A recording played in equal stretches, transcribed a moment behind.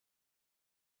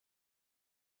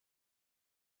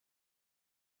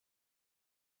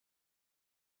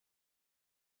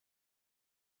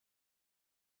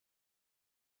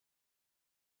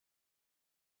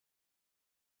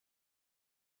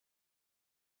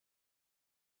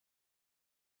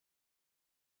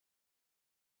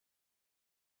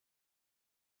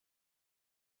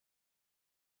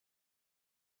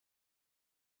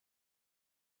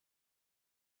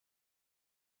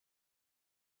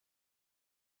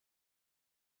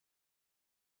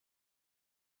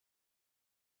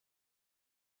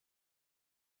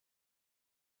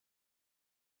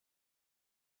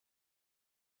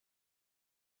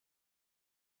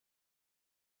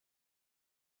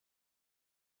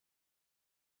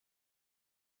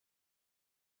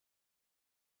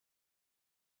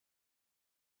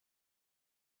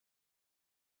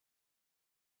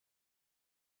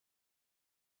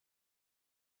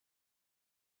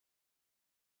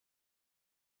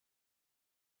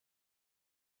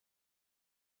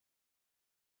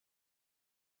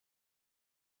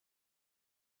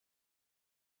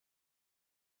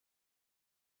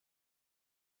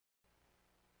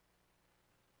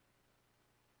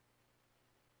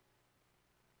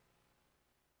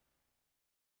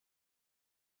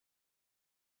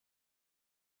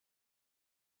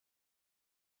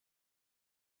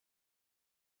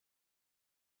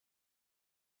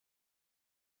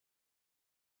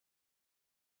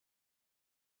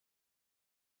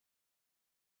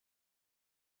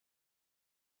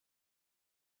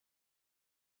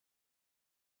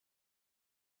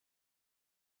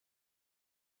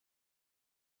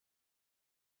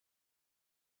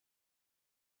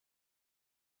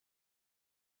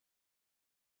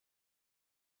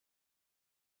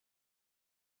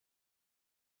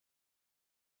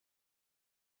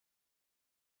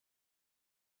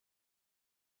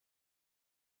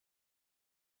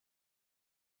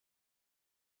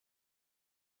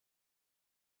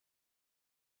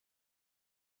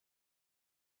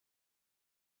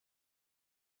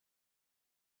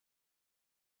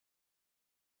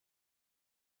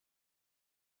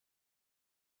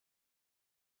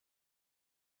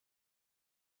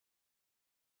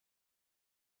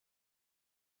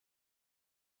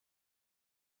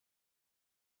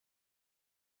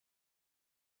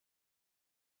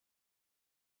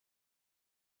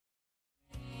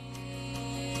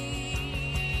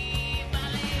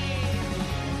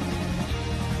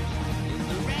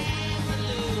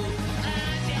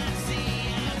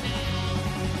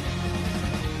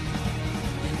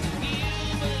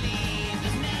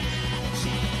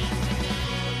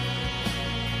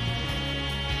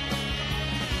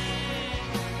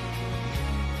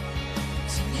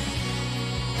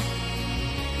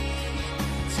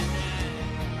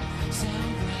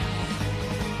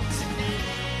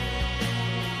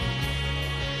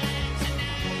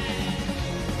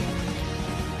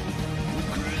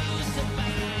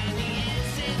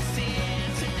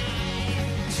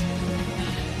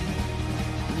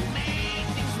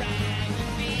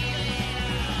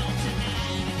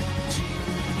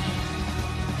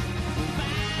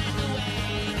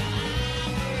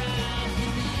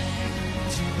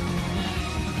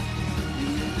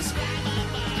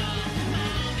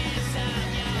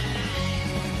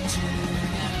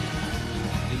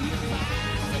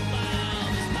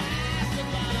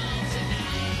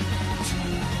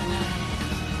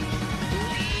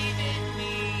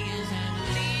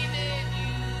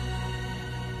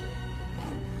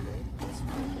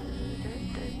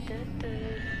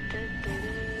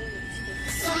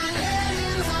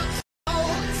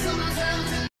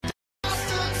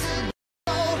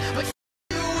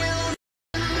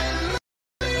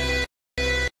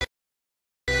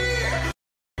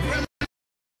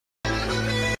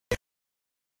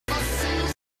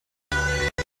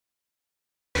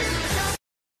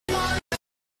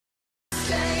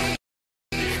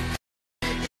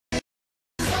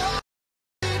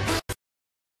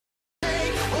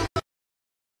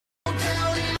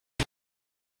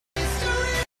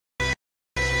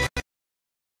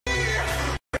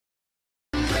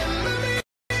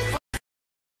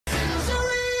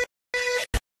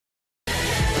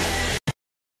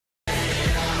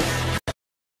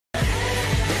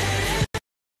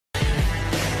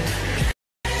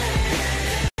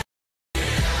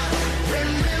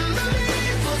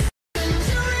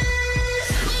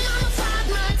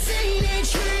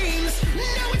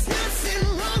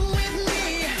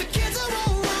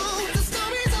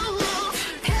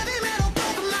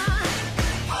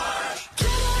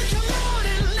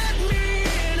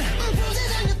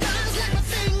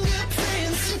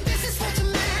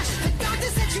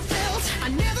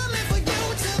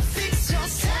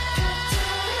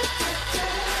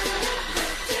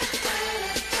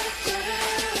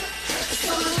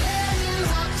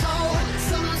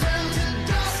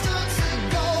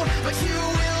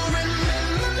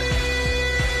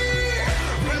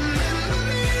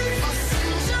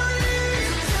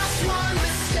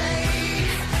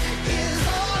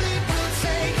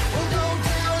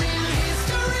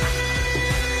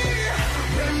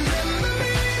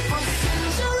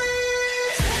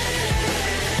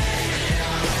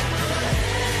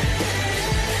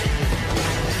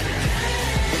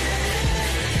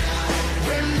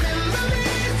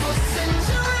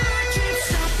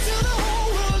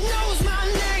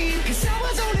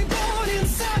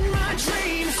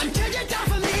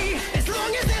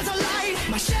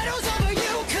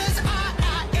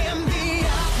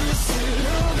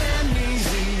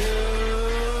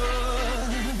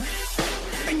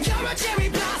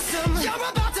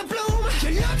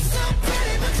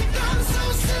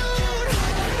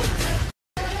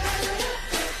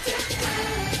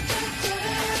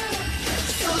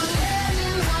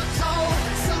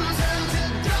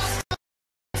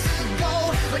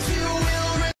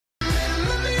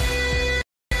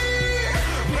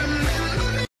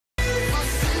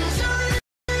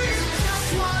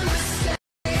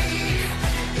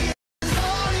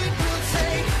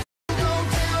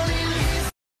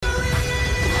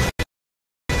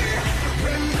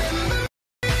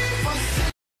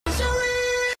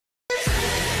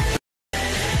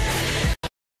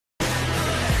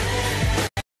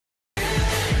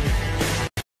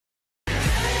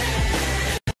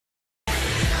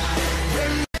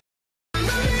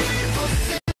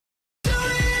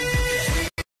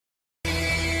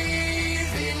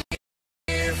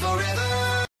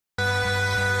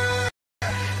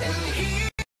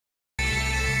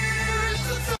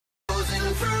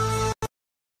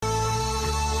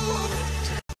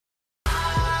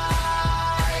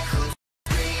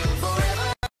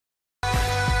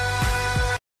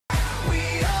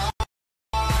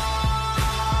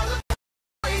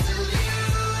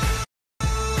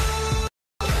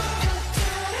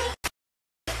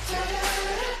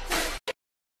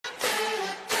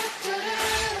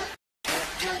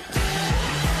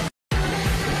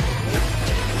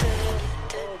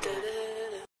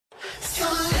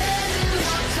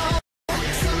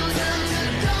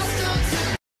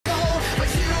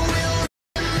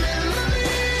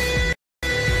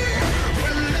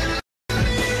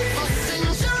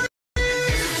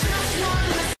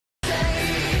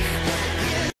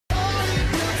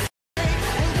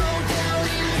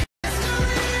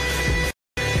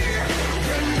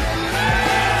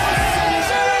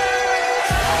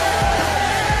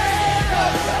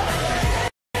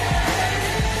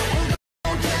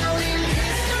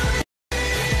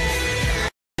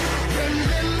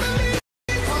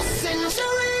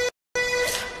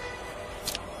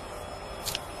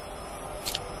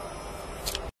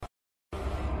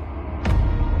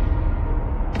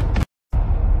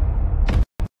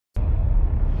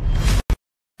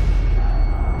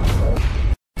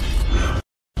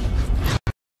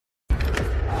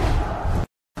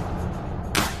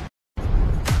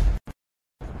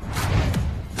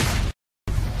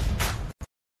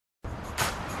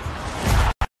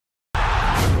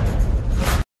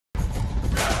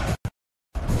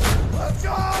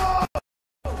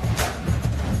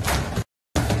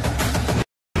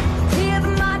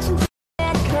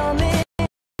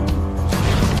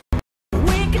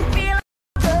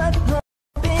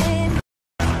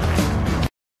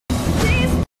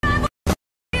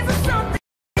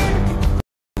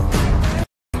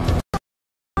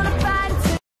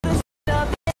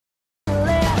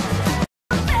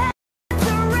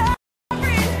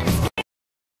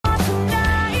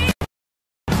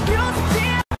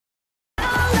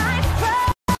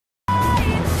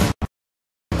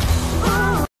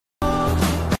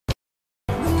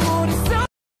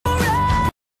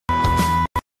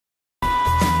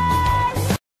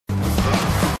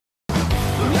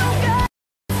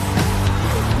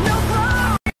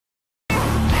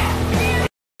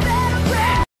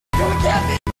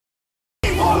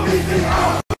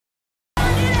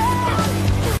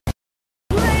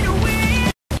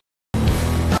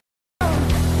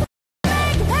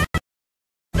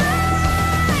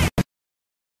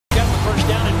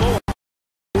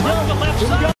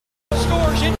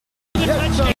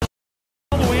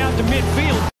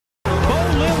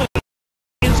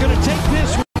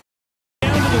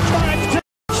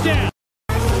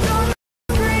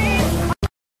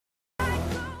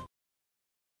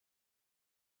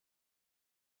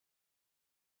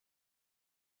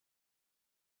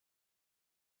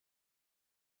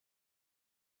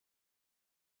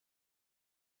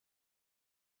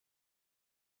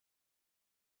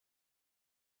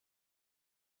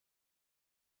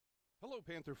Hello,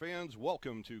 Panther fans.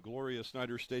 Welcome to Gloria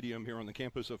Snyder Stadium here on the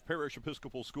campus of Parish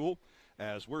Episcopal School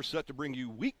as we're set to bring you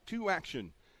Week 2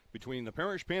 action between the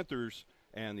Parish Panthers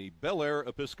and the Bel Air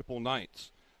Episcopal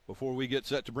Knights. Before we get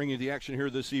set to bring you the action here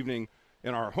this evening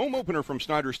in our home opener from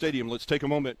Snyder Stadium, let's take a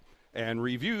moment and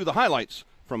review the highlights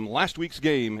from last week's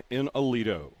game in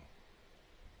Aledo.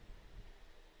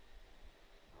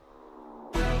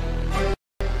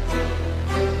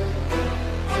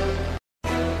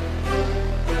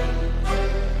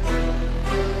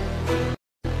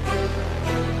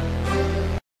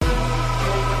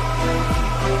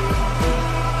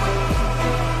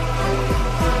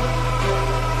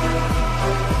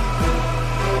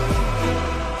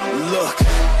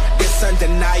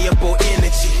 Undeniable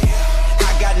energy.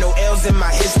 I got no L's in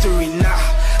my history, nah.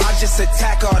 I just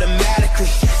attack automatically.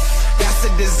 That's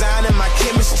the design of my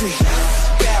chemistry.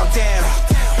 Bow down,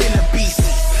 been a beast.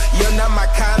 You're not my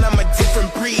kind, I'm a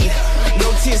different breed. No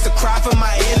tears to cry for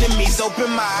my enemies. Open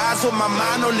my eyes with my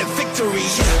mind on the victory.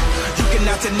 You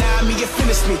cannot deny me, you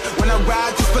finish me. When I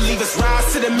ride, just believe it's rise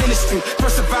to the ministry.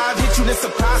 First survive, hit you, then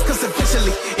surprise, cause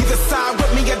eventually either side with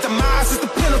me, your demise is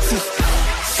the penalty.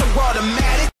 So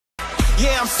automatic.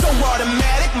 Yeah, I'm so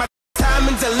automatic, my time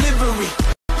and delivery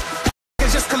can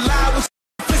just collide with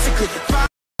physically. Fight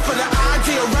for the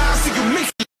idea, rise to you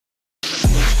mentally.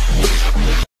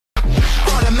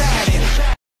 Automatic,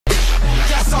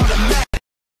 that's automatic.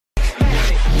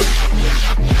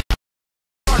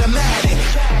 Automatic,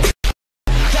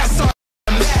 that's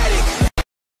automatic.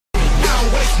 I don't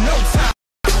waste no time.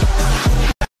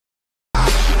 I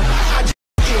just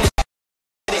get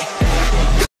at it.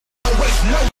 I don't waste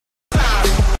no time.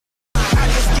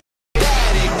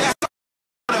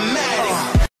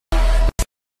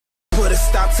 Put a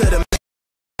stop to the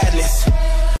madness.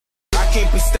 I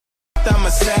can't be stopped, I'm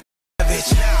a savage.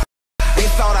 They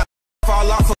thought I'd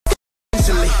fall off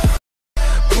eventually.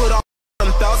 Put all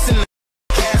them thoughts in the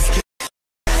casket.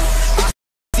 I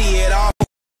see it all,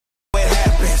 what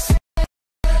happens.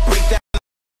 Break down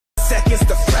seconds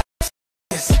to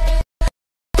fractions.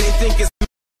 They think it's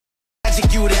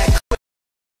magic, you that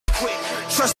quick.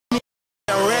 Trust me,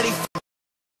 I'm ready for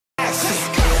action.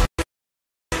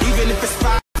 Even if it's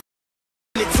 5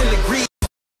 minutes in the breeze,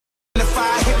 and the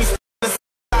fire hit me from the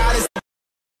side, it's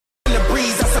in the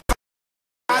breeze. I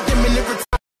survived them in the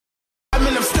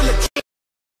retirement. I'm still a king.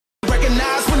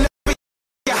 Recognize whenever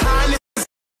your highness is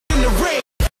in the ring.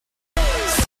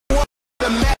 So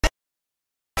automatic.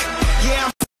 Yeah,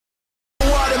 I'm so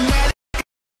automatic.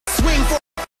 Swing for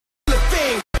the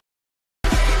thing. I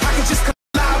can just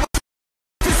collide with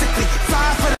you physically.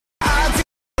 Fire for the odds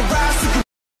and rise to you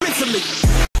mentally.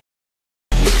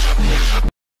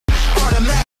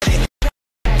 Automatic.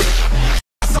 That's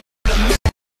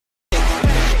automatic.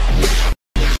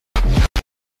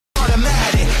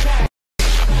 Automatic.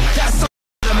 That's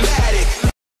automatic.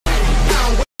 I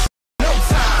don't waste no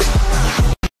time.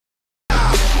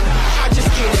 I just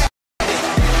get at it.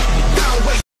 I don't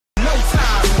waste no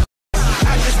time.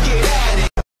 I just get at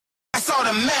it. That's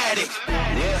automatic.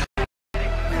 Yeah.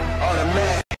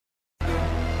 Automatic.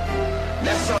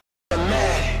 That's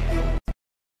automatic.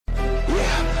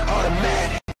 Yeah,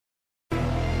 automatic.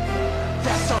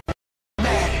 That's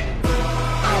automatic.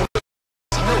 I don't waste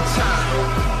no time.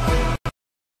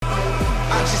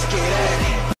 I just get at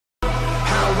it. I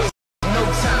don't waste no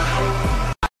time.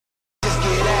 I just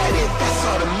get at it. That's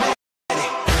automatic.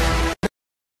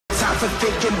 Time for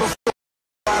thinking before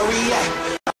I react.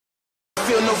 I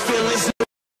feel no feelings, no.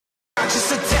 I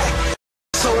just attack.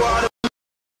 So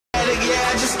automatic, yeah,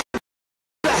 I just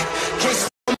black. Can't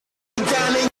slow me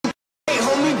down and you can't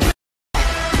hold me back.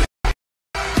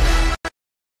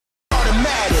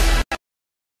 Automatic.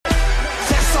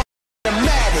 That's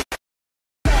automatic.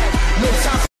 No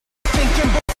time for thinking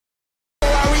before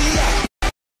I react.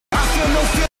 I feel no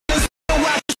feelings, no, I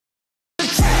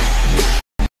just attack.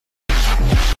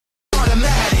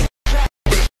 Automatic.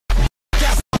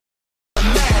 That's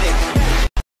automatic.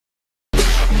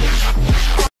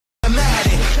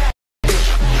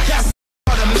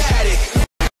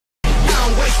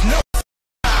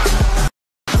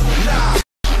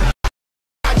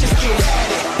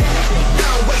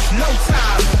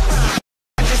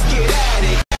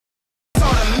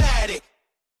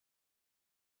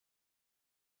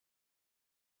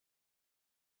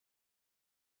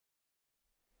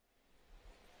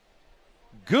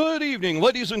 Good evening,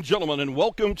 ladies and gentlemen, and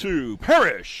welcome to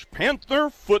Parish Panther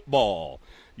Football.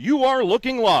 You are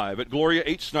looking live at Gloria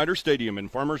H. Snyder Stadium in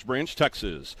Farmers Branch,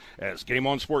 Texas, as Game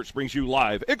On Sports brings you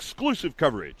live exclusive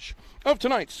coverage of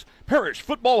tonight's Parish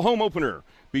Football home opener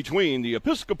between the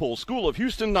Episcopal School of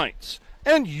Houston Knights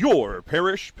and your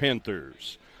Parish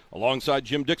Panthers. Alongside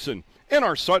Jim Dixon and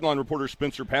our sideline reporter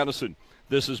Spencer Pattison,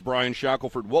 this is Brian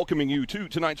Shackelford welcoming you to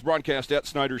tonight's broadcast at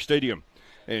Snyder Stadium.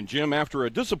 And Jim, after a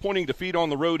disappointing defeat on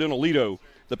the road in Aledo,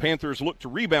 the Panthers look to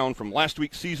rebound from last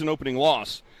week's season-opening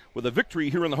loss with a victory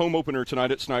here in the home opener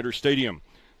tonight at Snyder Stadium.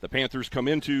 The Panthers come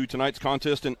into tonight's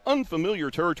contest in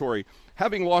unfamiliar territory,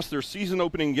 having lost their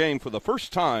season-opening game for the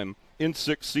first time in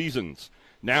 6 seasons.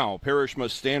 Now, Parish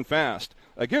must stand fast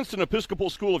against an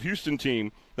Episcopal School of Houston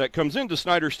team that comes into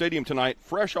Snyder Stadium tonight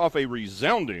fresh off a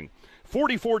resounding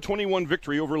 44-21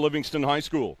 victory over Livingston High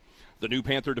School. The new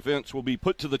Panther defense will be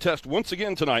put to the test once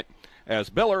again tonight as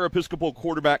Bel Air Episcopal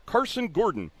quarterback Carson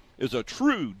Gordon is a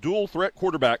true dual-threat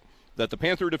quarterback that the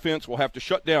Panther defense will have to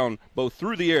shut down both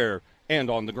through the air and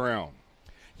on the ground.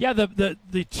 Yeah,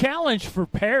 the challenge for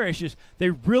Parish is they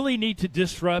really need to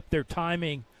disrupt their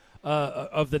timing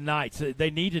of the Knights. They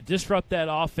need to disrupt that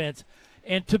offense.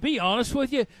 And to be honest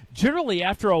with you, generally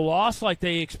after a loss like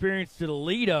they experienced at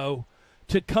Aledo,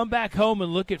 to come back home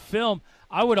and look at film,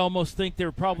 I would almost think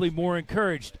they're probably more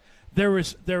encouraged. There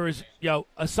was,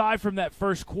 aside from that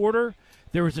first quarter,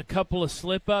 there was a couple of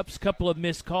slip-ups, couple of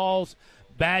missed calls,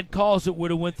 bad calls that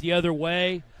would have went the other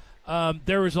way.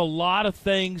 There was a lot of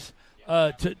things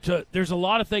there's a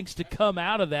lot of things to come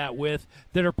out of that with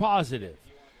that are positive.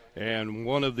 And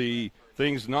one of the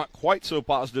things not quite so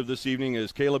positive this evening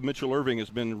is Caleb Mitchell-Irving has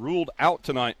been ruled out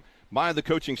tonight by the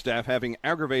coaching staff, having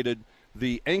aggravated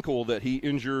the ankle that he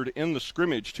injured in the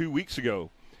scrimmage 2 weeks ago.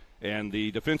 And the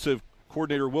defensive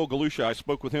coordinator, Will Galusha, I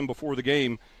spoke with him before the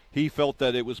game. He felt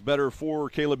that it was better for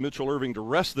Caleb Mitchell-Irving to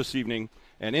rest this evening.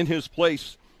 And in his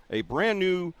place, a brand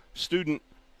new student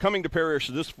coming to Parish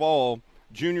this fall,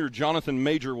 junior Jonathan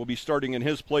Major, will be starting in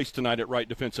his place tonight at right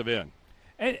defensive end.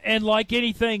 And like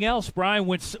anything else, Brian,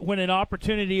 when an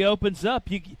opportunity opens up,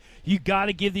 you got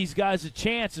to give these guys a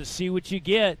chance to see what you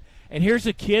get. And here's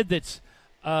a kid that's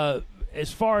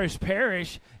as far as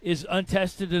Parish is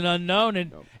untested and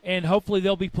unknown, and hopefully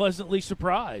they'll be pleasantly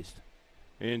surprised.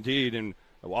 Indeed, and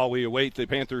while we await the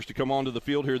Panthers to come onto the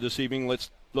field here this evening,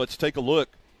 let's take a look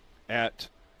at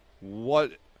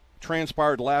what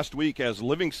transpired last week as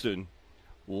Livingston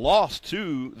lost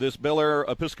to this Bel Air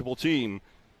Episcopal team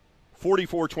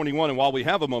 44-21. And while we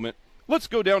have a moment, let's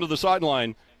go down to the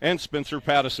sideline and Spencer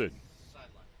Pattison.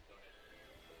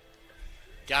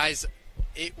 Guys,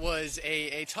 it was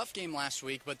a tough game last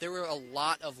week, but there were a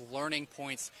lot of learning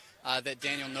points that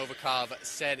Daniel Novikov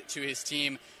said to his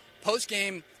team.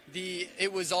 Post-game,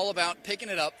 it was all about picking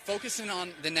it up, focusing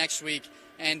on the next week,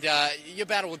 and you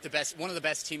battle with one of the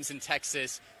best teams in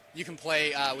Texas. You can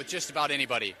play with just about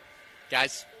anybody.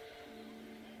 Guys?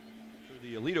 For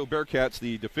the Aledo Bearcats,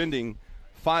 the defending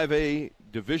 5A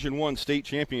Division I state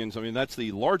champions, I mean, that's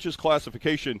the largest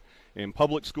classification in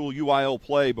public school UIL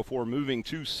play before moving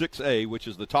to 6A, which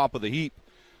is the top of the heap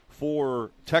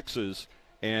for Texas.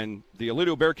 And the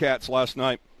Aledo Bearcats last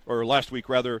week,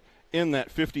 in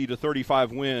that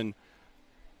 50-35 win,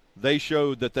 they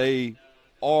showed that they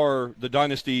are the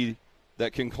dynasty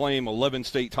that can claim 11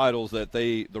 state titles, that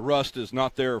the rust is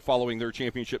not there following their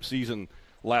championship season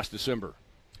last December.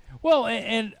 Well,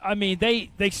 and I mean, they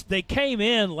came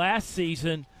in last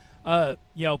season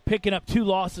picking up 2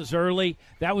 losses early.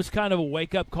 That was kind of a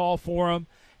wake-up call for them.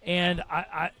 And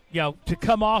to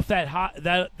come off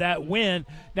that win,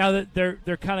 now that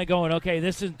they're kind of going, okay,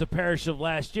 this isn't the Parish of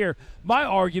last year. My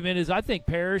argument is I think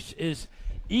Parish is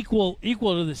equal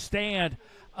to the stand.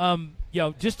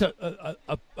 Just a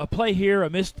play here, a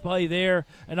missed play there,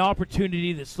 an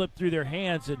opportunity that slipped through their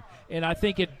hands, and I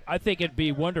think it'd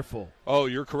be wonderful. Oh,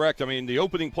 you're correct. I mean, the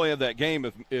opening play of that game,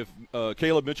 if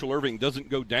Caleb Mitchell-Irving doesn't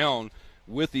go down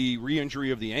with the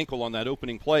re-injury of the ankle on that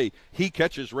opening play, he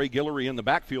catches Ray Guillory in the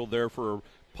backfield there for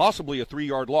possibly a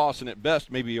 3-yard loss, and at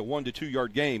best maybe a 1 to 2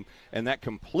 yard gain, and that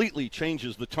completely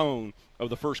changes the tone of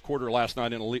the first quarter last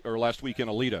week in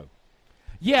Aledo.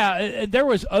 Yeah, and there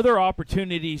was other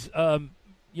opportunities.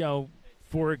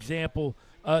 For example,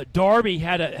 Darby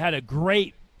had a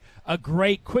great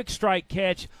quick strike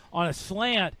catch on a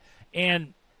slant,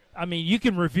 and I mean, you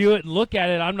can review it and look at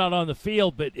it. I'm not on the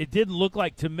field, but it didn't look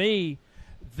like to me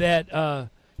that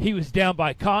he was down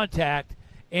by contact,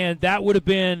 and that would have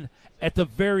been at the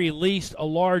very least a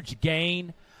large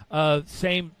gain.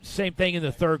 Same thing in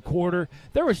the third quarter.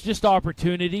 There was just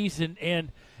opportunities,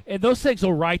 and those things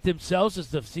will right themselves as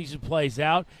the season plays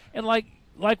out. And like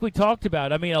like we talked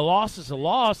about, I mean, a loss is a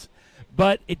loss,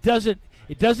 but it doesn't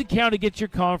count against your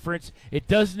conference. It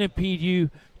doesn't impede you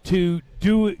to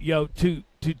do,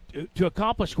 to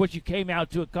accomplish what you came out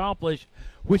to accomplish,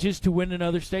 which is to win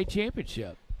another state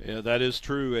championship. Yeah, that is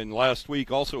true. And last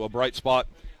week, also a bright spot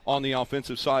on the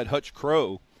offensive side, Hutch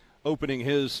Crow opening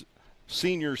his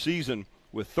senior season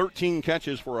with 13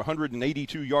 catches for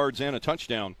 182 yards and a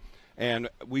touchdown. And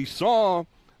we saw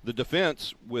the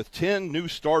defense with 10 new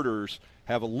starters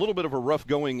have a little bit of a rough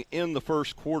going in the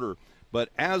first quarter. But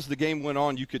as the game went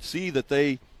on, you could see that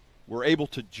they were able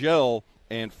to gel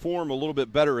and form a little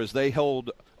bit better as they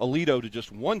held Aledo to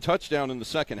just one touchdown in the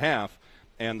second half.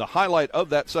 And the highlight of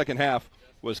that second half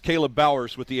was Caleb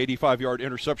Bowers with the 85-yard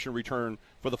interception return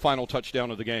for the final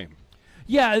touchdown of the game.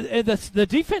 Yeah, the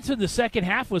defense in the second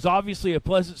half was obviously a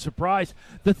pleasant surprise.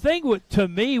 The thing to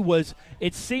me was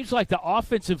it seems like the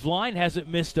offensive line hasn't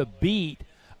missed a beat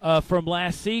from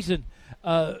last season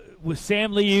with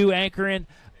Sam Liu anchoring.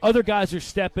 Other guys are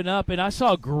stepping up, and I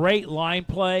saw a great line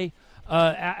play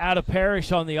out of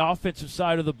Parish on the offensive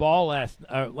side of the ball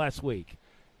last week.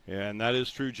 Yeah, and that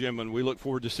is true, Jim, and we look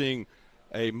forward to seeing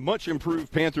a much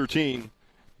improved Panther team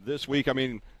this week. I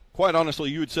mean, quite honestly,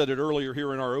 you had said it earlier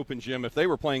here in our open, Jim, if they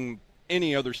were playing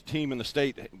any other team in the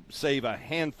state, save a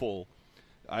handful,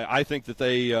 I think that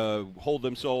they hold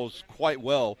themselves quite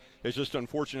well. It's just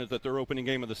unfortunate that their opening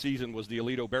game of the season was the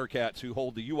Aledo Bearcats, who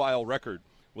hold the UIL record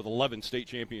with 11 state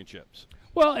championships.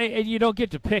 Well, and you don't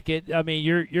get to pick it. I mean,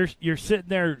 you're sitting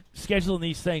there scheduling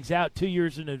these things out 2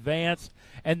 years in advance,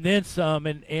 and then some,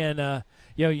 and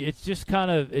it's just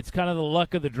kind of the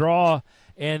luck of the draw,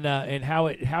 and how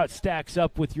it stacks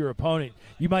up with your opponent.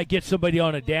 You might get somebody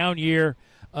on a down year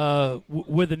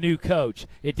with a new coach.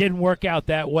 It didn't work out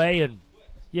that way, and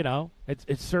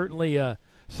it's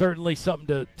certainly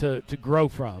something to grow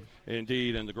from.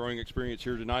 Indeed, and the growing experience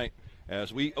here tonight.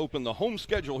 As we open the home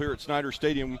schedule here at Snyder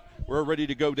Stadium, we're ready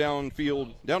to go down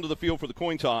to the field for the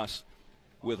coin toss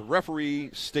with referee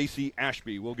Stacy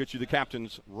Ashby. We'll get you the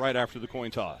captains right after the coin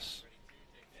toss.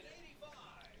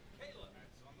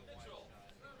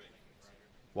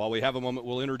 While we have a moment,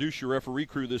 we'll introduce your referee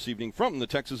crew this evening from the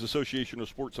Texas Association of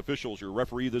Sports Officials. Your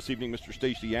referee this evening, Mr.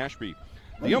 Stacy Ashby.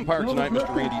 The umpire tonight,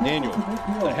 Mr. Randy Daniel.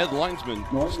 The head linesman,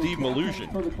 Steve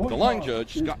Malusian. The line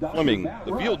judge, Scott Fleming.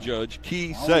 The field judge,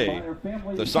 Key Say.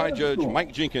 The side judge,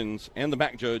 Mike Jenkins. And the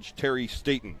back judge, Terry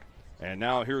Staten. And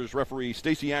now here's referee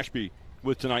Stacy Ashby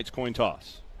with tonight's coin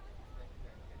toss.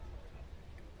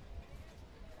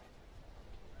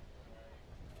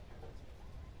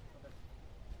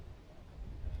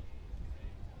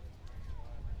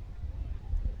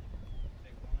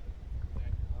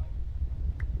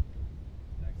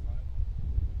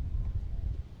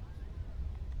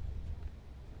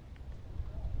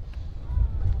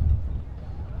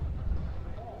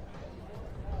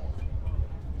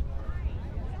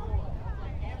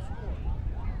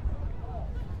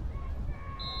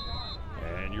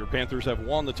 Panthers have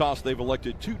won the toss. They've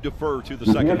elected to defer to the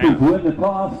second half. Panthers win the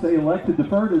toss. They elect to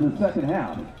defer to the second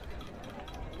half.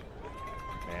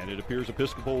 And it appears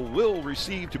Episcopal will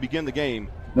receive to begin the game.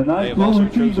 The Knights will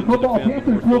receive the football.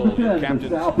 Panthers will defend the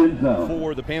south end zone.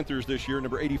 For the Panthers this year,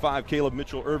 number 85, Caleb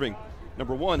Mitchell Irving.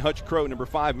 Number 1, Hutch Crow. Number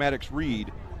 5, Maddox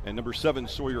Reed. And number 7,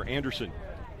 Sawyer Anderson.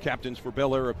 Captains for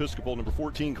Bel Air Episcopal, number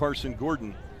 14, Carson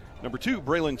Gordon. Number 2,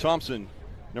 Braylon Thompson.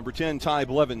 Number 10, Ty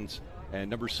Blevins. And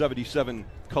number 77,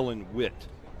 Cullen Witt.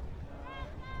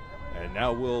 And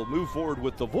now we'll move forward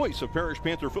with the voice of Parish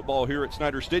Panther football here at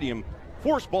Snyder Stadium,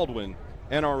 Forrest Baldwin,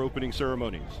 and our opening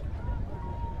ceremonies.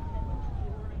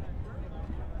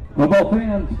 Football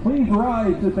fans, please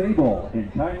rise if able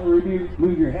and kindly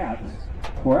remove your hats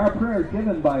for our prayer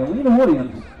given by Alina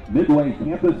Williams, Midway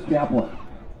Campus Chaplain.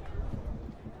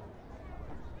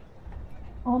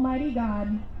 Almighty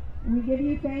God, we give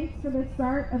you thanks for the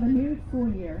start of a new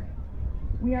school year.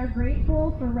 We are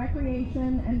grateful for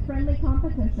recreation and friendly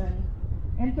competition,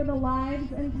 and for the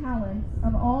lives and talents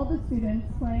of all the students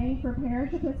playing for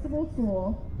Parish Episcopal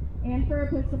School and for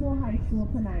Episcopal High School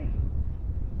tonight.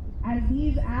 As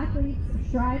these athletes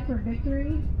strive for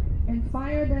victory,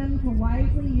 inspire them to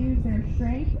wisely use their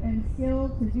strength and skill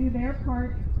to do their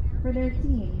part for their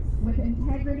teams with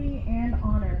integrity and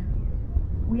honor.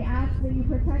 We ask that you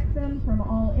protect them from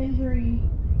all injury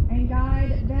and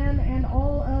guide them and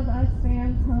all of us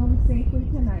fans home safely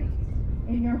tonight.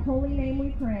 In your holy name we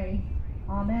pray.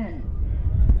 Amen.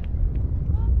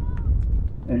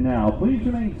 And now, please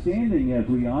remain standing as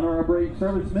we honor our brave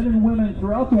servicemen and women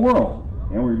throughout the world.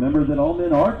 And remember that all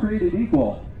men are created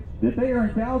equal, that they are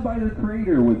endowed by their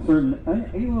Creator with certain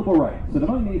unalienable rights, and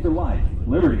among these are life,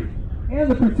 liberty,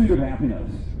 and the pursuit of happiness.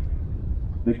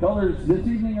 The colors this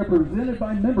evening are presented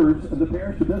by members of the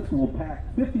Parish Episcopal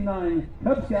Pack 59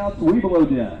 Cub Scouts Webelow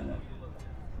Den.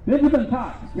 Benjamin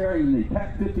Cox carrying the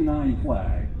Pack 59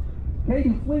 flag.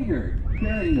 Caden Fleeger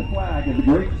carrying the flag of the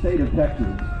great state of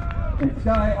Texas. And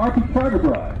Sky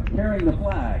Arpey-Charterbrook carrying the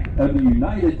flag of the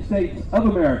United States of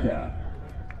America.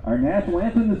 Our national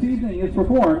anthem this evening is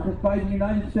performed by the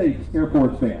United States Air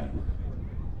Force Band.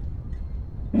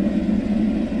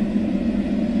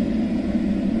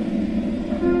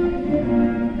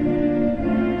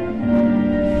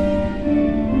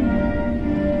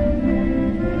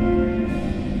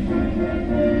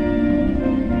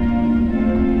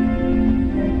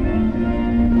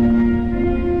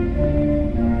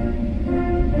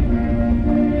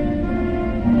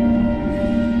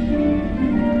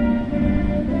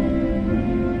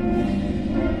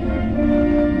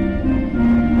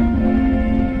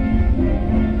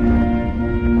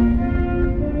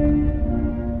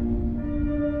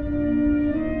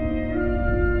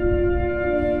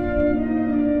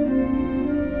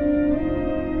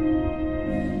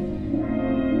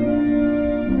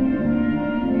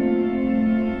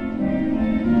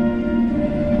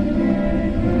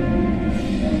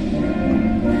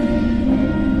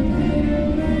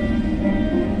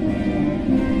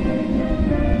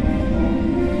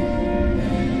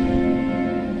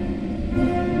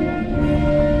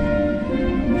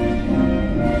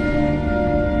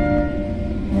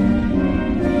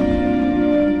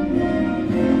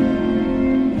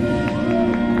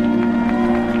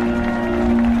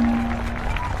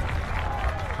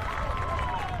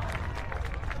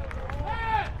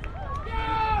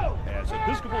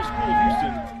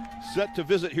 Set to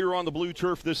visit here on the blue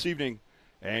turf this evening,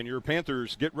 and your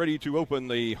Panthers get ready to open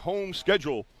the home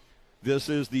schedule. This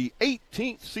is the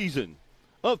 18th season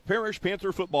of Parish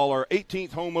Panther football, our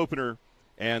 18th home opener,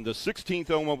 and the 16th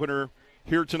home opener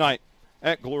here tonight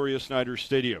at Gloria Snyder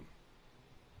Stadium.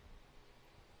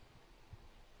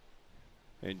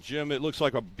 And Jim, it looks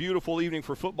like a beautiful evening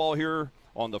for football here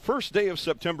on the first day of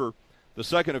September, the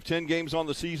second of 10 games on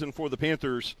the season for the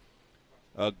Panthers.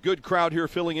 A good crowd here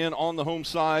filling in on the home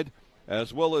side,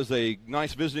 as well as a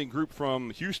nice visiting group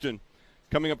from Houston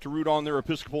coming up to root on their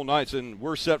Episcopal Knights, and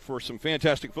we're set for some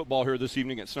fantastic football here this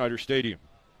evening at Snyder Stadium.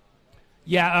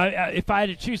 Yeah, if I had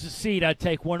to choose a seat, I'd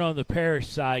take one on the Parish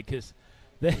side because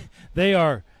they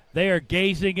are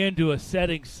gazing into a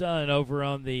setting sun over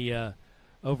on the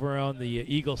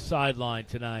Eagles sideline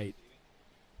tonight.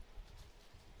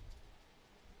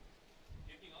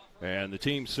 And the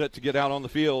team set to get out on the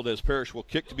field as Parish will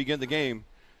kick to begin the game.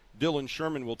 Dylan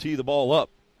Sherman will tee the ball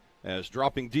up as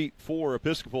dropping deep for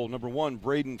Episcopal, number 1,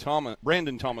 Brandon Thomas,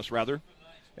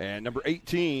 and number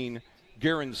 18,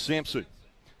 Garen Sampson.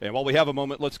 And while we have a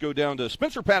moment, let's go down to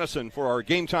Spencer Pattison for our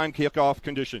game time kickoff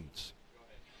conditions.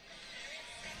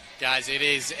 Guys, it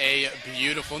is a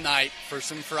beautiful night for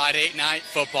some Friday night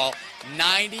football.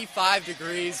 95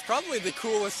 degrees, probably the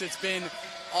coolest it's been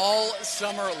all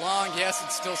summer long. Yes,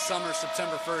 it's still summer,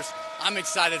 September 1st. I'm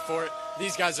excited for it.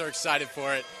 These guys are excited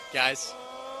for it, guys.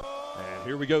 And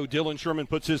here we go. Dylan Sherman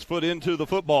puts his foot into the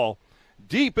football,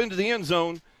 deep into the end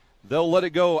zone. They'll let it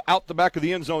go out the back of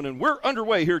the end zone, and we're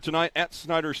underway here tonight at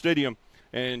Snyder Stadium.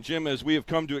 And, Jim, as we have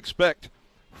come to expect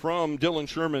from Dylan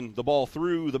Sherman, the ball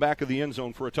through the back of the end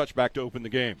zone for a touchback to open the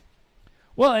game.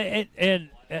 Well, and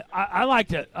I like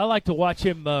to watch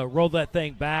him roll that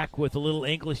thing back with a little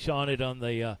English on it on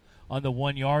the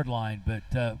 1 yard line,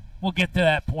 but we'll get to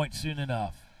that point soon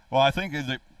enough. Well, I think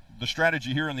the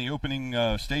strategy here in the opening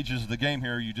stages of the game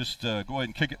here, you just go ahead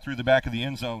and kick it through the back of the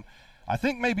end zone. I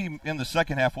think maybe in the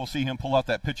second half we'll see him pull out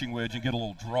that pitching wedge and get a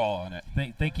little draw on it.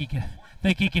 Think he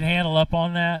can handle up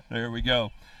on that? There we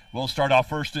go. We'll start off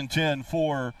 1st and 10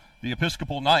 for the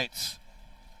Episcopal Knights.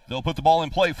 They'll put the ball in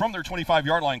play from their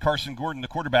 25-yard line. Carson Gordon, the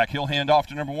quarterback. He'll hand off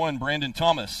to number 1, Brandon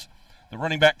Thomas. The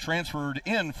running back transferred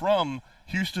in from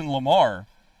Houston Lamar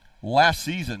last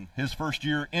season, his first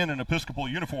year in an Episcopal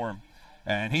uniform.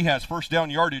 And he has first down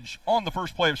yardage on the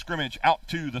first play of scrimmage out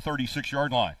to the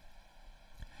 36-yard line.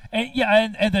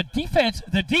 And the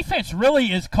defense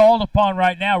really is called upon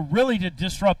right now, really to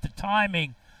disrupt the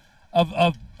timing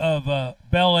of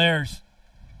Bel Air's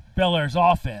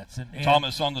offense. And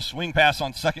Thomas on the swing pass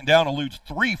on second down eludes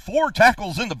 4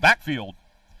 tackles in the backfield.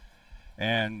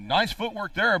 And nice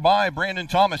footwork there by Brandon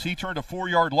Thomas. He turned a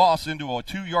 4-yard loss into a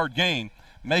 2-yard gain,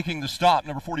 making the stop,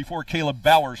 number 44, Caleb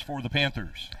Bowers, for the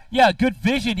Panthers. Yeah, good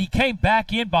vision. He came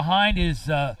back in behind his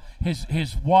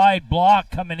wide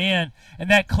block coming in, and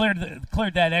that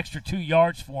cleared that extra 2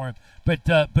 yards for him.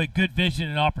 But good vision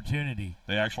and opportunity.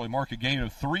 They actually mark a gain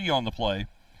of 3 on the play,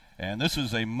 and this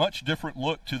is a much different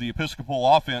look to the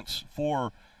Episcopal offense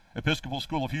for Episcopal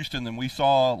School of Houston than we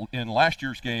saw in last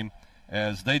year's game,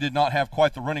 as they did not have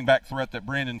quite the running back threat that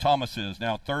Brandon Thomas is.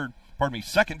 Now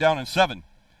second down and 7.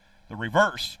 The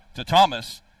reverse to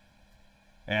Thomas.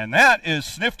 And that is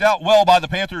sniffed out well by the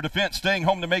Panther defense, staying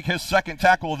home to make his second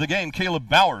tackle of the game, Caleb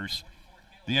Bowers.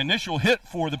 The initial hit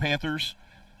for the Panthers,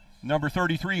 number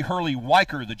 33, Hurley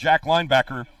Weicker, the Jack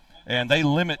linebacker, and they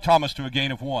limit Thomas to a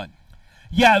gain of 1.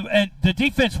 Yeah, and the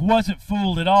defense wasn't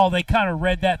fooled at all. They kind of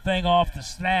read that thing off the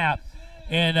snap,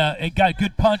 and it got a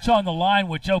good punch on the line,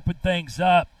 which opened things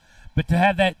up. But to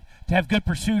have good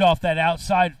pursuit off that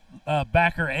outside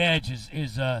backer edge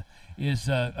is a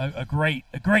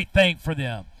great thing for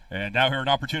them. And now here an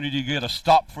opportunity to get a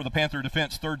stop for the Panther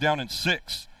defense, 3rd down and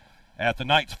 6 at the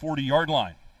Knights' 40-yard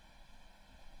line.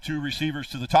 2 receivers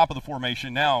to the top of the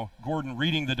formation. Now Gordon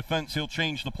reading the defense. He'll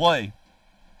change the play.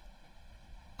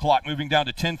 Clock moving down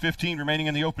to 10:15 remaining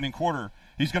in the opening quarter.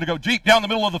 He's going to go deep down the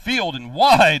middle of the field and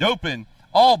wide open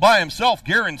all by himself,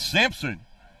 Garen Sampson.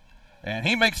 And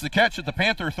he makes the catch at the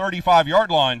Panther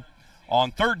 35-yard line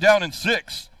on 3rd down and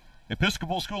 6.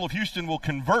 Episcopal School of Houston will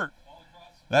convert.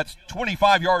 That's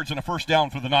 25 yards and a first down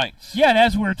for the Knights. Yeah, and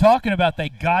as we were talking about, they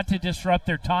got to disrupt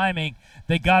their timing.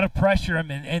 They got to pressure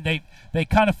him, and they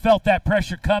kind of felt that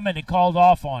pressure coming and called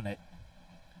off on it.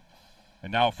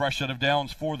 And now a fresh set of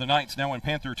downs for the Knights, now in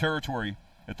Panther territory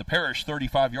at the Parish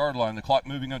 35-yard line. The clock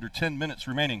moving under 10 minutes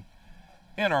remaining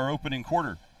in our opening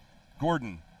quarter.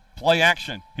 Gordon, play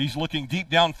action. He's looking deep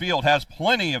downfield, has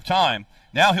plenty of time.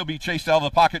 Now he'll be chased out of the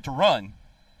pocket to run.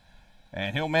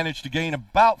 And he'll manage to gain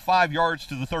about 5 yards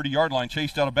to the 30-yard line,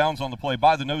 chased out of bounds on the play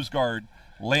by the nose guard,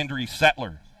 Landry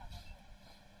Sattler.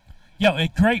 Yeah, a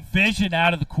great vision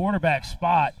out of the quarterback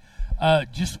spot.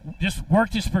 Just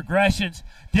worked his progressions,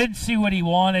 didn't see what he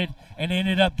wanted, and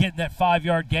ended up getting that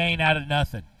 5-yard gain out of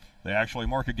nothing. They actually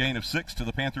mark a gain of 6 to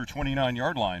the Panther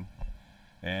 29-yard line.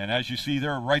 And as you see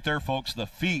there, right there, folks, the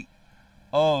feet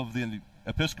of the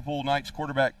Episcopal Knights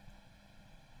quarterback,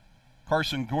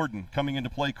 Carson Gordon, coming into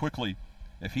play quickly.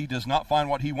 If he does not find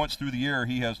what he wants through the air,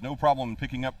 he has no problem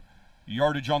picking up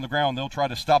yardage on the ground. They'll try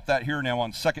to stop that here now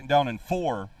on 2nd down and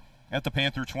 4 at the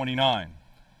Panther 29.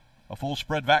 A full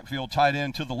spread backfield tied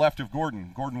in to the left of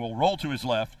Gordon. Gordon will roll to his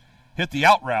left, hit the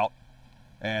out route,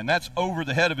 and that's over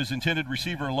the head of his intended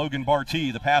receiver, Logan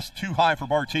Bartee. The pass too high for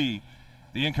Bartee.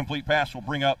 The incomplete pass will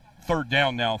bring up 3rd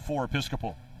down now for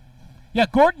Episcopal. Yeah,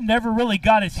 Gordon never really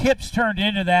got his hips turned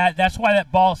into that. That's why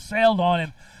that ball sailed on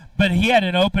him. But he had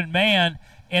an open man,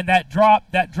 and that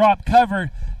drop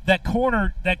covered. That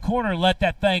corner let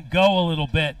that thing go a little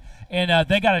bit. And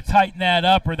they got to tighten that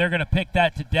up, or they're going to pick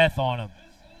that to death on him.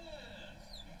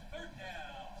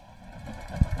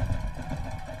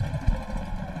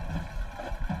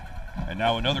 And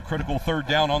now another critical 3rd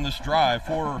down on this drive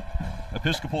for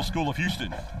Episcopal School of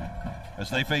Houston as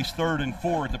they face 3rd and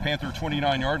 4 at the Panther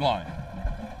 29-yard line.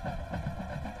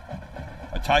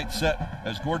 A tight set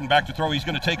as Gordon back to throw. He's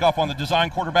going to take off on the design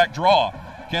quarterback draw.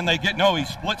 Can they get? No, he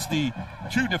splits the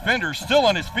 2 defenders, still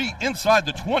on his feet inside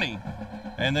the 20.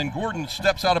 And then Gordon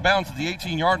steps out of bounds at the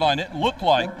 18-yard line. It looked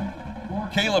like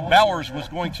Caleb Bowers was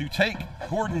going to take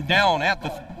Gordon down at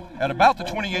about the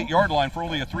 28-yard line for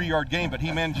only a 3-yard gain, but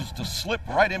he manages to slip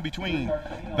right in between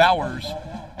Bowers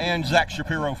and Zach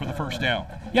Shapiro for the first down.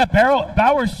 Yeah,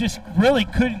 Bowers just really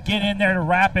couldn't get in there to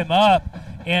wrap him up,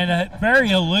 and very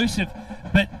elusive.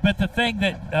 But the thing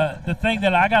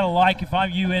that I gotta like if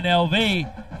I'm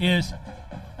UNLV is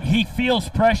he feels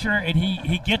pressure and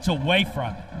he gets away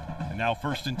from it. And now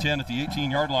 1st and 10 at the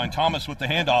 18-yard line. Thomas with the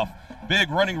handoff.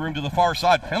 Big running room to the far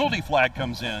side. Penalty flag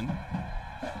comes in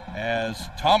as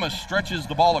Thomas stretches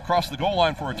the ball across the goal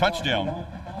line for a touchdown.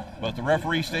 But the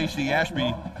referee, Stacey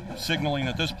Ashby, signaling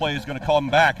that this play is going to come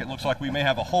back. It looks like we may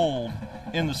have a hold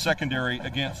in the secondary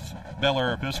against Bel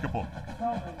Air Episcopal.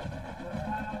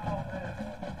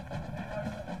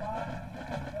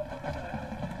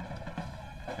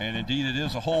 And indeed it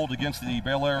is a hold against the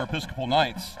Bel Air Episcopal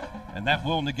Knights, and that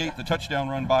will negate the touchdown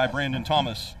run by Brandon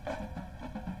Thomas.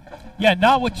 Yeah,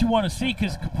 not what you want to see,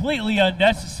 because completely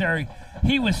unnecessary.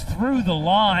 He was through the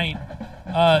line,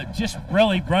 just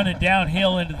really running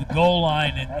downhill into the goal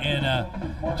line,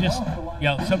 and just, you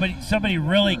know, somebody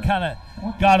really kind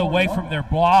of got away from their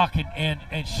block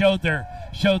and showed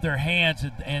their hands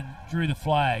and drew the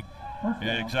flag.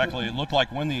 Yeah, exactly. It looked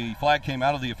like when the flag came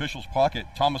out of the official's pocket,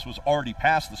 Thomas was already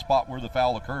past the spot where the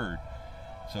foul occurred.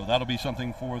 So that'll be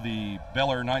something for the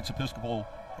Bel Air Knights Episcopal,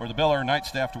 or the Bel Air Knights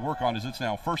staff to work on, as it's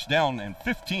now 1st down and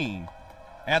 15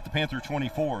 at the Panther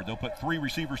 24. They'll put 3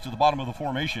 receivers to the bottom of the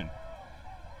formation.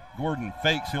 Gordon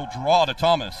fakes. He'll draw to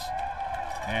Thomas.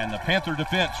 And the Panther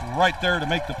defense right there to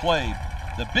make the play.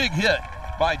 The big hit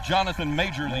by Jonathan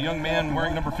Major, the young man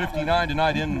wearing number 59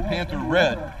 tonight in Panther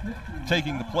red,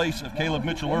 taking the place of Caleb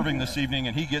Mitchell-Irving this evening,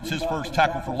 and he gets his first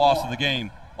tackle for loss of the game,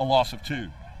 a loss of 2.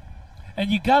 And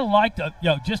you gotta like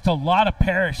just a lot of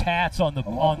Parish hats on the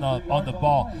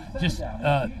ball, just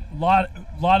a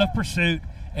lot of pursuit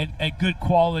and good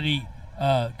quality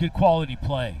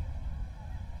play.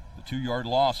 The 2-yard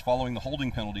loss following the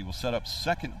holding penalty will set up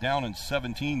 2nd down and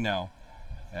 17 now,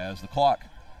 as the clock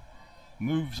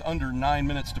moves under 9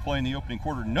 minutes to play in the opening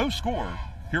quarter. No score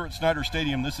here at Snyder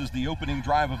Stadium. This is the opening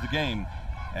drive of the game,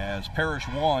 as Parish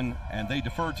won and they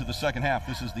deferred to the second half.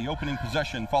 This is the opening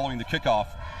possession following the kickoff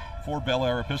for Bel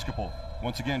Air Episcopal.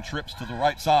 Once again, trips to the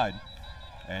right side.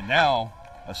 And now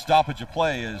a stoppage of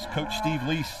play, as Coach Steve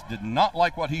Lease did not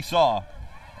like what he saw.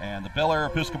 And the Bel Air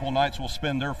Episcopal Knights will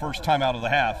spend their first timeout of the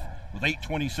half with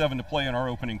 8:27 to play in our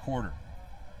opening quarter.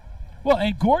 Well,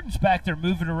 and Gordon's back there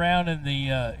moving around in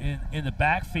the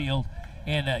backfield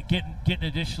and getting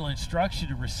additional instruction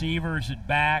to receivers and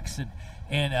backs,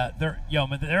 and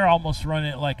they're almost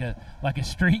running it like a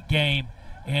street game,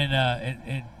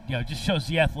 and just shows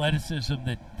the athleticism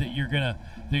that you're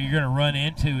gonna run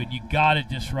into, and you got to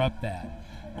disrupt that.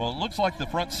 Well, it looks like the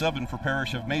front 7 for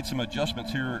Parish have made some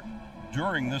adjustments here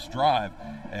during this drive,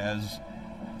 as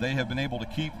they have been able to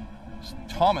keep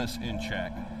Thomas in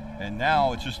check. And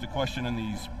now it's just a question in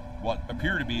these, what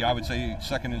appear to be, I would say,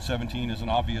 2nd and 17 is an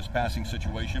obvious passing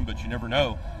situation, but you never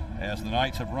know, as the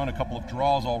Knights have run a couple of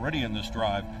draws already in this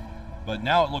drive. But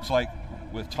now it looks like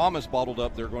with Thomas bottled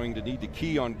up, they're going to need to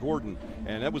key on Gordon.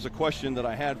 And that was a question that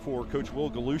I had for Coach Will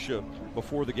Galusha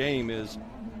before the game, is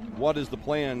what is the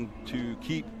plan to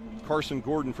keep Carson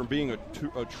Gordon from being a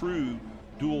true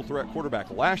dual threat quarterback?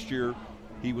 Last year,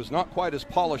 he was not quite as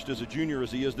polished as a junior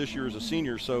as he is this year as a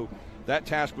senior, so that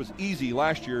task was easy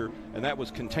last year, and that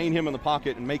was contain him in the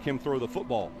pocket and make him throw the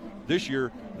football. This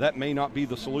year, that may not be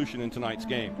the solution in tonight's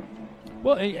game.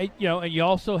 Well, and you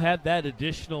also had that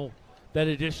additional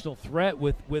threat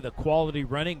with a quality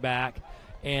running back,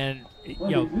 and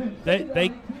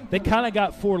they kind of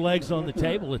got 4 legs on the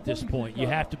table at this point. You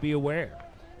have to be aware.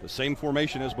 The same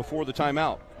formation as before the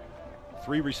timeout.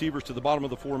 3 receivers to the bottom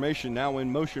of the formation. Now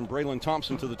in motion, Braylon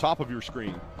Thompson to the top of your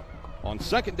screen. On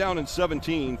 2nd down and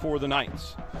 17 for the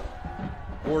Knights.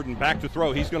 Gordon back to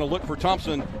throw. He's going to look for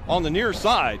Thompson on the near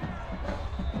side,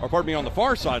 on the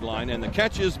far sideline, and the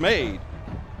catch is made.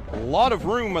 A lot of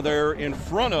room there in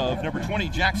front of number 20,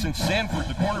 Jackson Sanford,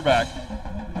 the cornerback.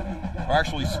 Or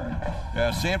actually,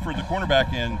 Sanford, the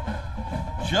cornerback, in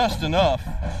just enough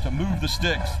to move the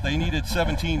sticks. They needed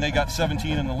 17. They got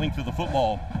 17 in the length of the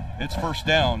football. It's 1st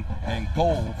down and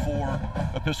goal for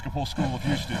Episcopal School of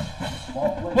Houston.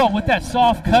 Well, with that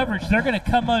soft coverage, they're going to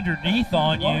come underneath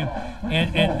on you,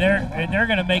 and they're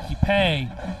going to make you pay.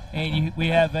 And we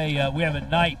have a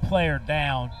Knight player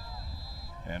down.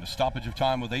 And a stoppage of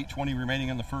time with 8:20 remaining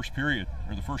in the first period,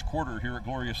 or the first quarter here at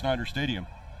Gloria Snyder Stadium,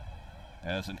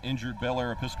 as an injured Bel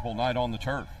Air Episcopal Knight on the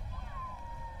turf.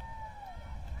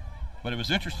 But it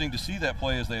was interesting to see that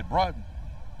play, as they had brought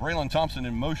Braylon Thompson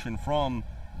in motion from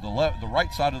the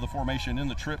right side of the formation in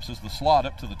the trips as the slot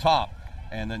up to the top,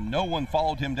 and then no one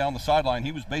followed him down the sideline.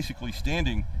 He was basically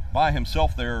standing by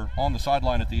himself there on the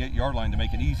sideline at the 8-yard line to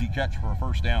make an easy catch for a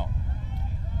 1st down.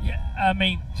 Yeah, I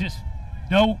mean, just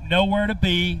nowhere to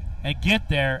be and get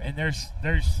there, and there's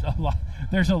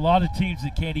a lot of teams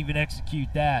that can't even execute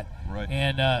that. Right.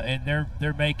 And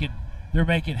they're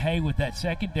making hay with that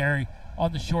secondary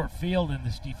on the short field in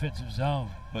this defensive zone.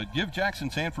 But give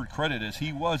Jackson Sanford credit, as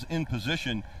he was in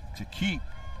position to keep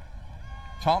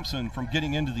Thompson from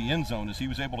getting into the end zone, as he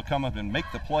was able to come up and make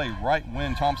the play right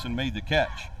when Thompson made the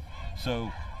catch.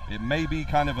 So it may be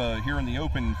kind of a, here in the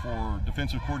open for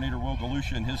defensive coordinator Will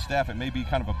Galusha and his staff, it may be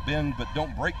kind of a bend but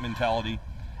don't break mentality,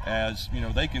 as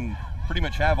they can pretty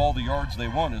much have all the yards they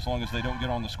want as long as they don't get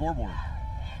on the scoreboard.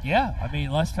 Yeah, I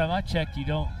mean, last time I checked, you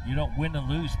don't win and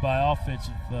lose by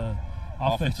offensive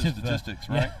statistics,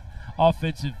 right? Yeah,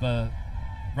 offensive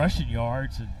rushing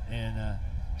yards, and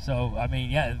so I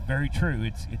mean, yeah, very true.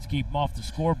 It's keep them off the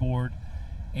scoreboard,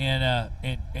 and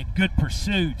good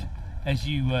pursuit, as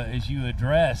you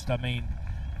addressed. I mean,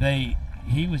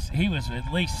 he was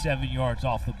at least 7 yards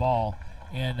off the ball,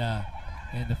 and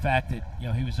the fact that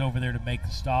he was over there to make the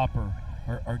stop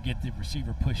or get the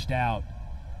receiver pushed out.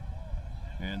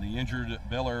 And the injured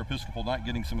Bel Air Episcopal Knight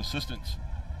getting some assistance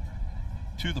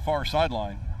to the far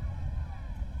sideline,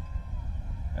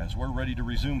 as we're ready to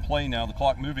resume play now. The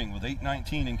clock moving with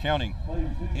 8:19 and counting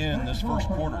in this first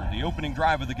quarter. The opening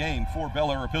drive of the game for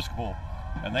Bel Air Episcopal,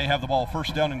 and they have the ball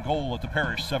 1st down and goal at the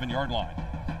Parish 7-yard line.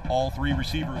 All three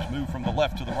receivers move from the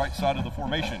left to the right side of the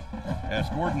formation, as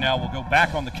Gordon now will go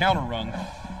back on the counter run,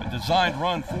 a designed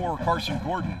run for Carson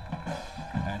Gordon.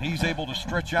 And he's able to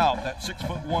stretch out that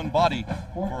 6'1" body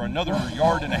for another 1.5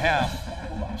 yards,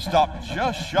 stopped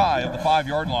just shy of the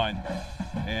 5-yard line.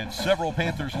 And several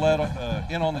Panthers led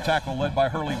in on the tackle, led by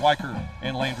Hurley Weicker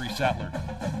and Landry Sattler.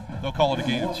 They'll call it a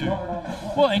gain of 2.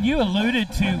 Well, and you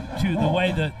alluded to the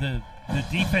way the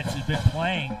defense has been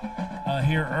playing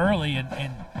here early,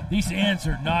 and these ends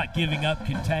are not giving up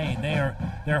contain.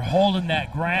 They're holding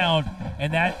that ground,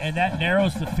 and that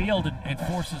narrows the field and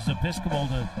forces Episcopal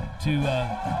to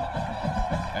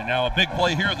And now a big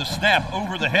play here, the snap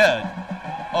over the head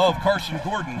of Carson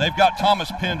Gordon. They've got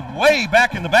Thomas pinned way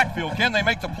back in the backfield. Can they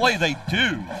make the play? They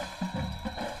do.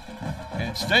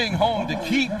 And staying home to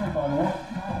keep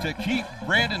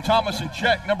Brandon Thomas in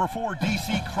check, number 4,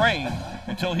 D.C. Crane,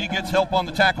 until he gets help on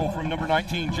the tackle from number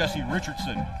 19, Jesse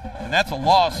Richardson. And that's a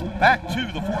loss back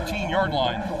to the 14-yard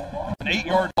line. An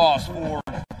 8-yard loss for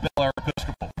Bel Air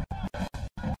Episcopal.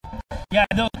 Yeah,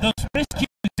 those miscues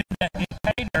in that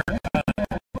container,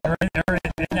 or in that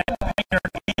container,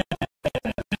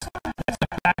 that's a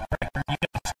backbreaker. You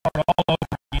got to start all over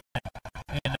again.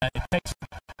 And it takes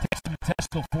some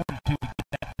intestinal fortitude to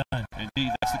get that done.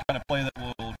 Indeed, that's the kind of play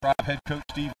that will drive head coach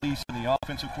Steve Lease and the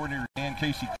offensive coordinator Dan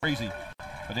Casey crazy.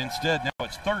 But instead, now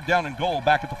it's 3rd down and goal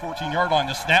back at the 14-yard line.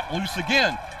 The snap loose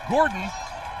again. Gordon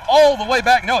all the way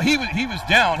back. No, he was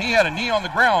down. He had a knee on the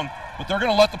ground, but they're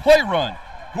going to let the play run.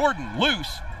 Gordon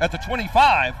loose at the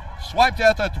 25, swiped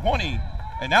at the 20,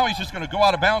 and now he's just going to go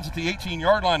out of bounds at the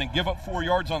 18-yard line and give up 4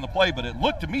 yards on the play. But it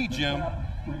looked to me, Jim,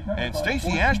 and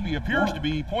Stacy Ashby appears to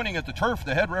be pointing at the turf,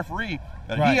 the head referee,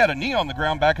 that he had a knee on the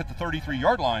ground back at the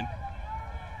 33-yard line.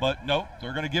 But no,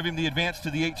 they're going to give him the advance to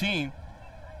the 18.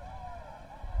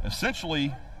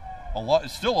 Essentially,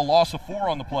 it's still a loss of 4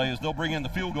 on the play as they'll bring in the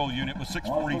field goal unit with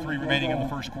 6:43 remaining in the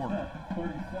first quarter.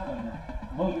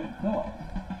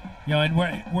 You know,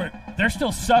 and they're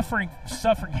still suffering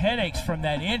headaches from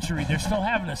that injury. They're still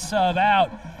having to sub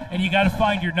out, and you got to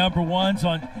find your number ones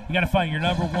on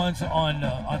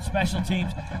special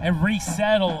teams and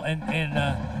resettle, and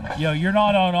you're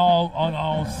not on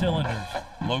all cylinders.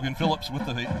 Logan Phillips with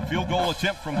the field goal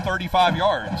attempt from 35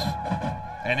 yards.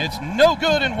 And it's no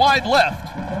good and wide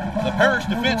left. The Parish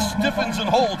defense stiffens and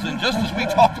holds, and just as we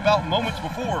talked about moments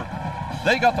before,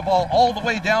 they got the ball all the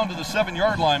way down to the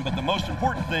 7-yard line, but the most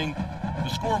important thing, the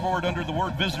scoreboard under the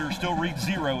word visitor still reads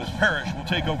 0 as Parish will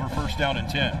take over 1st down and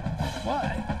 10.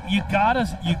 Well, you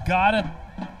gotta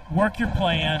work your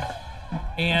plan,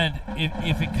 and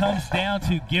if it comes down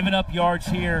to giving up yards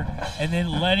here and then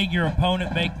letting your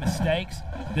opponent make mistakes,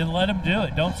 then let them do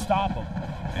it. Don't stop them.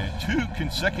 And 2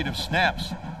 consecutive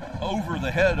snaps over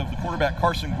the head of the quarterback,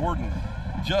 Carson Gordon.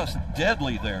 Just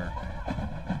deadly there.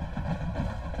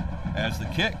 As the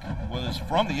kick was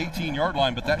from the 18-yard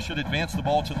line, but that should advance the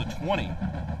ball to the 20.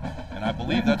 And I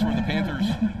believe that's where the Panthers...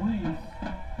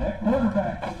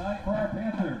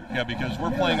 Yeah, because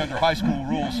we're playing under high school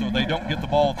rules, so they don't get the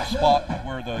ball at the spot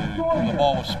where the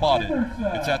ball was spotted.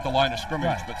 It's at the line of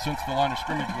scrimmage, but since the line of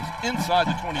scrimmage was inside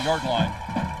the 20-yard line,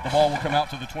 the ball will come out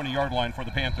to the 20-yard line for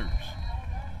the Panthers.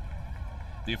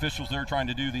 The officials there trying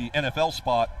to do the NFL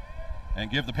spot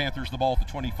and give the Panthers the ball at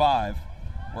the 25,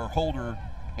 where holder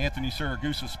Anthony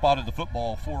Saragusa spotted the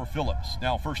football for Phillips.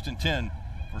 Now 1st and 10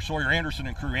 for Sawyer Anderson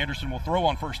and crew. Anderson will throw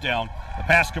on 1st down. The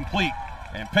pass complete,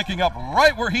 and picking up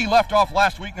right where he left off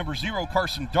last week, number 0,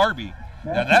 Carson Darby.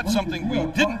 Now that's something we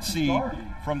didn't see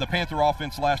from the Panther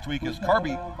offense last week, as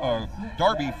Darby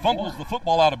fumbles the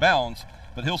football out of bounds,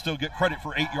 but he'll still get credit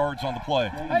for 8 yards on the play.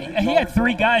 He had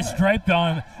 3 guys draped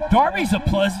on him. Darby's a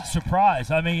pleasant surprise.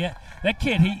 I mean, that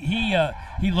kid, he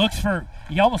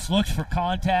almost looks for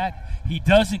contact. He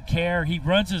doesn't care. He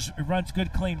runs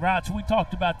good, clean routes. We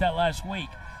talked about that last week.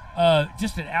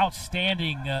 Just an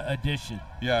outstanding addition.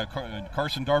 Yeah,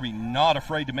 Carson Darby not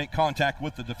afraid to make contact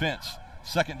with the defense.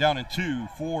 2nd down and 2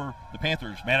 for the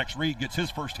Panthers. Maddox Reed gets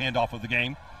his first handoff of the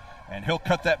game, and he'll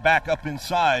cut that back up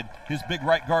inside his big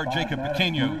right guard, Jacob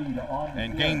Pequeno,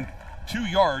 and gain 2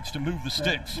 yards to move the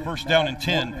sticks. 1st down and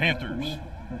 10, Panthers.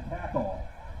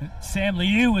 Sam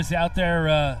Liu was out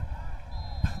there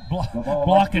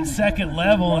blocking second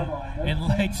level and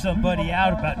laid somebody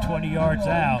out about 20 yards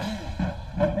out.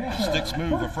 Sticks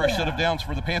move, a fresh set of downs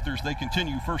for the Panthers. They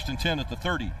continue 1st and 10 at the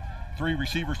 30. 3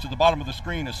 receivers to the bottom of the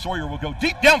screen as Sawyer will go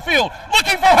deep downfield,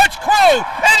 looking for Hutch Crow,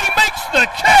 and he makes the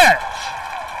catch.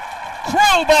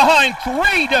 Crow behind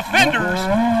 3 defenders,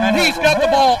 and he's got the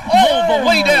ball all the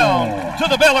way down to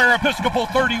the Bel Air Episcopal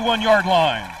 31-yard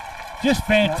line. just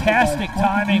fantastic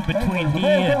timing between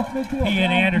he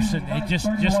and Anderson. It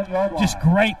just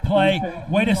great play.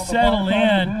 Way to settle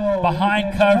in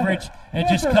behind coverage and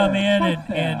just come in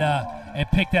and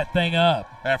pick that thing up.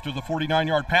 After the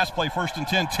 49-yard pass play, 1st and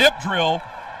 10, tip drill,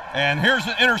 and here's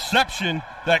an interception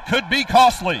that could be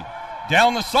costly.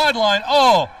 Down the sideline,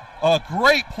 a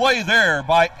great play there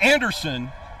by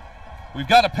Anderson. We've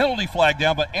got a penalty flag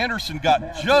down, but Anderson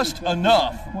got just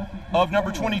enough of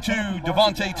number 22,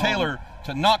 Devontae Taylor,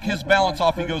 to knock his balance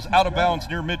off. He goes out of bounds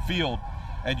near midfield.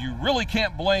 And you really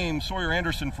can't blame Sawyer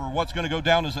Anderson for what's going to go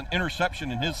down as an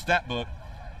interception in his stat book.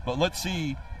 But let's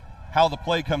see how the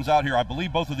play comes out here. I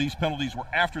believe both of these penalties were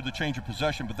after the change of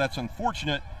possession, but that's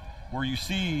unfortunate where you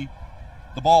see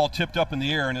the ball tipped up in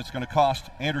the air, and it's going to cost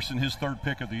Anderson his 3rd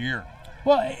pick of the year.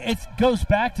 Well, it goes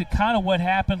back to kind of what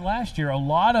happened last year. A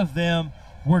lot of them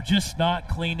were just not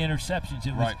clean interceptions.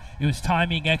 It was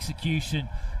timing, execution,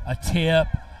 a tip,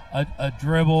 a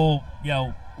dribble,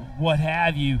 what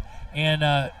have you, and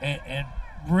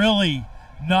really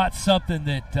not something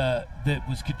that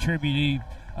was contributed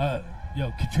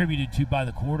to by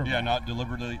the quarterback. Yeah, not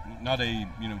deliberately, not a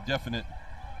definite.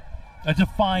 A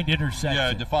defined interception. Yeah,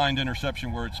 a defined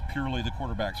interception where it's purely the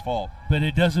quarterback's fault. But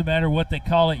it doesn't matter what they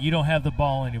call it. You don't have the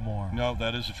ball anymore. No,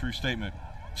 that is a true statement.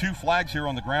 2 flags here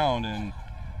on the ground, and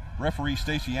referee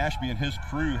Stacey Ashby and his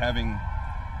crew having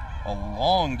a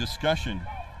long discussion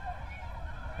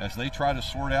as they try to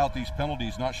sort out these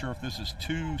penalties. Not sure if this is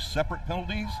 2 separate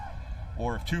penalties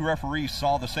or if 2 referees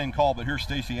saw the same call, but here's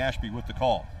Stacey Ashby with the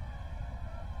call.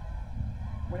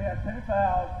 We have 2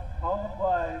 fouls on the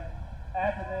play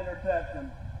after the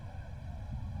interception.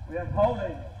 We have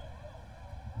holding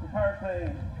return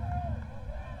team.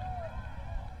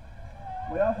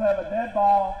 We also have a dead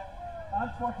ball,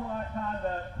 unsportsmanlike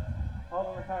conduct on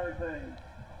the return team.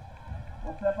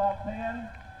 We'll step off 10,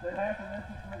 then half the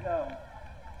distance we go.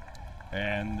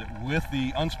 And with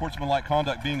the unsportsmanlike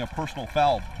conduct being a personal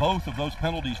foul, both of those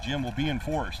penalties, Jim, will be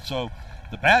enforced. So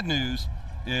the bad news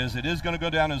is it is going to go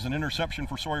down as an interception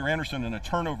for Sawyer Anderson and a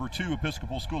turnover to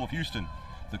Episcopal School of Houston.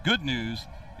 The good news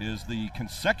is the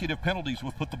consecutive penalties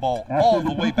will put the ball all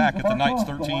the way back at the Knights'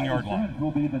 13-yard line.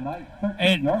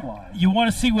 And you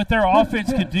want to see what their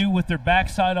offense could do with their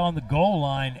backside on the goal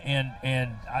line, and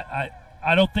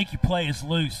I don't think you play as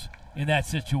loose in that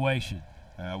situation.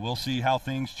 We'll see how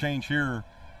things change here.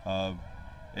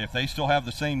 If they still have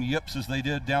the same yips as they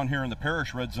did down here in the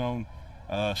Parish red zone,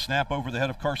 snap over the head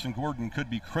of Carson Gordon could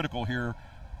be critical here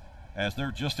as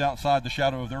they're just outside the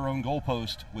shadow of their own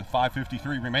goalpost with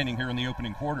 5:53 remaining here in the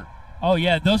opening quarter. Oh,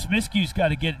 yeah, those miscues got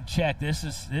to get in check.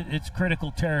 It's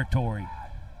critical territory.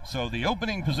 So the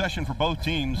opening possession for both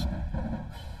teams,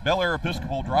 Bel Air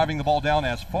Episcopal driving the ball down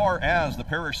as far as the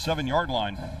Parish 7-yard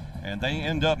line, and they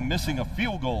end up missing a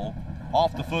field goal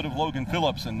off the foot of Logan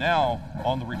Phillips. And now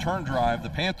on the return drive, the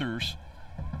Panthers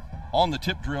on the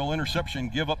tip drill interception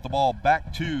give up the ball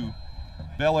back to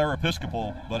Bel Air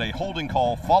Episcopal, but a holding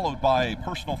call followed by a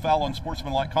personal foul on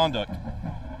sportsmanlike conduct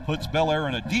puts Bel Air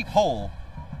in a deep hole,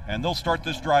 and they'll start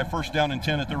this drive 1st down and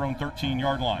 10 at their own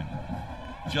 13-yard line.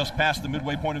 Just past the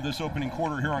midway point of this opening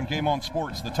quarter here on Game On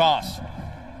Sports, the toss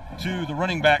to the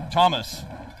running back Thomas,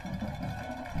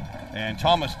 and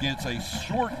Thomas gets a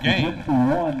short gain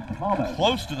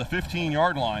close to the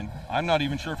 15-yard line. I'm not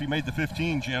even sure if he made the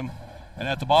 15, Jim. And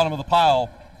at the bottom of the pile,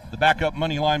 the backup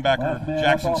money linebacker,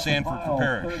 Jackson Sanford for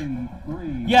Parish.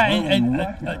 Yeah, and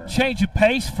a change of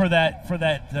pace for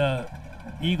that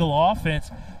Eagle offense.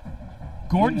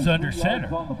 Gordon's under center,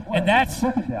 and that's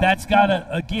got to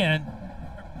again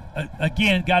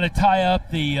got to tie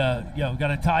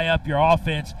up your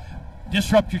offense,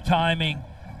 disrupt your timing.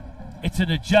 It's an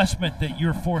adjustment that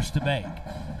you're forced to make.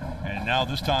 And now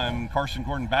this time, Carson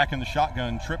Gordon back in the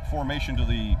shotgun, trip formation to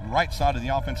the right side of the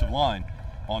offensive line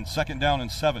on 2nd down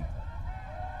and 7.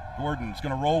 Gordon's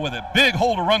going to roll with it. Big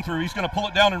hole to run through. He's going to pull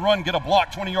it down and run, get a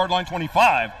block, 20-yard line,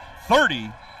 25,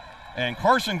 30. And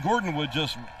Carson Gordon with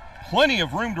just plenty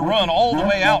of room to run all the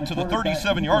way out to the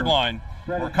 37-yard line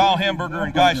where Kyle Hamburger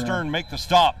and Guy Stern make the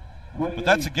stop. But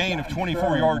that's a gain of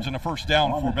 24 yards and a 1st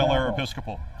down for Bel Air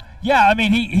Episcopal. Yeah, I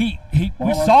mean,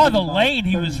 we saw the lane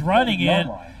he was running in.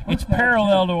 It's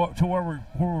parallel to where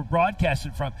we're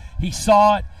broadcasting from. He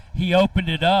saw it, he opened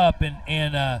it up,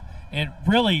 and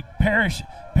really Parish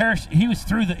he was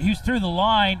through the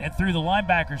line and through the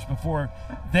linebackers before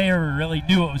they ever really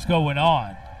knew what was going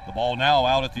on. The ball now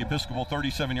out at the Episcopal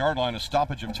 37-yard line, a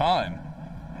stoppage of time,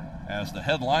 as the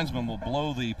head linesman will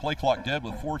blow the play clock dead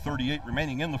with 4:38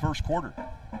 remaining in the 1st quarter.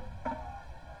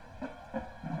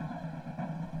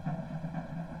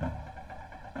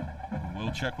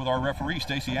 We'll check with our referee,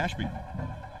 Stacey Ashby.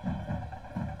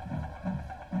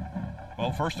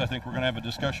 Well, first I think we're going to have a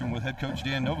discussion with head coach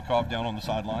Dan Novikov down on the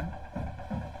sideline.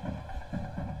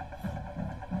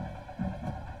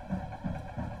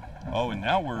 Oh, and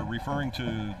now we're referring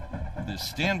to the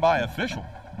standby official.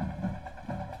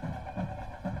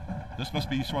 This must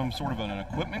be some sort of an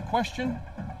equipment question.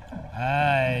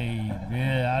 I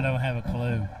don't have a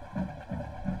clue.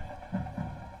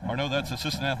 Or no, that's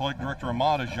Assistant Athletic Director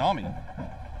Ahmad Ajami.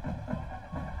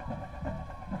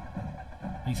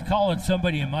 He's calling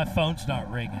somebody and my phone's not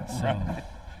ringing, so right.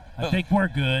 I think we're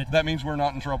good. That means we're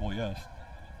not in trouble, yes.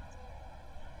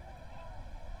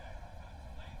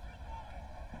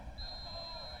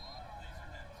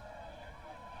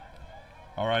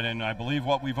 All right, and I believe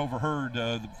what we've overheard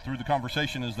through the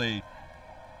conversation is the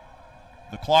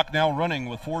clock now running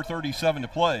with 4:37 to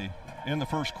play in the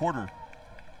first quarter.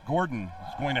 Gordon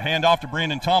is going to hand off to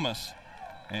Brandon Thomas,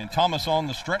 and Thomas on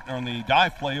the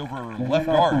dive play over left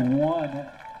guard.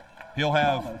 He'll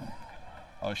have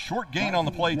a short gain on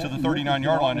the play to the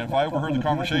 39-yard line. And if I overheard the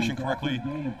conversation correctly,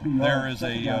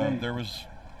 there was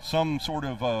some sort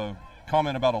of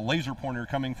comment about a laser pointer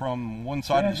coming from one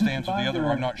side of the stands or the other.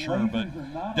 I'm not sure, but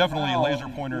definitely laser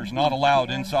pointers not allowed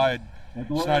inside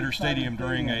Snyder Stadium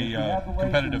during a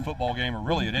competitive football game, or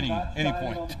really at any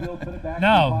point.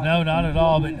 No, not at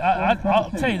all. But I'll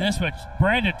tell you this much: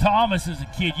 Brandon Thomas is a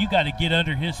kid you got to get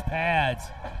under his pads.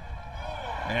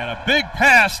 And a big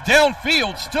pass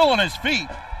downfield, still on his feet,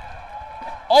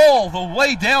 all the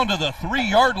way down to the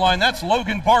 3-yard line. That's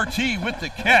Logan Bartee with the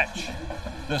catch.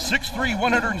 The 6'3",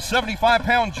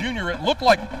 175-pound junior. It looked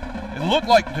like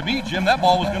to me, Jim, that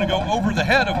ball was going to go over the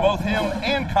head of both him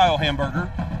and Kyle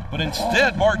Hamburger, but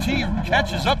instead Bartee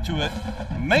catches up to it,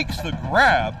 makes the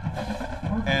grab,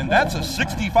 and that's a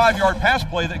 65-yard pass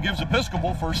play that gives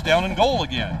Episcopal first down and goal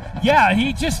again. Yeah,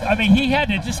 he had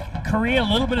to just create a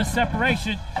little bit of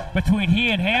separation between he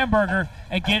and Hamburger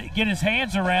and get his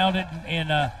hands around it,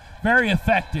 and very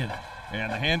effective.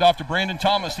 And the handoff to Brandon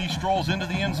Thomas. He strolls into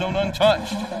the end zone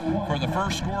untouched for the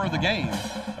first score of the game.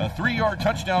 A 3-yard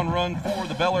touchdown run for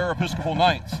the Bel Air Episcopal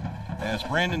Knights, as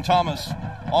Brandon Thomas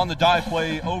on the dive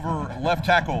play over left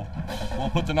tackle will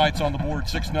put the Knights on the board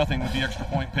 6-0 with the extra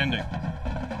point pending.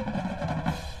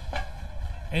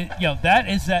 And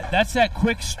that's that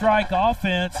quick strike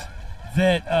offense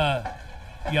that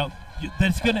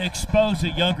that's going to expose a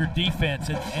younger defense,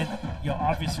 and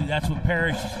obviously that's what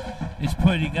Parish is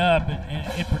putting up,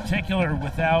 and in particular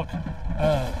without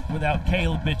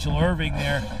Caleb Mitchell-Irving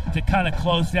there to kind of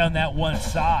close down that one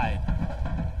side.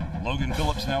 Logan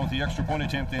Phillips now with the extra point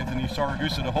attempt. Anthony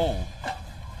Saragusa to hold,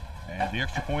 and the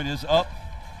extra point is up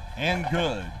and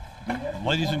good.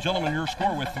 Ladies and gentlemen, your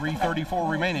score with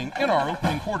 3:34 remaining in our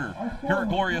opening quarter here at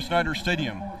Gloria Snyder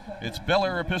Stadium. It's Bel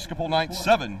Air Episcopal Knights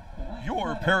 7,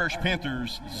 your Parish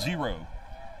Panthers 0.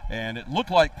 And it looked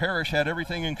like Parish had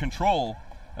everything in control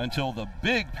until the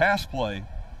big pass play.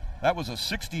 That was a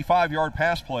 65-yard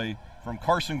pass play from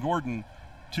Carson Gordon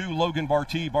to Logan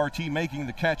Bartee. Bartee making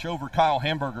the catch over Kyle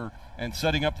Hamburger and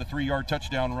setting up the 3-yard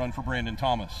touchdown run for Brandon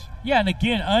Thomas. Yeah, and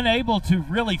again, unable to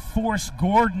really force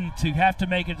Gordon to have to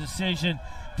make a decision,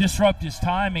 disrupt his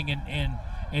timing, and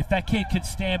if that kid could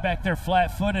stand back there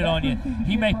flat-footed on you,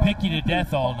 he may pick you to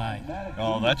death all night.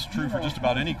 Oh, that's true for just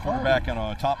about any quarterback on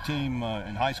a top team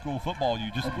in high school football.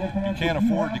 You can't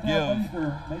afford to give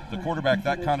the quarterback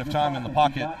that kind of time in the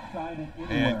pocket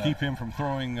and keep him from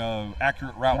throwing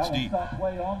accurate routes deep.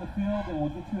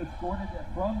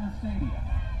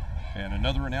 And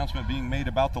another announcement being made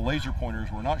about the laser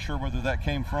pointers. We're not sure whether that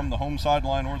came from the home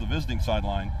sideline or the visiting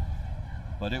sideline,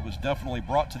 but it was definitely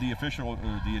brought to the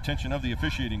attention of the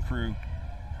officiating crew.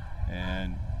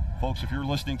 And folks, if you're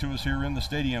listening to us here in the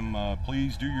stadium,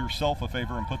 please do yourself a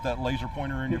favor and put that laser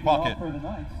pointer in your pocket,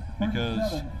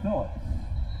 because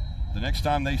the next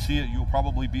time they see it, you'll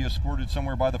probably be escorted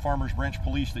somewhere by the Farmers Branch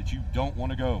Police that you don't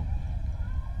want to go.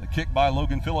 The kick by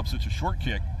Logan Phillips, it's a short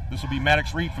kick. This will be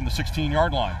Maddox Reed from the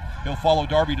 16-yard line. He'll follow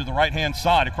Darby to the right-hand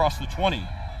side across the 20.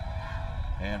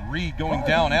 And Reed going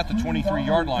down at the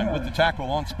 23-yard line with the tackle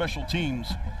on special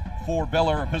teams for Bel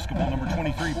Air Episcopal, number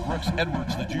 23, Brooks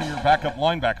Edwards, the junior backup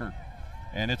linebacker.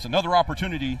 And it's another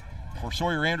opportunity for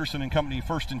Sawyer Anderson and company,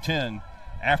 1st and 10,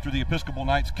 after the Episcopal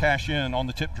Knights cash in on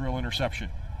the tip drill interception.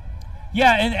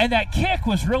 Yeah, and that kick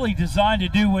was really designed to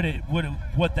do what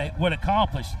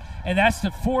accomplished, and that's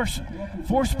to force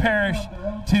Parish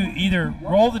to either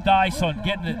roll the dice on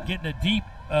getting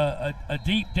a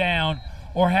deep down,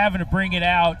 or having to bring it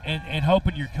out and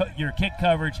hoping your kick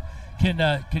coverage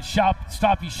can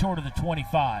stop you short of the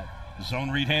 25.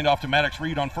 Zone read handoff to Maddox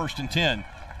Reed on 1st and 10.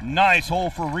 Nice hole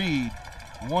for Reed.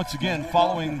 Once again,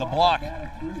 following the block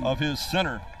of his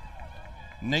center,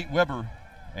 Nate Weber.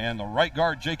 and the right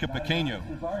guard, Jacob Pequeño.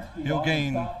 He'll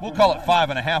gain, we'll call it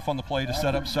 5.5 on the play to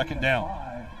set up second down.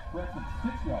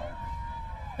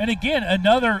 And again,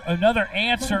 another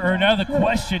answer or another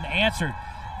question answered.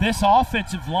 This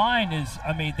offensive line is,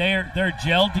 I mean, they're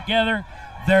gelled together.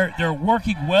 They're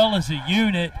working well as a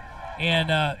unit, and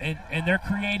they're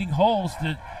creating holes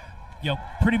that,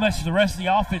 pretty much the rest of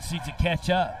the offense needs to catch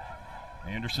up.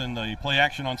 Anderson, the play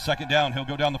action on second down. He'll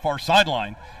go down the far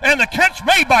sideline. And the catch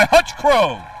made by Hutch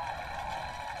Crow.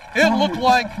 It looked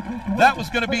like that was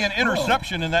going to be an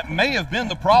interception, and that may have been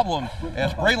the problem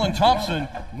as Braylon Thompson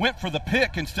went for the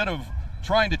pick instead of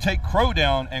trying to take Crow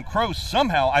down, and Crow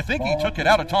somehow, I think he took it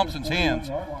out of Thompson's hands.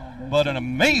 But an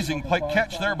amazing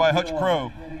catch there by Hutch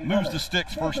Crow moves the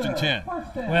sticks 1st and 10.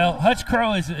 Well, Hutch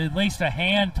Crow is at least a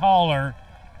hand taller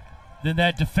than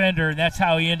that defender, and that's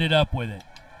how he ended up with it.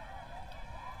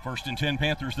 1st and 10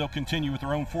 Panthers. They'll continue with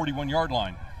their own 41-yard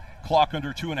line. Clock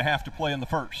under 2.5 to play in the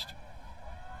first.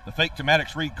 The fake to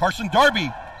Maddox Reed. Carson Darby.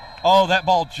 Oh, that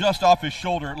ball just off his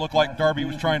shoulder. It looked like Darby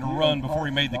was trying to run before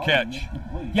he made the catch.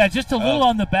 Yeah, just a little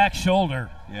on the back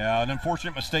shoulder. Yeah, an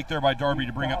unfortunate mistake there by Darby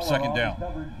to bring up second down.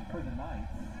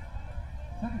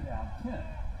 Second down, 10.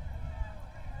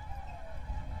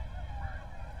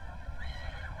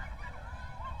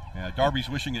 Yeah, Darby's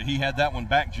wishing that he had that one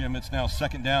back, Jim. It's now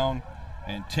second down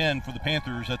and 10 for the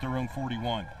Panthers at their own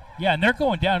 41. Yeah, and they're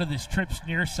going down to this trips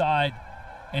near side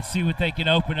and see what they can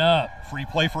open up. Free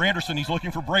play for Anderson. He's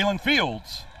looking for Braylon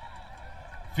Fields.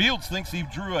 Fields thinks he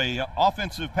drew a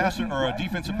offensive pass or a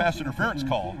defensive pass interference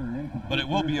call, but it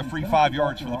will be a free 5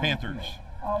 yards for the Panthers.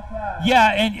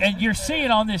 Yeah, and you're seeing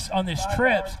on this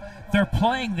trips, they're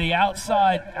playing the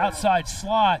outside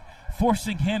slot,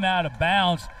 forcing him out of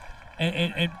bounds,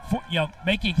 and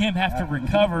making him have to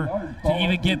recover to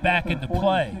even get back into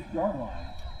play.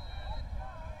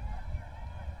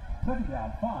 Second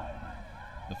down, 5.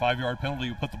 The 5-yard penalty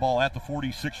will put the ball at the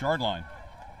 46-yard line.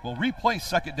 We'll replay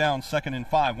second down, 2nd and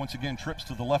 5. Once again, trips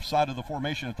to the left side of the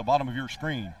formation at the bottom of your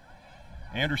screen.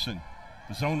 Anderson,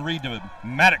 the zone read to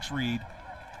Maddox Reed.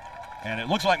 And it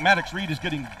looks like Maddox Reed is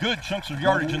getting good chunks of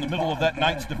yardage in the middle of that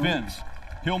Knights defense.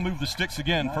 He'll move the sticks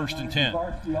again, 1st and 10.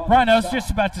 Brian, I was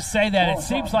just about to say that. It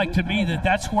seems like to me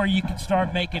that's where you can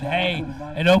start making hay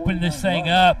and open this thing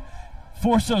up.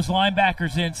 Force those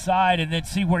linebackers inside and then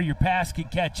see where your pass can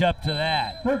catch up to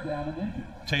that.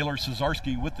 Taylor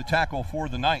Cesarski with the tackle for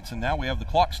the Knights, and now we have the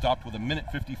clock stopped with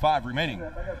 1:55 remaining.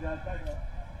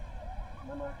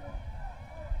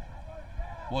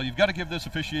 Well, you've got to give this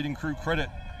officiating crew credit.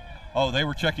 Oh, they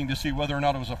were checking to see whether or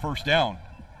not it was a first down.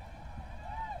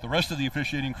 The rest of the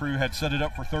officiating crew had set it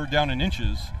up for 3rd down and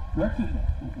inches.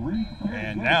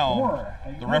 And now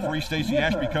the referee, Stacey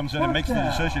Ashby, comes in and makes the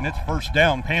decision. It's 1st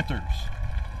down, Panthers.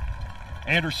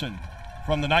 Anderson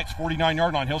from the Knights'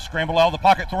 49-yard line. He'll scramble out of the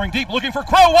pocket, throwing deep, looking for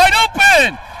Crow, wide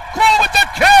open! Crow with the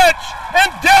catch,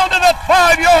 and down to the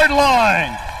 5-yard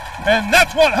line. And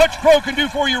that's what Hutch Crow can do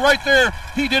for you right there.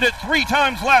 He did it 3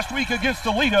 times last week against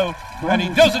Toledo, and he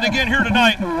does it again here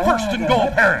tonight. 1st and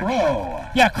goal, Parish.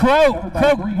 Yeah, Crow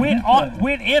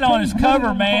went in on his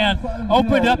cover man,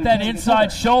 opened up that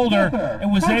inside shoulder,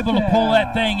 and was able to pull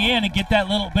that thing in and get that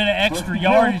little bit of extra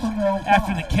yardage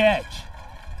after the catch.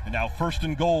 And now 1st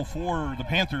and goal for the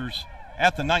Panthers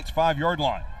at the Knights' 5-yard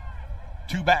line.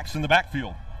 2 backs in the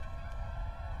backfield.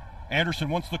 Anderson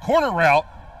wants the corner route,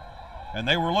 and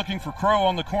they were looking for Crow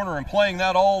on the corner, and playing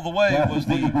that all the way was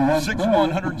the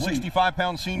 6'1",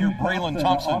 165-pound senior Braylon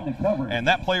Thompson. And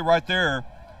that play right there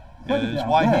is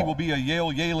why he will be a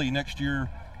Yale Yaley next year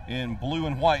in blue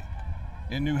and white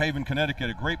in New Haven, Connecticut.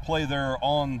 A great play there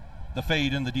on the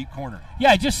fade in the deep corner.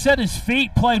 Yeah, just set his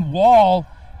feet, played wall,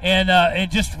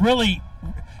 and just really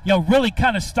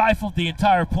kind of stifled the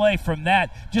entire play from that,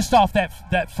 just off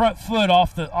that front foot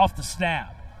off the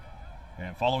snap.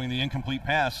 And following the incomplete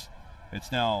pass,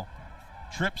 it's now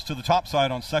trips to the top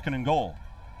side on 2nd and goal.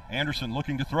 Anderson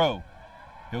looking to throw.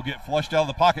 He'll get flushed out of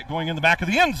the pocket going in the back of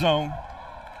the end zone.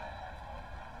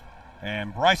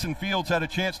 And Bryson Fields had a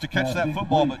chance to catch that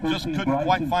football, but just couldn't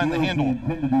quite find the handle.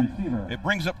 It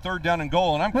brings up 3rd down and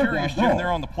goal. And I'm curious, Jim,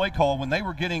 there on the play call, when they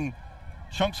were getting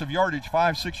chunks of yardage,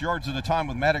 5-6 yards at a time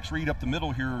with Maddox Reed up the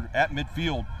middle here at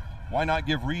midfield, why not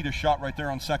give Reed a shot right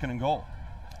there on 2nd and goal?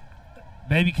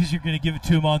 Maybe because you're going to give it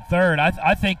to him on 3rd.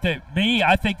 I think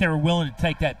they were willing to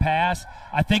take that pass.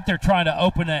 I think they're trying to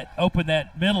open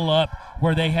that middle up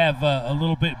where they have a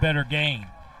little bit better gain.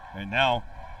 And now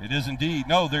it is indeed.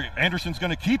 No, Anderson's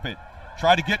going to keep it.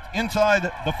 Try to get inside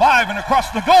the 5 and across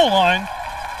the goal line.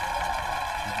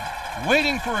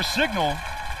 Waiting for a signal.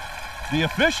 The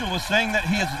official is saying that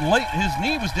his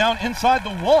knee was down inside the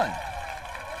 1.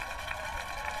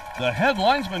 The head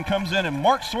linesman comes in and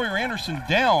marks Sawyer Anderson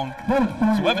down.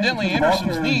 So evidently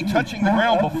Anderson's knee touching the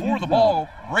ground before the ball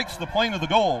breaks the plane of the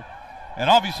goal. And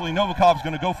obviously Novikov's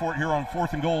going to go for it here on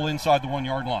 4th and goal inside the 1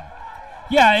 yard line.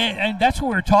 Yeah, and that's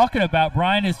what we're talking about,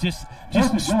 Brian, is just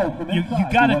you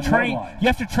got to train. You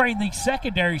have to train these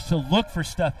secondaries to look for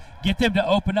stuff, get them to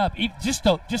open up. Just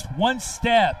one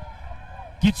step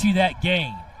gets you that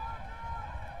gain.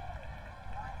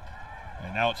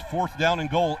 And now it's 4th down and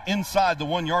goal inside the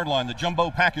 1 yard line. The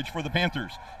jumbo package for the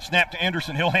Panthers. Snap to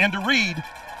Anderson. He'll hand to Reed.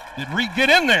 Did Reed get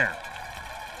in there?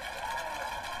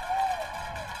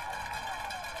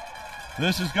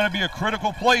 This is going to be a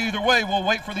critical play either way. We'll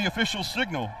wait for the official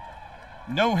signal.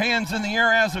 No hands in the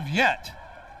air as of yet.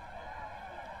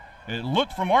 It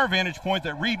looked from our vantage point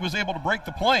that Reed was able to break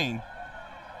the plane.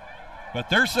 But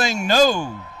they're saying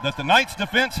no, that the Knights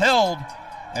defense held,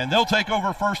 and they'll take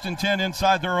over 1st and 10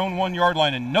 inside their own 1 yard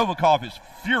line. And Novikov is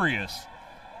furious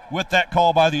with that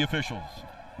call by the officials.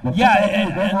 Yeah,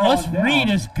 and let's read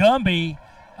as Gumby.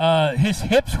 His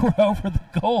hips were over the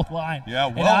goal line. Yeah,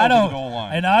 over the goal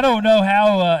line. And I don't know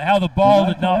how the ball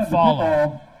did not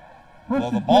follow. Well,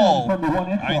 the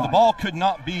ball could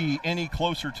not be any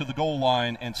closer to the goal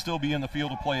line and still be in the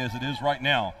field of play as it is right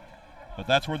now. But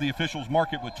that's where the officials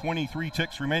mark it with 23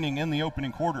 ticks remaining in the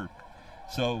opening quarter.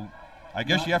 So I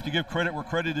guess you have to give credit where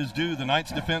credit is due. The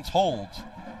Knights defense holds.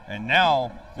 And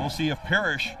now we'll see if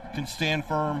Parish can stand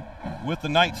firm with the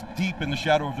Knights deep in the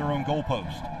shadow of their own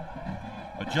goalpost.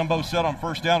 A jumbo set on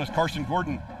 1st down as Carson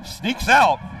Gordon sneaks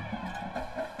out.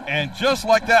 And just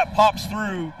like that, pops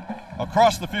through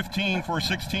across the 15 for a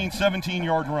 16,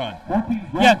 17-yard run.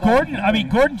 Yeah,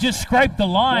 Gordon just scraped the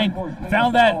line,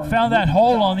 found that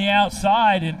hole on the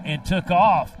outside and took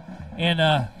off.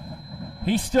 And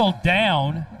he's still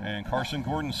down. And Carson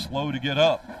Gordon's slow to get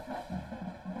up.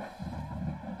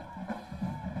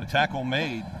 The tackle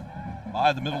made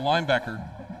by the middle linebacker,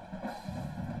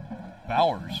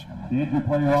 Bowers.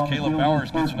 Caleb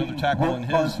Bowers gets another tackle in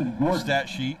his stat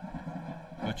sheet.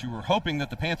 But you were hoping that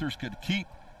the Panthers could keep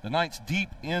the Knights deep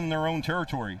in their own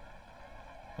territory.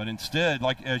 But instead,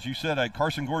 like as you said,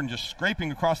 Carson Gordon just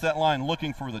scraping across that line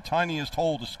looking for the tiniest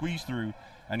hole to squeeze through,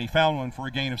 and he found one for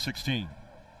a gain of 16.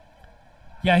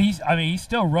 Yeah, he's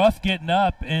still rough getting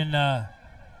up, and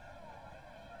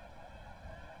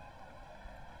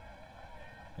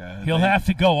he'll have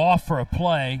to go off for a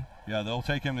play. Yeah, they'll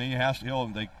take him.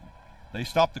 They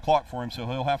stopped the clock for him, so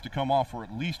he'll have to come off for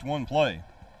at least one play.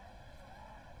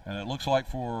 And it looks like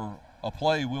for a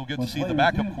play, we'll get to see the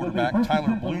backup quarterback,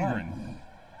 Tyler Bloomgren,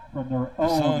 the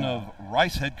son of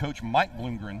Rice head coach Mike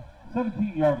Bloomgren,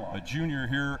 a junior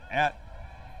here at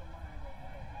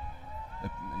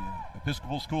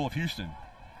Episcopal School of Houston.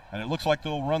 And it looks like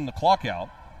they'll run the clock out.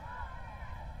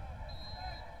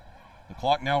 The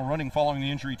clock now running following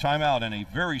the injury timeout, and a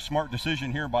very smart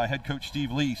decision here by head coach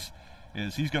Steve Lease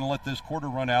is he's going to let this quarter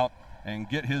run out and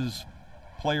get his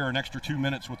player an extra 2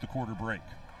 minutes with the quarter break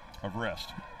of rest.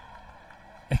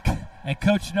 And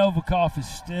Coach Novikov is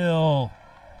still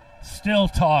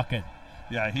talking.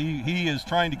 Yeah, he is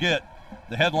trying to get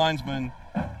the head linesman.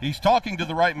 He's talking to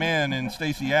the right man in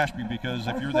Stacy Ashby, because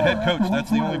if you're the head coach, that's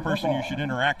the only person you should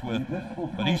interact with.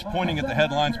 But he's pointing at the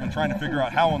head linesman, trying to figure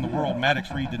out how in the world Maddox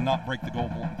Reed did not break the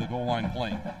goal line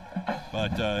plane.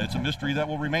 But it's a mystery that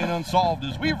will remain unsolved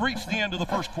as we've reached the end of the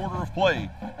first quarter of play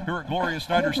here at Gloria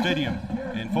Snyder Stadium.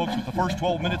 And folks, with the first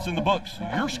 12 minutes in the books,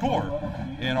 your score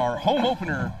in our home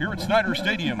opener here at Snyder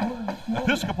Stadium: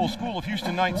 Episcopal School of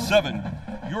Houston Knights 7,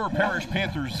 your Parish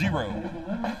Panthers 0.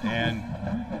 And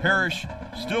Parish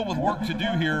still with work to do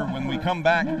here when we come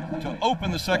back to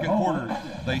open the second quarter.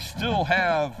 They still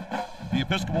have the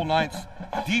Episcopal Knights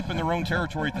deep in their own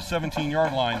territory at the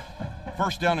 17-yard line.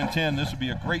 1st down and 10. This would be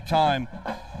a great time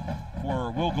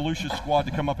for Will Galusha's squad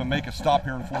to come up and make a stop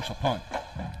here and force a punt.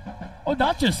 Well,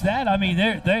 not just that. I mean,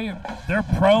 they're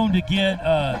prone to get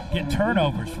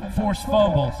turnovers, force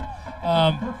fumbles.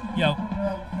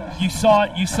 You saw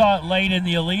it late in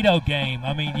the Alito game.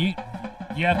 I mean,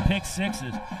 you have pick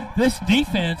sixes. This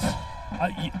defense,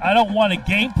 I don't want a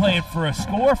game plan for a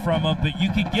score from them, but you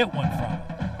can get one from them.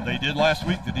 They did last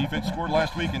week. The defense scored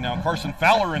last week, and now Carson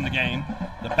Fowler in the game,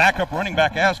 the backup running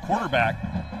back as quarterback.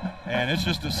 And it's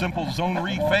just a simple zone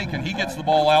read fake, and he gets the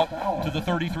ball out to the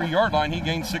 33-yard line. He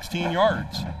gains 16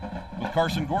 yards with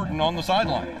Carson Gordon on the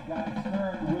sideline.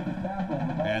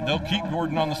 And they'll keep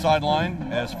Gordon on the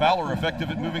sideline as Fowler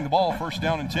effective at moving the ball. 1st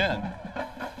down and 10.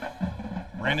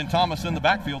 Brandon Thomas in the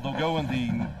backfield. They'll go in the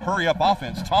hurry-up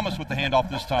offense. Thomas with the handoff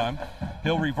this time.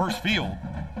 He'll reverse field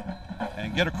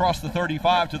and get across the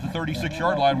 35 to the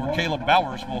 36-yard line, where Caleb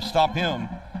Bowers will stop him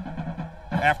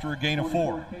after a gain of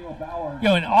 4.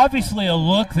 and obviously a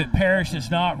look that Parish is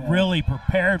not really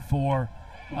prepared for,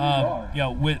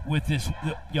 with this,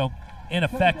 in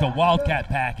effect, a Wildcat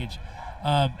package.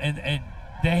 And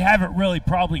they haven't really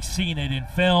probably seen it in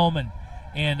film,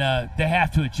 and they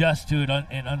have to adjust to it,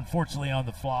 and unfortunately on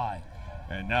the fly.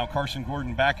 And now Carson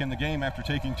Gordon back in the game after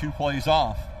taking 2 plays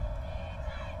off.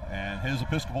 And his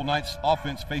Episcopal Knights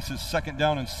offense faces 2nd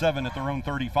down and 7 at their own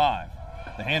 35.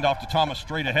 The handoff to Thomas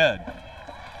straight ahead.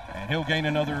 And he'll gain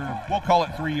another, we'll call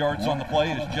it 3 yards on the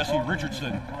play, as Jesse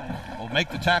Richardson will make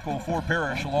the tackle for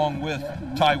Parish along with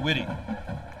Ty Whitty.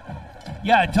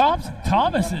 Yeah,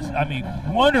 Thomas is,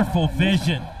 wonderful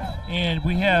vision. And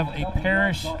we have a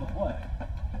Parish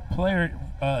player,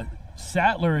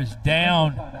 Sattler is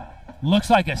down. Looks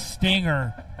like a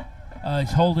stinger.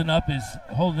 He's holding up his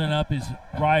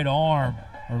right arm,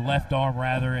 or left arm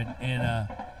rather, and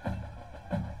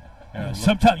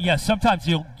sometimes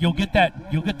you'll get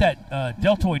that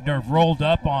deltoid nerve rolled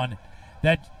up on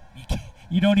that.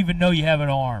 You don't even know you have an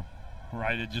arm.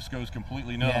 Right, it just goes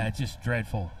completely numb. Yeah, it's just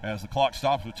dreadful. As the clock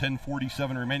stops with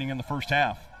 10:47 remaining in the first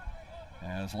half,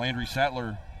 as Landry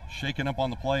Sattler shaken up on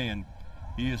the play, and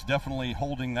he is definitely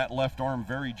holding that left arm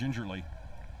very gingerly.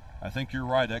 I think you're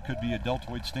right. That could be a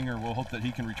deltoid stinger. We'll hope that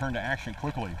he can return to action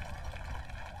quickly.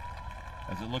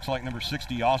 As it looks like number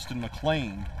 60, Austin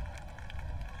McLean,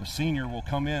 the senior, will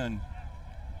come in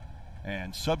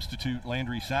and substitute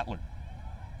Landry Sattler.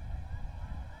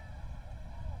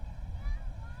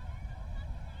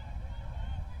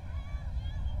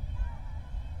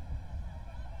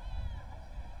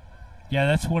 Yeah,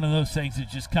 that's one of those things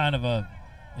that's just kind of a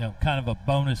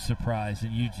bonus surprise,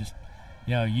 and you just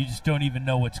don't even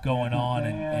know what's going on,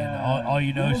 and all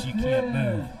you know is you can't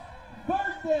move.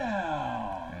 3rd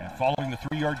down. And following the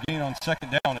 3-yard gain on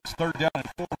 2nd down, it's 3rd down and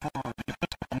 4 for the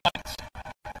Episcopal Knights.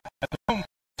 At the home,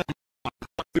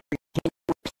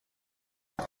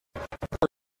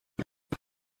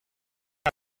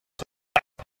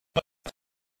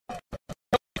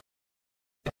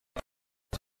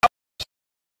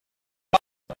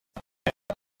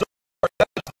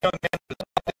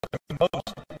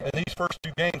 in these first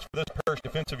 2 games for this Parish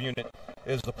defensive unit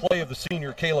is the play of the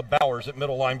senior Caleb Bowers at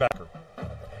middle linebacker.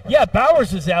 Yeah,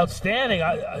 Bowers is outstanding.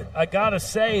 I gotta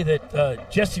say that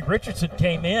Jesse Richardson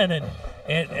came in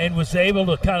and was able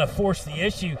to kind of force the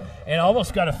issue and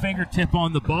almost got a fingertip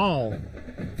on the ball.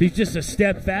 If he's just a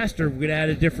step faster, we'd add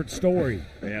a different story.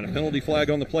 And a penalty flag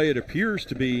on the play. It appears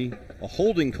to be a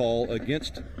holding call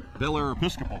against Bel Air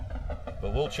Episcopal,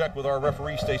 but we'll check with our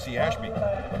referee, Stacy Ashby.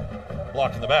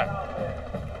 Blocked in the back.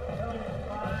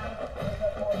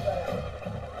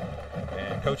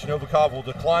 And Coach Novikov will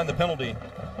decline the penalty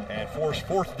and force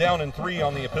 4th down and 3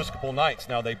 on the Episcopal Knights.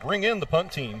 Now they bring in the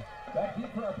punt team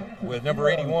with number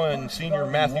 81, senior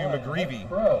Matthew McGreevy,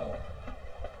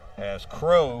 as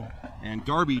Crow and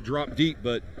Darby drop deep.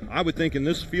 But I would think in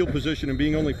this field position and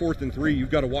being only 4th and 3,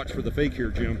 you've got to watch for the fake here,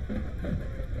 Jim.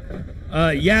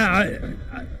 I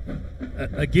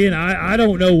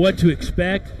don't know what to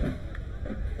expect.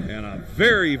 And a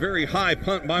very, very high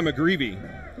punt by McGreevy.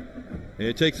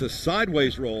 It takes a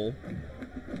sideways roll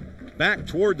back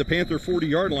toward the Panther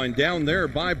 40-yard line, down there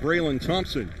by Braylon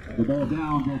Thompson. The ball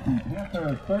down at the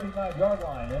Panther 39-yard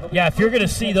line. Yeah, if you're going to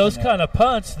see those kind of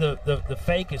punts, the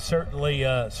fake is certainly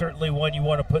one you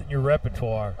want to put in your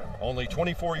repertoire. Only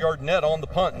 24-yard net on the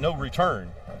punt, no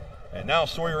return. And now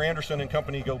Sawyer Anderson and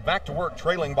company go back to work,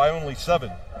 trailing by only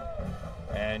 7.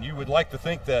 And you would like to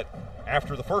think that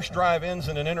after the first drive ends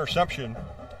in an interception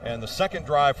and the second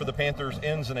drive for the Panthers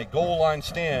ends in a goal line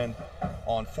stand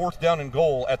on 4th down and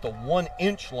goal at the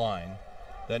 1-inch line,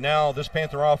 that now this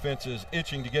Panther offense is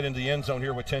itching to get into the end zone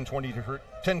here with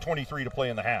 10:23 to play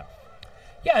in the half.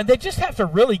 Yeah, and they just have to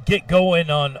really get going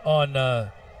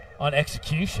on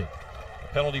execution.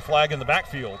 Penalty flag in the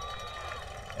backfield.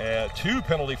 2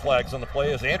 penalty flags on the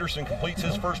play as Anderson completes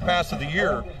his first pass of the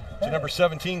year to number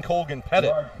 17, Colgan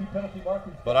Pettit.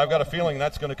 But I've got a feeling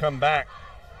that's going to come back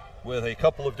with a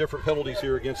couple of different penalties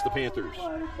here against the Panthers.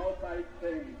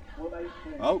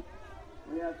 Oh.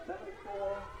 We have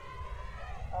 74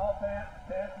 offense,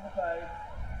 pass to the face.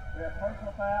 We have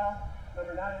personal foul,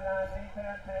 number 99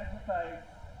 defense, pass to the face.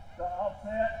 So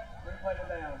offset, replay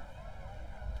the down.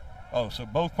 Oh, so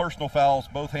both personal fouls,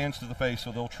 both hands to the face,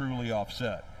 so they'll truly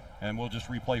offset. And we'll just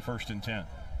replay 1st and 10.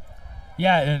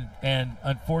 Yeah, and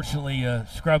unfortunately,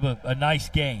 scrub a nice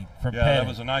gain from Pettit. Yeah, that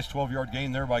was a nice 12-yard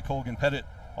gain there by Colgan Pettit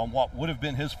on what would have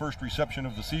been his first reception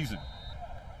of the season.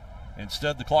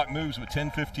 Instead, the clock moves with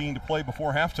 10:15 to play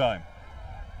before halftime.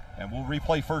 And we'll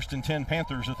replay 1st and 10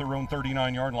 Panthers at their own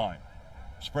 39-yard line.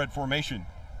 Spread formation.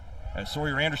 as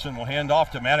Sawyer Anderson will hand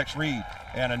off to Maddox Reed.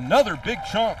 And another big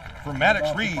chunk from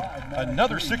Maddox Reed,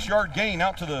 another 6-yard gain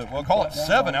out to the, well, call it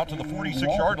 7, out to the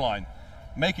 46-yard line,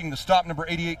 making the stop number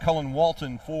 88, Cullen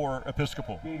Walton, for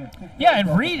Episcopal. Yeah,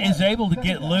 and Reed is able to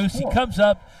get loose. He comes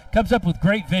up with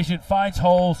great vision, finds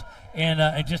holes,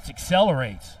 and just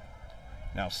accelerates.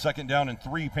 Now 2nd down and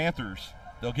 3 Panthers.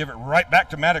 They'll give it right back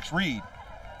to Maddox Reed.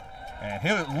 And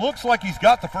it looks like he's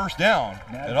got the first down.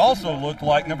 It also looked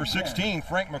like number 16,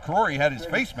 Frank McCrory, had his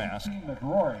face mask.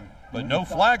 But no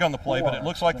flag on the play, but it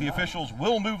looks like the officials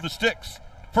will move the sticks.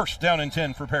 1st down and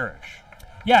 10 for Parish.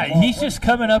 Yeah, he's just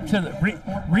coming up to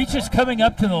the Reach is coming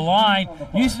up to the line,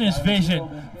 using his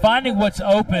vision, finding what's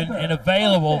open and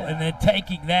available, and then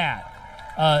taking that.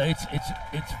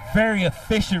 It's very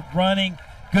efficient running,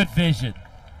 good vision.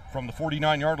 From the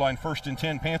 49-yard line, 1st and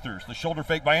 10 Panthers. The shoulder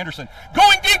fake by Anderson.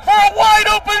 Going deep for a wide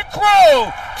open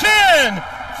Crow. 10,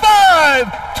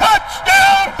 5,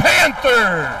 touchdown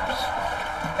Panthers.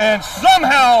 And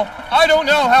somehow, I don't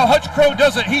know how Hutch Crow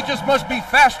does it. He just must be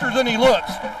faster than he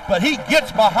looks. But he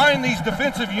gets behind these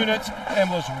defensive units and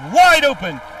was wide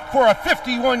open for a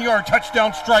 51-yard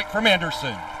touchdown strike from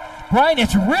Anderson. Brian,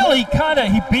 it's really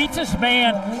he beats his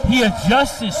man, he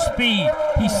adjusts his speed,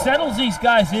 he settles these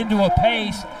guys into a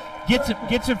pace, gets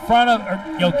in front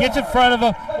of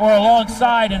them or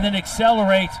alongside, and then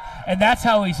accelerates, and that's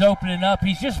how he's opening up.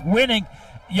 He's just winning.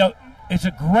 It's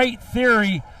a great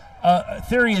theory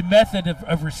and method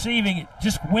of receiving.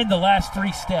 Just win the last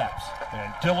 3 steps.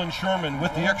 And Dylan Sherman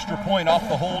with the extra point off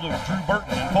the hold of Drew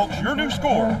Burton. And folks, your new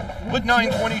score with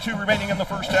 9:22 remaining in the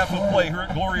first half of play here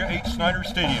at Gloria H. Snyder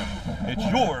Stadium. It's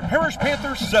your Parish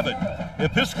Panthers 7,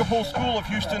 Episcopal School of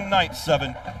Houston Knights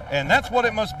 7. And that's what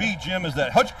it must be, Jim, is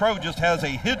that Hutch Crow just has a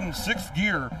hidden 6th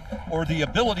gear, or the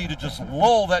ability to just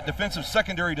lull that defensive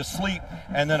secondary to sleep,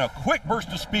 and then a quick burst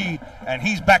of speed, and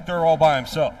he's back there all by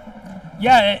himself.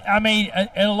 Yeah, I mean, and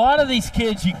a lot of these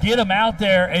kids, you get them out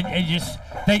there and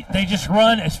they just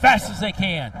run as fast as they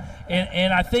can.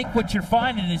 And I think what you're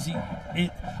finding is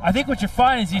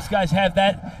these guys have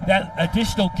that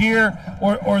additional gear,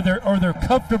 or they're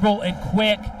comfortable and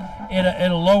quick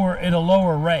at a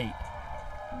lower rate.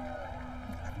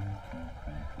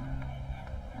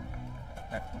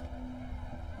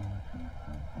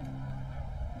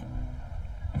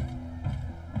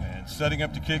 Setting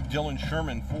up to kick, Dylan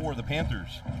Sherman for the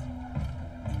Panthers.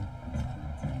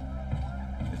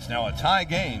 It's now a tie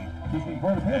game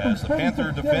as the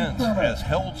Panther defense has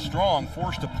held strong,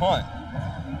 forced a punt,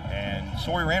 and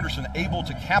Sawyer Anderson able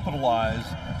to capitalize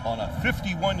on a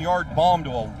 51-yard bomb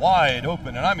to a wide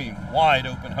open, and I mean wide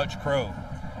open, Hutch Crow.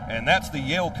 And that's the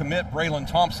Yale commit, Braylon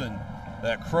Thompson,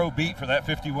 that Crow beat for that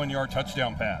 51-yard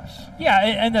touchdown pass. Yeah,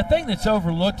 and the thing that's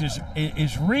overlooked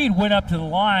is Reed went up to the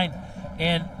line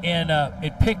and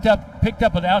it picked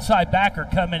up an outside backer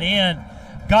coming in,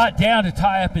 got down to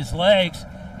tie up his legs,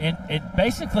 and it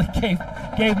basically gave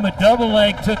him a double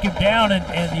leg, took him down,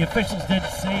 and the officials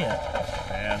didn't see it.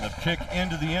 And the kick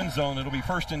into the end zone. It'll be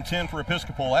 1st and 10 for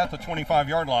Episcopal at the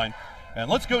 25-yard line. And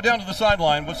let's go down to the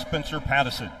sideline with Spencer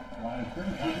Pattison.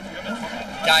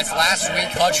 Guys, last week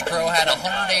Hutch Crow had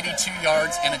 182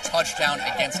 yards and a touchdown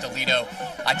against Aledo.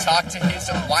 I talked to his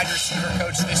wide receiver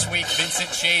coach this week,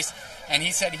 Vincent Chase, and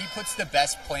he said he puts the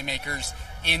best playmakers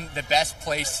in the best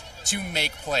place to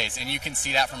make plays, and you can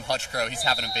see that from Hutch Crow. He's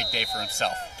having a big day for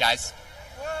himself. Guys?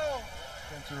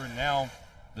 Spencer, and now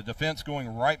the defense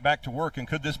going right back to work, and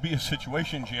could this be a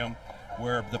situation, Jim,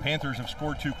 where the Panthers have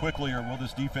scored too quickly, or will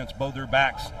this defense bow their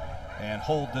backs and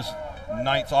hold this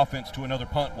Knights offense to another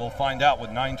punt? We'll find out with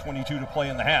 9:22 to play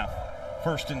in the half.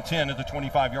 1st and 10 at the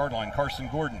 25-yard line. Carson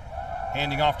Gordon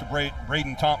handing off to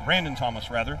Brandon Thomas.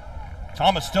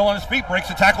 Thomas still on his feet, breaks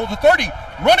a tackle to 30.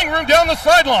 Running room down the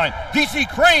sideline. DC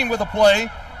Crane with a play,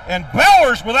 and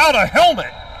Bowers without a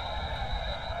helmet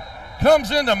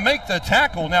comes in to make the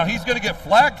tackle. Now he's going to get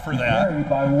flagged for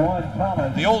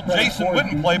that. The old Jason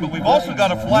Witten play, but we've also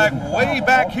got a flag way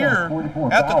back here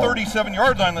at the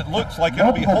 37-yard line that looks like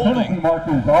it'll be holding.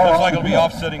 Looks like it'll be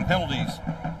offsetting penalties.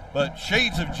 But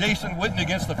shades of Jason Witten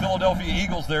against the Philadelphia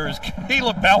Eagles there is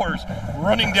Caleb Bowers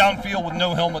running downfield with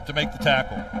no helmet to make the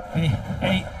tackle.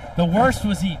 And the worst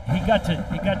was he got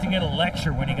to get a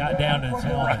lecture when he got down to his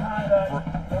helmet.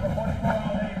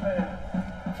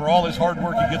 For all his hard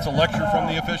work, he gets a lecture from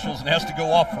the officials and has to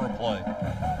go off for a play.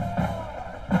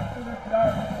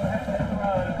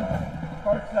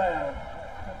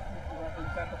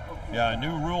 Yeah, a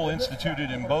new rule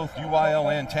instituted in both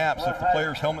UIL and TAPS. If the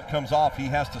player's helmet comes off, he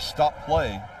has to stop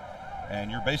play.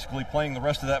 And you're basically playing the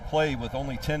rest of that play with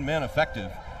only 10 men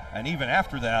effective. And even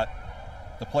after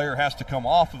that, the player has to come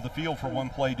off of the field for one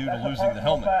play due to losing the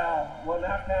helmet. Foul will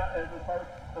not count as the first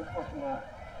unsportsmanlike.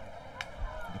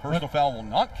 The personal foul will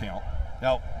not count.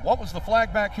 Now, what was the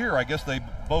flag back here? I guess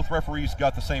both referees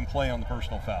got the same play on the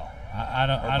personal foul. I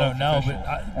don't know, officials.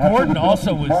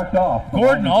 but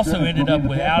Gordon also ended up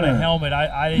without a helmet.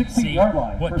 I didn't see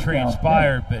what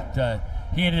transpired, but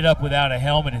he ended up without a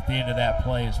helmet at the end of that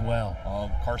play as well.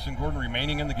 Carson Gordon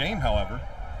remaining in the game, however,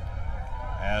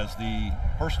 as the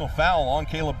personal foul on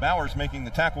Caleb Bowers making the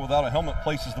tackle without a helmet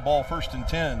places the ball 1st and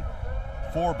 10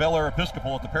 for Bel Air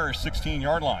Episcopal at the Parish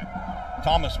 16-yard line.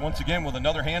 Thomas once again with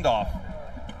another handoff,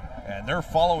 and they're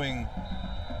following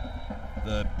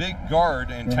the big guard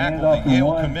and tackle the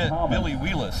Yale commit Billy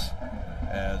Wheelis,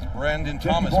 as Brandon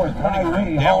Thomas was running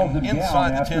from down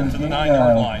inside the 10 to the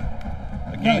 9-yard line.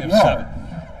 A gain of 7.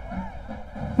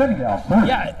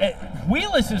 Yeah,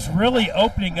 Wheelis is really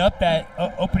opening up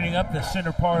the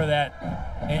center part of that,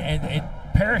 and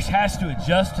Parish has to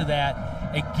adjust to that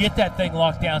and get that thing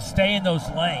locked down, stay in those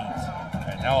lanes.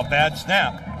 And now a bad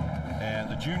snap, and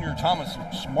the junior Thomas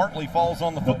smartly falls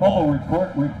on the football.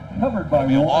 It'll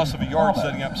be a loss of a yard,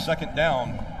 setting up 2nd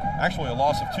down. Actually, a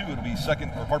loss of 2. It'll be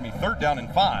 3rd down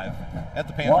and 5 at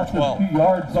the Panther 12.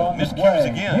 So miscues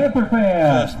again,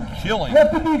 just killing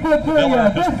the Bel Air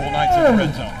Episcopal Knights in the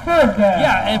red zone.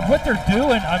 Yeah, and what they're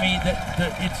doing, I mean,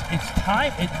 it's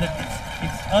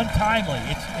untimely.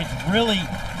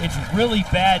 It's really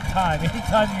bad time.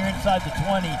 Anytime you're inside the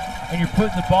 20 and you're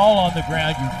putting the ball on the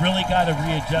ground, you really got to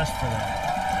readjust for that.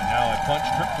 And now a bunch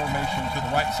trip formation to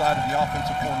the right side of the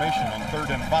offensive formation on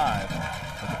 3rd and 5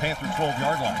 at the Panther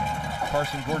 12-yard line.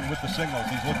 Carson Gordon with the signals.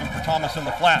 He's looking for Thomas in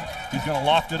the flat. He's going to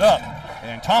loft it up,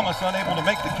 and Thomas unable to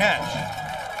make the catch.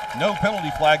 No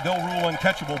penalty flag. They'll rule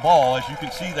uncatchable ball. As you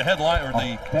can see, the headline or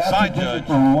the side judge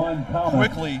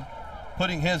quickly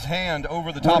putting his hand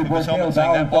over the top of his helmet,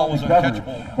 saying that ball was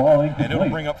uncatchable, and it'll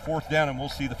bring up 4th down, and we'll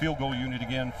see the field goal unit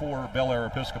again for Bel Air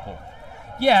Episcopal.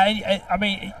 Yeah, I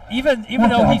mean, even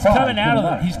though he's coming out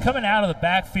of the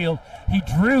backfield, he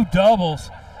drew doubles.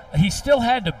 He still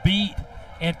had to beat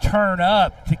and turn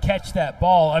up to catch that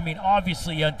ball. I mean,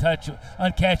 obviously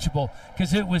uncatchable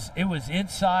because it was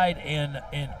inside and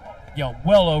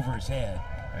well over his head.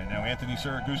 And now Anthony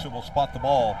Saragusa will spot the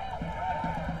ball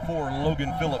for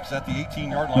Logan Phillips at the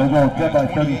 18-yard line. This will be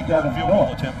a 28-yard field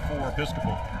goal attempt for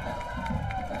Episcopal.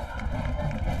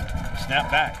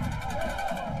 Snap back.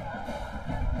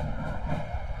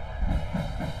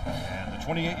 And the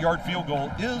 28-yard field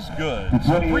goal is good.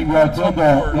 So 3 points on the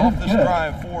board off this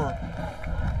drive for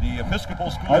the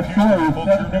Episcopal School of Houston.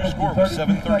 Folks, your new score with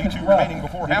 7:32 remaining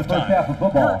before halftime.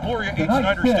 Here at Gloria H.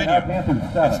 Snyder Stadium.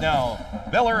 It's now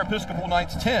Bel Air Episcopal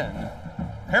Knights 10,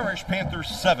 Parish Panthers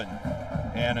 7.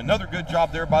 And another good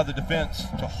job there by the defense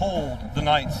to hold the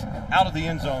Knights out of the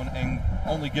end zone and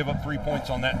only give up 3 points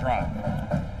on that drive.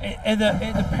 And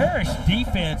the Parish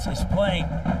defense is playing,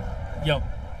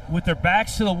 with their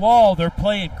backs to the wall. They're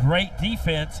playing great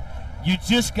defense. You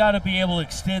just got to be able to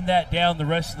extend that down the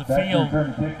rest of the field.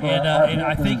 And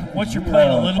I think once you're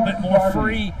playing a little bit more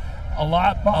free, a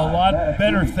lot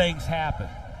better things happen.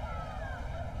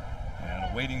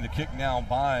 And awaiting the kick now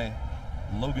by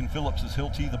Logan Phillips as he'll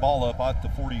tee the ball up at the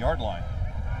 40-yard line.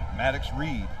 Maddox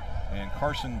Reed and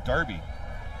Carson Darby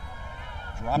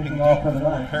dropping deep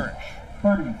for Parish.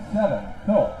 37,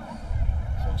 Phillips.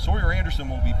 So Sawyer Anderson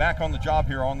will be back on the job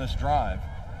here on this drive,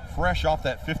 fresh off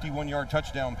that 51-yard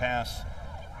touchdown pass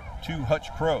to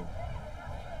Hutch Crow.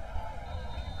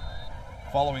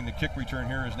 Following the kick return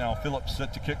here is now Phillips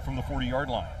set to kick from the 40-yard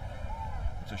line.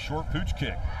 It's a short pooch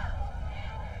kick.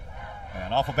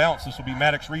 And off a bounce, this will be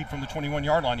Maddox Reed from the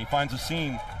 21-yard line. He finds a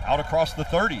seam out across the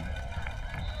 30.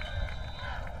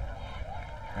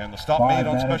 And the stop made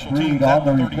on special teams at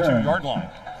the 32-yard line.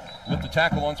 With the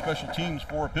tackle on special teams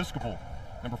for Episcopal,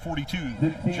 number 42,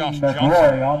 Josh Johnson,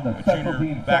 a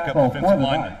junior backup defensive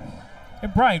lineman.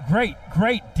 And Brian, great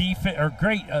defense or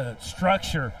great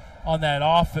structure on that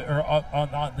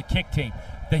on the kick team.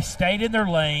 They stayed in their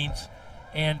lanes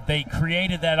and they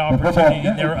created that opportunity.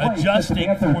 And they're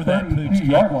adjusting for that pooch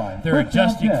kick. They're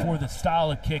adjusting for the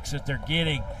style of kicks that they're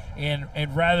getting, and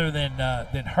rather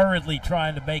than hurriedly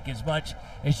trying to make as much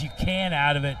as you can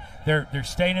out of it, they're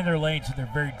staying in their lanes and they're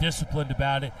very disciplined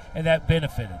about it, and that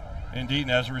benefited. Indeed,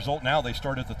 and as a result, now they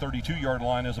start at the 32-yard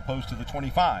line as opposed to the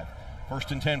 25.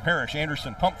 1st and 10 Parish.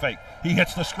 Anderson, pump fake. He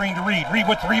hits the screen to Reed. Reed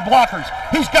with 3 blockers.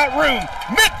 He's got room.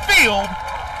 Midfield.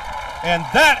 And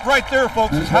that right there,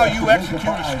 folks, is how you execute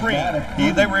a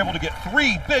screen. They were able to get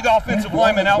 3 big offensive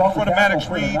linemen out in front of Maddox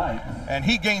Reed, and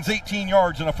he gains 18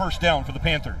 yards and a first down for the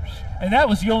Panthers. And that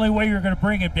was the only way you're going to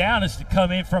bring him down, is to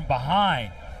come in from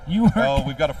behind. Oh,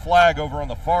 we've got a flag over on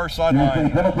the far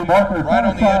sideline, right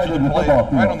on the edge of the play,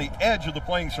 right on the edge of the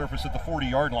playing surface at the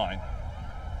 40-yard line.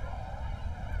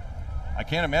 I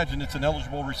can't imagine it's an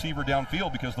eligible receiver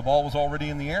downfield because the ball was already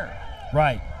in the air.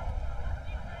 Right.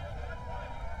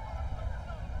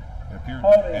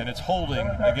 And it's holding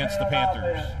against the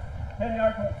Panthers. 10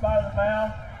 yards from the spot of the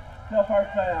foul, still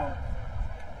first down.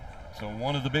 So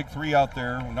one of the big three out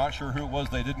there, we're not sure who it was,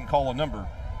 they didn't call a number,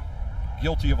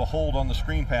 guilty of a hold on the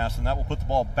screen pass, and that will put the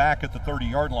ball back at the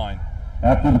 30-yard line.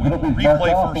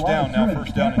 Replay first down, now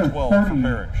first down and 12 for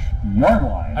Parish.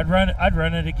 I'd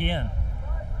run it again.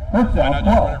 Why not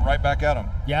just run it right back at them?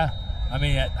 Yeah, I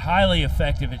mean, highly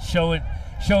effective. It's showing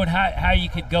how you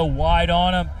could go wide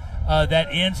on them. That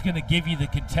end's going to give you the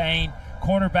contain.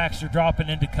 Cornerbacks are dropping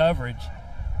into coverage.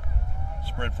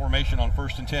 Spread formation on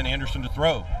 1st and 10. Anderson to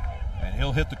throw, and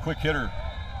he'll hit the quick hitter,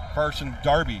 Carson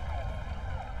Darby,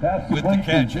 with the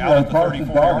catch out at the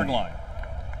 34-yard line.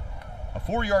 A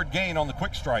 4-yard gain on the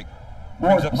quick strike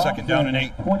brings up second down and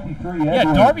 8.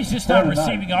 Yeah, Darby's just not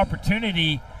receiving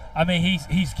opportunity. I mean,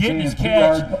 he's getting his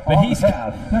catch, but he's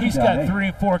got 3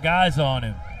 and 4 guys on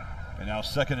him. And now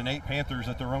second and 8, Panthers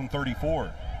at their own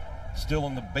 34. Still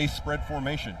in the base spread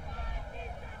formation.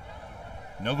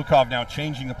 Novikov now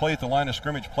changing the play at the line of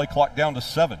scrimmage. Play clock down to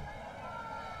 7.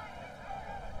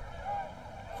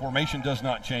 Formation does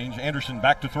not change. Anderson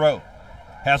back to throw.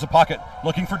 Has a pocket,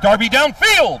 looking for Darby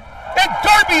downfield. And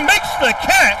Darby makes the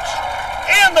catch,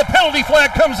 and the penalty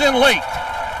flag comes in late.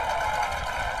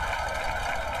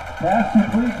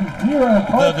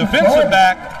 The defensive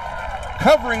back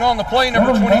covering on the play,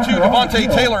 number 22,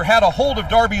 Devontae Taylor, had a hold of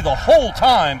Darby the whole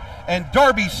time, and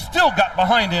Darby still got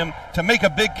behind him to make a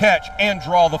big catch and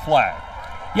draw the flag.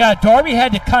 Yeah, Darby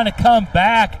had to kind of come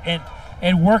back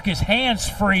and work his hands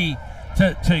free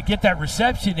to get that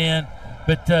reception in,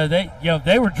 but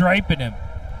they were draping him.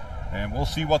 And we'll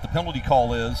see what the penalty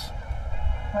call is,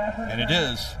 and it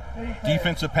is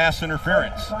defensive pass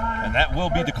interference, and that will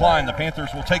be declined. The Panthers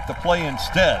will take the play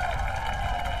instead.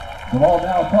 The ball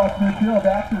now across midfield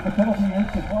after the penalty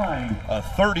is declined. A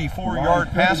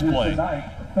 34-yard pass play.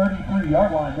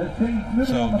 33-yard line.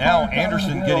 So now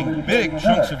Anderson getting big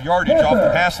chunks of yardage off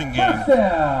the passing game.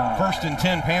 1st and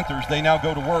 10 Panthers. They now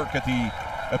go to work at the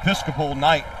Episcopal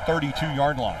Knight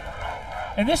 32-yard line.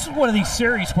 And this is one of these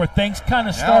series where things kind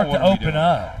of start to open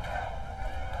up.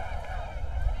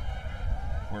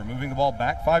 We're moving the ball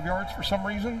back 5 yards for some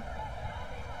reason.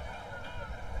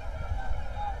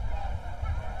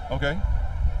 Okay.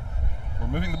 We're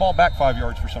moving the ball back 5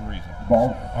 yards for some reason.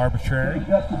 Arbitrary.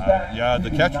 Yeah, the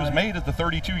catch was made at the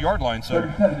 32-yard line, so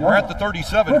we're at the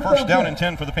 37, first down and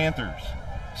 10 for the Panthers.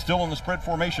 Still in the spread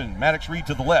formation. Maddox Reed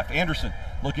to the left. Anderson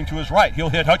looking to his right. He'll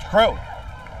hit Hutch Crow.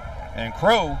 And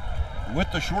Crow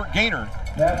with the short gainer.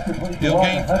 He'll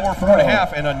gain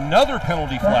 4.5, and another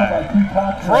penalty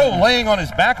flag. Crow laying on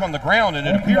his back on the ground, and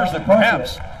it appears that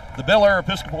perhaps the Bel Air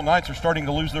Episcopal Knights are starting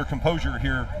to lose their composure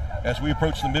here as we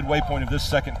approach the midway point of this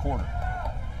second quarter.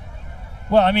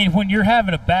 Well, I mean, when you're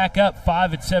having to back up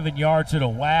 5 and 7 yards at a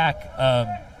whack,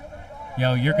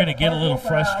 you're going to get a little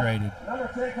frustrated. Number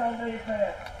 6 on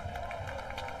defense.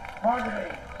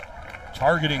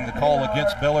 Targeting the call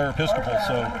against Bel Air Episcopal,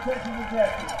 so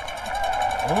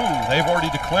they've already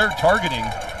declared targeting,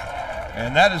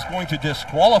 and that is going to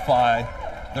disqualify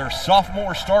their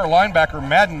sophomore star linebacker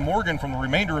Madden Morgan from the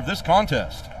remainder of this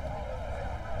contest.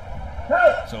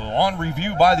 So on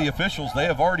review by the officials, they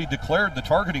have already declared the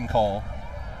targeting call,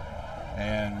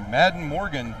 and Madden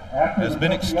Morgan has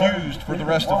been excused for the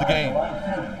rest of the game.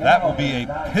 That will be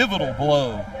a pivotal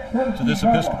blow to this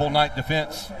Episcopal Knight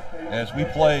defense as we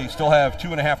still have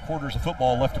 2.5 quarters of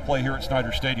football left to play here at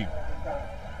Snyder Stadium.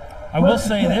 I will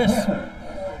say this,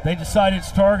 they decided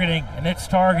it's targeting, and it's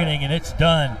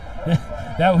done.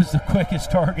 That was the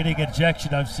quickest targeting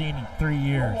ejection I've seen in 3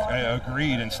 years. I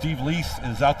agreed, and Steve Lease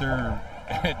is out there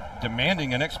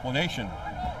demanding an explanation.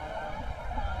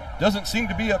 Doesn't seem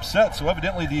to be upset, so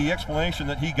evidently the explanation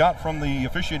that he got from the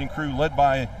officiating crew led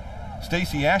by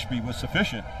Stacy Ashby was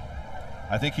sufficient.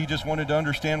 I think he just wanted to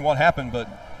understand what happened, but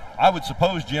I would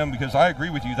suppose, Jim, because I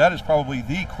agree with you, that is probably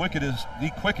the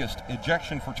quickest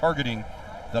ejection for targeting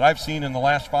that I've seen in the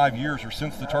last 5 years or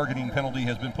since the targeting penalty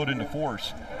has been put into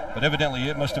force. But evidently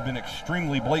it must have been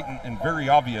extremely blatant and very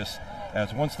obvious,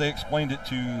 as once they explained it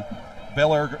to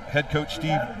Bel Air head coach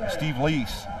Steve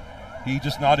Lease, he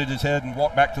just nodded his head and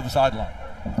walked back to the sideline.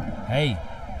 Hey,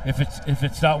 if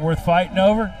it's not worth fighting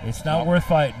over, it's not worth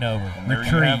fighting over. There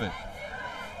you have it.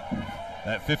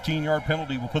 That 15-yard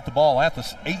penalty will put the ball at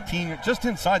the 18, just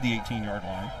inside the 18-yard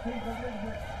line.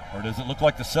 Or does it look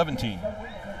like the 17?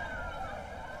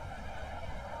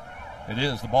 It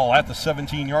is. The ball at the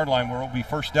 17-yard line where it will be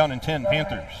first down and 10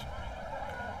 Panthers.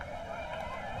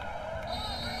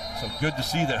 So good to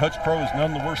see that Hutch Crow is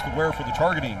none the worse the wear for the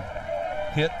targeting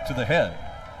hit to the head.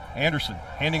 Anderson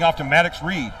handing off to Maddox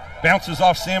Reed. Bounces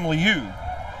off Sam Liu.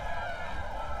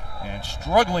 And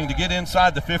struggling to get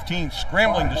inside the 15,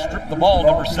 scrambling to strip the ball,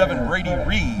 number 7, Brady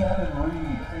Reed,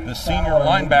 the senior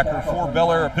linebacker for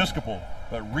Bel Air Episcopal.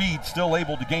 But Reed still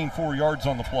able to gain 4 yards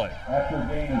on the play.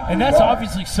 And that's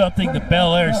obviously something the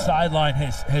Bel Air sideline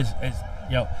has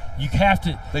you have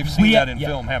to. They've seen that in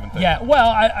film, haven't they? Yeah. Well,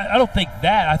 I don't think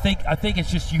that. I think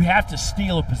it's just you have to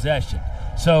steal a possession.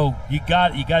 So you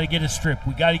got to get a strip.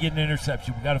 We got to get an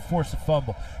interception. We got to force a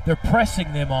fumble. They're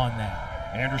pressing them on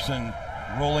that. Anderson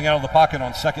rolling out of the pocket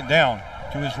on second down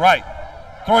to his right.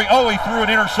 Throwing. Oh, he threw an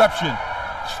interception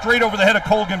straight over the head of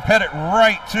Colgan Pettit,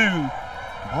 right to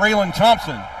Braylon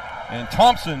Thompson. And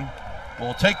Thompson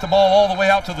will take the ball all the way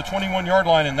out to the 21-yard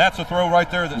line, and that's a throw right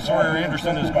there that Sawyer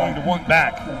Anderson is going to want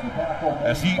back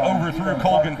as he overthrew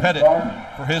Colgan Pettit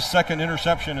for his second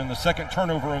interception and the second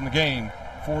turnover in the game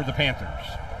for the Panthers.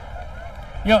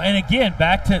 And again,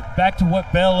 back to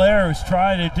what Bel Air is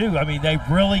trying to do. I mean, they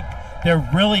really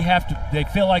have to. They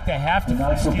feel like they have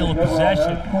to steal a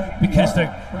possession because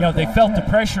they felt the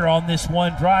pressure on this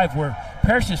one drive where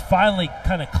Parish is finally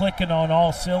kind of clicking on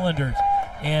all cylinders,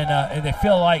 and they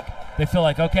feel like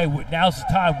okay, now's the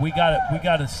time. We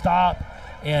got to stop,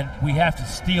 and we have to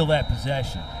steal that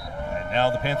possession. And now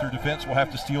the Panther defense will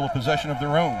have to steal a possession of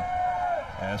their own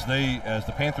as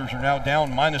the Panthers are now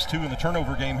down -2 in the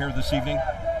turnover game here this evening.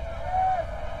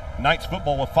 Knights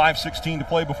football with 5:16 to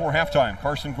play before halftime.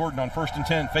 Carson Gordon on 1st and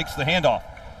 10 fakes the handoff,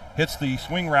 hits the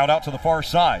swing route out to the far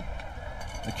side.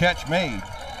 The catch made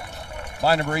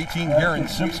by number 18 Garen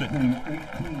Simpson,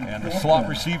 and the slot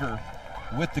receiver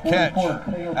with the catch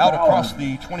out across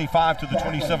the 25 to the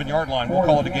 27-yard line. We'll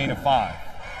call it a gain of 5.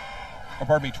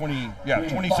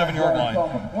 27-yard line,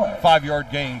 5-yard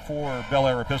gain for Bel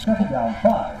Air Episcopal.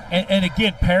 And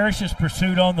again, Parish's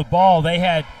pursuit on the ball. They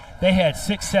had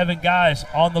 6-7 guys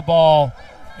on the ball,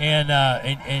 and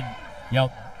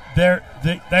they're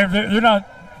not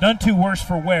none too worse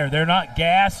for wear. They're not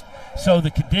gassed, so the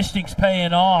conditioning's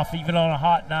paying off even on a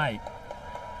hot night.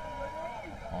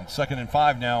 On 2nd and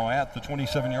 5 now at the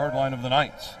 27-yard line of the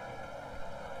Knights.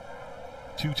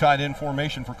 2 tight end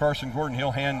formation for Carson Gordon.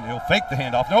 He'll fake the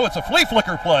handoff. No, it's a flea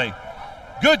flicker play.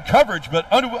 Good coverage, but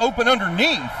open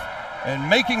underneath, and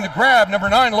making the grab, number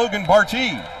 9 Logan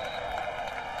Barty.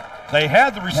 They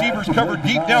had the receivers covered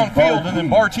deep downfield, and then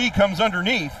Barty comes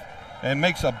underneath and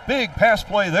makes a big pass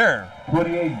play there.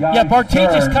 Yeah, Barty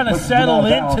just kind of settled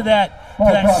into that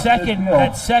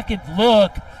second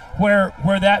look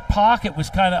where that pocket was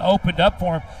kind of opened up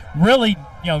for him. Really,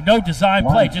 no design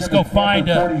play. Just go find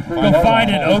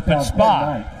an open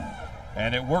spot.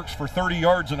 And it works for 30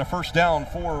 yards and a first down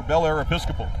for Bel Air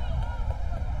Episcopal.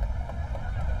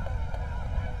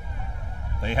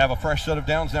 They have a fresh set of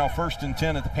downs now, 1st and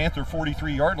 10 at the Panther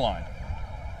 43-yard line.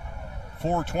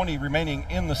 4:20 remaining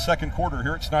in the second quarter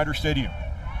here at Snyder Stadium.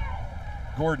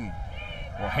 Gordon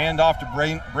will hand off to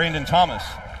Brandon Thomas.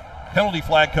 Penalty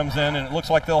flag comes in, and it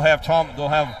looks like they'll have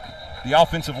the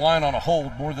offensive line on a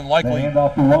hold, more than likely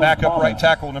backup right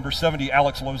tackle number 70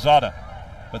 Alex Lozada.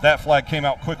 But that flag came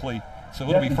out quickly, so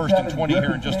it'll be 1st and 20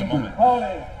 here in just a moment.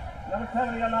 Holding, number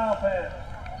 70 on offense.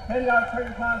 10 yards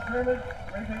previous line scrimmage,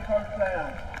 repeat first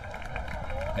down.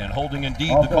 And holding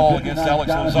indeed the call against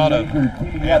Alex Lozada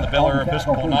and the Bel Air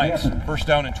Episcopal Knights. 1st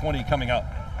down and 20 coming up.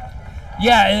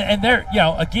 Yeah, and they're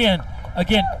again,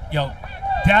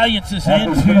 dalliances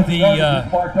into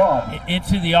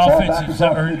the offensive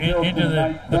zone, or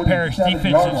into the Parish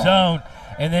defensive zone,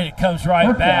 and then it comes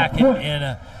right back,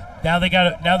 and now they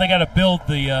got to build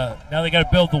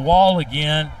the wall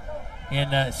again,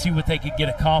 and see what they can get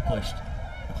accomplished.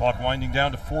 The clock winding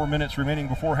down to 4 minutes remaining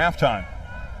before halftime,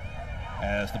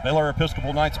 as the Bel Air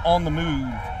Episcopal Knights on the move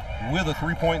with a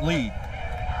 3-point lead.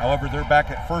 However, they're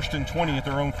back at 1st and 20 at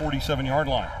their own 47-yard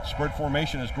line. Spread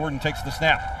formation as Gordon takes the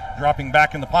snap, dropping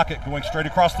back in the pocket, going straight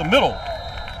across the middle,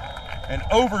 and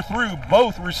overthrew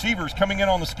both receivers coming in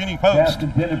on the skinny post.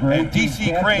 And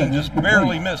D.C. Crane just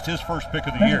barely missed his first pick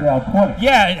of the year.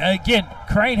 Yeah, and again,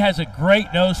 Crane has a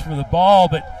great nose for the ball,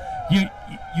 but you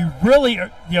really,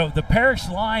 the Parish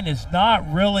line is not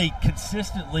really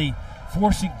consistently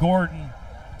forcing Gordon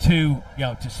to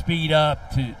speed up,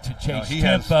 to change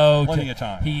tempo. Has plenty of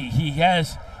time.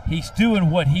 He's doing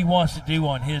what he wants to do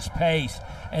on his pace,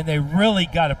 and they really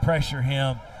got to pressure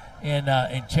him and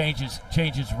change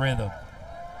his rhythm.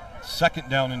 2nd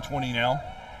down and 20 now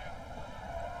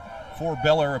for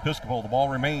Bel Air Episcopal. The ball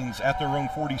remains at their own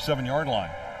 47-yard line.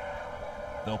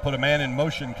 They'll put a man in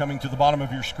motion coming to the bottom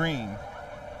of your screen.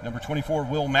 Number 24,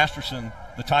 Will Masterson,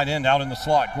 the tight end, out in the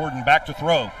slot. Gordon back to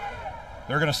throw.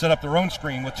 They're going to set up their own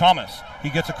screen with Thomas. He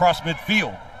gets across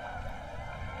midfield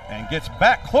and gets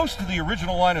back close to the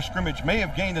original line of scrimmage. May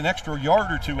have gained an extra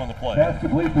yard or two on the play.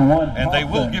 And they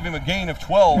will give him a gain of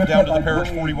 12 down to the Parish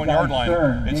 41-yard line.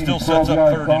 It still sets up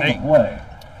 3rd and 8.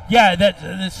 Yeah,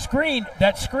 that screen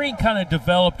kind of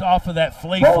developed off of that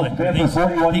flea flicker. These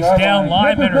down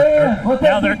linemen are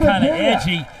now they're kind of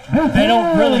edgy. They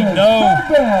don't really know.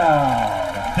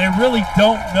 They really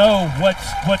don't know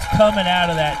what's coming out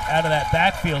of that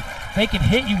backfield. They can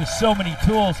hit you with so many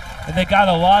tools, and they got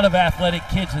a lot of athletic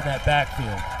kids in that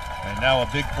backfield. And now a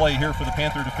big play here for the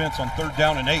Panther defense on 3rd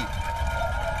down and 8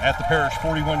 at the Parish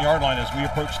 41-yard line as we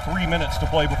approach 3 minutes to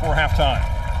play before halftime.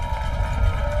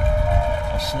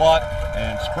 A slot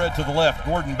and spread to the left.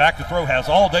 Gordon back to throw, has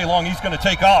all day long. He's going to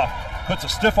take off, puts a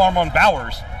stiff arm on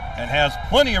Bowers, and has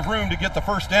plenty of room to get the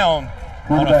first down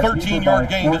on a 13-yard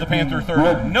gain to the Panther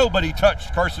 30. Nobody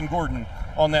touched Carson Gordon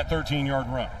on that 13-yard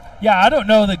run. Yeah, I don't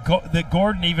know that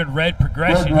Gordon even read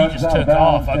progression. He just took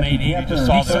off. I mean,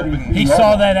 he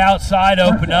saw that outside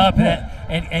open up,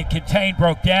 and contain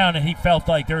broke down, and he felt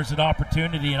like there was an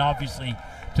opportunity and obviously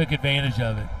took advantage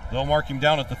of it. They'll mark him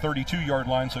down at the 32-yard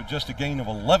line, so just a gain of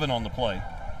 11 on the play.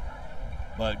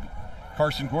 But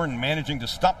Carson Gordon managing to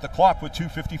stop the clock with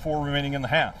 2:54 remaining in the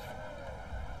half.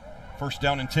 1st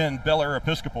down and 10, Bel Air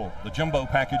Episcopal. The jumbo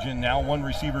package in now, 1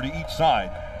 receiver to each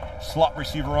side. Slot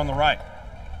receiver on the right.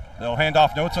 They'll hand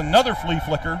off. No, it's another flea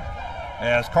flicker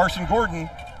as Carson Gordon,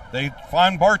 they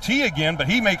find Barty again, but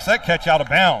he makes that catch out of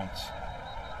bounds.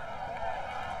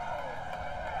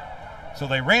 So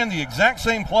they ran the exact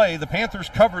same play. The Panthers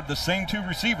covered the same 2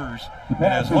 receivers. And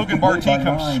as Logan Barty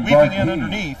comes sweeping in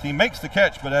underneath, he makes the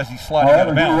catch, but as he's sliding out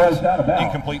of bounds,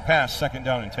 incomplete pass, 2nd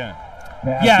down and 10.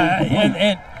 Yeah,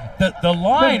 and the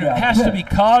line has to be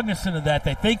cognizant of that.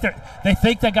 They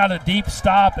think they got a deep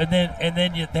stop, and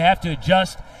then they have to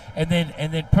adjust and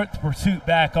then put the pursuit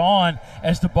back on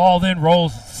as the ball then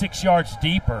rolls 6 yards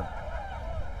deeper.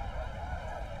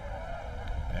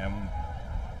 And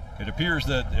it appears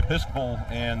that Episcopal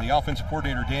and the offensive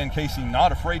coordinator Dan Casey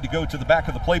not afraid to go to the back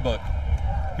of the playbook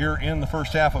here in the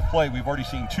first half of play. We've already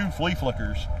seen 2 flea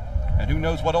flickers, and who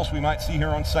knows what else we might see here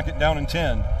on 2nd down and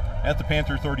 10 at the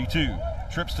Panther 32.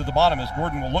 Trips to the bottom as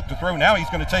Gordon will look to throw. Now he's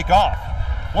going to take off.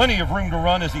 Plenty of room to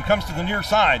run as he comes to the near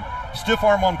side. Stiff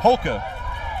arm on Polka.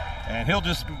 And he'll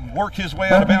just work his way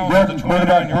out of bounds at the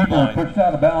 29-yard line.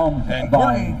 And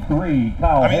Gordon,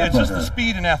 it's just the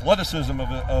speed and athleticism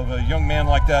of a young man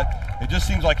like that. It just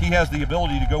seems like he has the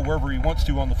ability to go wherever he wants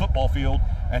to on the football field,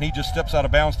 and he just steps out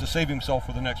of bounds to save himself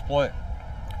for the next play.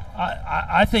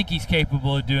 I think he's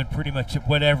capable of doing pretty much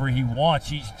whatever he wants.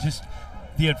 He's just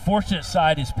the unfortunate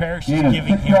side is Parish is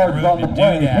giving him room to do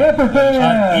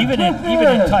that. Even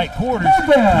in tight quarters,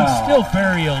 he's still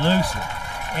very elusive.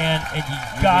 And you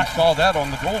saw that on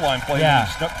the goal line play. Yeah.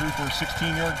 He snuck through for a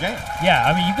 16-yard gain. Yeah,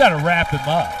 I mean, you've got to wrap him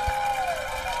up.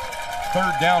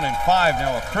 3rd down and 5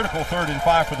 now, a critical 3rd and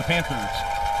 5 for the Panthers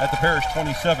at the Parish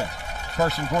 27.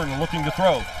 Carson Gordon looking to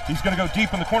throw. He's going to go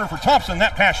deep in the corner for Thompson.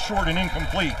 That pass short and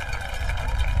incomplete.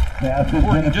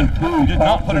 Gordon did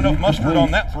not put enough mustard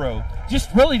on that throw. Just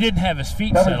really didn't have his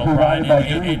feet settled, Brian.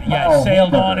 It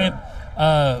sailed on him.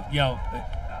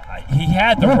 He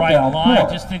had the right line,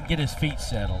 just didn't get his feet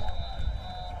settled.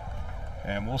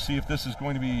 And we'll see if this is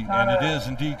going to be, and it is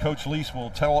indeed. Coach Lease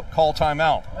will call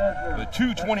timeout. With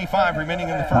 2:25 remaining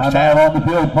in the first half. On the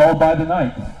field called by the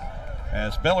Knights.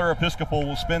 As Bel Air Episcopal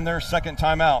will spend their 2nd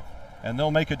timeout, and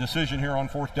they'll make a decision here on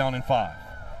 4th down and 5.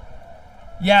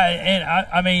 Yeah, and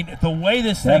I mean, the way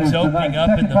this thing's opening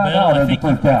up in the middle, I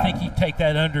think you take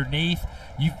that underneath.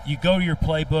 You go to your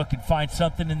playbook and find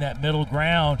something in that middle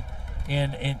ground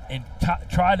and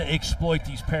try to exploit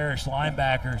these Parish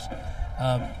linebackers.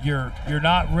 You're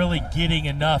not really getting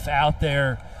enough out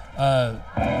there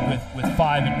with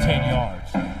 5 and 10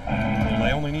 yards. Well,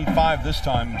 they only need 5 this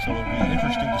time, so it'll be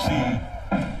interesting to see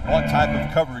what type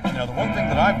of coverage. Now, the one thing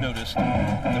that I've noticed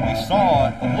that we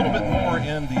saw a little bit more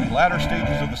in the latter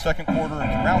stages of the 2nd quarter and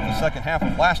throughout the 2nd half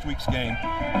of last week's game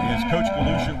is Coach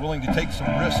Galusha willing to take some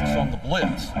risks on the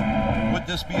blitz. Would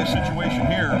this be a situation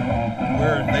here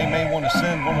where they may want to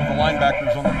send one of the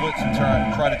linebackers on the blitz and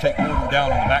try to take Gordon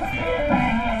down in the backfield?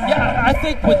 Yeah, I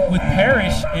think with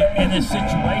Parish in this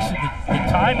situation, the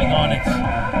timing on it's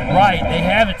right. They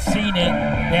haven't seen it.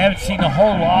 They haven't seen a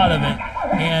whole lot of it.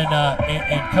 And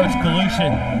Coach Galusha,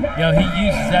 he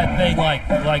uses that thing like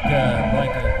a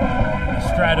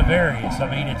Stradivarius. I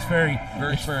mean, it's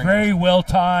very well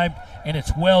timed, and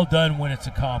it's well done when it's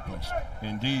accomplished.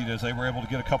 Indeed, as they were able to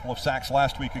get a couple of sacks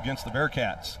last week against the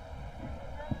Bearcats.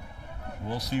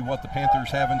 We'll see what the Panthers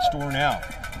have in store now.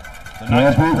 The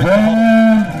Knights will break the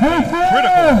huddle.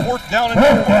 Critical 4th down and 4.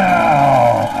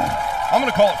 I'm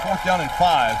going to call it 4th down and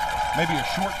 5, maybe a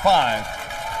short 5.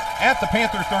 At the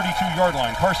Panther 32-yard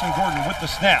line, Carson Gordon with the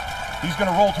snap. He's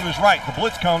going to roll to his right. The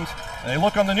blitz comes, and they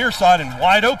look on the near side, and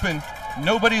wide open,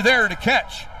 nobody there to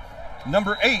catch.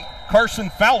 Number 8, Carson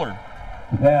Fowler.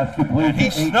 And he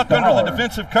snuck under the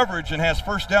defensive coverage and has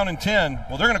 1st down and 10.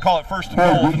 Well, they're going to call it 1st and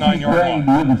goal at the 9-yard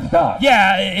line.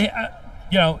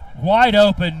 Yeah, wide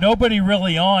open, nobody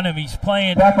really on him. He's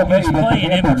playing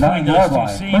in between those two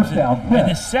seams, and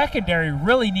the secondary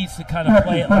really needs to kind of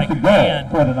play it like man,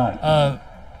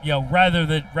 rather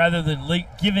than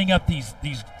giving up these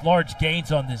large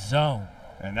gains on this zone.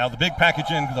 And now the big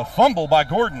package in, the fumble by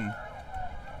Gordon.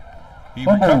 He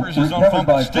recovers his own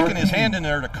fumble, sticking his hand in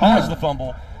there to cause the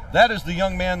fumble. That is the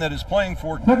young man that is playing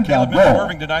for Caleb Mitchell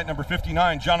Irving tonight, number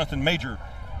 59, Jonathan Major,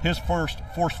 his first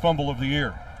forced fumble of the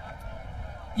year.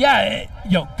 Yeah,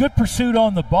 good pursuit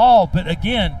on the ball, but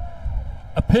again,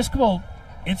 Episcopal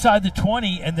inside the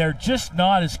 20, and they're just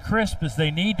not as crisp as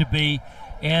they need to be.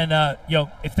 And,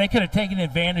 if they could have taken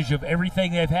advantage of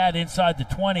everything they've had inside the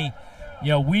 20,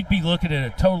 we'd be looking at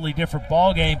a totally different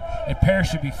ball game, and Parish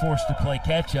should be forced to play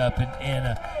catch-up,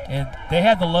 and they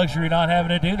have the luxury of not having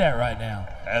to do that right now.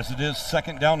 As it is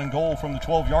 2nd down and goal from the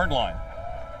 12-yard line.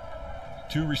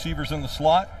 2 receivers in the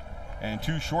slot and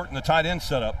 2 short in the tight end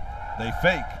setup. They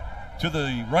fake to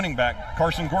the running back,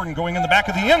 Carson Gordon, going in the back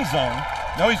of the end zone.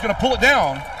 No, he's going to pull it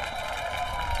down.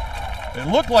 It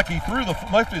looked like he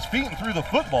left his feet and threw the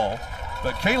football,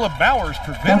 but Caleb Bowers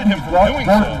prevented him from doing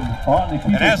so.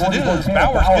 And as it is,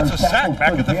 Bowers gets a sack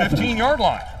back at the 15-yard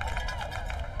line.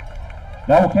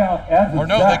 That will count as a Or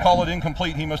no, sack. they call it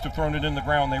incomplete. He must have thrown it in the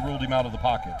ground. They ruled him out of the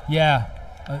pocket. Yeah.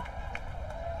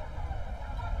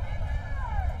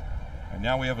 And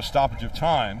now we have a stoppage of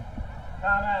time.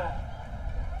 Timeout.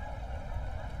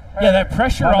 Yeah, that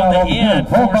pressure on the end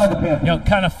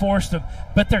kind of forced them,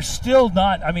 but they're still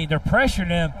not. I mean, they're pressuring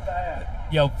them,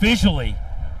 visually.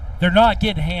 They're not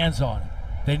getting hands on him.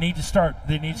 They need to start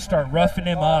roughing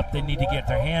him up. They need to get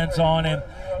their hands on him.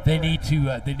 They need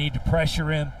to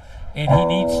pressure him, and he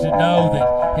needs to know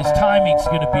that his timing's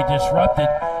going to be disrupted.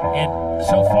 And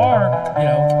so far,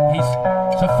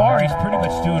 he's pretty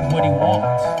much doing what he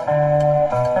wants.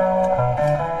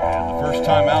 And the first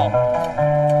timeout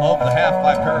of the half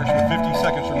by Parish with 50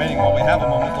 seconds remaining. While we have a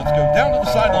moment, let's go down to the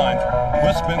sideline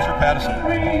with Spencer Pattison.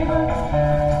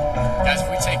 Guys, if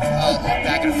we take a look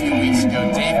back a few weeks ago,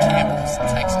 Dave Campbell's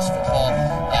Texas football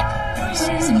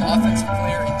preseason offensive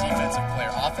player and defensive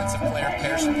player. Offensive player,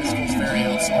 Parish Episcopal's very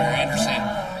own Sawyer Anderson,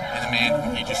 and the man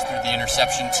who he just threw the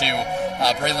interception to,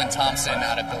 Braylon Thompson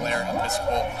out of Belair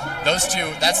Episcopal. Those two,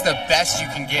 that's the best you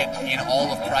can get in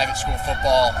all of private school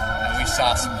football, and we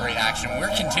saw some great action.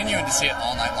 We're continuing to see it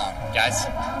all night long, guys.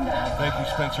 Thank you,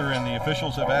 Spencer, and the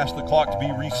officials have asked the clock to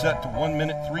be reset to 1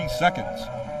 minute 3 seconds.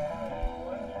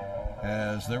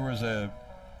 As there was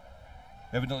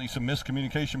evidently some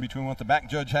miscommunication between what the back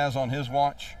judge has on his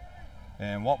watch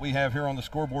and what we have here on the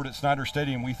scoreboard at Snyder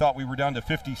Stadium. We thought we were down to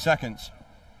 50 seconds,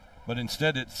 but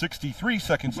instead it's 63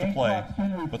 seconds to play.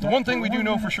 But the one thing we do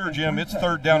know for sure, Jim, it's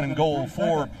 3rd down and goal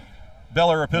for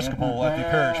Bel Air Episcopal at the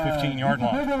Parish 15-yard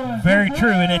line. Very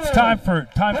true, and it's time for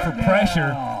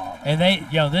pressure. And they,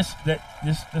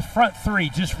 the front 3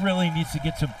 just really needs to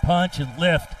get some punch and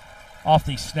lift off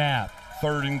these snaps.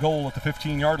 3rd and goal at the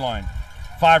 15-yard line.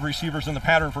 5 receivers in the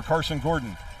pattern for Carson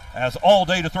Gordon. As all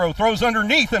day to throw, throws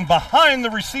underneath and behind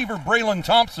the receiver, Braylon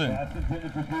Thompson.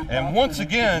 And once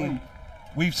again,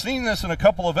 we've seen this in a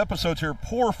couple of episodes here.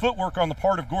 Poor footwork on the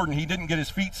part of Gordon. He didn't get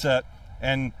his feet set,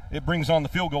 and it brings on the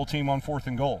field goal team on 4th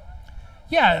and goal.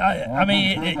 Yeah,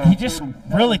 he just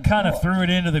really kind of threw it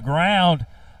into the ground,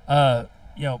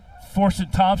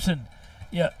 forcing Thompson.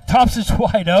 Yeah, Thompson's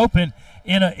wide open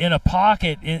in a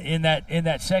pocket in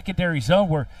that secondary zone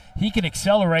where he can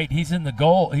accelerate. He's in the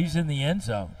goal. He's in the end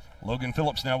zone. Logan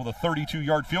Phillips now with a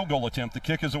 32-yard field goal attempt. The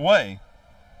kick is away.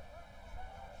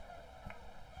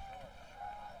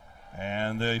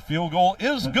 And the field goal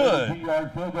is good.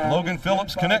 Logan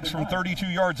Phillips connects from 32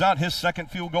 yards out, his 2nd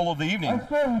field goal of the evening.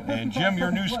 And Jim, your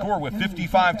new score with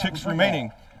 55 ticks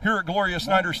remaining here at Gloria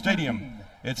Snyder Stadium.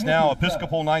 It's now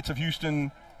Episcopal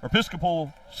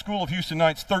School of Houston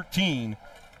Knights 13,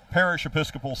 Parish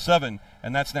Episcopal 7,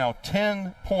 and that's now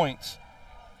 10 points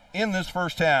in this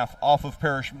first half off of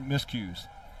Parish miscues,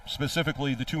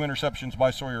 specifically the 2 interceptions by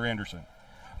Sawyer Anderson.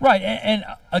 Right, and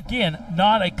again,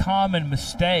 not a common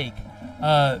mistake.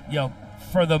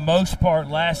 for the most part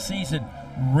last season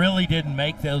really didn't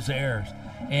make those errors.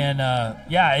 And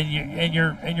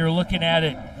you're looking at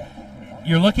it.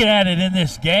 You're looking at it in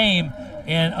this game,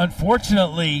 and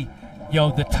unfortunately,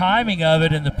 the timing of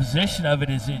it and the position of it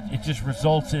it just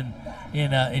results in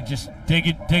just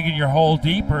digging your hole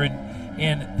deeper.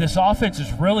 And this offense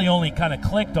has really only kind of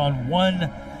clicked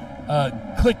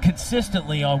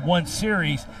consistently on one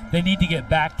series. They need to get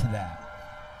back to that.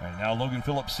 And now Logan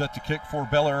Phillips set to kick for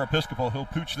Bel Air Episcopal. He'll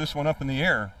pooch this one up in the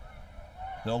air.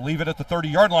 They'll leave it at the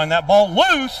 30-yard line. That ball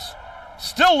loose,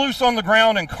 still loose on the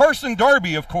ground, and Carson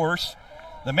Darby, of course,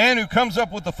 the man who comes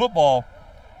up with the football.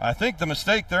 I think the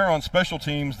mistake there on special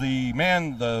teams,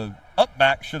 the up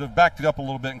back should have backed it up a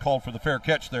little bit and called for the fair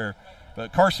catch there.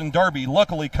 But Carson Darby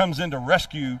luckily comes in to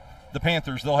rescue the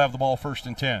Panthers. They'll have the ball 1st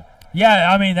and 10.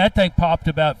 Yeah, I mean, that thing popped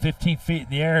about 15 feet in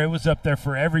the air. It was up there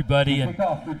for everybody,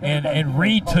 and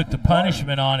Reed took the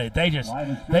punishment on it. They just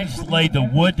laid the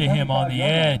wood to him on the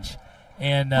edge,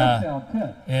 and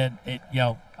it,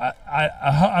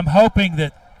 I'm hoping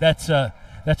that's a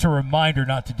reminder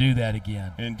not to do that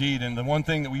again. Indeed, and the one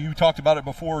thing that you talked about it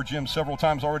before, Jim, several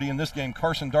times already in this game,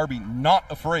 Carson Darby not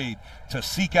afraid to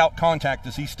seek out contact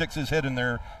as he sticks his head in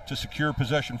there to secure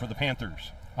possession for the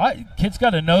Panthers. Kid's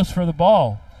got a nose for the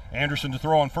ball. Anderson to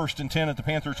throw on 1st and 10 at the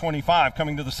Panther 25,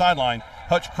 coming to the sideline.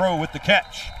 Hutch Crow with the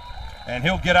catch, and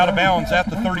he'll get out of bounds at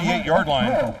the 38-yard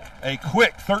line. A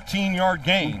quick 13-yard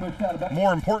gain.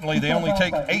 More importantly, they only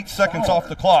take 8 seconds off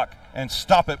the clock and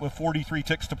stop it with 43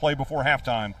 ticks to play before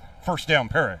halftime. 1st down,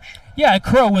 Parish. Yeah,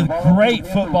 Crow with great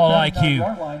football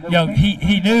IQ.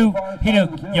 He knew,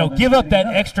 give up that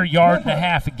extra yard and a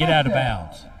half and get out of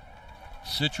bounds.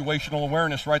 Situational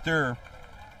awareness right there.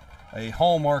 A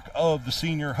hallmark of the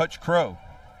senior Hutch Crow.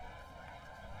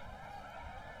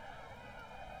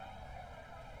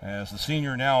 As the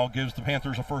senior now gives the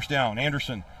Panthers a 1st down.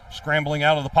 Anderson scrambling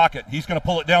out of the pocket. He's going to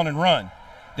pull it down and run.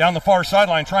 Down the far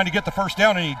sideline trying to get the 1st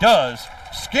down, and he does.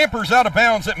 Scampers out of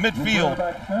bounds at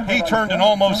midfield. He turned an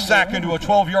almost sack into a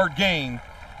 12-yard gain,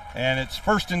 and it's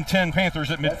 1st and 10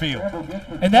 Panthers at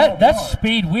midfield. And that's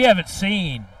speed we haven't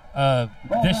seen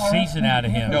this season out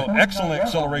of him. No, excellent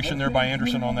acceleration there by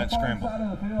Anderson on that scramble.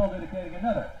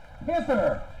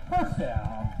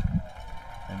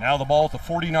 And now the ball at the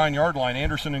 49-yard line.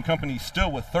 Anderson and company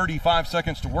still with 35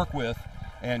 seconds to work with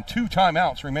and 2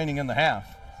 timeouts remaining in the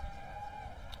half.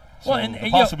 So the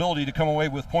possibility to come away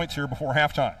with points here before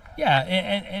halftime. Yeah,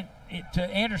 and to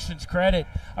Anderson's credit,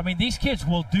 I mean, these kids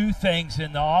will do things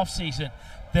in the offseason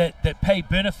that pay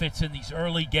benefits in these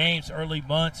early games, early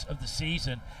months of the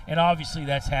season, and obviously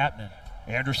that's happening.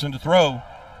 Anderson to throw,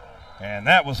 and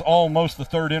that was almost the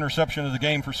 3rd interception of the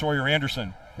game for Sawyer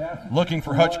Anderson. Looking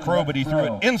for Hutch Crow, but he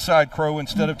threw it inside Crow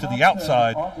instead of to the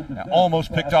outside.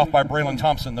 Almost picked off by Braylon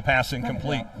Thompson, the pass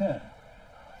incomplete.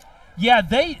 Yeah,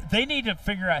 they need to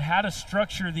figure out how to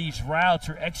structure these routes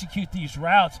or execute these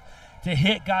routes to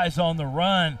hit guys on the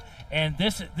run. And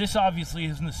this obviously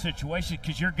isn't the situation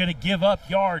because you're going to give up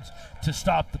yards to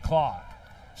stop the clock.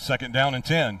 2nd down and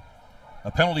 10.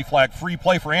 A penalty flag, free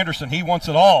play for Anderson. He wants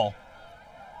it all.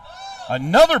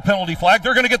 Another penalty flag.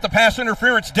 They're going to get the pass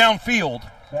interference downfield.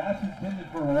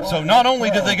 So not only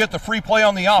did they get the free play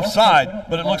on the offside,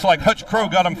 but it looks like Hutch Crow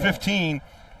got him 15,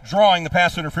 drawing the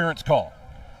pass interference call.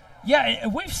 Yeah,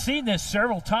 we've seen this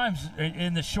several times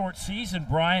in the short season,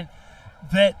 Brian,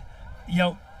 that,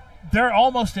 they're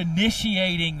almost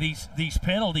initiating these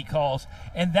penalty calls,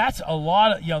 and that's a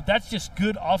lot of, that's just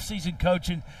good off-season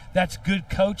coaching. That's good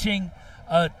coaching.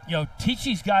 Teach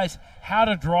these guys how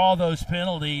to draw those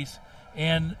penalties,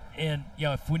 and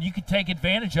when you can take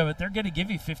advantage of it, they're going to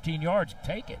give you 15 yards.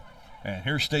 Take it. And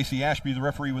here's Stacy Ashby, the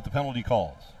referee, with the penalty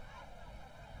calls.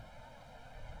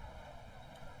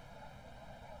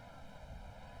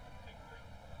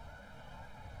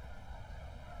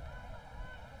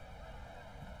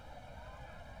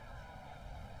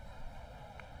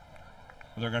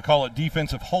 They're going to call it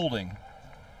defensive holding,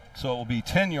 so it will be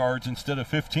 10 yards instead of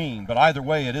 15. But either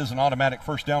way, it is an automatic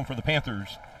 1st down for the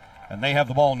Panthers, and they have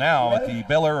the ball now at the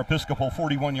Bel Air Episcopal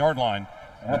 41-yard line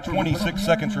with 26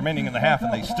 seconds remaining in the half,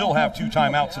 and they still have 2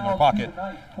 timeouts in their pocket.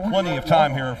 Plenty of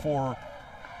time here for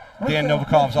Dan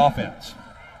Novikov's offense.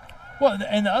 Well,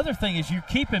 and the other thing is you're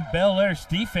keeping Bel Air's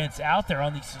defense out there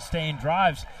on these sustained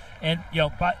drives, and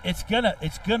but it's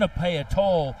gonna pay a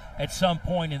toll at some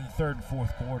point in the 3rd and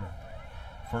 4th quarter.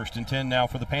 1st and 10 now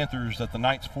for the Panthers at the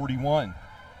Knights 41.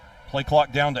 Play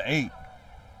clock down to 8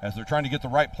 as they're trying to get the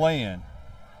right play in.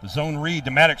 The zone read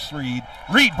to Maddox Reed.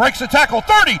 Reed breaks the tackle,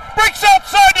 30, breaks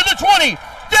outside to the 20,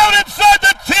 down inside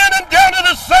the 10 and down to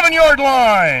the 7-yard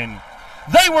line.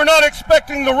 They were not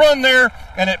expecting the run there,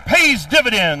 and it pays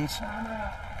dividends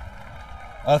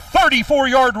A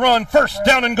 34-yard run, first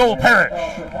down and goal, Parish.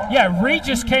 Yeah, Reed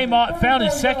just came out, found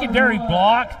his secondary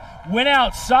block, went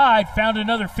outside, found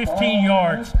another 15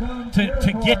 yards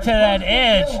to get to that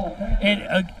edge,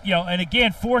 and and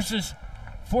again forces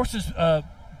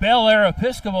Bel Air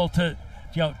Episcopal to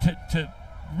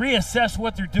reassess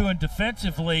what they're doing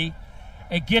defensively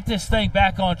and get this thing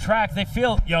back on track. They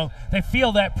feel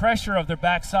that pressure of their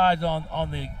backside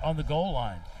on the goal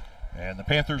line. And the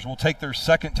Panthers will take their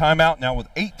second timeout now with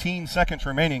 18 seconds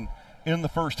remaining in the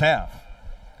first half.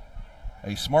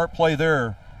 A smart play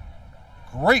there.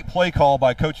 Great play call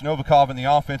by Coach Novikov and the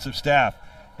offensive staff.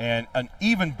 And an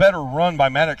even better run by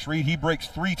Maddox Reed. He breaks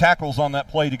 3 tackles on that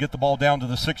play to get the ball down to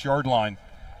the 6-yard line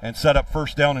and set up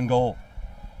first down and goal.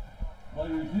 Play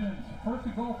resumes. First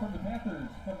and goal from the Panthers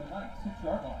from the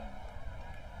 6-yard line.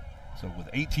 So with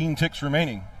 18 ticks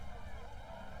remaining,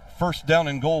 first down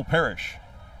and goal, Parish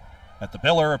at the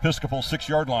Bel Air Episcopal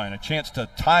 6-yard line. A chance to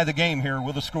tie the game here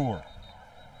with a score.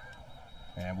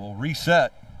 And we'll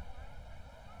reset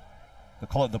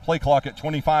the play clock at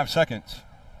 25 seconds.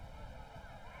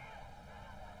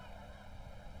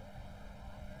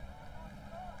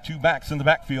 Two backs in the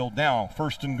backfield now,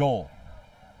 first and goal.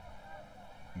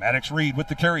 Maddox Reed with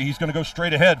the carry. He's going to go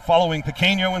straight ahead following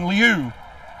Pequeño and Liu.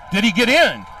 Did he get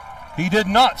in? He did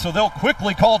not, so they'll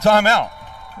quickly call timeout.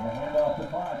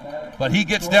 But he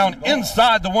gets down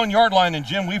inside the 1-yard line, and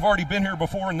Jim, we've already been here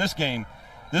before in this game.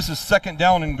 This is second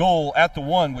down and goal at the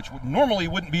 1, which normally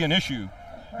wouldn't be an issue.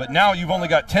 But now you've only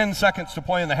got 10 seconds to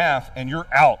play in the half, and you're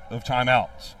out of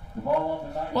timeouts. Well,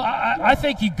 I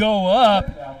think you go up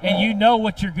and you know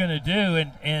what you're going to do,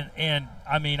 and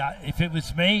I mean, if it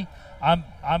was me, I'm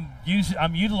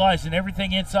utilizing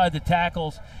everything inside the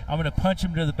tackles. I'm going to punch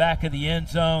them to the back of the end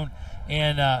zone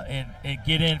and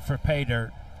get in for pay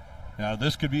dirt. Now,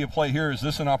 this could be a play here. Is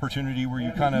this an opportunity where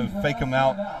you kind of fake them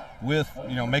out with,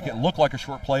 make it look like a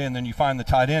short play, and then you find the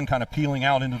tight end kind of peeling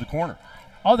out into the corner?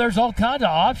 Oh, there's all kinds of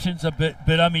options, but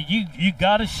I mean, you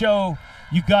got to show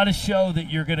that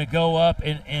you're going to go up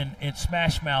and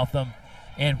smash mouth them,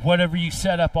 and whatever you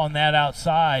set up on that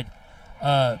outside,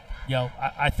 I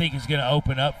think is going to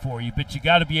open up for you. But you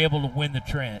got to be able to win the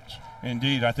trench.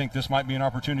 Indeed, I think this might be an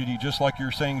opportunity, just like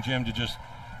you're saying, Jim,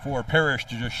 for Parish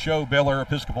to just show Bel Air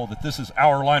Episcopal that this is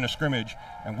our line of scrimmage,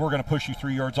 and we're going to push you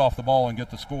 3 yards off the ball and get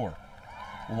the score.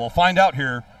 Well, we'll find out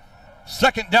here.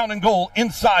 Second down and goal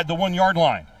inside the 1-yard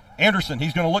line. Anderson,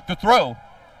 he's going to look to throw,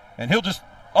 and he'll just,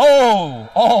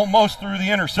 almost threw the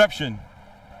interception.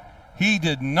 He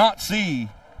did not see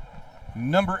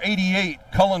number 88,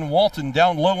 Cullen Walton,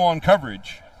 down low on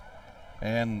coverage.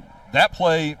 And that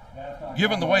play,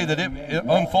 given the way that it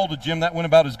unfolded, Jim, that went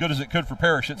about as good as it could for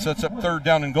Parish. It sets up third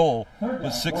down and goal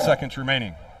with 6 seconds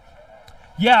remaining.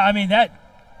 Yeah, I mean,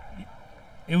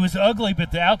 it was ugly,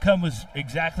 but the outcome was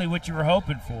exactly what you were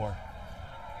hoping for.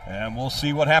 And we'll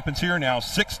see what happens here now.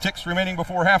 6 ticks remaining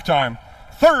before halftime.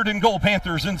 Third and goal,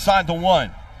 Panthers inside the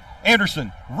 1.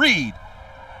 Anderson, Reed.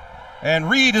 And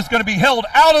Reed is going to be held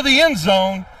out of the end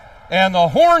zone. And the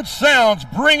horn sounds,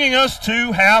 bringing us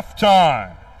to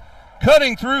halftime.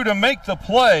 Cutting through to make the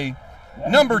play,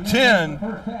 number 10,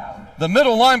 the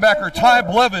middle linebacker, Ty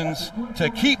Blevins, to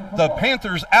keep the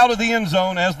Panthers out of the end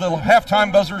zone as the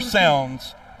halftime buzzer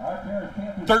sounds.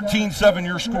 13-7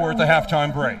 your score at the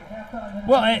halftime break.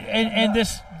 Well, and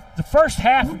the first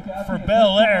half for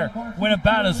Bel Air went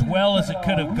about as well as it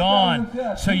could have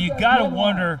gone. So you got to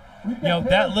wonder,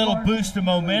 that little boost of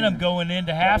momentum going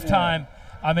into halftime.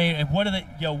 I mean, and what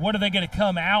are they going to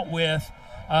come out with?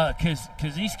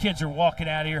 Because these kids are walking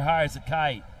out of here high as a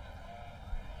kite.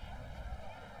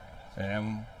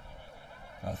 And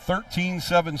a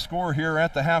 13-7 score here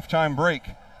at the halftime break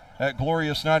at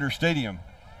Gloria Snyder Stadium.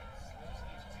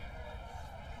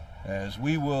 As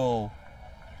we will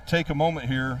take a moment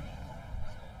here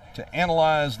to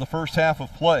analyze the first half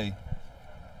of play.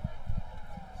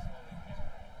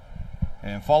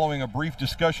 And following a brief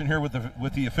discussion here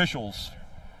with the officials,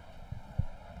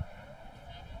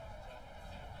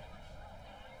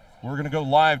 we're going to go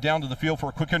live down to the field for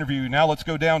a quick interview. Now let's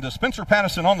go down to Spencer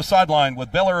Pattison on the sideline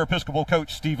with Bel Air Episcopal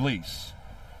coach Steve Lease.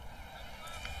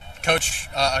 Coach,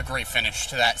 a great finish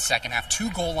to that second half. 2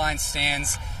 goal line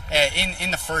stands in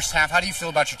the first half. How do you feel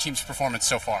about your team's performance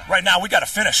so far? Right now, we got to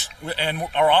finish, and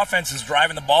our offense is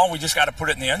driving the ball. We just got to put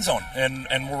it in the end zone, and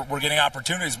we're getting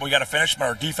opportunities. But we got to finish, but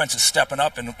our defense is stepping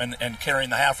up and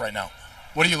carrying the half right now.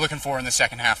 What are you looking for in the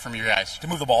second half from your guys? To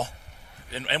move the ball.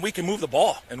 and we can move the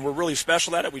ball, and we're really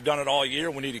special at it. We've done it all year.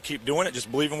 We need to keep doing it,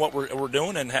 just believe in what we're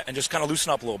doing, and just kind of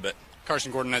loosen up a little bit.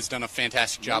 Carson Gordon has done a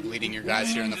fantastic job leading your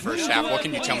guys here in the first half. What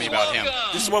can you tell me about him?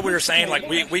 This is what we were saying. Like,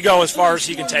 we go as far as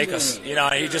he can take us. You know,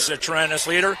 he's just a tremendous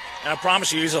leader, and I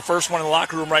promise you, he's the first one in the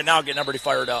locker room right now getting everybody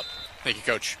fired up. Thank you,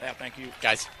 Coach. Yeah, thank you.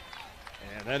 Guys.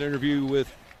 And that interview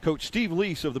with Coach Steve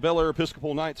Lease of the Bel Air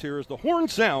Episcopal Knights here as the horn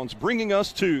sounds, bringing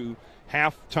us to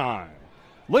halftime.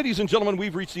 Ladies and gentlemen,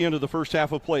 we've reached the end of the first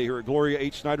half of play here at Gloria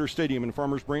H. Snyder Stadium in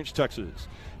Farmers Branch, Texas,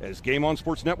 as Game On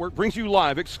Sports Network brings you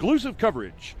live exclusive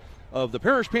coverage of the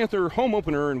Parish Panther home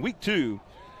opener in Week 2.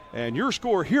 And your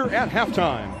score here at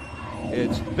halftime,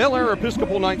 it's Bel Air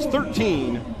Episcopal Knights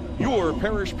 13, your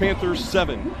Parish Panthers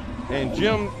 7. And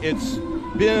Jim, it's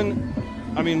been,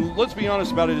 I mean, let's be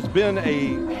honest about it, it's been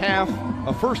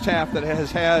a first half that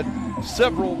has had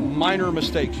several minor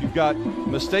mistakes. You've got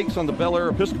mistakes on the Bel Air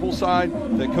Episcopal side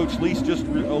that Coach Lease just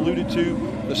alluded to,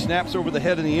 the snaps over the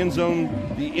head in the end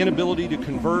zone, the inability to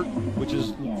convert, which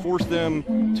has forced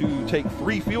them to take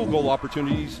 3 field goal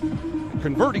opportunities,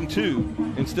 converting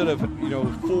 2 instead of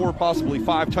 4, possibly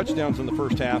 5 touchdowns in the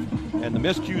first half, and the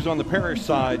miscues on the Parish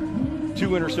side, 2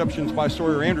 interceptions by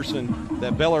Sawyer Anderson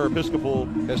that Bel Air Episcopal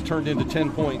has turned into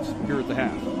 10 points here at the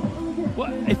half.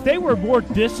 Well, if they were more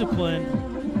disciplined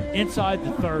inside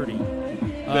the 30.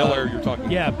 Bel Air, you're talking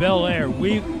about. Yeah, Bel Air.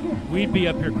 We'd be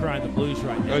up here crying the blues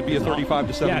right now. It would be a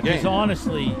 35-7 game. Yeah, because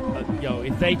honestly,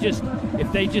 if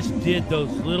they just did those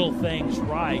little things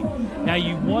right, now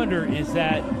you wonder is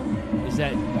that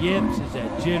yips, is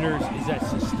that jitters, is that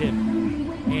systemic?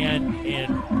 And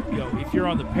if you're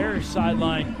on the Parish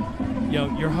sideline,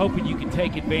 you're hoping you can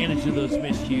take advantage of those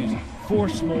miscues,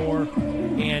 force more,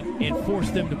 and force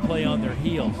them to play on their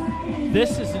heels.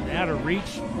 This isn't out of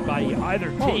reach by either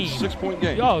team. Oh, it's a 6-point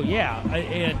game. Oh yeah,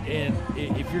 and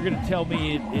if you're going to tell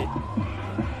me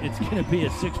it's going to be a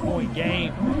 6-point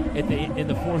game in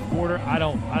the fourth quarter, I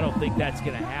don't think that's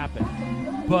going to happen.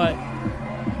 But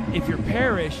if you're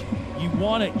Parish, you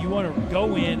want to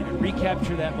go in and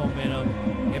recapture that momentum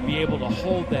and be able to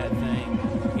hold that thing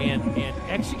and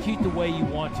execute the way you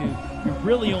want to. You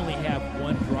really only have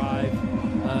one drive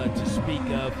to speak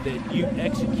of that you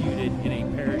executed in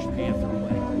a Parish Panther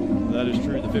way. That is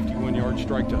true. The 51-yard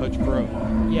strike to Hutch Pro.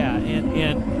 Yeah, and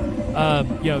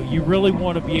you really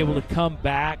want to be able to come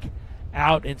back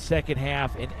out in second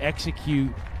half and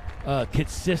execute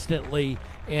consistently,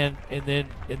 and then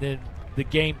the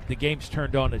game's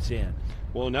turned on its end.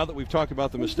 Well, now that we've talked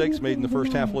about the mistakes made in the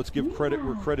first half, let's give credit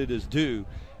where credit is due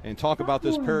and talk about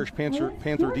this Parish Panther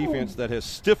defense that has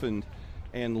stiffened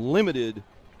and limited,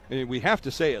 and we have to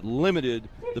say it, limited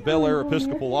the Bel Air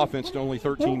Episcopal offense to only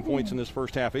 13 points in this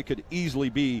first half. It could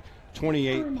easily be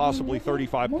 28, possibly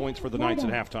 35 points for the Knights at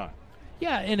halftime.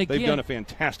 Yeah, and again, they've done a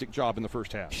fantastic job in the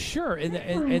first half. Sure, and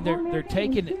they're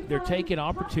taking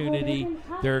opportunity.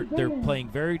 They're playing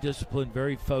very disciplined,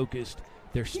 very focused.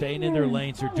 They're staying in their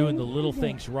lanes. They're doing the little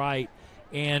things right,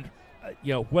 and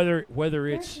whether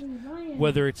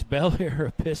it's Bel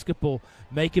Air Episcopal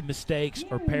making mistakes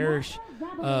or Parish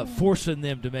forcing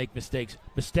them to make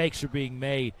mistakes are being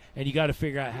made, and you got to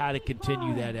figure out how to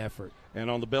continue that effort.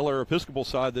 And on the Bel Air Episcopal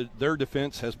side, their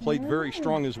defense has played very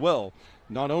strong as well.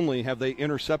 Not only have they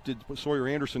intercepted Sawyer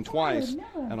Anderson twice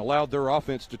and allowed their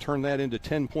offense to turn that into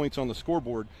 10 points on the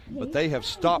scoreboard, but they have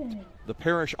stopped the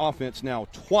Parish offense now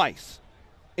twice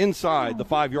inside the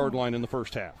 5-yard line in the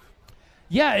first half.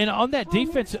 Yeah, and on that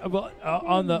defense,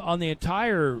 on the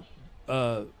entire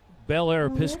Bel Air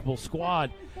Episcopal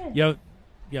squad, you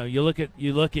look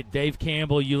at Dave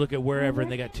Campbell, you look at wherever,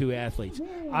 and they got 2 athletes.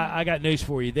 I got news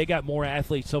for you. They got more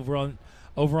athletes over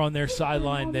on their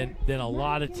sideline than a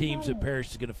lot of teams that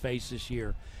Parish is going to face this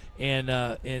year, and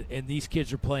these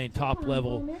kids are playing top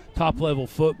level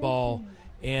football,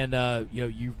 and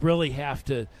you really have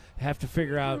to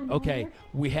figure out, okay,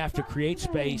 we have to create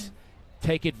space,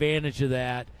 take advantage of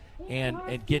that,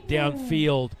 and get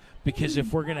downfield, because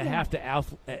if we're going to have to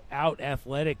out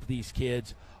athletic these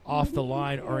kids off the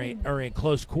line or in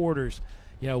close quarters,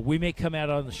 we may come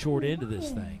out on the short end of this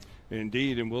thing.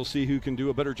 Indeed, and we'll see who can do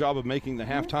a better job of making the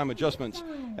halftime adjustments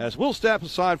as we'll step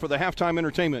aside for the halftime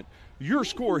entertainment. Your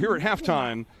score here at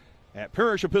halftime at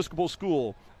Parish Episcopal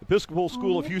School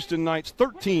of Houston Knights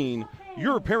 13,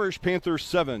 your Parish Panthers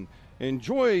 7.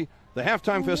 Enjoy the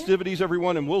halftime festivities,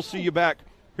 everyone, and we'll see you back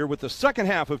here with the second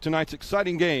half of tonight's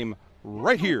exciting game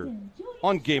right here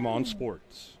on Game On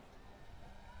Sports.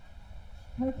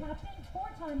 Co-captain,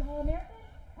 4-time All-American,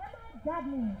 Emma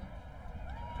Dabney.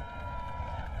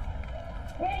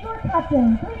 And your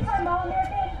captain, 3-time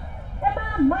All-American,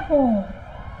 Emma Michael.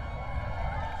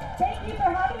 Thank you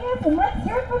for having us, and let's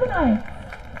hear it for the Knights.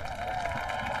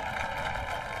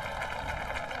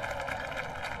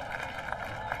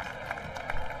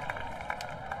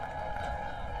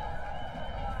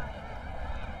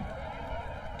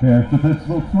 Parish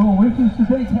Episcopal School wishes to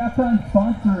thank halftime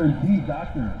sponsor and team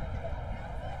doctor.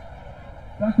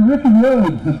 Dr. Richard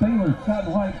Rhodes of Baylor Scott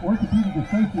and White Orthopedic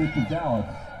Associates of Dallas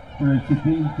for his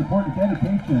continued support and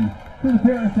dedication to the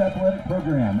Parish Athletic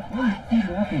Program and its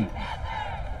student athletes.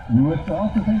 We wish to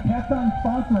also thank halftime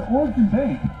sponsor Origin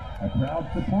Bank, a proud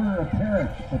supporter of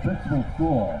Parish Episcopal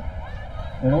School.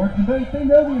 At Origin Bank, they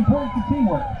know the importance of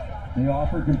teamwork. They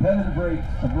offer competitive rates,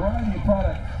 a variety of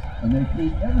products, and they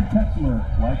treat every customer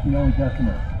like the only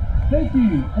customer. Thank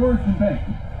you, Origin Bank.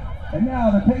 And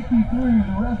now to take you through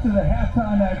the rest of the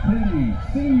halftime activities,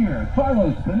 senior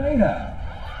Carlos Pineda.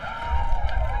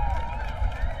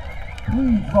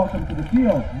 Please welcome to the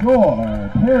field your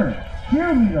Parish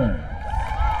cheerleaders.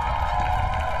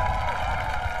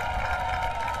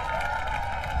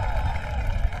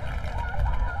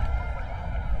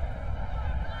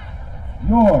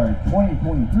 Your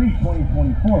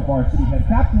 2023-2024 varsity head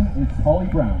captain is Polly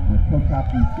Brown, with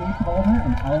co-captains Gabe Palmer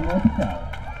and Eleanor Patel.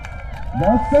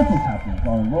 The social captains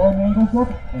are Laura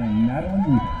Mangelsdorf and Natalie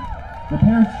Rubin. The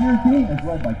Parish cheer team is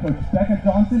led by Coach Becca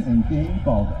Johnson and Jamie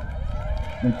Baldo.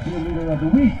 The cheerleader of the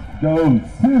week goes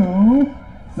to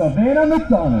Savannah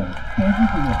McDonald. Thank you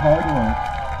for your hard work.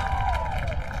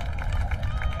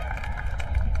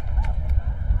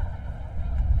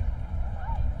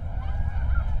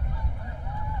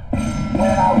 When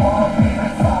I walk in the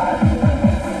spot,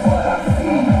 this is what I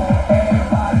see.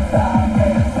 Everybody stops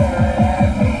and staring at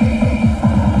me.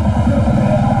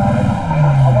 I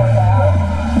work out.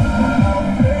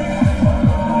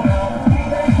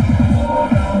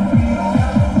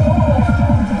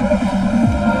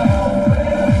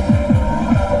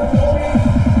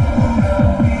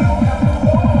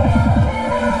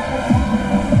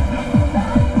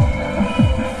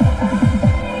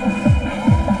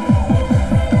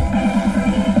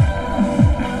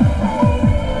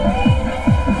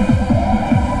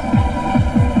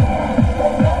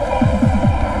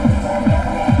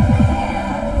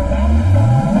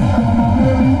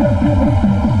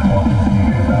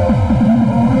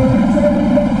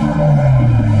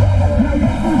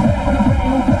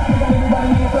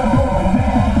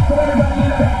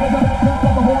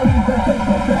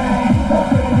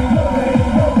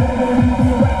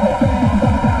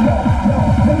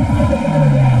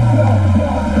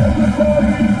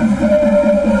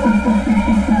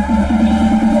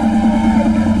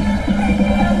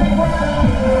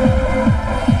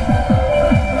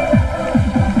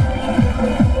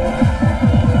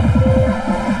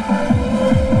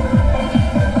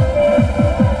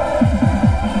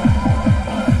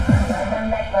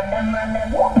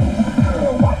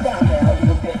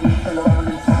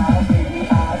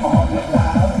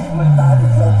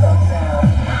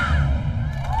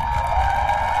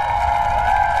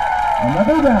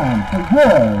 Another round for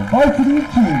your varsity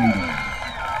cheerleaders.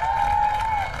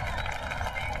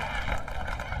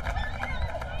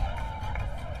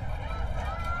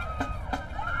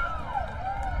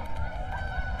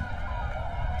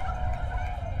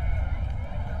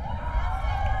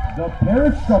 The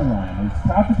Parish Drumline is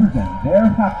proud to present their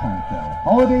halftime show,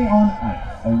 Holiday on Ice,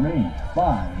 arranged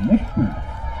by Nick Bruce.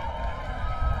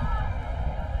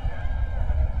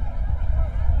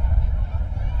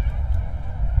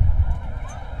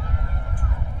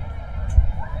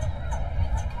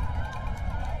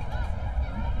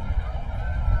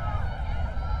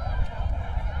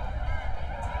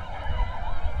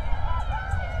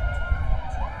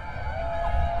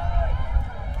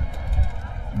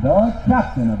 The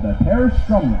captain of the Parish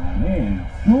Drumline is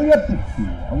Julia Dixie,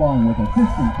 along with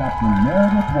assistant captain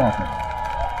Meredith Walker.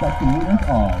 Section leaders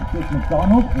are Jake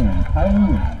McDonald and Tyler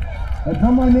Wynn. The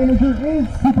drumline manager is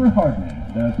Cooper Hardman.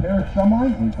 The Parish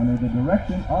Drumline is under the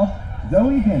direction of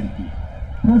Zoe Vanderkeep.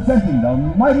 Presenting the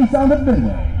mighty sound of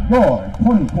Midway, your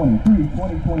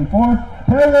 2023-2024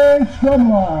 Parish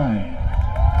Drumline.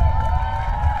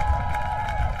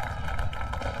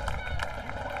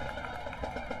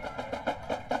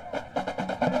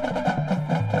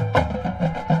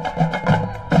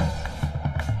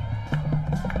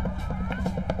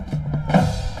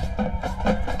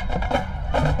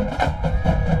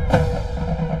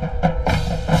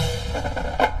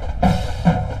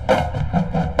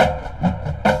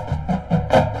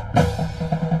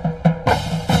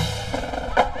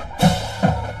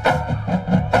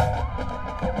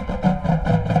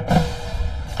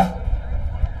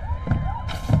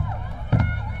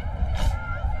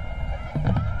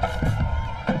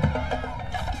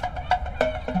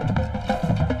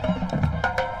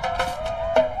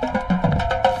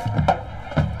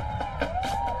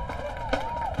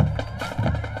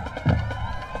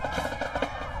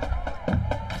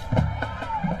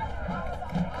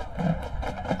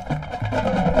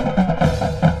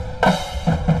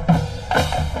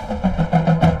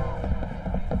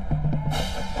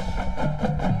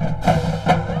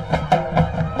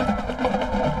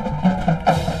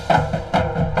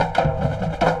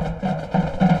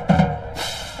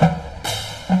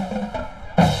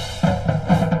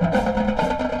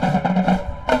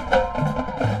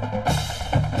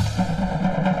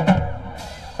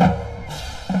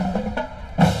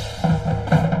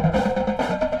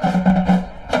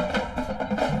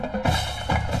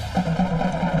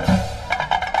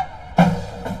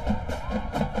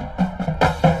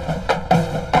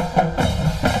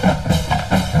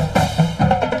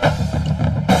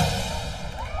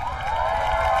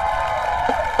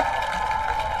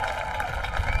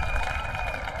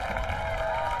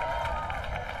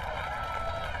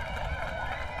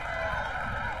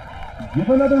 give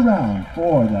another round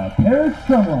for the Parish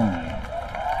Drumline.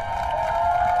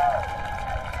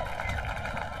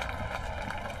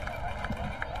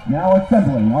 Now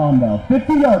assembling on the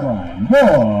 50-yard line,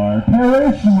 your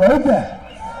Parish Rosettes.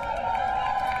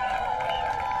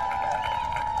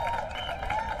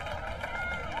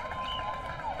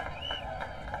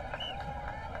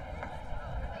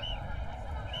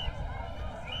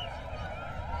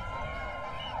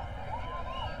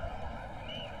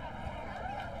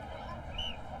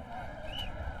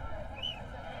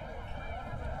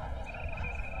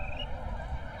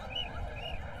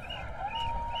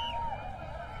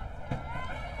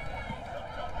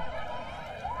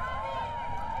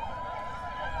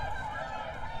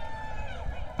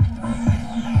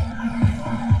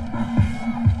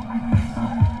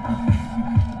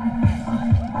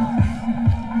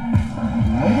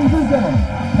 Ladies and gentlemen,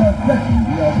 presenting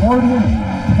the award-winning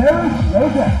Parish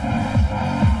Rosette.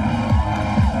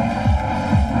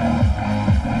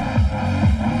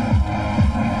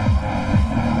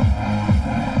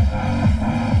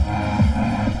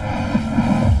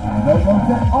 The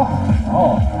Rosette offers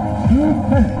all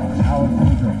Lieutenant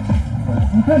Allison Drake, First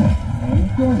Lieutenant Amy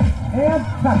Joyner, and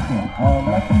Captain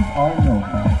Alexis Arnold.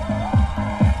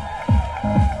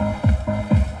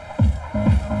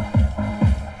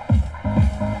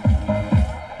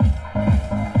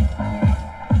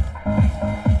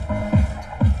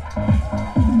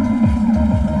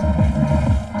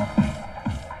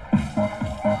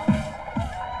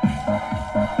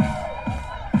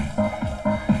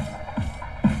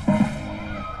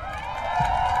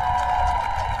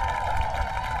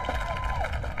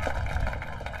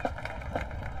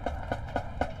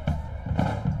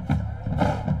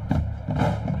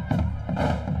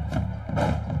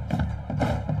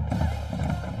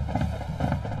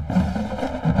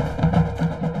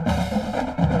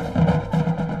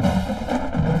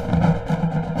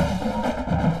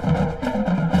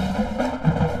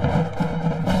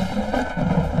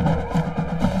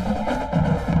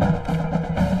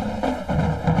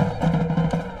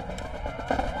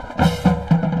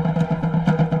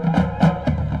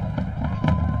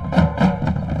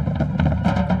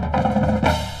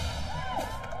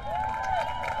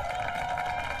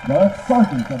 The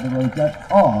sergeants of the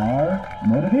Rosettes are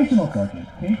Motivational Sergeant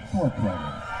Kate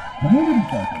Swartzwelder, Community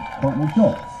Sergeant Courtney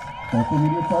Schultz, Social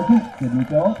Media Sergeant Sydney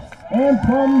Phillips, and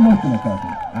Promotional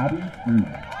Sergeant Abby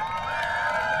Freeman.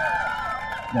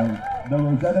 The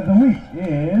Rosette of the Week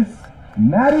is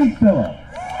Maddie Phillips.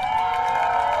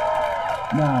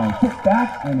 Now sit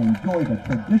back and enjoy the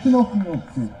traditional field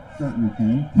skirt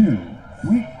routine to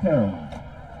Sweet Caroline.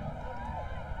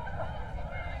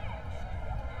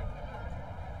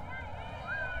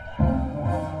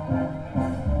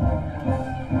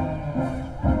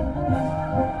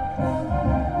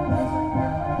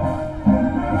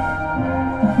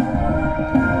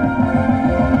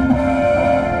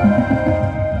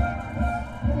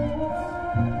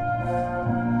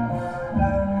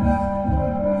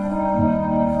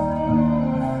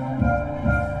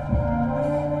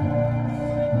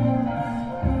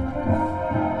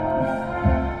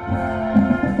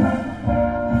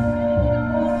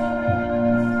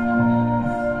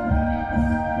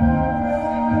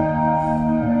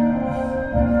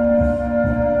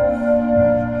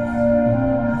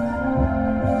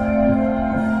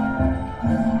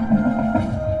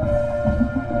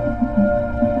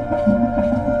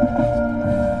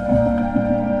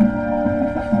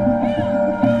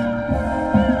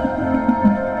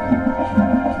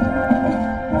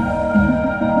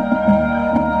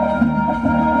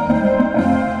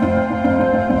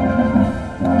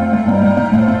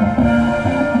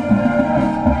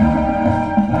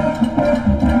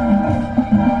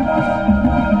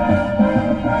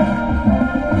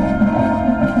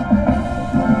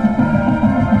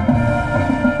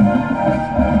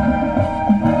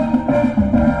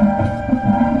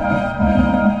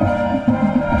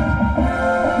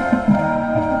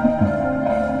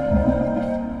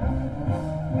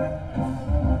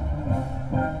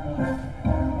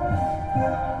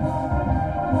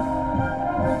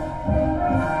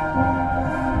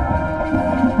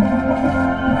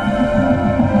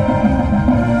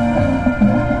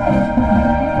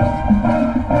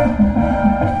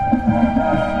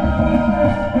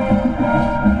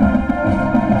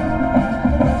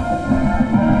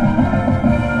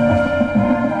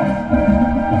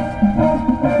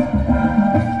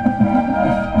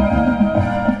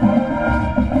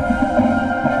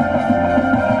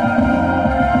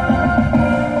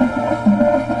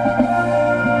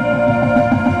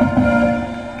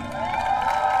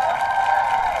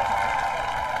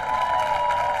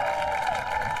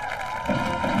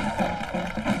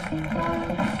 And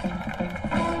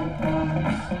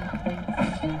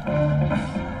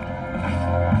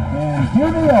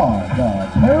here they are, the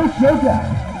Parish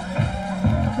Rosettes.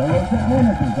 The Rosette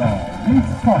managers are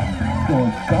Reese Parton,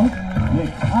 George Dunk,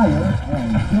 Nick Iyer,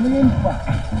 and Jillian Platt.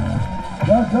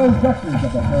 The directors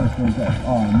of the Parish Rosettes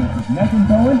are Mrs. Megan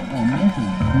Bowen and Mrs.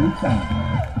 Drew Simon.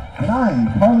 And I'm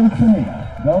Carlos Pineda,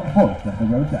 the voice of the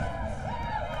Rosettes.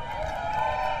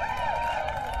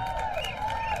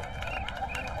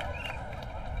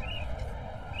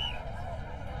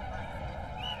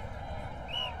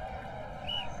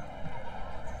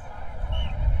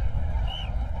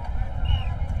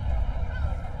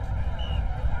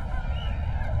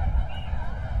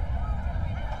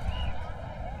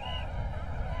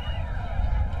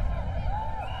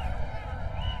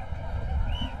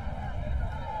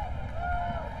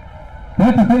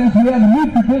 Panther fans, we have a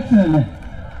new tradition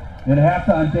at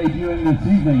halftime debuting this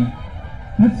evening.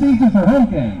 This season for home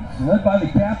games, led by the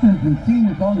captains and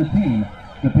seniors on the team,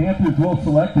 the Panthers will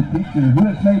select a teacher who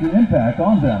has made an impact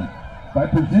on them by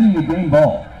presenting a game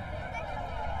ball.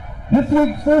 This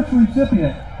week's first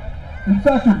recipient is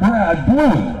Dr. Brad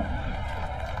Blue.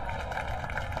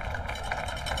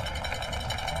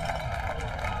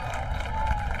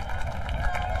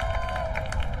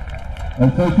 A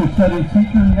social studies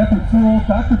teacher in the upper school,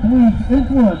 Dr. Blue's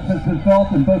influence has been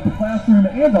felt in both the classroom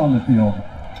and on the field.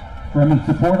 From his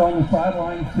support on the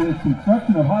sidelines to his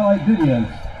construction of highlight videos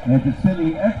and to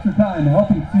spending extra time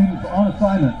helping students on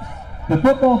assignments, the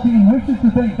football team wishes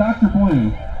to thank Dr.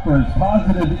 Blue for his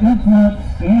positive influence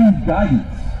and guidance.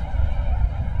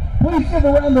 Please give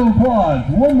a round of applause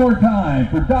one more time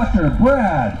for Dr.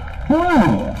 Brad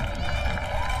Blue.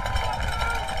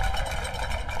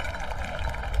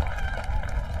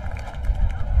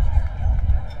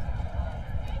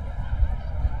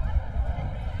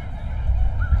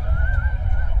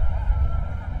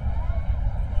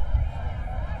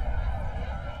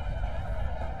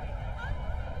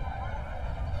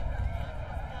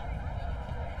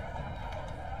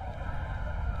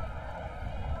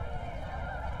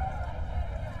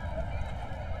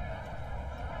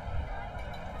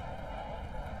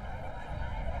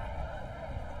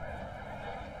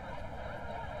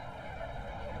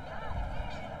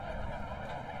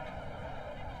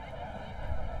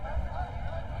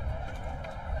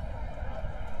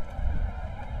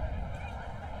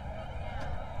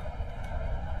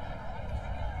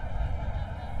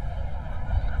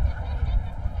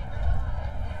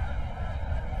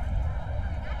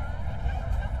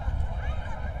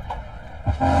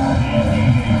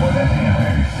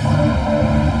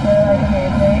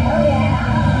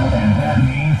 And that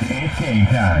means it's game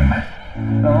time.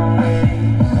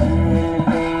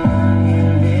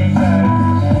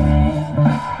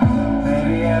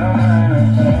 Baby,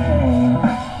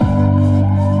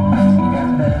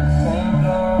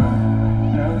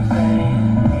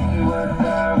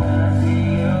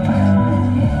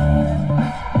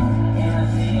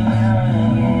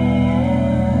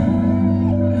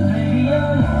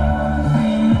 I'm lost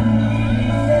in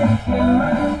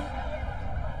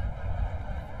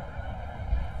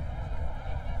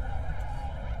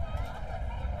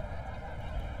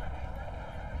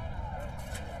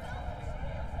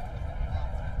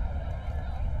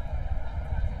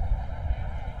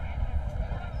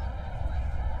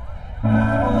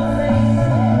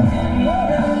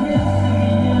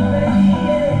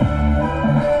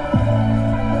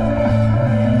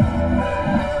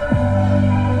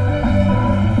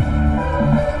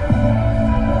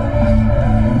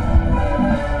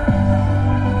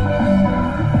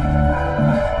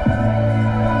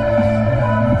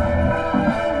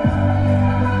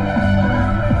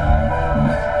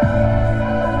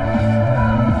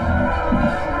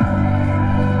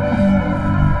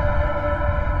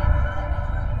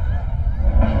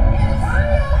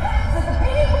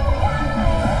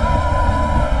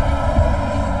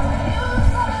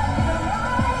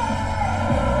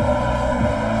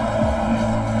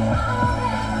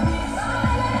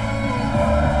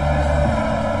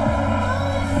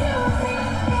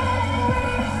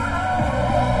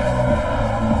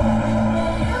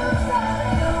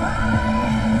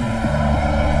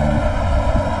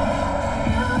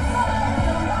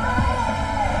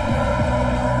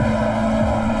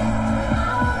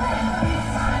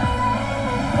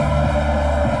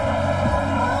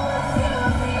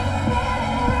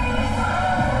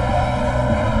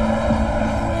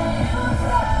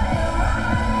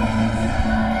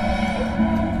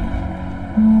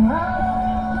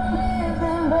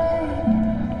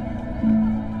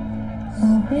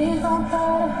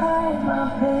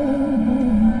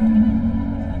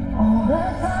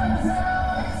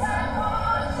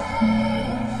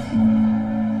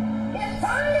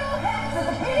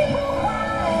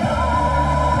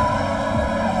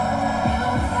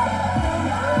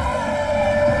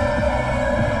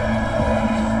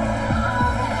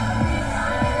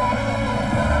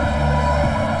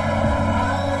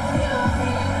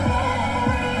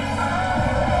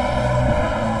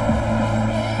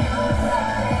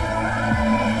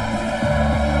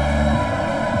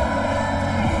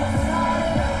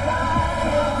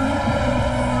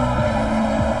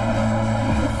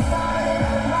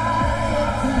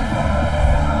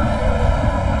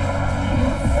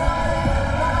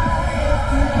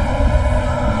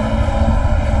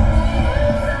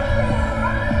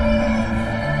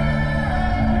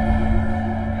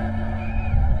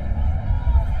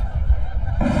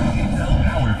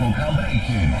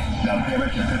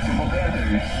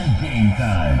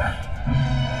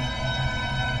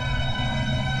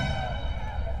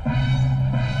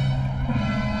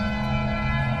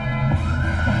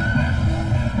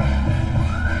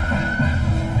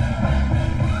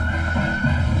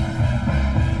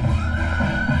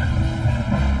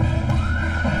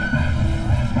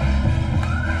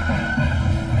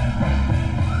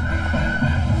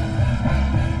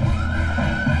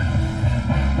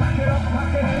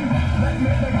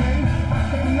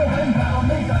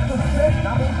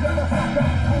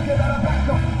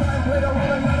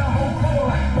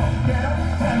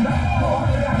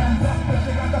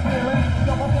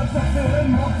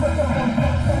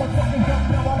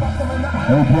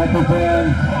Hey, Panther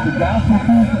fans, the Gospel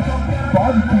Food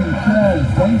Barbecue says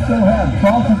they still have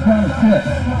sausage on a stick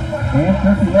and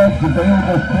turkey legs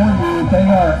available for you. They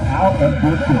are out of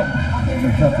biscuit.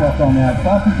 There's tough luck on that.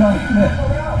 Sausage on a stick,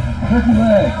 turkey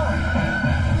legs,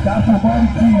 Gospel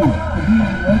Barbecue,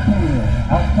 conveniently located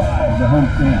outside the home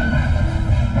stand.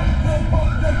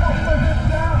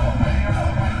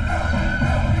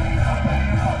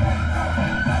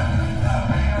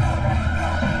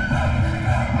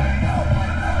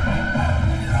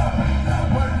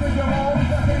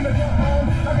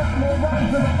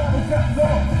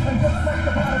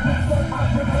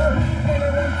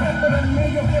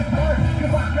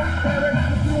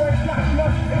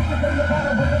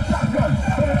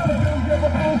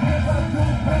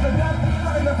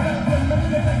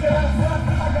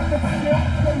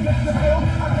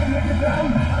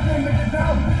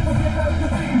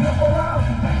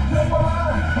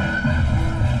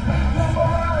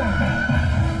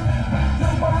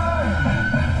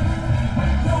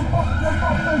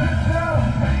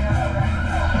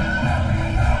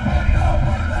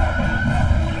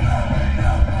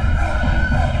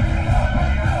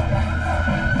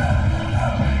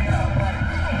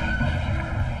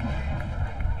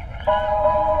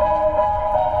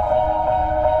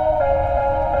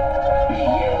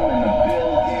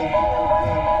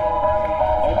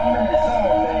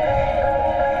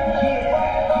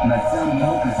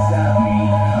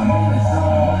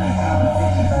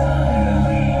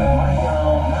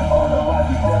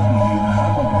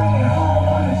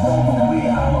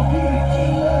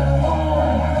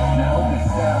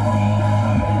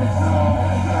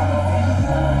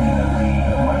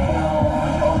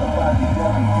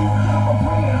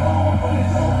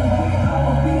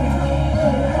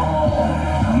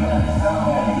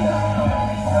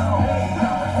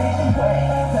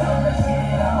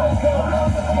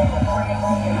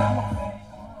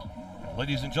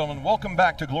 Ladies and gentlemen, welcome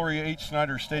back to Gloria H.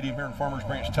 Snyder Stadium here in Farmers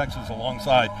Branch, Texas,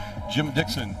 alongside Jim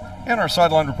Dixon and our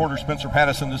sideline reporter Spencer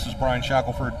Pattison. This is Brian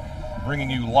Shackelford bringing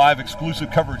you live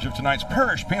exclusive coverage of tonight's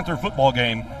Parish Panther football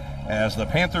game as the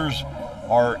Panthers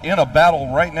are in a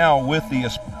battle right now with the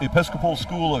Episcopal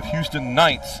School of Houston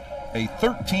Knights. A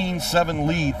 13-7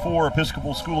 lead for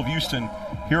Episcopal School of Houston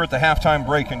here at the halftime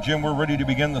break. And Jim, we're ready to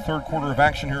begin the third quarter of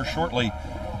action here shortly.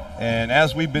 And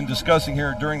as we've been discussing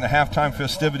here during the halftime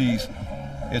festivities,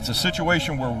 it's a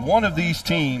situation where one of these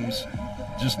teams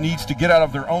just needs to get out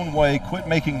of their own way, quit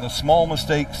making the small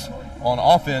mistakes on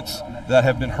offense that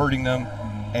have been hurting them,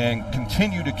 and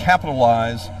continue to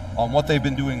capitalize on what they've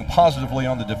been doing positively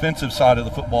on the defensive side of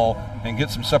the football and get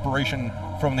some separation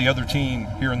from the other team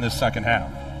here in this second half.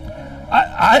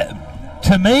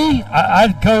 To me,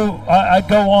 I'd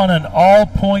go on an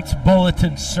all-points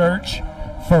bulletin search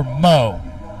for Mo.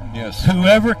 Yes.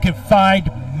 Whoever can find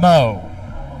Mo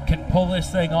can pull this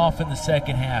thing off in the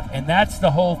second half, and that's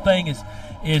the whole thing.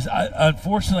 Is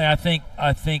unfortunately, I think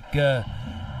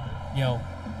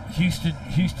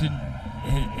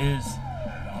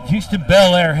Houston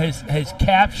Bel Air has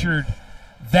captured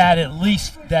that, at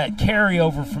least that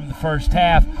carryover from the first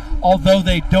half, although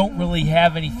they don't really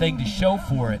have anything to show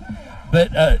for it.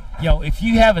 But if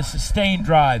you have a sustained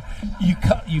drive,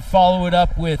 you follow it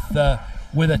up with a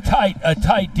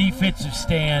tight defensive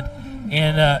stand,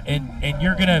 and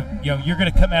you're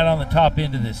gonna come out on the top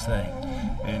end of this thing.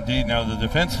 Indeed. Now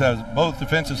both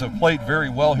defenses have played very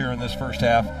well here in this first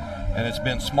half, and it's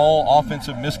been small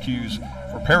offensive miscues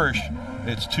for Parish.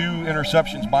 It's 2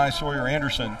 interceptions by Sawyer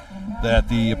Anderson that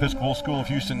the Episcopal School of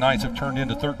Houston Knights have turned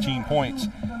into 13 points.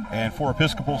 And for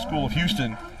Episcopal School of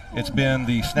Houston, it's been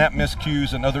the snap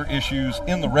miscues and other issues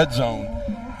in the red zone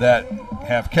that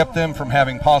have kept them from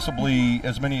having possibly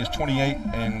as many as 28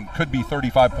 and could be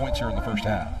 35 points here in the first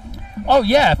half. Oh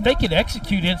yeah, if they could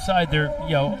execute inside their,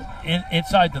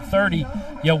 inside the 30,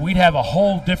 we'd have a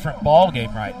whole different ball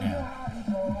game right now.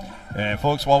 And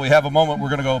folks, while we have a moment, we're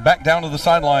going to go back down to the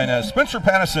sideline as Spencer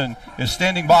Pattison is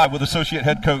standing by with associate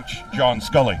head coach John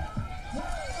Scully.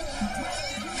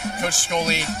 Coach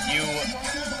Scully,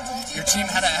 your team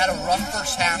had a rough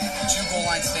first half, 2 goal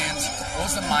line stands.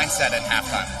 What was the mindset at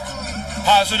halftime?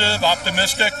 Positive,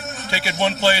 optimistic, take it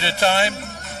one play at a time.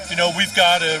 We've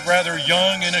got a rather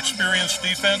young, inexperienced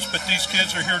defense, but these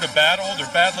kids are here to battle.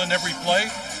 They're battling every play.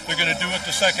 They're going to do it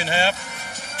the second half.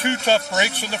 2 tough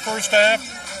breaks in the first half.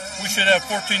 We should have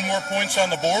 14 more points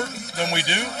on the board than we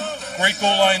do. Great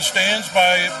goal line stands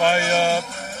by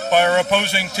our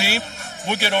opposing team.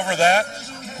 We'll get over that.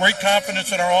 Great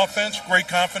confidence in our offense. Great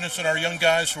confidence in our young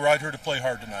guys who are out here to play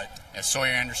hard tonight. Yeah,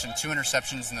 Sawyer Anderson, 2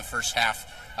 interceptions in the first half.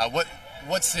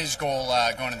 What's his goal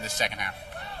going into the second half?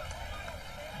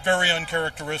 very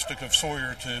uncharacteristic of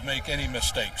Sawyer to make any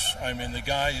mistakes. I mean, the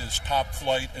guy is top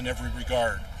flight in every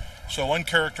regard. So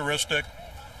uncharacteristic.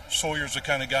 Sawyer's the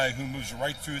kind of guy who moves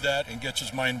right through that and gets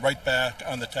his mind right back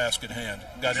on the task at hand.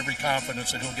 Got every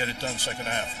confidence that he'll get it done second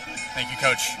half. Thank you,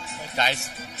 Coach. Guys.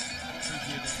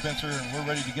 Appreciate it, Spencer, and we're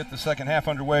ready to get the second half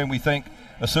underway, and we thank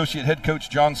Associate Head Coach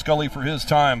John Scully for his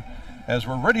time as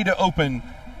we're ready to open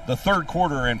the third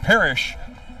quarter, and Parish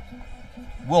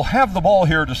will have the ball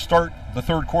here to start the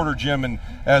third quarter, Jim, and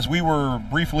as we were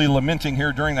briefly lamenting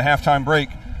here during the halftime break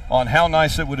on how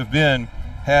nice it would have been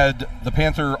had the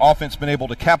Panther offense been able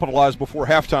to capitalize before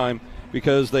halftime,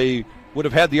 because they would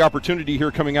have had the opportunity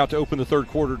here coming out to open the third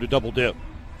quarter to double dip.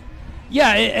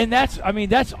 Yeah, and that's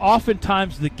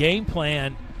oftentimes the game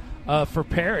plan for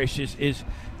Parish is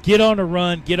get on a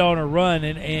run,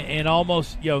 and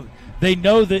almost, they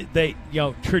know that they,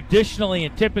 traditionally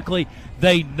and typically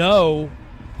they know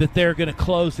that they're going to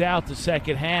close out the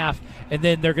second half, and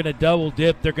then they're going to double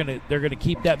dip. They're going to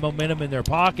keep that momentum in their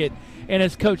pocket. And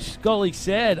as Coach Scully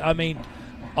said, I mean,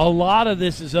 a lot of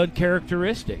this is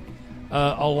uncharacteristic.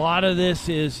 A lot of this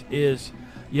is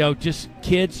just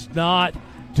kids not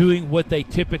doing what they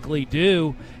typically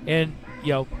do, and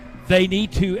they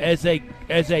need to, as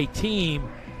a team,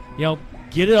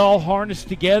 get it all harnessed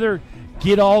together,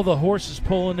 get all the horses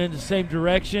pulling in the same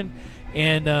direction,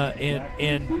 and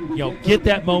get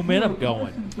that momentum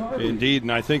going. Indeed,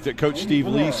 and I think that Coach Steve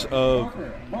Lease of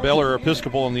Bel Air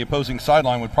Episcopal on the opposing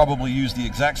sideline would probably use the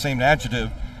exact same adjective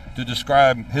to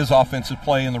describe his offensive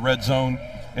play in the red zone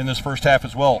in this first half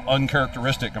as well.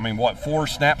 Uncharacteristic. I mean, 4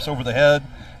 snaps over the head,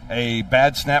 a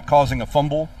bad snap causing a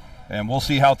fumble, and we'll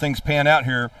see how things pan out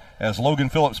here as Logan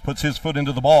Phillips puts his foot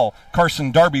into the ball.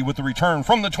 Carson Darby with the return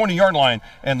from the 20-yard line,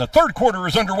 and the third quarter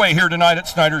is underway here tonight at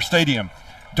Snyder Stadium.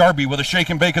 Darby with a shake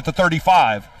and bake at the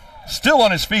 35, still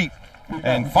on his feet,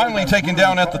 and finally taken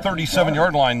down at the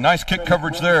 37-yard line. Nice kick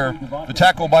coverage there. The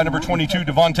tackle by number 22,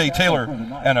 Devontae Taylor,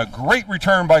 and a great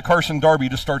return by Carson Darby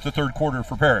to start the third quarter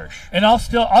for Parish. And I'll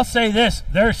say this: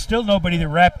 there's still nobody that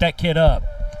wrapped that kid up.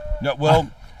 No, well,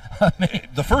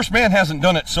 the first man hasn't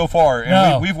done it so far,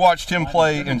 and we've watched him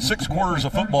play in 6 quarters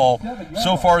of football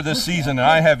so far this season, and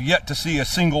I have yet to see a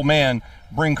single man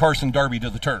bring Carson Darby to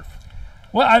the turf.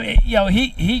 Well, I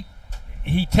mean,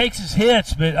 he takes his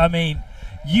hits, but I mean,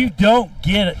 you don't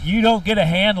get a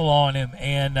handle on him,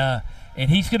 and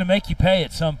he's going to make you pay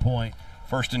at some point.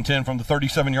 1st and 10 from the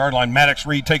 37-yard line. Maddox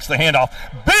Reed takes the handoff.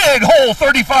 Big hole,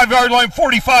 35-yard line,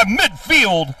 45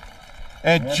 midfield.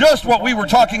 And just what we were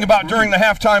talking about during the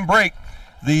halftime break,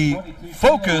 the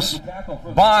focus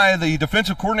by the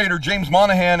defensive coordinator, James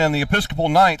Monahan, and the Episcopal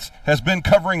Knights has been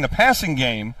covering the passing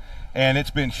game, and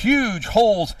it's been huge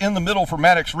holes in the middle for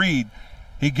Maddox Reed.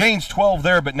 He gains 12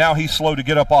 there, but now he's slow to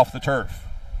get up off the turf.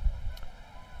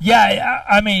 Yeah,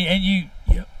 I mean, and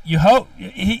you hope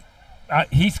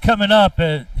he's coming up.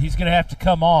 He's going to have to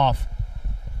come off.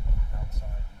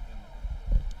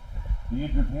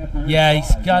 Yeah,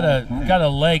 he's got a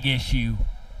leg issue,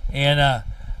 and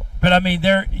but I mean,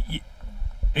 they're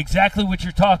exactly what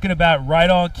you're talking about, right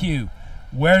on cue.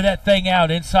 Wear that thing out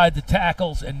inside the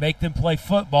tackles and make them play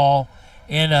football,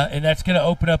 and that's going to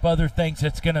open up other things.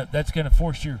 That's going to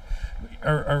force you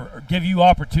or give you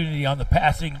opportunity on the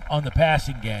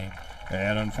passing game.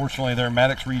 And unfortunately, there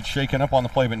Maddox Reed shaken up on the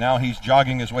play, but now he's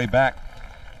jogging his way back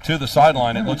to the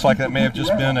sideline. It looks like that may have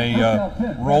just been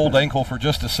a rolled ankle for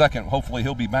just a second. Hopefully,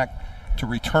 he'll be back to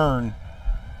return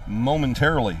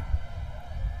momentarily.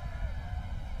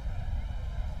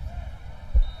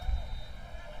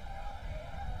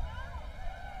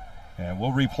 And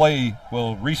we'll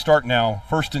restart now.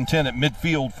 1st and 10 at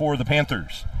midfield for the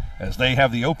Panthers as they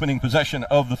have the opening possession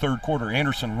of the third quarter.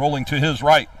 Anderson rolling to his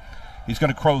right. He's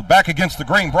going to crow back against the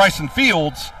grain. Bryson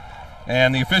Fields,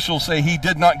 and the officials say he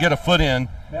did not get a foot in,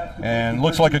 and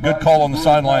looks like a good call on the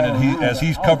sideline as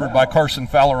he's covered by Carson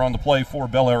Fowler on the play for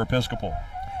Bel Air Episcopal.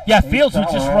 Yeah, Fields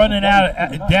was just running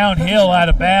downhill out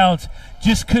of bounds,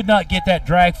 just could not get that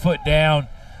drag foot down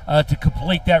to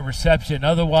complete that reception.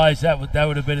 Otherwise, that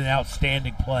would have been an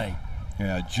outstanding play.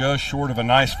 Yeah, just short of a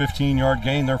nice 15-yard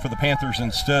gain there for the Panthers.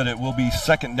 Instead, it will be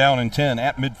 2nd down and 10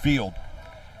 at midfield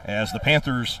as the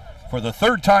Panthers, for the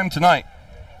third time tonight,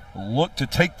 look to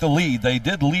take the lead. They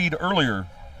did lead earlier,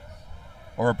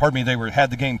 they had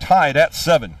the game tied at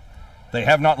 7. They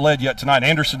have not led yet tonight.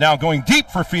 Anderson now going deep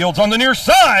for Fields on the near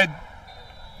side.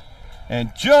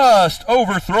 And just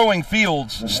overthrowing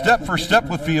Fields, step for step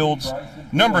with Fields.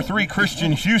 Number 3,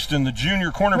 Christian Houston, the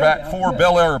junior cornerback for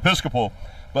Bel Air Episcopal.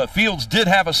 But Fields did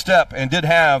have a step and did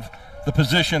have the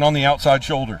position on the outside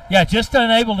shoulder. Yeah, just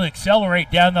unable to accelerate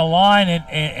down the line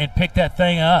and pick that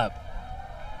thing up.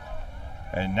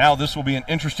 And now this will be an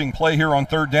interesting play here on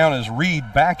third down as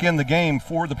Reed back in the game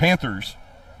for the Panthers.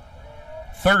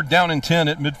 3rd down and 10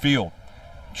 at midfield.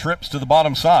 Trips to the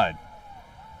bottom side.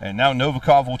 And now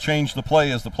Novikov will change the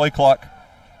play as the play clock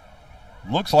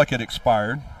looks like it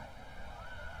expired.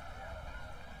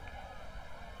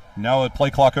 Now a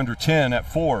play clock under 10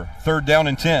 at 4. 3rd down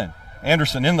and 10.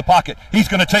 Anderson in the pocket. He's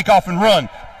going to take off and run.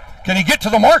 Can he get to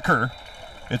the marker?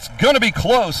 It's going to be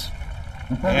close.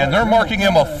 And they're marking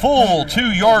him a full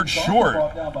 2 yards short.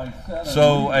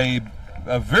 So a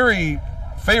very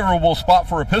favorable spot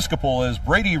for Episcopal as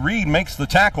Brady Reed makes the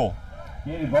tackle.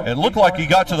 It looked like he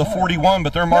got to the 41,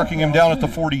 but they're marking him down at the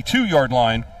 42-yard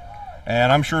line.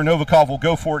 And I'm sure Novikov will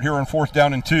go for it here on 4th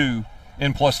down and 2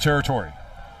 in plus territory.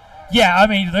 Yeah, I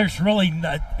mean, there's really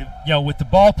not, with the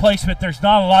ball placement, there's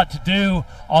not a lot to do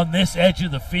on this edge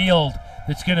of the field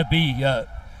that's going to be,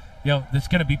 that's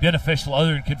going to be beneficial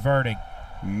other than converting.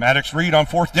 Maddox Reed on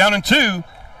 4th down and 2.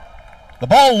 The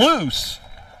ball loose.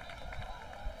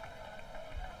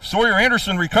 Sawyer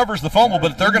Anderson recovers the fumble,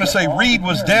 but they're going to say Reed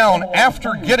was down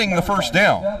after getting the first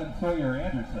down.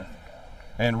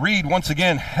 And Reed once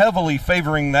again heavily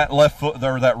favoring that left foot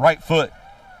or that right foot.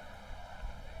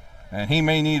 And he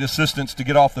may need assistance to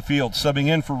get off the field. Subbing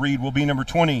in for Reed will be number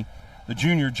 20, the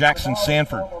junior Jackson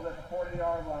Sanford.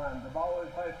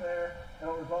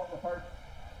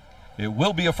 It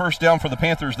will be a first down for the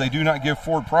Panthers. They do not give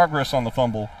forward progress on the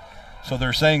fumble. So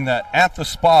they're saying that at the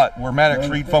spot where Maddox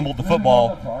Reed fumbled the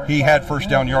football, he had first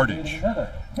down yardage.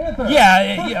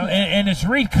 Yeah, and as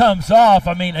Reed comes off,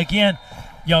 I mean, again,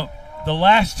 the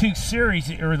last two series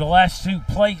or the last two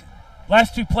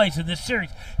plays in this series,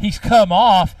 he's come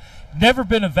off, never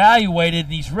been evaluated,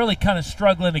 and he's really kind of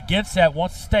struggling against that.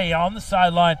 Wants to stay on the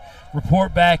sideline,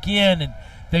 report back in, and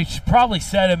they should probably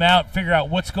set him out, figure out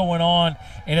what's going on,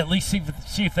 and at least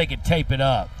see if they can tape it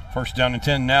up. First down and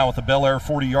 10 now at the Bel Air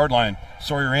 40-yard line.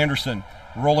 Sawyer Anderson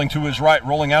rolling to his right,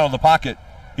 rolling out of the pocket.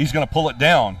 He's going to pull it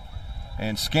down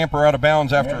and scamper out of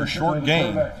bounds after a short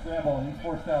gain.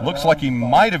 Looks like he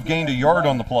might have gained a yard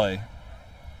on the play.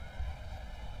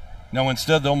 No,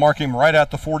 instead they'll mark him right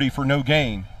at the 40 for no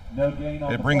gain.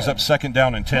 It brings up 2nd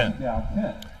down and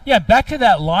 10. Yeah, back to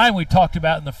that line we talked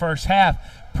about in the first half.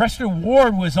 Preston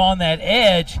Ward was on that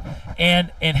edge and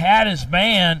had his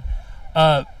man,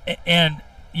 and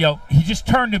he just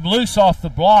turned him loose off the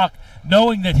block,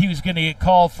 knowing that he was going to get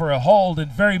called for a hold,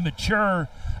 and very mature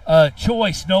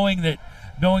choice, knowing that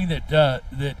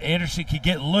Anderson could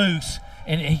get loose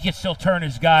and he can still turn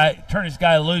his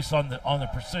guy loose on the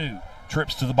pursuit.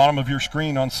 Trips to the bottom of your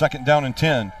screen on 2nd down and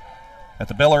 10 at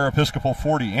the Bel Air Episcopal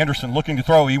 40. Anderson looking to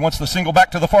throw. He wants the single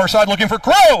back to the far side, looking for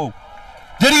Crow.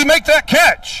 Did he make that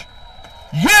catch?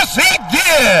 Yes, he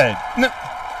did.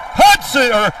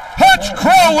 Hutch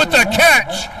Crow with the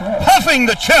catch, puffing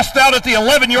the chest out at the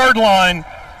 11-yard line.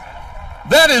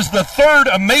 That is the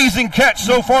 3rd amazing catch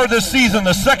so far this season,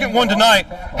 the 2nd one tonight.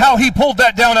 How he pulled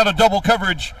that down out of double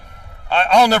coverage,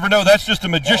 I'll never know. That's just a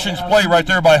magician's play right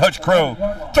there by Hutch Crow.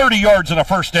 30 yards and a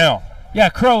first down. Yeah,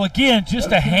 Crow, again,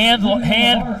 just a hand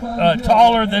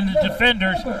taller than the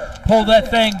defenders, pulled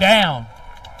that thing down.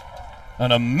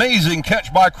 An amazing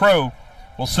catch by Crow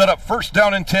will set up 1st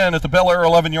down and 10 at the Bel Air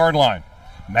 11-yard line.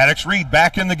 Maddox Reed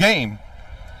back in the game.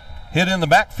 Hit in the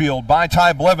backfield by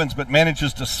Ty Blevins, but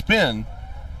manages to spin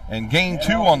and gain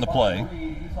 2 on the play.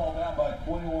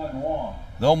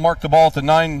 They'll mark the ball at the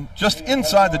 9, just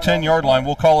inside the 10-yard line.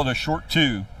 We'll call it a short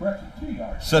 2.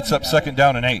 Sets up 2nd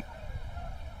down and 8.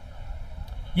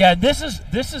 Yeah, this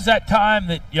is that time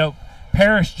that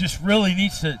Parish just really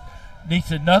needs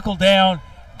to knuckle down,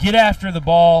 get after the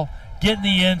ball, get in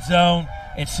the end zone,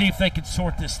 and see if they can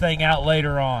sort this thing out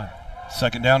later on.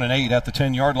 2nd down and 8 at the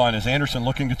 10-yard line as Anderson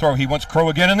looking to throw. He wants Crow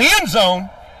again in the end zone.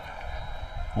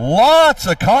 Lots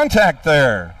of contact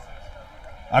there.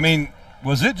 I mean,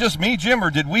 was it just me, Jim, or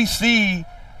did we see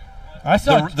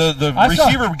the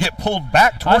receiver get pulled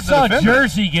back toward the defender? I saw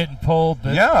Jersey getting pulled,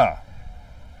 but yeah,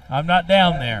 I'm not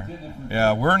down there.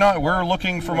 Yeah, we're not. We're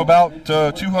looking from about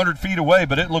 200 feet away,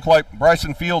 but it looked like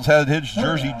Bryson Fields had his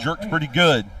jersey jerked pretty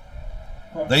good.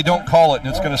 They don't call it, and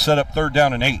it's going to set up 3rd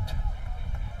down and 8.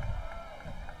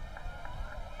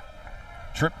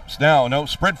 Trips now, no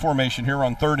spread formation here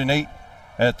on 3rd and 8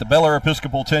 at the Bel Air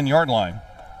Episcopal 10-yard line.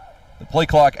 The play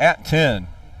clock at 10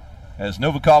 as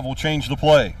Novikov will change the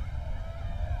play.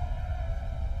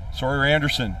 Sawyer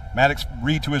Anderson, Maddox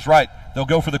Reed to his right. They'll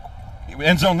go for the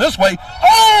end zone this way.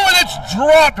 Oh, and it's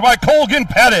dropped by Colgan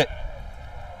Pettit.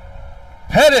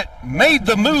 Pettit made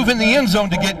the move in the end zone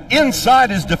to get inside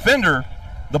his defender.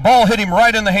 The ball hit him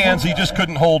right in the hands. He just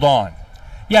couldn't hold on.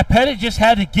 Yeah, Pettit just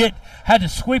had to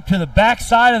sweep to the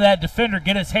backside of that defender,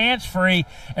 get his hands free,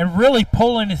 and really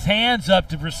pulling his hands up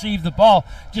to receive the ball.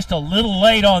 Just a little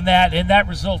late on that, and that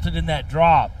resulted in that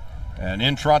drop. And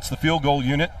in trots the field goal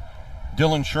unit.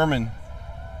 Dylan Sherman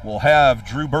will have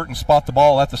Drew Burton spot the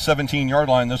ball at the 17-yard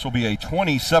line. This will be a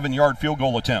 27-yard field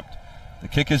goal attempt. The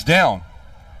kick is down,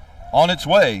 on its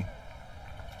way,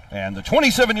 and the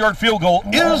 27-yard field goal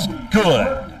is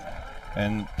good.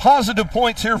 And positive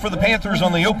points here for the Panthers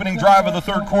on the opening drive of the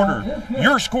third quarter.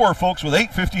 Your score, folks, with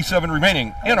 8:57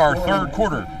 remaining in our third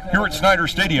quarter here at Snyder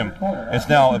Stadium. It's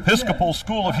now Episcopal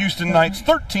School of Houston Knights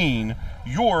 13,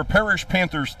 your Parish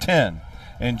Panthers 10.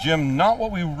 And, Jim, not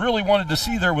what we really wanted to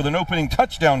see there with an opening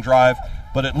touchdown drive,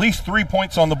 but at least 3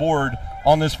 points on the board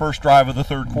on this first drive of the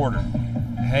third quarter.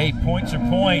 Hey, points are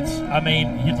points. I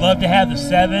mean, you'd love to have the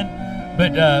 7,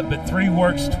 but 3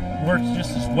 works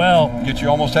just as well. Get you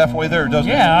almost halfway there, doesn't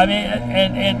it? Yeah, I mean,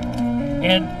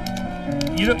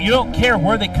 and you don't care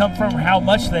where they come from or how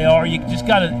much they are. You just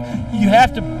you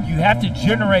have to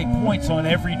generate points on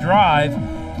every drive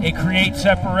and create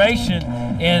separation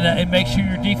and make sure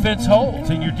your defense holds.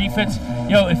 And your defense,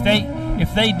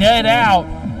 if they net out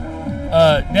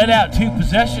 2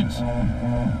 possessions,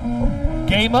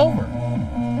 game over.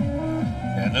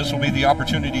 And this will be the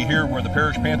opportunity here where the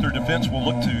Parish Panther defense will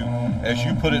look to, as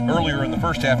you put it earlier in the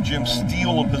first half, Jim,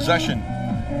 steal a possession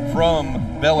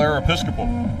from Bel Air Episcopal.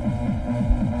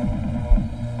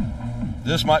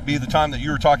 This might be the time that you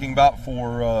were talking about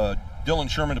for Dylan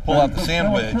Sherman to pull out the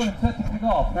sandwich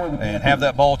and have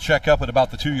that ball check up at about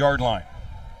the 2-yard line.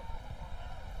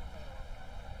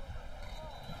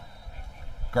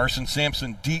 Garson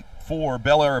Sampson deep for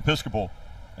Bel Air Episcopal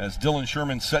as Dylan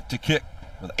Sherman set to kick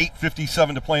with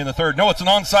 8:57 to play in the third. No, it's an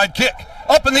onside kick.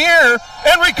 Up in the air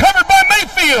and recovered by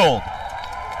Mayfield.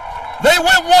 They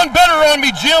went one better on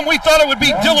me, Jim. We thought it would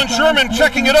be Dylan Sherman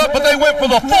checking it up, but they went for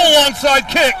the full onside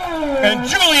kick. And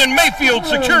Julian Mayfield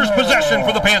secures possession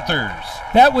for the Panthers.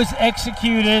 That was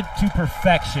executed to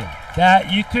perfection.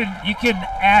 That you couldn't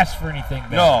ask for anything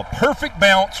better. No, perfect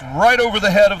bounce right over the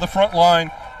head of the front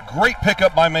line. Great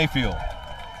pickup by Mayfield.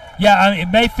 Yeah, I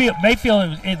mean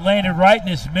Mayfield, it landed right in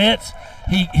his mitts.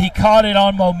 He caught it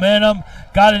on momentum,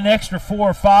 got an extra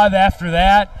 4 or 5 after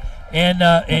that, and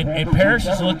Parish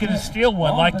is looking to steal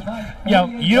one. Like,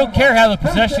 you don't care how the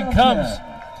possession comes.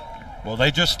 Well,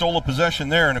 they just stole a possession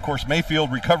there, and of course Mayfield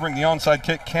recovering the onside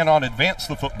kick cannot advance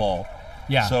the football.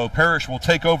 Yeah. So Parish will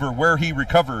take over where he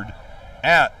recovered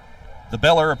at the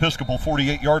Bel Air Episcopal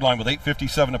 48-yard line with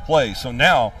 8:57 to play. So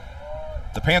now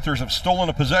the Panthers have stolen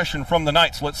a possession from the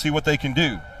Knights. Let's see what they can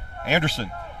do.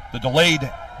 Anderson, the delayed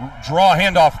draw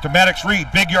handoff to Maddox Reed.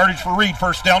 Big yardage for Reed,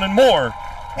 first down and more.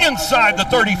 Inside the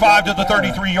 35 to the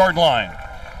 33-yard line.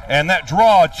 And that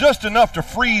draw just enough to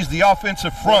freeze the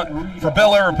offensive front for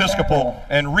Bel Air Episcopal,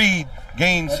 and Reed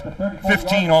gains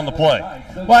 15 on the play.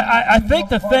 Well, I think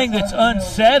the thing that's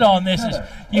unsaid on this is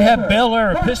you have Bel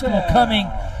Air Episcopal coming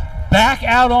back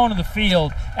out onto the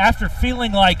field after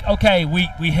feeling like, okay,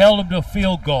 we held them to a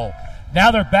field goal. Now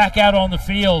they're back out on the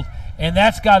field, and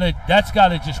that's got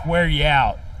to just wear you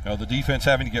out. The defense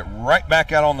having to get right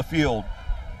back out on the field.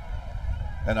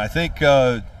 And I think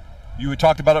you had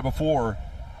talked about it before,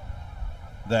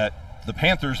 that the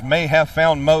Panthers may have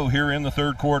found Mo here in the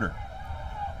third quarter.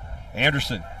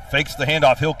 Anderson fakes the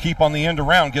handoff. He'll keep on the end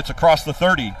around, gets across the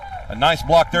 30. A nice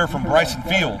block there from Bryson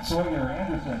Fields.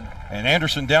 And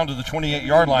Anderson down to the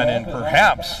 28-yard line, and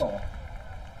perhaps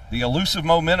the elusive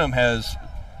momentum has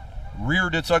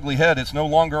reared its ugly head. It's no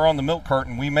longer on the milk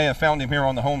carton. We may have found him here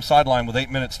on the home sideline with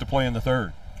 8 minutes to play in the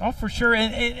third. Oh, for sure.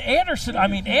 And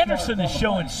Anderson is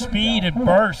showing speed and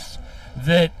bursts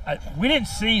that we didn't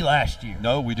see last year.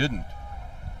 No, we didn't.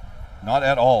 Not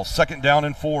at all. 2nd down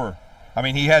and 4. I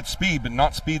mean, he had speed, but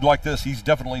not speed like this. He's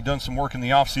definitely done some work in the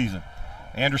offseason.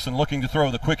 Anderson looking to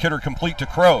throw. The quick hitter complete to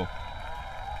Crow.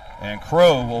 And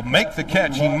Crow will make the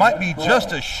catch. He might be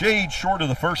just a shade short of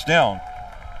the first down.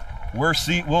 We'll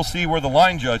see where the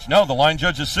line judge. No, the line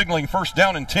judge is signaling first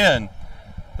down and 10.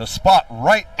 The spot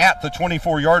right at the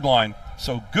 24-yard line.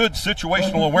 So good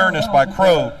situational awareness by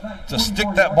Crow to stick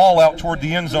that ball out toward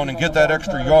the end zone and get that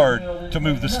extra yard to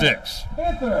move the sticks.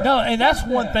 No, and that's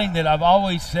one thing that I've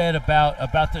always said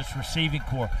about this receiving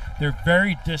corps. They're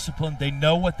very disciplined. They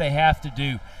know what they have to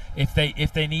do. If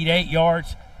they need 8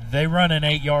 yards, they run an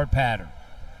 8-yard pattern.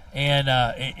 And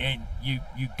you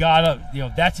gotta,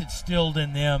 that's instilled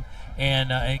in them,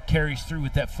 and it carries through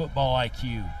with that football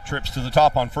IQ. Trips to the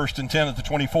top on 1st and 10 at the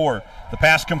 24. The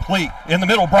pass complete. In the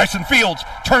middle, Bryson Fields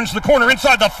turns the corner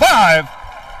inside the 5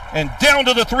 and down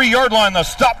to the 3-yard line. The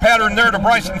stop pattern there to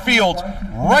Bryson Fields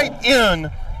right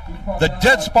in the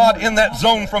dead spot in that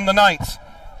zone from the Knights.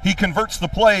 He converts the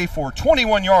play for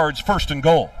 21 yards, 1st and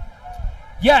goal.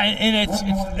 Yeah, and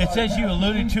it's as you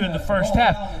alluded to in the first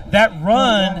half. That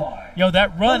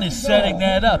run is setting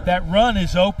that up. That run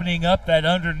is opening up that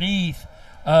underneath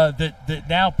that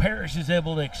now Parish is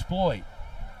able to exploit.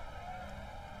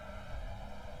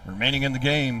 Remaining in the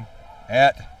game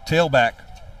at tailback,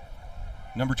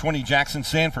 number 20, Jackson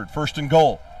Sanford, 1st and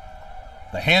goal.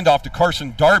 The handoff to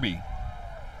Carson Darby.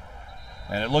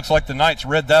 And it looks like the Knights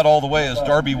read that all the way as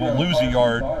Darby will lose a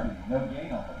yard.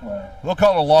 They'll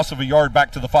call it a loss of a yard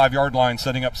back to the 5-yard line,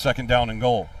 setting up 2nd down and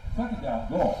goal.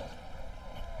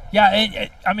 Yeah,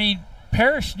 I mean,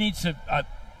 Parish needs to,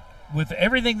 with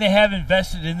everything they have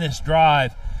invested in this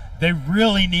drive, they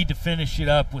really need to finish it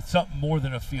up with something more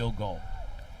than a field goal.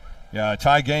 Yeah, a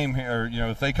tie game here.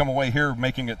 If they come away here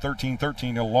making it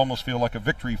 13-13, it'll almost feel like a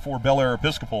victory for Bel Air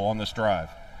Episcopal on this drive.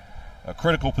 A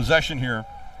critical possession here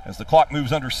as the clock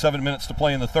moves under 7 minutes to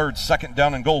play in the third. 2nd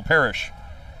down and goal, Parish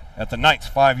at the Knights'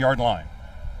 5-yard line.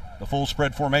 The full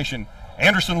spread formation.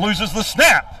 Anderson loses the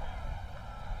snap.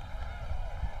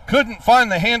 Couldn't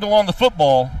find the handle on the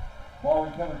football.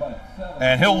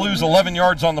 And he'll lose 11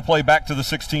 yards on the play back to the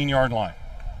 16-yard line.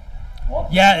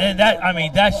 Yeah,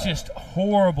 and that's just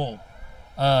horrible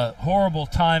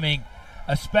timing,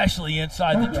 especially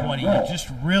inside the 20. You just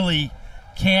really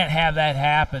can't have that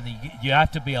happen. You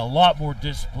have to be a lot more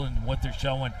disciplined in what they're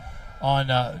showing on,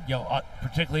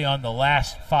 particularly on the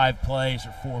last 5 plays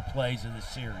or 4 plays of the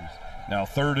series. Now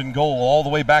 3rd and goal all the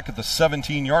way back at the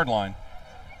 17-yard line.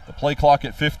 The play clock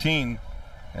at 15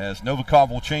 as Novikov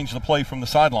will change the play from the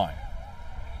sideline.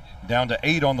 Down to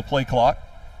 8 on the play clock.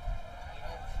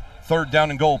 3rd down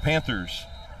and goal, Panthers.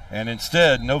 And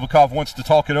instead, Novikov wants to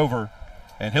talk it over,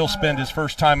 and he'll spend his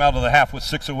first time out of the half with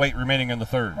 6:08 remaining in the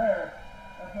third.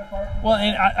 Well,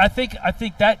 and I think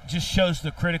that just shows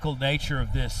the critical nature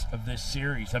of this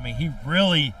series. I mean, he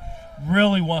really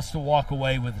wants to walk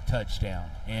away with a touchdown,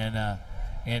 and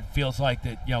feels like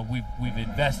that. We've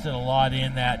invested a lot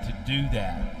in that to do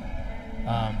that.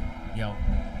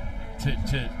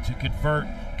 To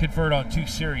convert on 2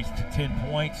 series to 10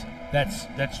 points. That's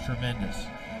tremendous.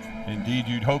 Indeed,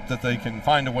 you'd hope that they can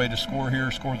find a way to score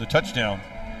the touchdown.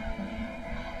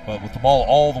 But with the ball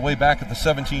all the way back at the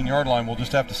 17-yard line, we'll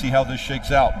just have to see how this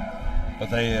shakes out.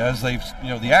 But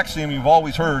the axiom you've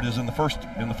always heard is in the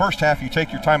first half you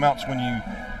take your timeouts when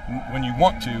you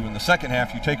want to. In the second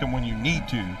half you take them when you need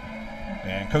to.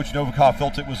 And Coach Novikov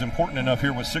felt it was important enough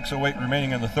here with 6:08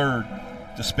 remaining in the third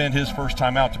to spend his first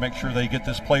timeout to make sure they get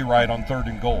this play right on 3rd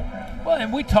and goal. Well,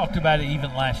 and we talked about it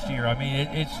even last year. I mean,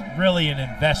 it's really an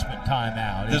investment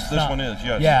timeout. This one is,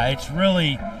 yes. Yeah, it's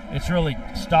really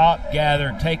stop,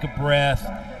 gather, take a breath,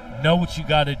 know what you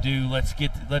got to do. Let's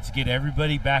get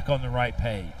everybody back on the right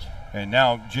page. And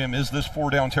now, Jim, is this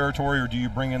 4-down territory, or do you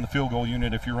bring in the field goal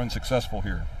unit if you're unsuccessful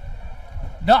here?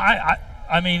 No,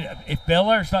 I mean, if Bel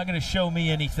Air's not going to show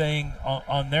me anything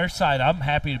on their side, I'm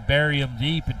happy to bury them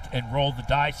deep and roll the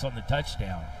dice on the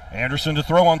touchdown. Anderson to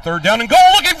throw on 3rd down and goal,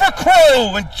 looking for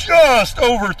Crow, and just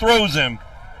overthrows him.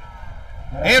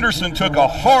 Anderson took a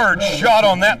hard shot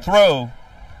on that throw,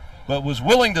 but was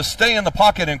willing to stay in the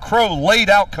pocket, and Crow laid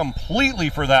out completely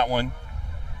for that one.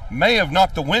 May have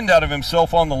knocked the wind out of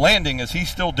himself on the landing as he's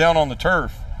still down on the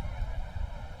turf.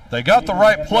 They got the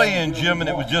right play in, Jim, and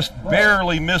it was just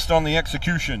barely missed on the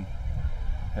execution.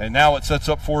 And now it sets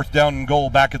up 4th down and goal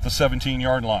back at the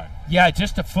 17-yard line. Yeah,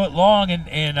 just a foot long,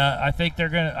 and I think they're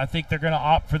gonna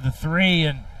opt for the 3.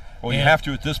 And you have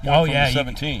to at this point from the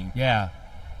 17. Yeah.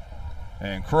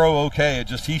 And Crow,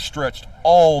 he stretched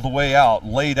all the way out,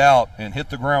 laid out, and hit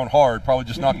the ground hard. Probably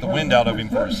just knocked the wind out of him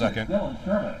for a second.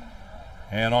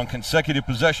 And on consecutive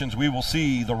possessions, we will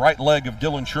see the right leg of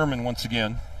Dylan Sherman once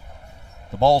again.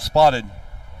 The ball spotted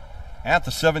at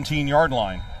the 17-yard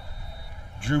line.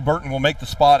 Drew Burton will make the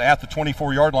spot at the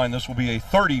 24-yard line. This will be a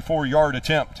 34-yard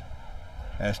attempt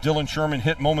as Dylan Sherman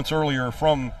hit moments earlier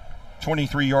from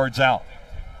 23 yards out.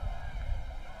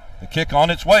 The kick on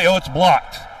its way. It's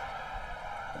blocked.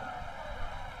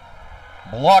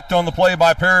 Blocked on the play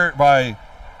by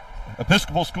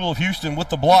Episcopal School of Houston with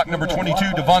the block, number 22,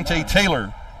 Devontae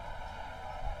Taylor.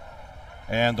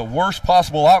 And the worst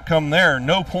possible outcome there,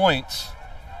 no points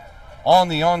on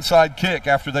the onside kick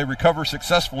after they recover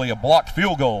successfully a blocked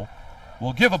field goal,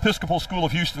 will give Episcopal School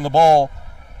of Houston the ball.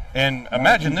 And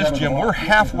imagine this, Jim, we're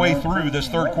halfway through this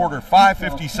third quarter,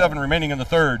 5:57 remaining in the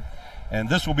third, and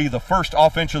this will be the first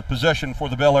offensive possession for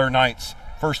the Bel Air Knights,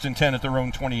 1st and 10 at their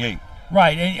own 28.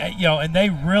 Right, and they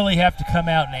really have to come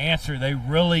out and answer. They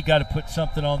really got to put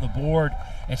something on the board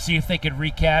and see if they can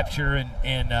recapture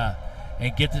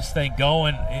and get this thing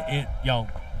going.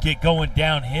 get going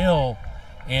downhill,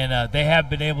 and they have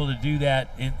been able to do that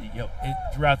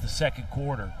throughout the second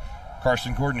quarter.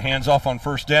 Carson Gordon hands off on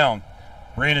first down.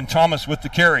 Brandon Thomas with the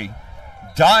carry,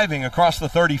 diving across the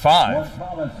 35.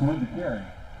 Thomas with the carry.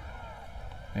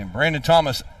 And Brandon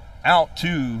Thomas out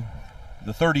to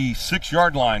the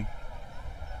 36-yard line.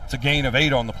 It's a gain of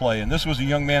 8 on the play. And this was a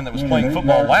young man that was playing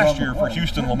football last year for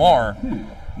Houston Lamar,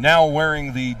 now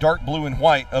wearing the dark blue and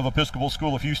white of Episcopal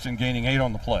School of Houston, gaining 8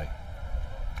 on the play.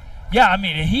 Yeah,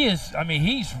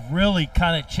 he's really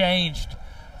kind of changed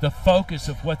the focus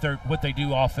of what they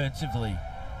do offensively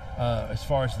as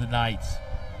far as the Knights.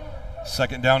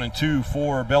 Second down and 2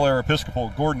 for Bel Air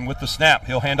Episcopal. Gordon with the snap.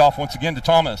 He'll hand off once again to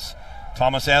Thomas.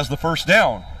 Thomas has the first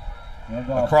down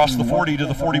across the 40 to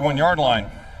the 41-yard line.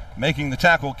 Making the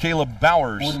tackle, Caleb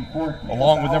Bowers,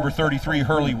 along with number 33,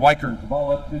 Hurley Weicker.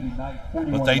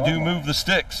 But they do move the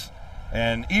sticks.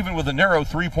 And even with a narrow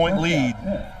 3-point lead,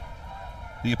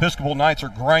 the Episcopal Knights are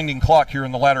grinding clock here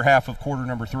in the latter half of quarter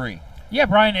number 3. Yeah,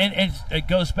 Brian, and it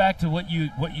goes back to what you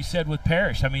said with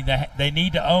Parish. I mean, they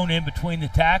need to own in between the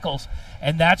tackles,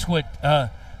 and that's what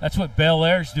Bel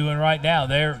Air's doing right now.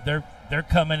 They're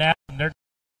coming out and they're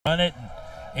running it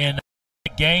and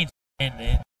gains, and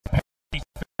Parish needs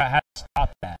to figure out how to stop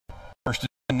that. First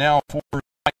and now for the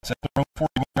Knights at their own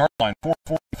 41-yard line.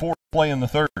 4:44 play in the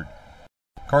third.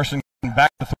 Carson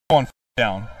back to throw on first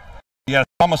down. Yeah,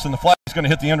 Thomas in the flat is going to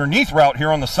hit the underneath route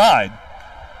here on the side.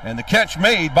 And the catch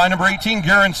made by number 18,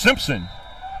 Garen Simpson.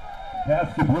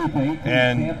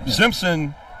 And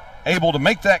Simpson able to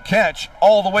make that catch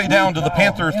all the way down to the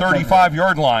Panther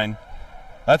 35-yard line.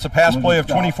 That's a pass play of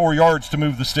 24 yards to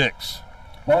move the sticks.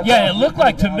 Yeah, it looked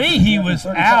like to me he was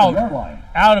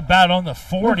out about on the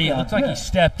 40. It looked like he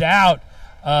stepped out.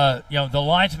 The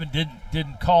linesman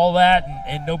didn't call that,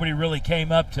 and nobody really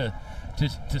came up to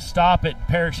stop it.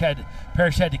 Parish had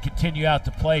to continue out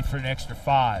to play for an extra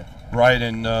 5. Right,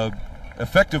 and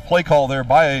effective play call there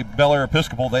by Bel Air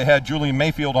Episcopal. They had Julian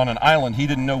Mayfield on an island. He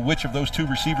didn't know which of those two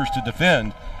receivers to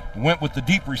defend. Went with the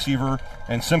deep receiver,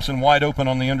 and Simpson wide open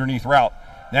on the underneath route.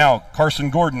 Now Carson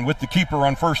Gordon with the keeper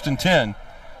on 1st and 10.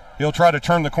 He'll try to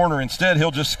turn the corner. Instead,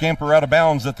 he'll just scamper out of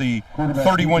bounds at the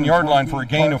 31-yard line for a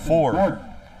gain of 4.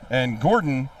 And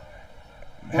Gordon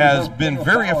has been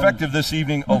very effective this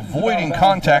evening avoiding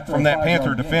contact from that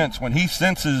Panther defense. When he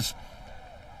senses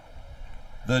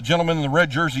the gentleman in the red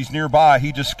jerseys nearby,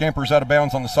 he just scampers out of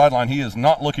bounds on the sideline. He is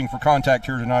not looking for contact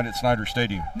here tonight at Snyder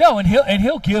Stadium. No, and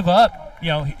he'll give up.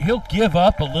 He'll give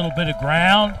up a little bit of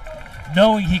ground,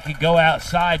 knowing he could go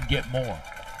outside and get more.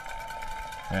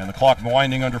 And the clock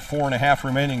winding under 4.5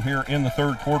 remaining here in the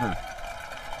third quarter,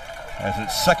 as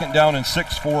it's second down and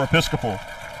 6 for Episcopal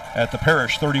at the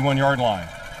Parish 31-yard line.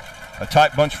 A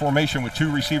tight bunch formation with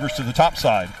 2 receivers to the top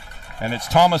side. And it's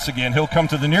Thomas again. He'll come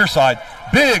to the near side.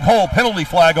 Big hole, penalty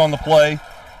flag on the play.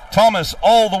 Thomas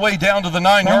all the way down to the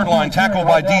 9-yard line, tackled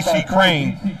by D.C.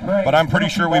 Crane. But I'm pretty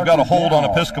sure we've got a hold on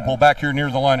Episcopal back here near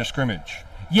the line of scrimmage.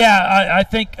 Yeah, I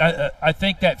think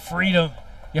that freedom,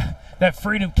 that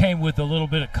freedom came with a little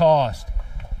bit of cost.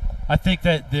 I think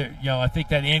that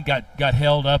that end got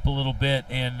held up a little bit,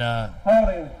 and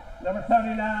holding number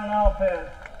 79 on offense,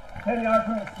 10 yards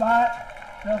from the spot,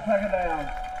 still second down.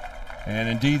 And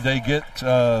indeed, they get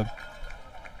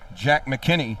Jack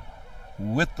McKinney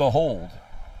with the hold.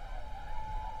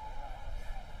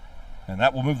 And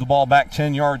that will move the ball back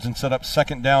 10 yards and set up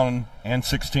second down and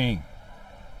 16.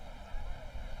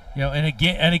 And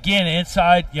again,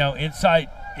 inside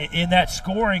in that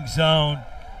scoring zone,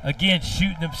 again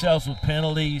shooting themselves with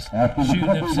penalties, shooting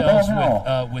themselves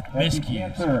with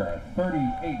miscues.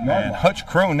 And Hutch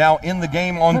Crow now in the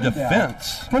game on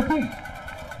defense.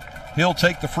 He'll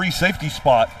take the free safety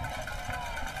spot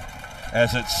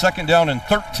as it's second down and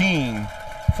 13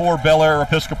 for Bel Air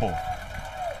Episcopal.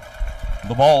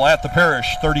 The ball at the Parish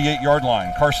 38-yard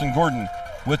line. Carson Gordon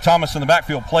with Thomas in the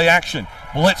backfield. Play action.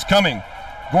 Blitz coming.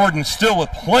 Gordon still with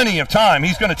plenty of time.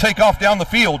 He's going to take off down the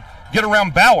field, get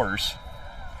around Bowers,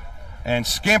 and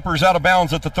scampers out of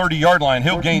bounds at the 30-yard line.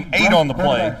 He'll gain 8 on the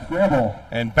play.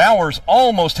 And Bowers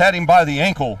almost had him by the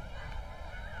ankle,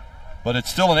 but it's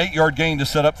still an 8-yard gain to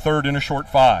set up third and a short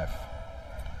 5.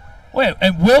 Wait,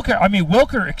 and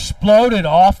Wilker exploded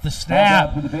off the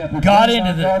snap, got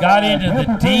into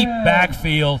the deep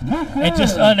backfield, and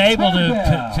just unable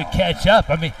to catch up.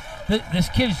 I mean, this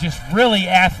kid is just really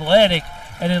athletic,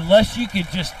 and unless you can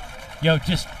just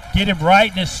get him right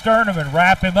in his sternum and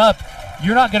wrap him up,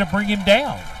 you're not going to bring him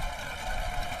down.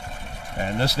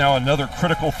 And this now another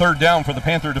critical third down for the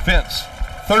Panther defense.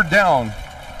 Third down,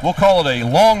 we'll call it a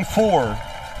long 4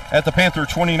 at the Panther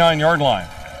 29-yard line.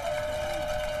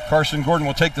 Carson Gordon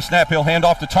will take the snap. He'll hand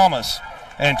off to Thomas.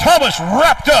 And Thomas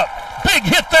wrapped up. Big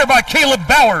hit there by Caleb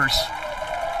Bowers.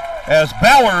 As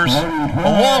Bowers,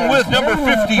 along with number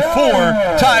 54,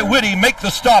 Ty Whitty, make the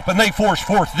stop, and they force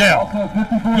fourth down.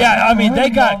 Yeah, I mean,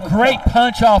 they got great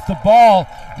punch off the ball,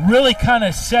 really kind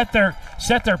of set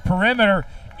their perimeter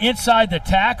inside the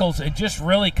tackles and just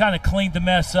really kind of cleaned the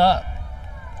mess up.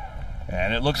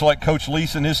 And it looks like Coach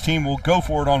Lease and his team will go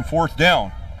for it on fourth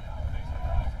down.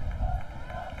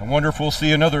 I wonder if we'll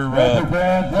see another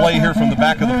play here from the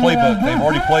back of the playbook. They've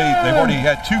already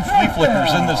had 2 flea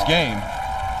flickers in this game.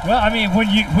 Well, I mean, when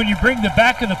you bring the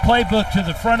back of the playbook to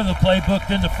the front of the playbook,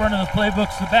 then the front of the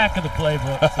playbook's the back of the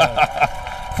playbook.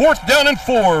 So. 4th down and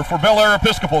 4 for Bel Air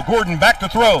Episcopal. Gordon back to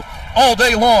throw all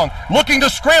day long, looking to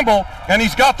scramble, and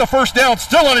he's got the first down,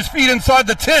 still on his feet inside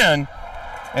the 10,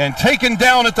 and taken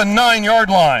down at the 9-yard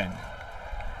line.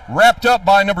 Wrapped up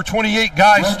by number 28,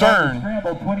 Guy Stern,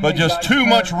 but just too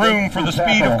much room for the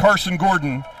speed of Carson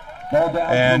Gordon,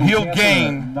 and he'll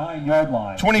gain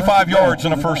 25 yards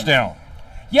and a first down.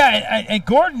 Yeah, and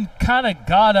Gordon kind of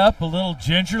got up a little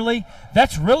gingerly.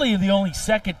 That's really the only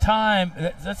second time.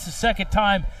 That's the second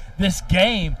time this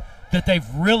game that they've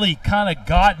really kind of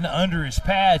gotten under his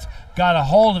pads, got a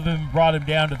hold of him, and brought him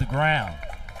down to the ground.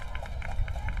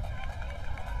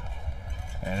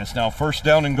 And it's now first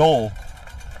down and goal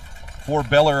for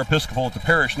Bel Air Episcopal at the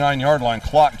Parish 9-yard line.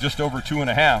 Clock just over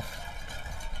 2.5.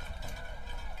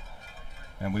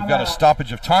 And we've got a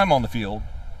stoppage of time on the field.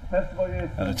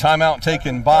 And a timeout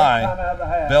taken by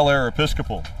Bel Air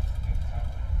Episcopal.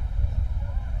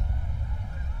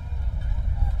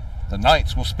 The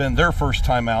Knights will spend their first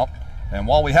timeout. And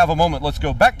while we have a moment, let's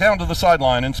go back down to the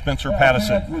sideline in Spencer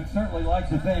Pattison.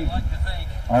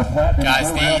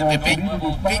 Guys, the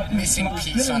big missing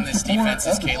piece on this defense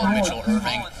is Caleb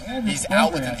Mitchell-Irving. He's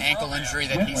out with an ankle injury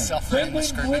that he suffered in the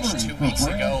scrimmage 2 weeks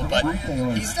ago, but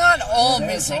he's not all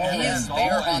missing. He is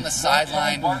there on the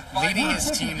sideline, leading his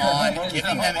team on,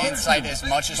 giving them insight as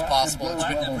much as possible. It's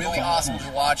been really awesome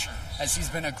to watch, as he's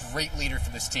been a great leader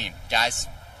for this team. Guys?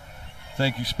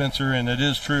 Thank you, Spencer, and it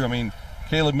is true. I mean,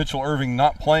 Caleb Mitchell-Irving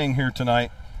not playing here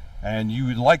tonight, and you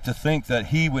would like to think that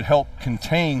he would help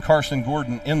contain Carson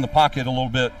Gordon in the pocket a little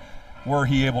bit were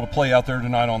he able to play out there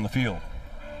tonight on the field.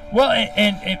 Well,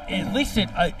 and at least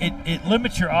it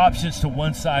limits your options to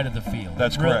one side of the field.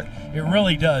 That's correct. It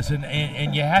really does,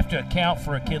 and you have to account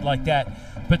for a kid like that.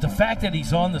 But the fact that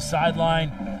he's on the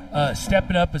sideline,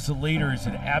 stepping up as a leader is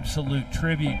an absolute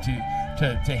tribute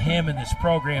to him and this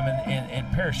program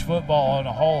and Parish football on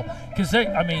a whole. Because,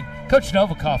 Coach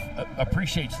Novikov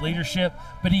appreciates leadership,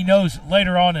 but he knows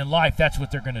later on in life that's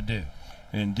what they're going to do.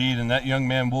 Indeed, and that young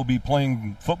man will be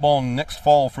playing football next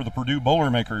fall for the Purdue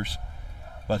Boilermakers.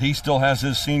 But he still has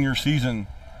his senior season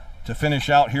to finish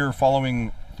out here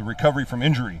following the recovery from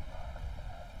injury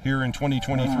here in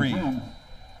 2023.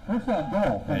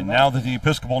 And now that the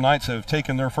Episcopal Knights have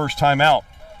taken their first time out,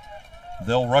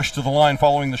 they'll rush to the line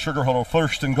following the Sugar Huddle.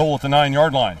 First and goal at the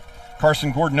 9-yard line.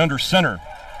 Carson Gordon under center.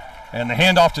 And the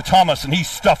handoff to Thomas, and he's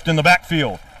stuffed in the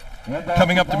backfield.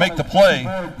 Coming up to make the play,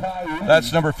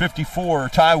 that's number 54,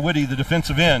 Ty Whitty, the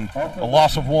defensive end, a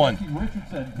loss of 1.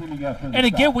 And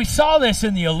again, we saw this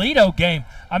in the Alito game.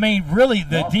 I mean, really,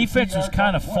 the defense was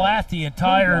kind of flat the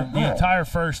entire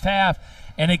first half,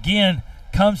 and again,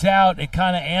 comes out and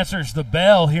kind of answers the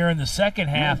bell here in the second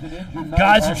half.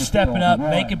 Guys are stepping up,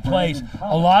 making plays.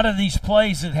 A lot of these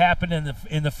plays that happened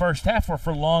in the first half were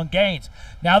for long gains.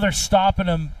 Now they're stopping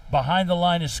them behind the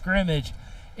line of scrimmage.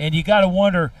 And you got to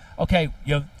wonder, okay,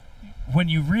 when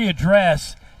you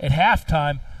readdress at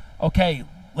halftime, okay,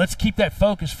 let's keep that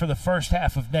focus for the first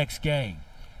half of next game.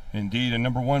 Indeed, and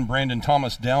number 1, Brandon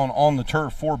Thomas down on the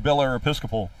turf for Bel Air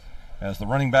Episcopal. As the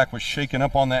running back was shaken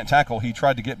up on that tackle, he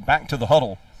tried to get back to the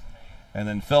huddle and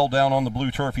then fell down on the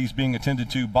blue turf. He's being attended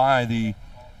to by the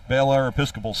Bel Air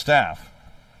Episcopal staff.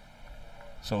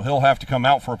 So he'll have to come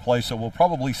out for a play. So we'll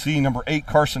probably see number 8,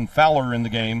 Carson Fowler, in the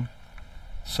game,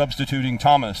 substituting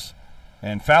Thomas.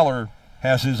 And Fowler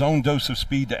has his own dose of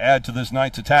speed to add to this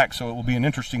Knights attack, so it will be an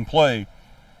interesting play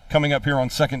coming up here on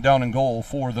second down and goal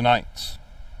for the Knights.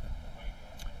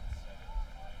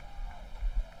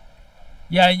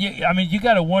 Yeah, you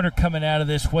got to wonder coming out of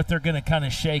this what they're going to kind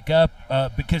of shake up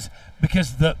because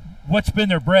what's been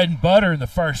their bread and butter in the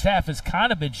first half has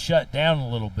kind of been shut down a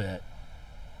little bit.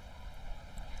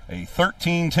 A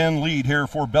 13-10 lead here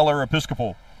for Bel Air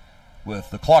Episcopal, with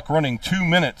the clock running 2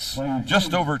 minutes,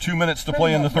 just over 2 minutes to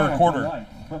play in the third quarter.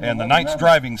 And the Knights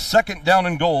driving second down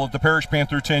and goal at the Parish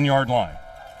Panther 10-yard line.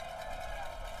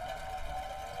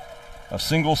 A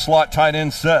single slot tight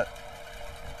end set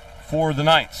for the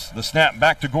Knights. The snap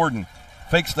back to Gordon.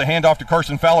 Fakes the handoff to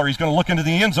Carson Fowler. He's going to look into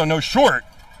the end zone. No, short.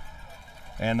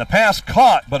 And the pass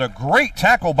caught, but a great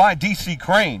tackle by D.C.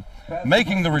 Crane.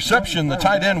 Making the reception, the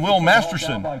tight end, Will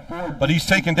Masterson. But he's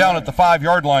taken down at the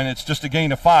 5-yard line. It's just a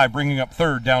gain of 5, bringing up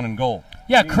 3rd down and goal.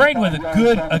 Yeah, Crane with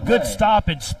a good stop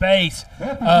in space.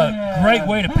 Great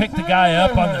way to pick the guy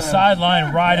up on the sideline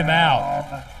and ride him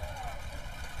out.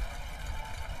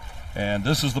 And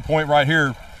this is the point right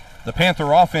here. The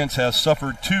Panther offense has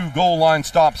suffered 2 goal line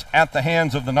stops at the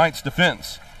hands of the Knights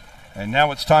defense. And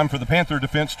now it's time for the Panther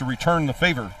defense to return the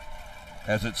favor,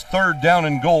 as it's 3rd down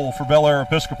and goal for Bel Air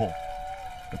Episcopal.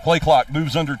 The play clock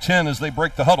moves under 10 as they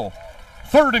break the huddle.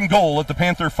 3rd and goal at the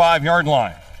Panther 5-yard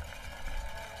line.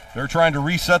 They're trying to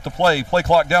reset the play. Play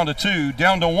clock down to 2,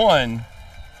 down to 1.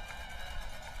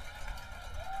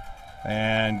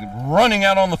 And running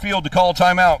out on the field to call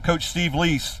timeout, Coach Steve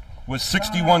Lease, with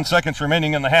 61 seconds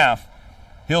remaining in the half.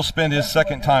 He'll spend his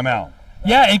 2nd timeout.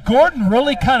 Yeah, and Gordon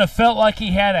really kind of felt like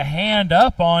he had a hand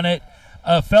up on it.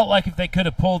 Felt like if they could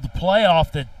have pulled the play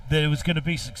off that it was going to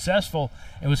be successful.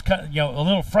 It was kind of, a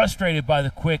little frustrated by the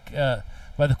quick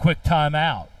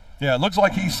timeout. Yeah, it looks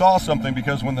like he saw something,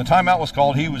 because when the timeout was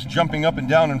called, he was jumping up and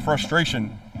down in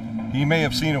frustration. He may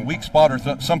have seen a weak spot or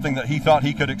something that he thought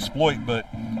he could exploit, but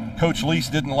Coach Lease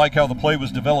didn't like how the play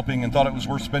was developing and thought it was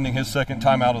worth spending his 2nd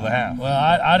timeout of the half. Well,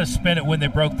 I'd have spent it when they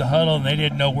broke the huddle and they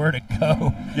didn't know where to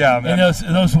go. Yeah, and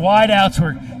those wideouts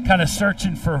were kind of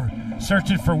searching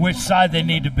for which side they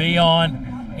need to be on.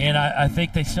 And I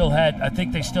think they still had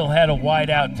a wide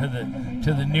out to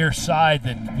the near side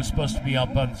that was supposed to be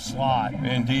up on the slot.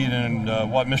 Indeed,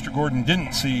 and what Mr. Gordon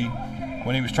didn't see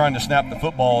when he was trying to snap the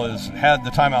football is, had the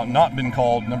timeout not been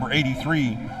called, number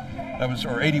 83,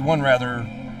 or 81 rather.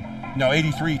 No,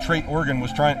 83. Tate Oregon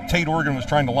was trying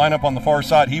to line up on the far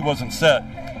side. He wasn't set,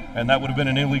 and that would have been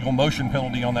an illegal motion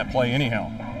penalty on that play anyhow.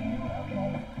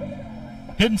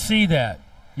 Didn't see that.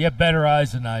 You have better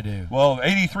eyes than I do. Well,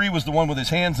 83 was the one with his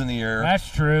hands in the air. That's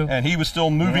true. And he was still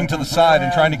moving to the side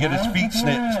and trying to get his feet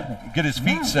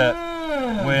set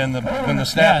when the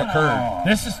snap occurred.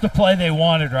 This is the play they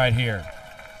wanted right here.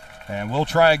 And we'll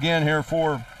try again here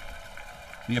for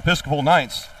the Episcopal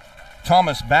Knights.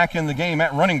 Thomas back in the game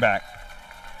at running back.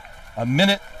 1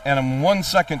 minute and 1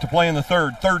 second to play in the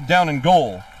 3rd down and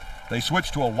goal. They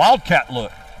switch to a wildcat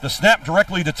look. The snap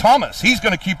directly to Thomas. He's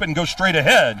going to keep it and go straight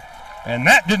ahead. And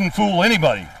that didn't fool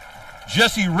anybody.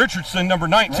 Jesse Richardson, number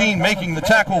 19, making the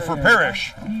tackle for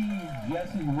Parish.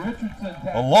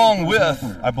 Along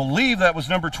with, I believe that was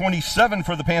number 27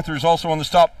 for the Panthers, also on the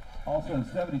stop. Also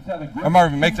 77. I might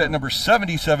even make that number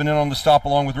 77 in on the stop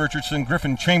along with Richardson,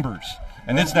 Griffin Chambers.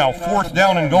 And it's now 4th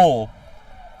down and goal.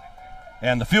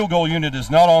 And the field goal unit is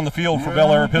not on the field for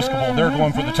Bel Air Episcopal. They're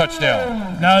going for the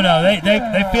touchdown. No,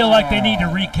 they feel like they need to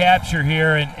recapture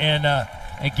here and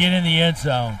get in the end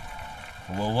zone.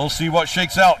 Well, we'll see what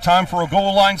shakes out. Time for a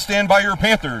goal line stand by your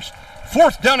Panthers.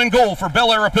 4th down and goal for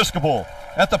Bel Air Episcopal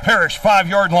at the Parish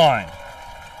 5-yard line.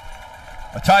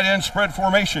 A tight end spread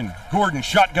formation. Gordon,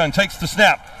 shotgun, takes the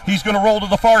snap. He's going to roll to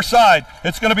the far side.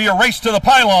 It's going to be a race to the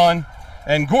pylon,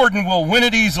 and Gordon will win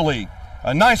it easily.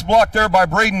 A nice block there by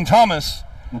Braden Thomas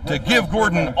to give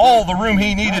Gordon all the room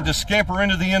he needed to scamper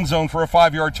into the end zone for a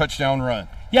 5-yard touchdown run.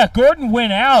 Yeah, Gordon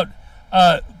went out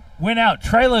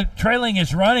trailing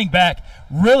his running back,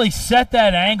 really set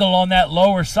that angle on that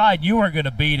lower side. You weren't going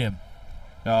to beat him.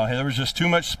 No, there was just too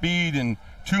much speed and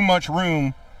too much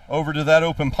room over to that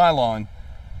open pylon.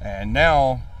 And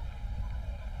now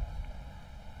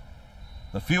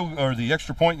the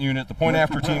extra point unit, the point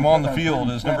after team on the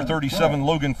field, is number 37,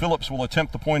 Logan Phillips, will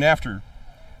attempt the point after.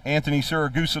 Anthony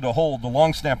Saragusa to hold, the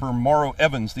long snapper, Morrow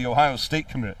Evans, the Ohio State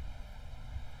commit.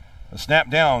 A snap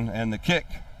down, and the kick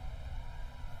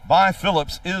by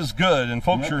Phillips is good. And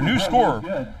folks, your new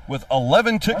score with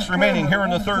 11 ticks remaining here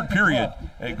in the 3rd period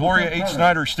at Gloria H.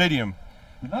 Snyder Stadium.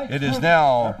 It is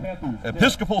now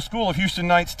Episcopal School of Houston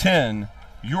Knights 20,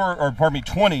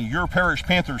 your Parish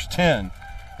Panthers 10.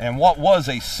 And what was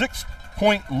a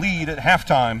 6-point lead at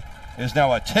halftime is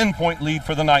now a 10-point lead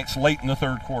for the Knights late in the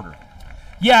 3rd quarter.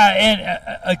 Yeah, and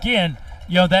again,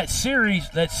 that series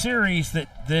that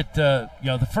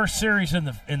the first series in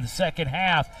the second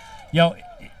half,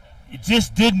 it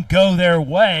just didn't go their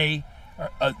way,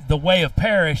 the way of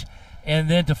Parish, and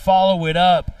then to follow it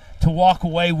up, to walk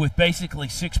away with basically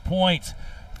 6 points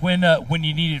when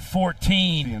you needed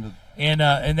 14, and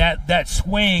that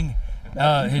swing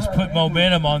has put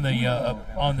momentum on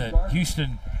the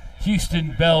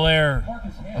Houston Bel Air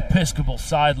Episcopal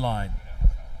sideline.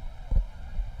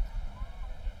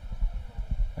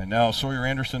 And now Sawyer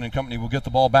Anderson and company will get the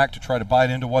ball back to try to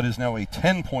bite into what is now a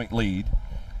 10-point lead,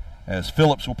 as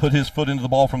Phillips will put his foot into the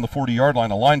ball from the 40-yard line.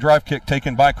 A line drive kick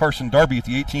taken by Carson Darby at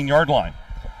the 18-yard line.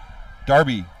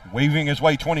 Darby waving his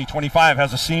way 20-25,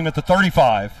 has a seam at the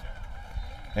 35.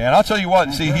 And I'll tell you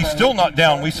what, see, he's still not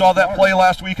down. We saw that play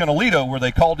last week in Aledo where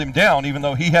they called him down even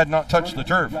though he had not touched the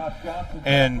turf.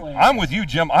 And I'm with you,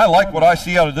 Jim. I like what I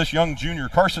see out of this young junior.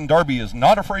 Carson Darby is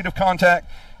not afraid of contact.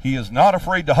 He is not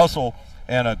afraid to hustle.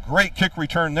 And a great kick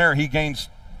return there. He gains,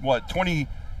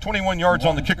 21 yards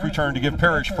on the kick return to give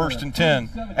Parish 1st and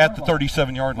 10 at the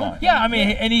 37-yard line. Yeah, I mean,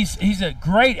 and he's a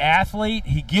great athlete.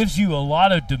 He gives you a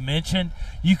lot of dimension.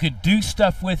 You can do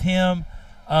stuff with him.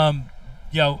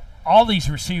 All these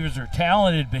receivers are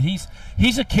talented, but he's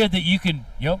a kid that you can,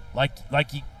 you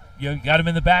got him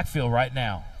in the backfield right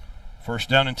now. 1st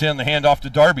down and 10, the handoff to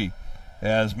Darby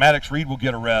as Maddox Reed will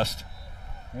get a rest.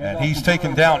 And he's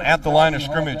taken down at the line of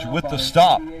scrimmage with the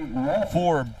stop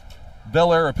for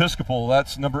Bel Air Episcopal.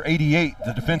 That's number 88,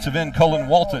 the defensive end, Cullen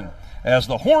Walton, as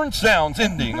the horn sounds,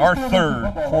 ending our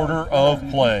 3rd quarter of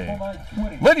play.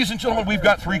 Ladies and gentlemen, we've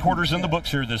got 3 quarters in the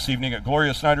books here this evening at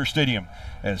Gloria Snyder Stadium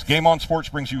as Game On Sports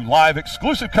brings you live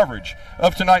exclusive coverage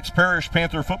of tonight's Parish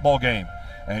Panther football game.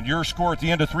 And your score at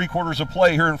the end of 3 quarters of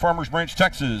play here in Farmers Branch,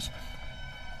 Texas: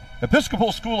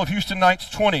 Episcopal School of Houston Knights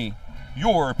 20,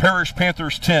 your Parish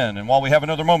Panthers 10. And while we have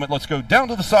another moment, let's go down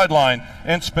to the sideline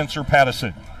and Spencer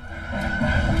Pattison.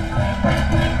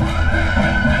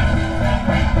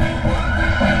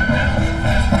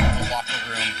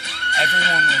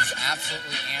 Everyone was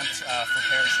absolutely amped for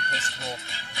Parish Episcopal,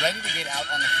 ready to get out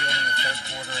on the field in the 3rd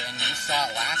quarter, and we saw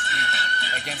it last week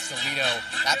against Aledo.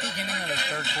 That beginning of the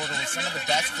 3rd quarter was some of the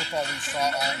best football we saw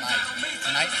all night.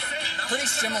 Tonight, pretty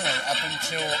similar up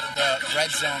until the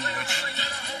red zone, which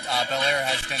Bel Air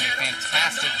has done a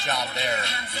fantastic job there.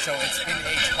 So it's been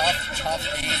a tough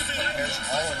game for Parish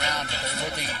all around, but they're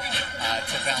looking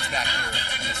to bounce back here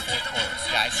in this 4th quarter.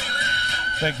 Guys?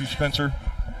 Thank you, Spencer.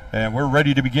 And we're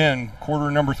ready to begin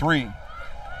quarter number 3.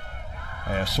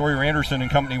 Sawyer Anderson and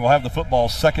company will have the football,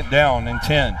 2nd down and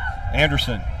 10.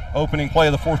 Anderson, opening play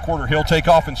of the 4th quarter. He'll take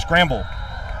off and scramble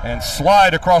and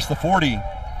slide across the 40.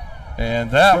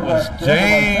 And that was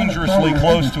dangerously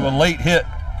close to a late hit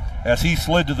as he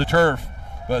slid to the turf.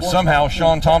 But somehow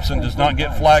Sean Thompson does not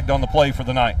get flagged on the play for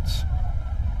the Knights.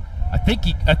 I think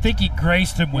he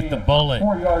grazed him with the bullet.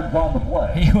 4 yards on the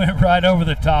play. He went right over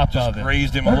the top Just of it.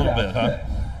 Grazed him a little bit, huh?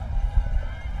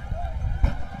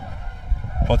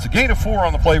 Well, it's a gain of 4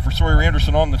 on the play for Sawyer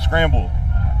Anderson on the scramble.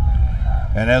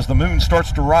 And as the moon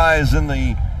starts to rise in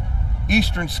the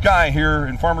eastern sky here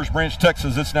in Farmers Branch,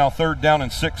 Texas, it's now 3rd down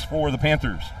and 6 for the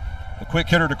Panthers. The quick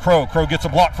hitter to Crow. Crow gets a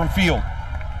block from field.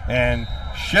 And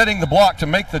shedding the block to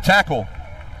make the tackle.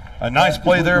 A nice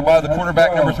play there by the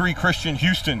quarterback, number 3, Christian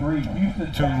Houston,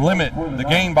 to limit the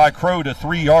gain by Crow to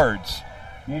 3 yards.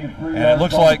 And it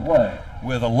looks like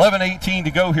with 11:18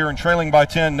 to go here and trailing by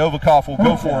 10, Novikov will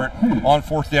go for it on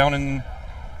 4th down, and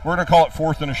we're going to call it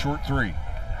 4th and a short 3.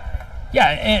 Yeah,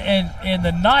 and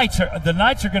the Knights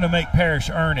are going to make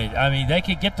Parish earn it. I mean, they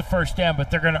could get the 1st down,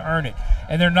 but they're going to earn it,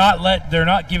 and they're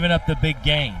not giving up the big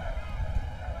gain.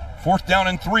 4th down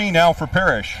and 3 now for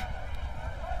Parish.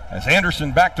 As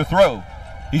Anderson back to throw.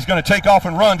 He's going to take off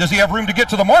and run. Does he have room to get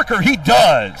to the marker? He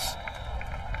does.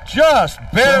 Just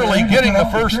barely getting the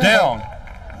 1st down.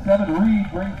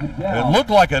 It looked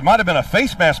like it might have been a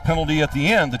face mask penalty at the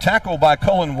end. The tackle by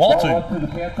Cullen Walton.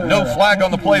 No flag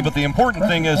on the play, but the important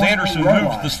thing is Anderson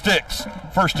moves the sticks.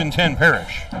 1st and 10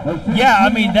 Parish. Yeah, I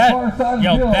mean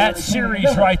that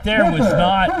series right there was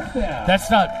not. That's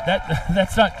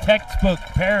not textbook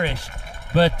Parish,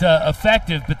 but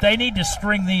effective. But they need to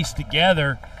string these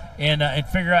together and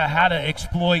figure out how to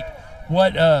exploit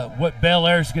what Bel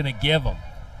Air's going to give them.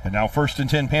 And now 1st and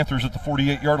 10 Panthers at the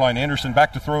 48-yard line. Anderson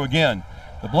back to throw again.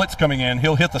 The blitz coming in.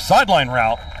 He'll hit the sideline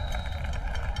route.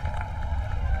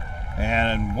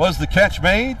 And was the catch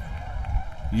made?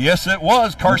 Yes, it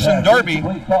was. Carson Darby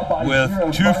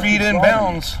with 2 feet in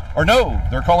bounds. Or no,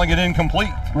 they're calling it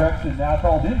incomplete. Correction, now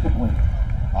called incomplete.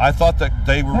 I thought that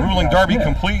they were ruling Darby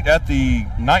complete at the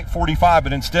Knight 45,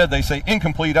 but instead they say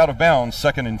incomplete out of bounds,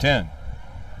 2nd and 10.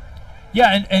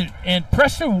 Yeah, and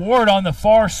Preston Ward on the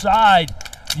far side,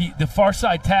 the far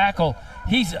side tackle,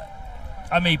 he's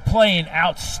playing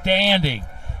outstanding.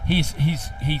 He's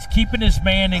keeping his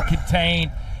man in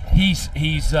contain. He's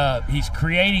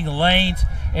creating lanes,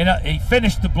 and he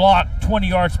finished the block 20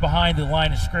 yards behind the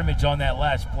line of scrimmage on that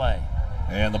last play.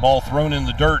 And the ball thrown in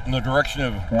the dirt in the direction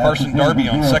of Carson Darby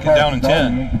on 2nd down and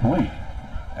 10.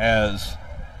 As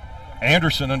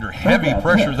Anderson under heavy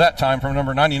pressure that time from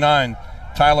number 99,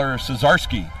 Tyler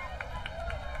Cesarski.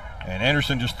 And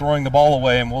Anderson just throwing the ball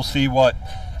away, and we'll see what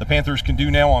the Panthers can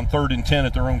do now on 3rd and 10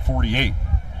 at their own 48.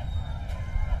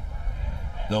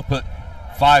 They'll put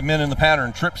 5 men in the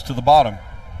pattern, trips to the bottom.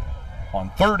 on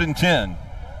 3rd and 10.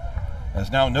 As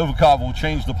now Novikov will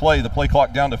change the play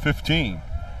clock down to 15.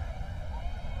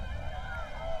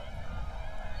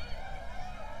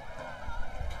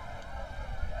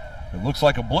 It looks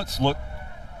like a blitz look.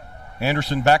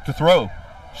 Anderson back to throw.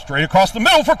 Straight across the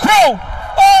middle for Crow.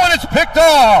 Oh, and it's picked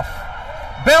off.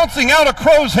 Bouncing out of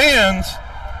Crow's hands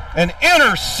and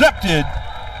intercepted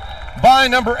by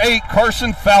number 8,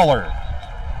 Carson Fowler.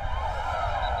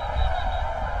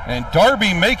 And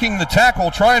Darby making the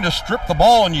tackle, trying to strip the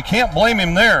ball, and you can't blame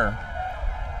him there.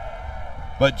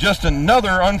 But just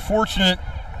another unfortunate,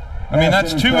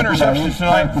 that's 2 interceptions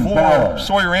tonight for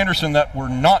Sawyer Anderson that were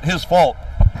not his fault,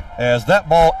 as that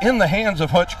ball in the hands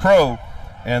of Hutch Crow,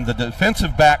 and the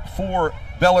defensive back for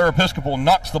Bel Air Episcopal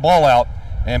knocks the ball out,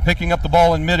 and picking up the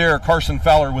ball in midair, Carson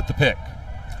Fowler with the pick.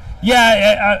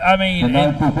 Yeah,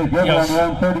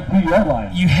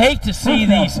 you hate to see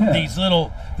these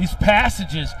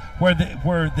passages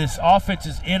where this offense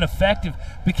is ineffective,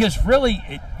 because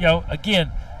really,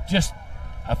 again, just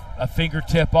a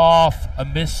fingertip off, a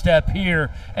misstep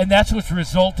here, and that's what's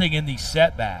resulting in these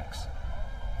setbacks.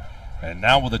 And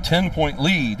now with a 10-point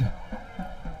lead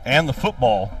and the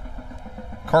football,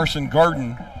 Carson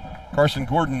Gordon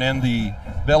and the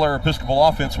Bel Air Episcopal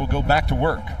offense will go back to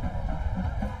work.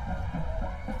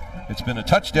 It's been a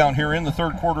touchdown here in the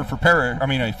third quarter for Parish.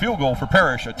 A field goal for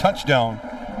Parish, a touchdown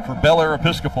for Bel Air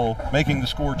Episcopal, making the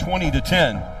score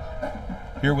 20-10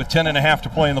 here with 10.5 to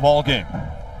play in the ball game.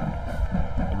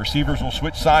 The receivers will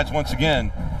switch sides once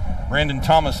again. Brandon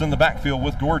Thomas in the backfield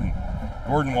with Gordon.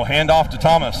 Gordon will hand off to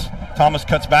Thomas. Thomas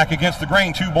cuts back against the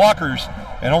grain, 2 blockers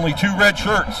and only 2 red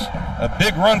shirts. A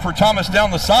big run for Thomas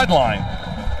down the sideline,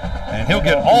 and he'll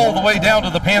get all the way down to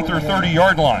the Panther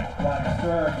 30-yard line.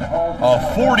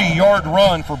 A 40-yard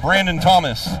run for Brandon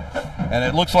Thomas, and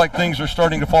it looks like things are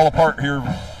starting to fall apart here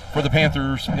for the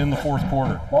Panthers in the fourth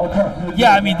quarter.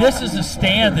 Yeah, this is a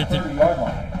stand that the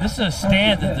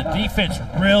defense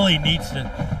really needs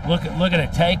to look at a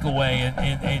takeaway,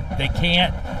 and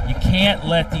you can't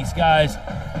let these guys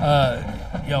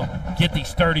get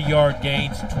these 30-yard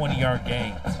gains, 20-yard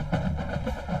gains.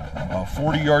 A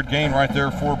 40-yard gain right there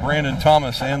for Brandon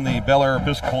Thomas and the Bel Air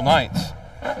Episcopal Knights.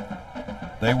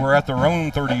 They were at their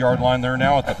own 30-yard line. They're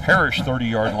now at the Parish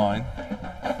 30-yard line.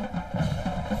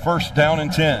 1st down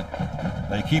and 10.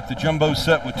 They keep the jumbo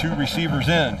set with 2 receivers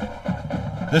in.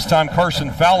 This time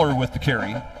Carson Fowler with the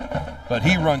carry, but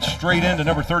he runs straight into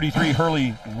number 33,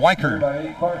 Hurley Weicker.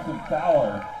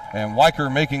 And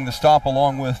Weicker making the stop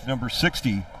along with number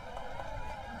 60.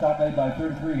 Stop made by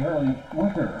 33, Hurley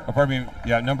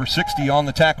Weicker. Number 60 on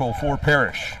the tackle for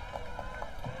Parish.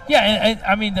 Yeah,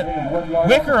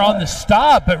 Wicker on the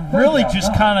stop, but really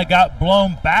just kind of got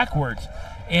blown backwards.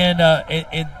 And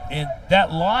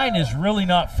that line is really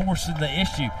not forcing the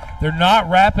issue. They're not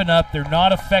wrapping up. They're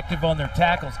not effective on their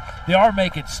tackles. They are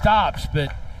making stops,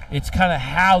 but it's kind of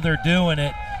how they're doing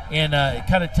it, and it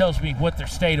kind of tells me what their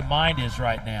state of mind is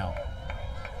right now.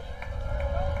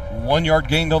 1 yard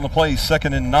gained on the play,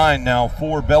 2nd and 9 now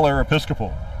for Bel Air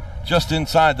Episcopal, just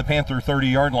inside the Panther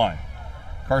 30-yard line.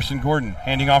 Carson Gordon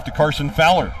handing off to Carson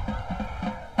Fowler.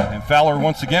 And Fowler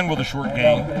once again with a short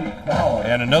gain.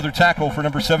 And another tackle for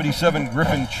number 77,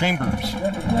 Griffin Chambers,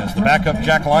 as the backup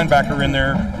Jack linebacker in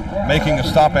there, making a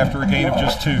stop after a gain of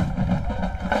just 2.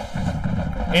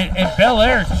 And Bel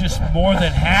Air is just more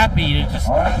than happy to just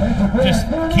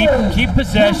keep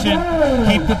possession,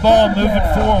 keep the ball moving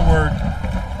forward,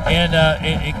 and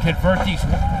convert these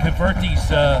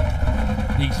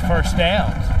first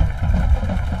downs.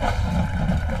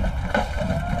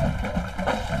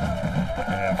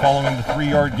 Following the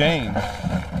 3-yard gain,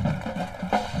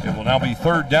 it will now be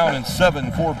 3rd down and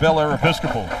 7 for Bel Air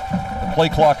Episcopal. The play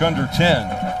clock under 10.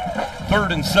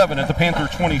 3rd and 7 at the Panther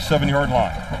 27-yard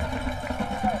line.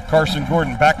 Carson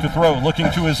Gordon back to throw, looking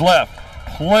to his left.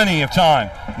 Plenty of time.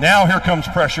 Now here comes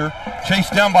pressure.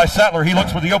 Chased down by Sattler. He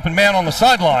looks for the open man on the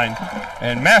sideline.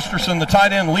 And Masterson, the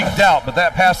tight end, leaked out, but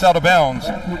that pass out of bounds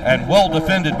and well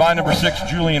defended by number 6,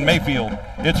 Julian Mayfield.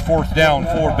 It's 4th down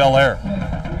for Bel Air.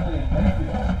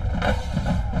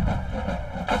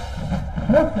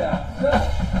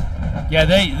 Yeah,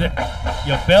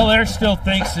 Bel Air still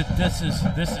thinks that this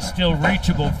is still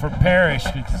reachable for Parish,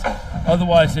 because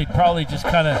otherwise they'd probably just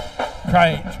kind of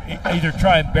try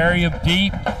and bury him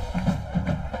deep.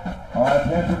 All right,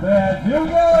 Panther band, here we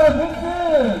go. This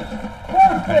is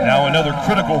 4th and now another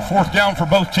critical 4th down for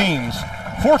both teams.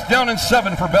 4th down and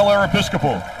 7 for Bel Air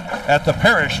Episcopal at the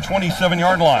Parish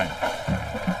 27-yard line.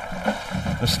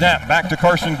 The snap back to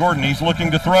Carson Gordon. He's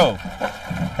looking to throw.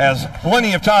 Has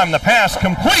plenty of time. The pass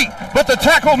complete, but the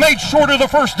tackle made short of the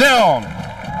 1st down.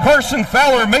 Carson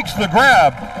Fowler makes the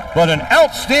grab, But an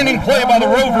outstanding play by the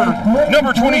Rover.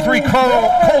 Number 23, Cole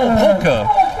Polka,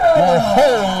 will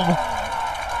hold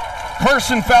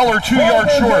Carson Fowler 2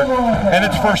 yards short, and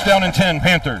it's first down and 10,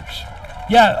 Panthers.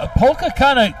 Yeah, Polka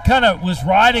kind of was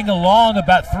riding along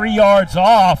about 3 yards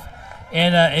off,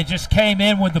 and it just came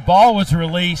in when the ball was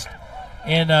released,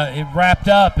 and it wrapped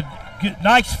up. And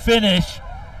nice finish,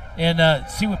 and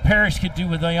see what Parish could do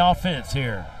with the offense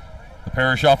here. The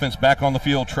Parish offense back on the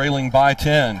field, trailing by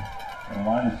 10.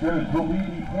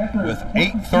 With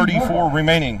 8:34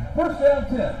 remaining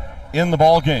in the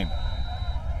ball game.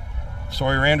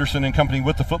 Sawyer Anderson and company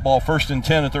with the football, first and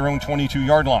 10 at their own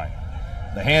 22-yard line.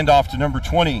 The handoff to number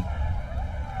 20,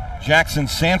 Jackson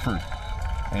Sanford.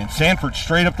 And Sanford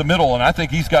straight up the middle, and I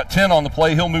think he's got 10 on the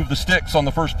play. He'll move the sticks on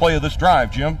the first play of this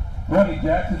drive, Jim.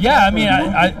 Yeah, I mean,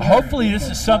 I hopefully this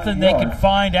is something they can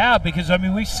find out, because I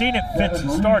mean we've seen it fits and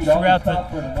starts throughout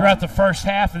the first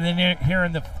half, and then here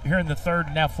in the third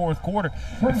and now fourth quarter.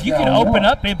 If you can open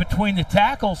up in between the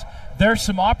tackles, there's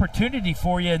some opportunity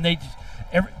for you, and they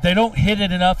don't hit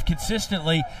it enough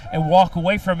consistently and walk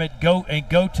away from it, go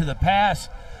to the pass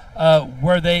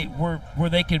where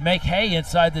they can make hay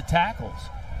inside the tackles.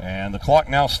 And the clock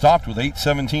now stopped with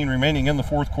 8:17 remaining in the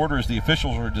fourth quarter as the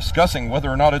officials are discussing whether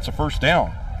or not it's a first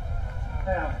down.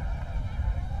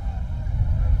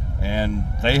 And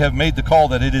they have made the call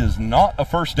that it is not a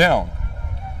first down.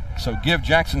 So give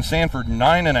Jackson Sanford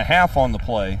 9.5 on the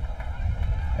play.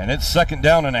 And it's second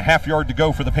down and a half yard to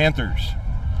go for the Panthers.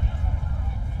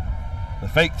 The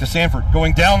fake to Sanford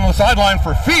going down the sideline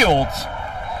for Fields.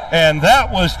 And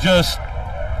that was just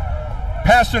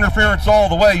pass interference all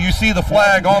the way. You see the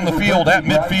flag on the field at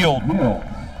midfield.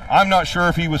 I'm not sure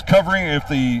if he was covering, if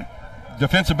the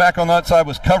defensive back on that side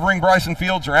was covering Bryson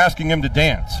Fields or asking him to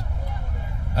dance.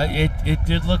 It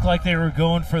did look like they were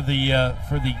going for the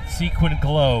sequin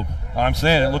globe. I'm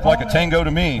saying it looked like a tango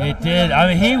to me. It did. I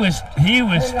mean, he was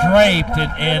draped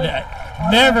and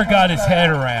never got his head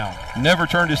around. Never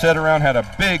turned his head around, had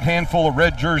a big handful of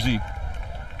red jersey.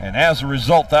 And as a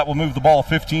result, that will move the ball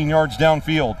 15 yards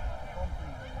downfield.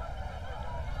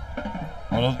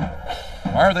 Well,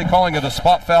 why are they calling it a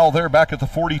spot foul there back at the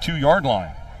 42-yard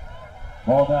line?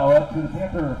 Ball now up to the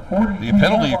Panther 42. The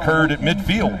penalty occurred at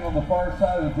midfield. On the far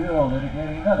side of the field,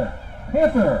 indicating another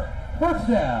Panther first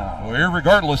down. Well,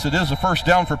 irregardless, it is a first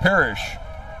down for Parish.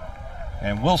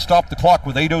 And we'll stop the clock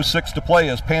with 8:06 to play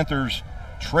as Panthers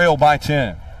trail by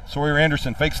 10. Sawyer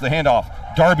Anderson fakes the handoff.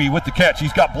 Darby with the catch.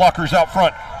 He's got blockers out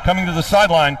front coming to the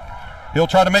sideline. He'll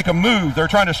try to make a move. They're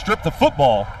trying to strip the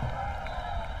football.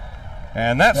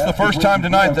 And that's the first time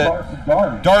tonight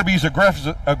that Darby's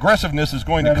aggressiveness is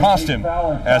going to cost him,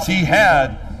 as he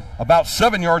had about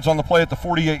 7 yards on the play at the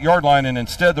 48-yard line, and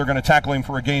instead they're going to tackle him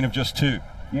for a gain of just 2.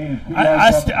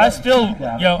 I still,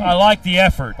 I like the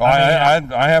effort.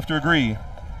 I have to agree.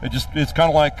 It's kind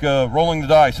of like rolling the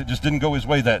dice. It just didn't go his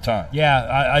way that time.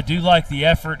 Yeah, I do like the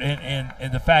effort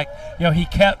and the fact, he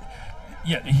kept,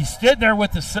 he stood there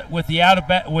with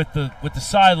the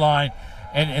sideline.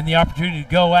 And the opportunity to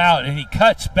go out, and he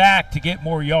cuts back to get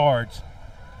more yards.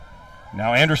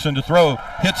 Now Anderson to throw,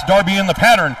 hits Darby in the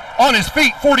pattern, on his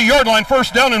feet, 40-yard line,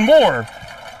 first down and more.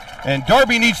 And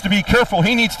Darby needs to be careful.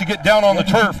 He needs to get down on the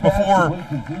turf before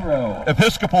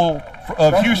Episcopal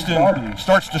of Houston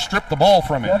starts to strip the ball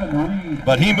from him.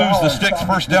 But he moves the sticks,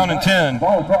 first down and 10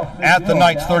 at the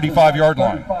Knights' 35-yard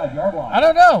line. I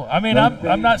don't know. I mean,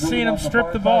 I'm not seeing him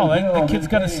strip the ball. The kid's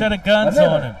got a set of guns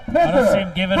on him. I don't see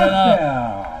him giving it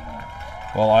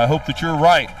up. Well, I hope that you're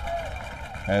right.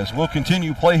 As we'll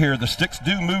continue play here, the sticks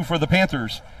do move for the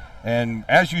Panthers. And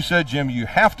as you said, Jim, you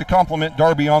have to compliment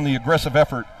Darby on the aggressive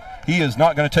effort. He is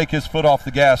not going to take his foot off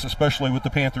the gas, especially with the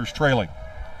Panthers trailing.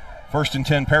 First and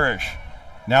 10 Parish.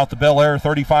 Now at the Bel Air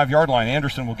 35-yard line.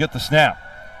 Anderson will get the snap.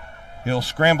 He'll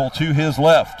scramble to his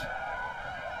left.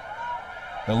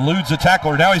 Eludes a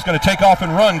tackler. Now he's going to take off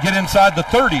and run, get inside the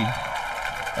 30,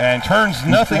 and turns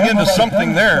nothing into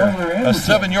something there. A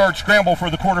 7-yard scramble for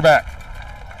the quarterback.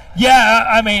 Yeah,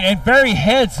 I mean, and very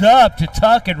heads up to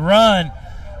tuck and run.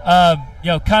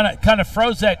 Kind of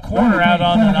froze that corner out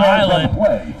on an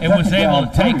island and was able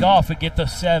to take off and get the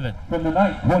 7. From the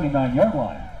Knights' 29-yard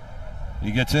line.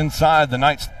 He gets inside the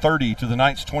Knights' 30 to the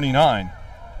Knights' 29,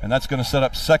 and that's going to set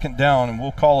up second down, and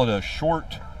we'll call it a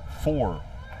short 4.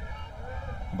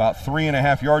 About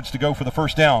 3.5 yards to go for the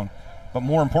first down. But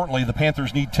more importantly, the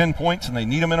Panthers need 10 points, and they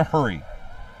need them in a hurry.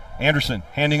 Anderson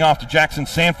handing off to Jackson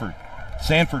Sanford.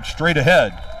 Sanford straight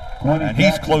ahead. And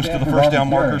he's close to the first down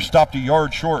marker, stopped a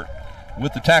yard short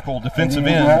with the tackle, defensive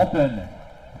end.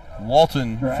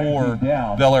 Walton for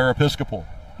Bel Air Episcopal.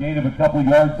 Gain of a couple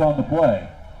yards on the play.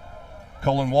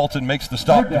 Cullen Walton makes the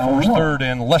stop to force third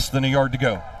and less than a yard to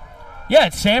go. Yeah,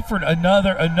 it's Sanford,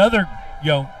 another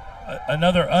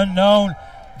unknown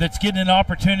that's getting an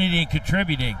opportunity and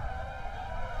contributing.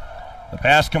 The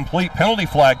pass complete. Penalty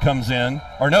flag comes in.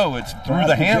 Or no, it's through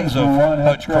the hands of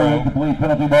Hutch Crow.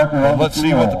 Well, let's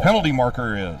see what the penalty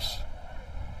marker is.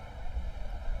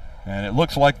 And it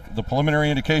looks like the preliminary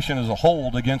indication is a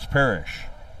hold against Parish.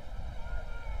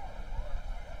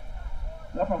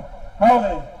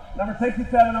 Holding, number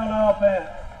 67 on offense.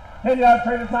 10-yard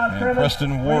previous line scrimmage.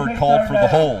 Preston Ward called for the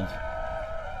hold.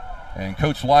 And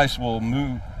Coach Lease will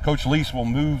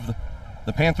move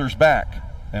the Panthers back.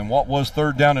 And what was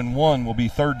 3rd down and 1 will be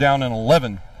 3rd down and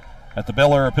 11 at the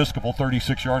Bel Air Episcopal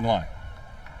 36-yard line.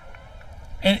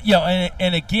 And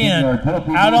and again,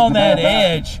 out on that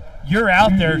edge, you're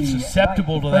out there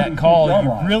susceptible to that call.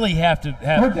 You really have to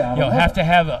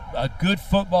have a good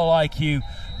football IQ.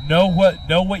 Know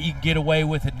what you can get away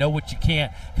with and know what you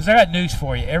can't. Because I got news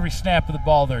for you: every snap of the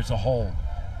ball, there's a hold.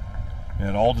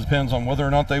 It all depends on whether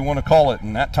or not they want to call it,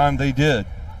 and that time they did,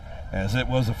 as it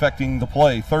was affecting the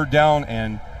play. 3rd down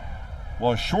and,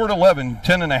 short 11,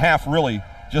 10 and a half really,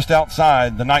 just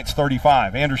outside the Knights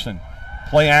 35. Anderson,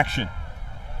 play action,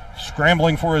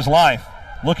 scrambling for his life,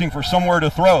 looking for somewhere to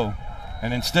throw,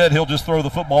 and instead he'll just throw the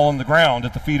football on the ground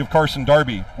at the feet of Carson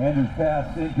Darby. Andrews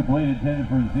pass incomplete, intended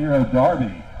for 0,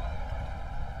 Darby.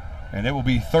 And it will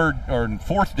be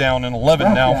 4th down and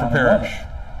 11 now for Parish.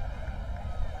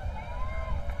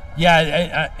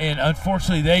 Yeah, and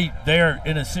unfortunately they're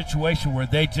in a situation where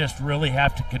they just really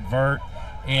have to convert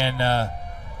and,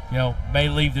 may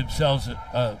leave themselves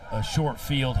a short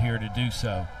field here to do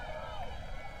so.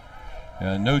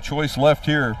 No choice left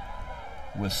here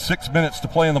with 6 minutes to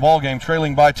play in the ballgame,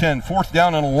 trailing by 10. 4th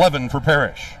down and 11 for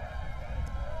Parish.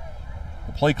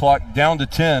 The play clock down to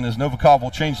 10 as Novikov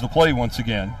will change the play once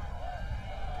again.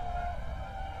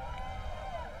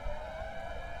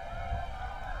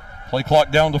 Play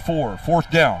clock down to 4. 4th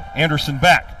down. Anderson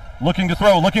back. Looking to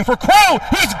throw. Looking for Crow.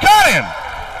 He's got him.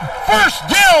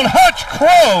 1st down, Hutch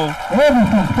Crow.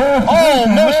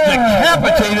 Almost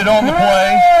decapitated on the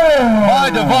play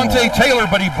by Devontae Taylor,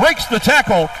 but he breaks the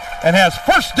tackle and has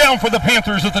 1st down for the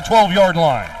Panthers at the 12-yard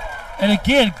line. And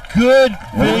again, good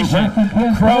vision.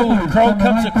 Crow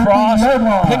comes across,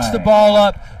 picks the ball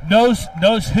up, knows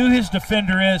who his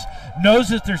defender is, knows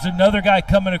that there's another guy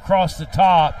coming across the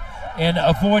top, and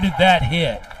avoided that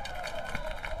hit.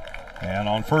 And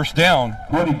on 1st down,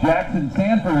 Jackson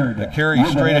Sanford. The carry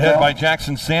straight ahead by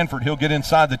Jackson Sanford. He'll get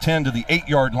inside the 10 to the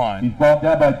 8-yard line. He's brought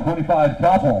down by 25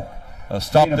 Koppel. A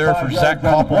stop there for Zach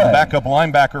Koppel, the backup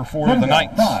linebacker for the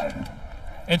Knights.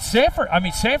 And Sanford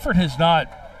has not,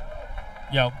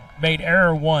 made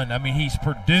error one. He's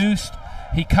produced.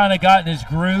 He kind of got in his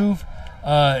groove,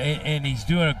 and he's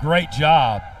doing a great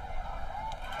job.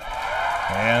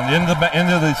 And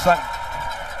into the side.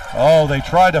 Oh, they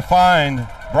tried to find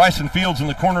Bryson Fields in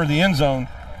the corner of the end zone,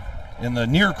 in the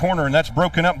near corner, and that's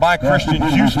broken up by Christian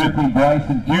Houston.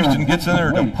 Houston gets in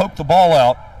there to poke the ball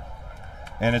out,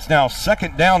 and it's now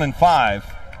 2nd down and 5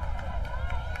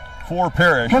 for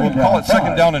Parish. We'll call it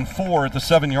 2nd down and 4 at the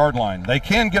 7-yard line. They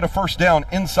can get a 1st down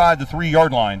inside the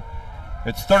 3-yard line.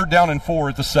 It's 3rd down and 4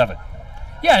 at the 7.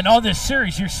 Yeah, and on this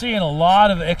series, you're seeing a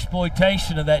lot of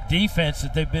exploitation of that defense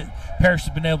that Parish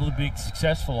has been able to be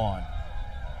successful on.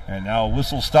 And now a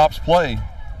whistle stops play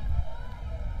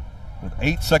with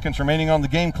 8 seconds remaining on the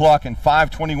game clock and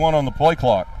 5:21 on the play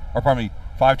clock.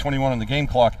 5:21 on the game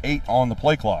clock, 8 on the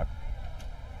play clock.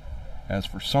 As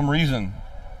for some reason,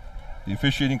 the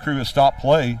officiating crew has stopped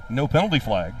play. No penalty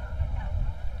flag.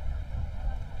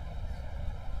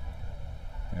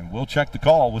 And we'll check the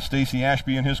call with Stacy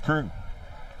Ashby and his crew.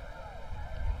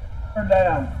 3rd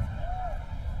down.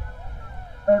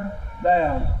 3rd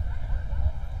down.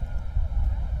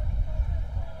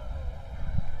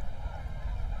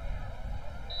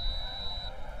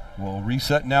 We'll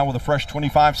reset now with a fresh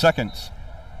 25 seconds.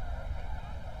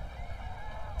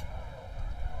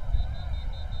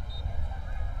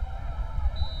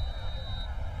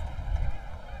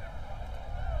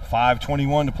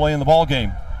 .5:21 to play in the ball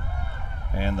game.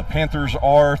 And the Panthers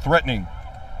are threatening.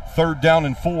 3rd down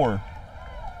and 4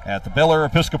 at the Bel Air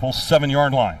Episcopal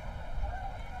 7-yard line.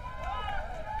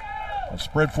 A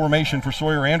spread formation for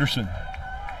Sawyer Anderson.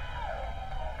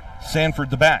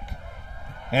 Sanford the back.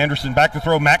 Anderson back to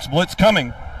throw. Max Blitz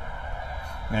coming.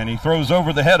 And he throws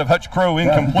over the head of Hutch Crow,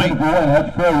 incomplete.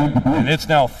 And it's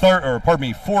now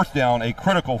 4th down, a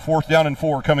critical 4th down and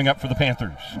 4 coming up for the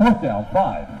Panthers. 4th down,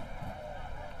 5.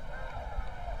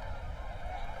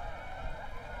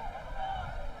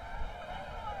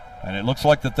 And it looks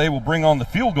like that they will bring on the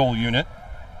field goal unit.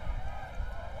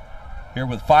 Here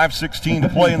with 5:16 to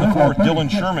play in the fourth, Dylan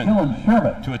Sherman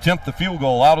to attempt the field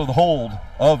goal out of the hold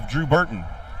of Drew Burton.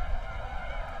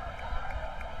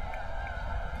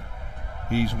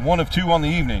 He's 1 of 2 on the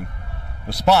evening.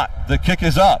 The spot, the kick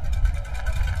is up.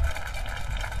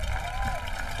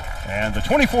 And the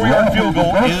 24-yard field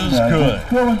goal is good.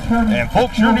 And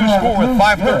folks, your new score with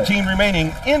 5:13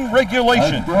 remaining in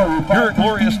regulation here at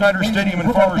Gloria Snyder Stadium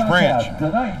in Farmers Branch.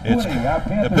 It's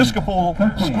Episcopal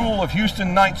School of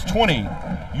Houston Knights 20,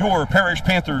 your Parish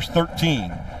Panthers 13.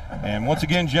 And once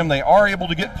again, Jim, they are able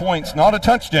to get points, not a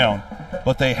touchdown,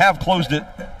 but they have closed it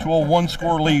to a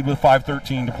one-score lead with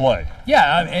 5:13 to play.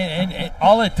 Yeah, and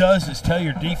all it does is tell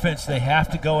your defense they have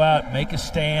to go out, make a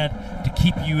stand to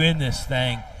keep you in this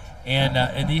thing.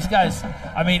 And these guys,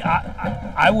 I mean,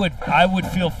 I would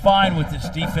feel fine with this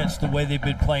defense the way they've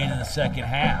been playing in the second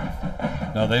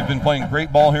half. No, they've been playing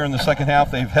great ball here in the second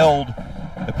half. They've held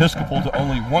Episcopal to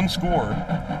only one score,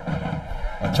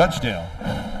 a touchdown,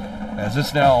 as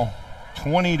it's now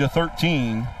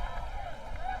 20-13.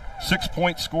 6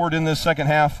 points scored in this second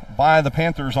half by the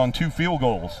Panthers on 2 field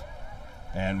goals,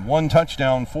 and 1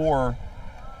 touchdown for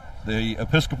the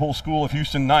Episcopal School of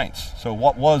Houston Knights. So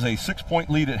what was a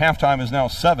 6-point lead at halftime is now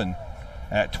 7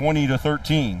 at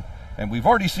 20-13. And we've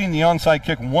already seen the onside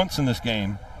kick once in this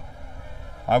game.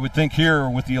 I would think here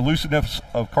with the elusiveness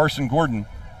of Carson Gordon,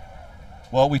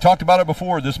 well, we talked about it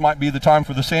before, this might be the time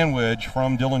for the sandwich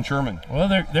from Dylan Sherman. Well,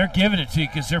 they're giving it to you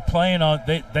because they're playing on,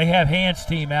 they have Hans'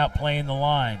 team out playing the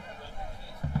line.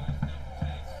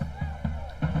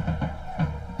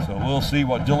 So we'll see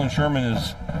what Dylan Sherman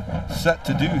is set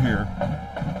to do here,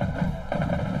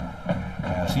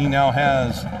 as he now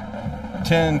has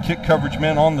 10 kick coverage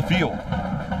men on the field.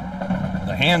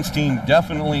 The Hands team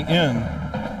definitely in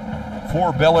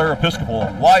for Bel Air Episcopal.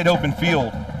 A wide open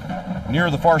field near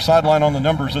the far sideline on the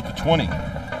numbers at the 20.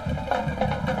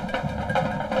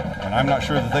 And I'm not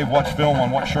sure that they've watched film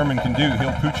on what Sherman can do.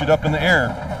 He'll pooch it up in the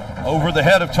air over the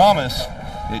head of Thomas.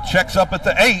 It checks up at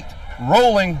the 8.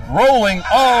 Rolling,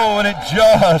 oh, and it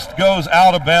just goes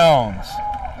out of bounds.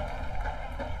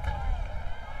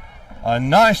 A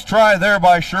nice try there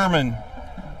by Sherman,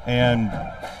 and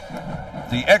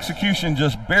the execution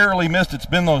just barely missed. It's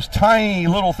been those tiny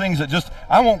little things that just,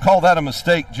 I won't call that a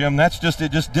mistake, Jim. That's just,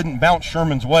 it just didn't bounce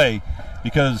Sherman's way,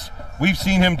 because we've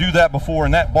seen him do that before,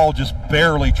 and that ball just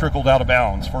barely trickled out of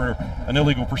bounds for an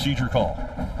illegal procedure call.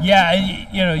 Yeah,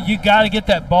 you got to get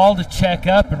that ball to check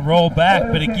up and roll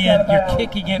back, but again, you're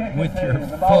kicking it with your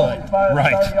foot.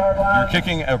 Right. You're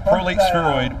kicking a prolate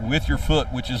spheroid with your foot,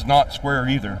 which is not square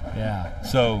either. Yeah.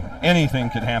 So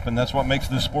anything could happen. That's what makes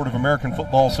this sport of American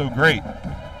football so great.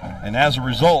 And as a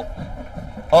result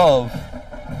of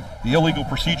the illegal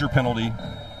procedure penalty,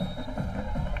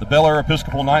 the Bel Air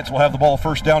Episcopal Knights will have the ball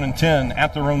first down and 10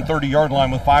 at their own 30-yard line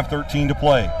with 5:13 to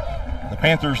play. The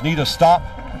Panthers need a stop,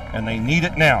 and they need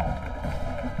it now.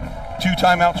 2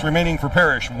 timeouts remaining for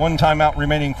Parish, 1 timeout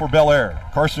remaining for Bel Air.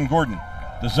 Carson Gordon,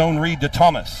 the zone read to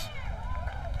Thomas.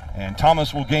 And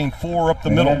Thomas will gain 4 up the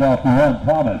middle.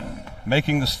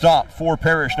 Making the stop for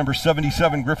Parish, number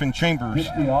 77, Griffin Chambers,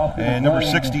 and number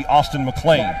 60, Austin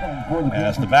McLean,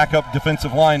 as the backup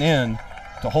defensive line in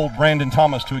to hold Brandon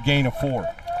Thomas to a gain of 4.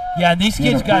 Yeah, and these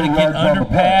kids got to get under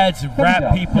pads and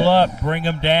wrap people up, bring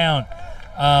them down.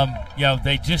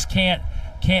 They just can't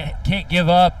give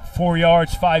up 4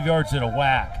 yards, 5 yards at a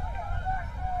whack.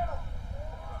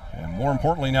 And more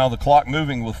importantly now, the clock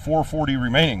moving with 4:40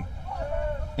 remaining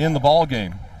in the ball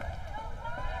game,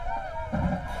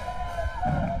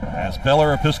 as Bel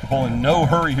Air Episcopal in no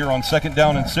hurry here on 2nd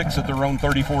down and 6 at their own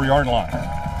 34-yard line.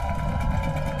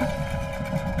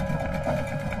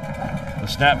 The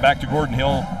snap back to Gordon.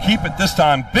 He'll keep it this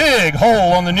time. Big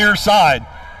hole on the near side.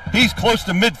 He's close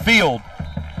to midfield.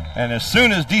 And as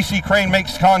soon as DC Crane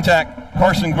makes contact,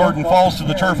 Carson Gordon falls to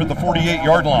the turf at the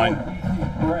 48-yard line.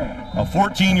 A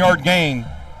 14-yard gain,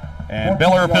 and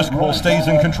Bel Air Episcopal stays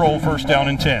in control, 1st down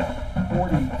and 10.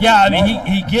 Yeah, I mean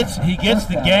he gets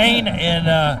the gain, and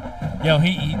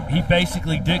he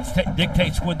basically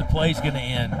dictates when the play's going to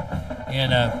end.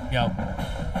 And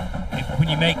when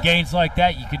you make gains like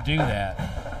that, you can do that.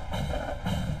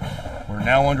 We're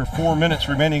now under 4 minutes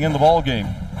remaining in the ball game,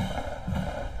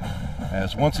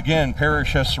 as once again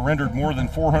Parish has surrendered more than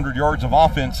 400 yards of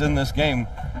offense in this game.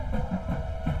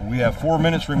 We have 4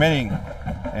 minutes remaining,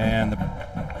 and the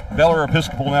Bel Air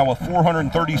Episcopal now with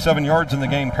 437 yards in the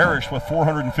game. Parish with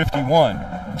 451.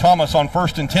 Thomas on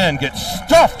 1st and 10 gets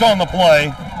stuffed on the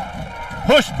play,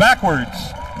 pushed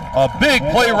backwards. A big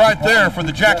play right there for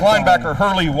the Jack linebacker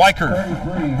Hurley Weicker,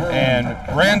 and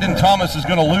Brandon Thomas is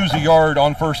going to lose a yard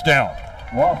on 1st down.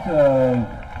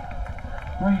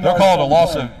 They'll call it a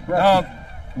loss of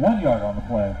 1 yard on the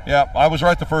play. Yeah, I was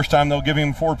right the first time. They'll give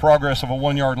him forward progress of a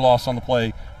 1 yard loss on the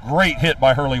play. Great hit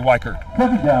by Hurley Weichert.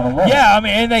 Yeah, I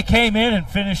mean, and they came in and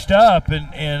finished up,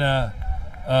 and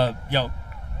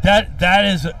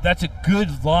that's a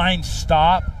good line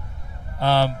stop,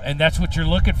 and that's what you're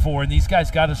looking for. And these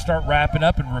guys got to start wrapping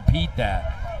up and repeat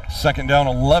that. 2nd down,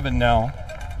 11 now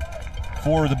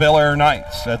for the Bel Air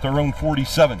Knights at their own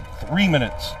 47. 3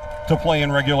 minutes to play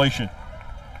in regulation.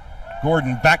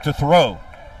 Gordon back to throw.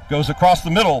 Goes across the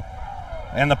middle.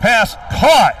 And the pass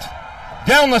caught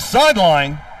down the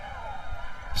sideline.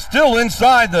 Still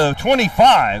inside the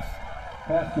 25.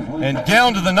 And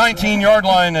down to the 19-yard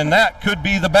line. And that could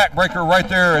be the backbreaker right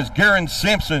there as Garen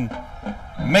Sampson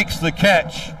makes the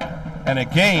catch. And a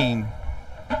gain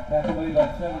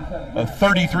of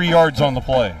 33 yards on the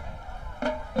play.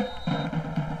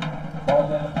 Ball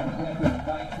down to the Panthers'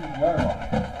 19-yard line.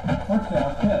 First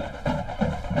down, 10.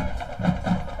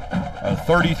 A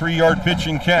 33-yard pitch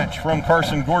and catch from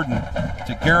Carson Gordon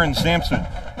to Garen Sampson.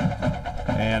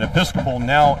 And Episcopal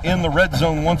now in the red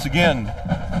zone once again.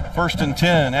 1st and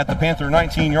 10 at the Panther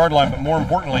 19-yard line, but more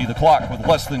importantly, the clock with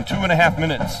less than 2.5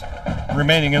 minutes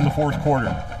remaining in the 4th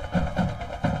quarter.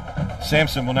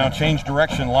 Sampson will now change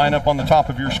direction, line up on the top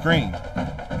of your screen.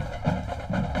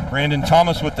 Brandon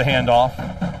Thomas with the handoff.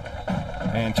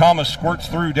 And Thomas squirts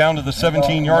through down to the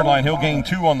 17-yard line. He'll gain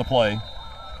 2 on the play.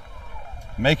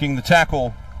 Making the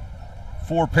tackle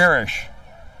for Parish.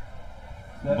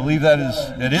 I believe it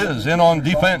is in on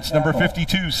defense. Number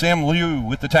 52, Sam Liu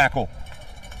with the tackle.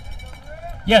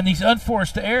 Yeah, and these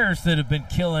unforced errors that have been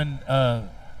killing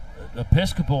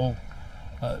Episcopal,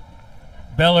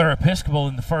 Bel Air Episcopal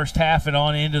in the first half and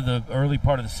on into the early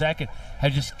part of the second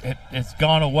it's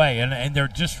gone away, and they're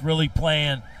just really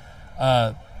playing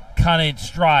kind of in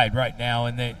stride right now,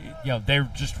 and they're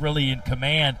just really in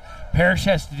command. Parish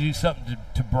has to do something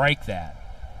to break that.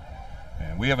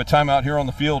 And we have a timeout here on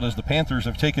the field as the Panthers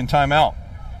have taken timeout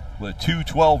with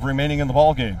 2:12 remaining in the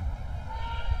ball game.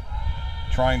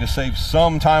 Trying to save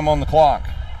some time on the clock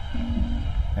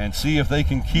and see if they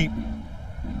can keep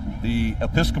the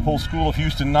Episcopal School of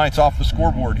Houston Knights off the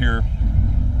scoreboard here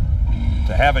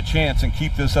to have a chance and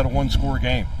keep this at a 1-score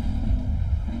game.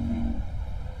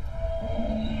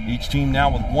 Each team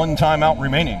now with 1 timeout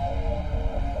remaining.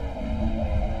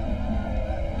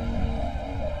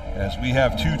 As we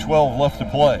have 2:12 left to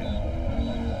play.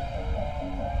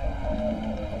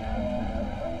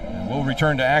 And we'll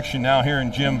return to action now here.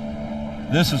 And Jim,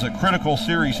 this is a critical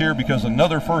series here because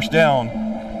another first down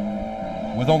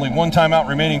with only 1 timeout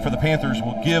remaining for the Panthers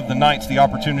will give the Knights the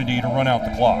opportunity to run out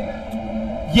the clock.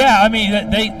 Yeah, I mean,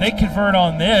 they convert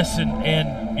on this, and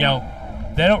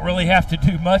they don't really have to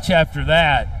do much after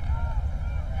that.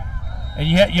 And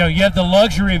you have the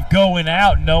luxury of going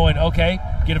out and knowing, okay,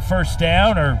 get a first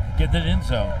down or get the end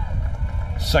zone.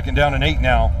 2nd down and 8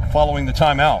 now following the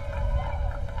timeout.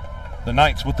 The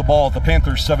Knights with the ball at the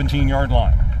Panthers' 17-yard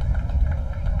line.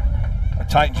 A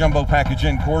tight jumbo package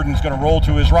in. Gordon's going to roll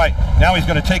to his right. Now he's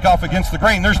going to take off against the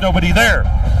grain. There's nobody there.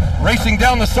 Racing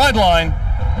down the sideline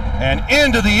and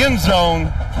into the end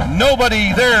zone.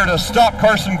 Nobody there to stop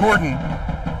Carson Gordon.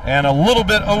 And a little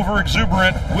bit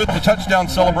over-exuberant with the touchdown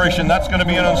celebration. That's going to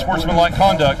be an unsportsmanlike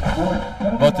conduct.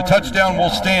 But the touchdown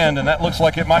will stand, and that looks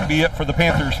like it might be it for the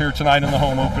Panthers here tonight in the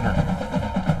home opener.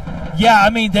 Yeah, I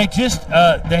mean, they just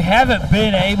they haven't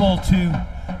been able to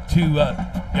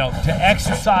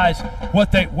exercise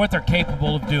what they're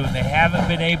capable of doing. They haven't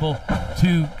been able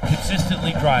to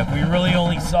consistently drive. We really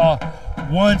only saw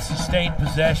 1 sustained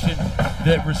possession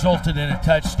that resulted in a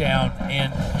touchdown,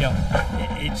 and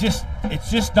it's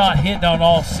just not hitting on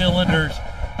all cylinders,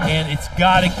 and it's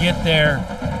got to get there.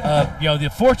 The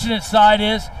fortunate side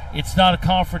is it's not a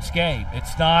conference game.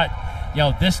 It's not,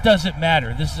 this doesn't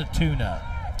matter. This is a tune-up.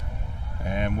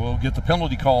 And we'll get the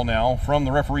penalty call now from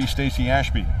the referee, Stacy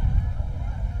Ashby.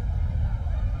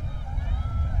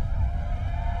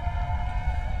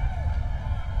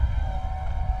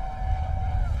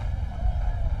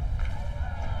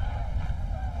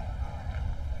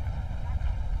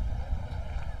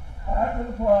 After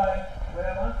the play, we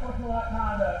have unsportsmanlike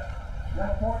conduct.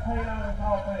 Number 14 on this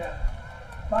offense.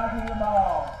 Spiking the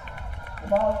ball. The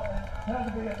ball is held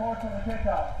to be a force on the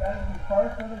kickoff. That is his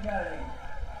first of the game.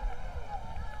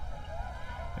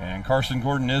 And Carson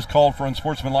Gordon is called for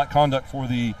unsportsmanlike conduct for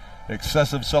the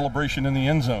excessive celebration in the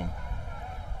end zone.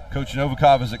 Coach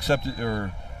Novikov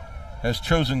has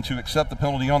chosen to accept the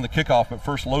penalty on the kickoff, but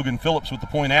first Logan Phillips with the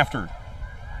point after.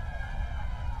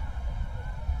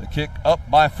 The kick up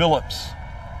by Phillips.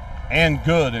 and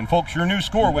good. And folks, your new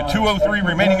score with 2:03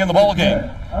 remaining in the ball game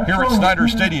here at Snyder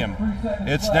Stadium.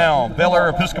 It's now Bel Air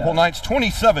Episcopal Knights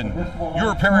 27,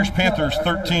 your Parish Panthers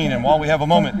 13. And while we have a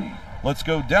moment, let's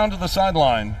go down to the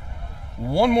sideline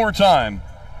one more time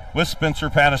with Spencer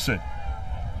Pattison.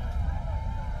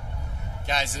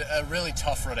 Guys, a really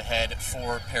tough road ahead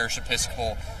for Parish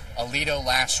Episcopal. Aledo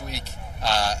last week,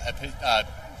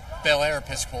 Bel Air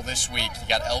Episcopal this week. You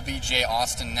got LBJ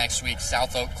Austin next week,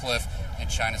 South Oak Cliff, and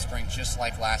China Spring, just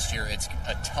like last year. It's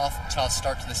a tough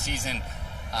start to the season,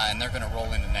 and they're going to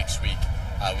roll into next week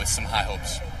with some high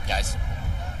hopes. Guys.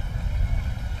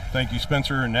 Thank you,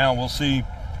 Spencer. And now we'll see,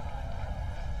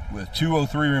 with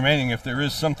 2:03 remaining, if there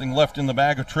is something left in the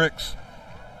bag of tricks,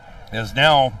 as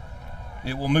now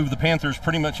it will move the Panthers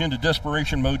pretty much into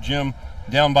desperation mode, Jim,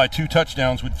 down by 2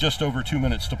 touchdowns with just over 2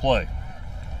 minutes to play.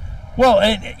 Well,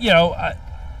 and,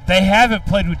 they haven't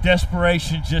played with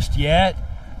desperation just yet.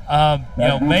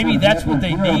 Maybe that's what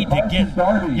they need to get.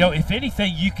 If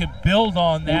anything, you can build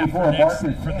on that for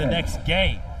the next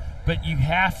game. But you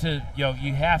have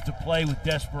to play with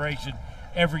desperation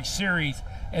every series,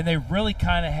 and they really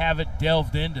kind of haven't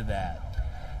delved into that.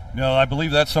 No, I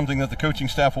believe that's something that the coaching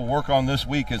staff will work on this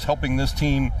week, is helping this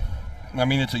team. I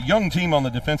mean, it's a young team on the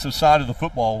defensive side of the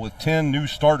football with 10 new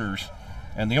starters,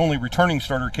 and the only returning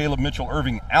starter, Caleb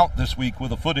Mitchell-Irving, out this week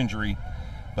with a foot injury.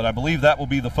 But I believe that will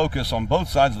be the focus on both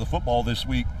sides of the football this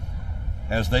week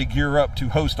as they gear up to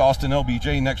host Austin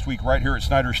LBJ next week right here at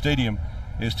Snyder Stadium,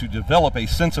 is to develop a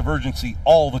sense of urgency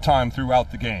all the time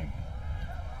throughout the game.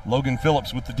 Logan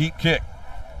Phillips with the deep kick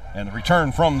and the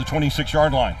return from the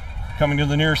 26-yard line. Coming to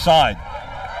the near side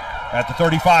at the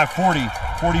 35, 40,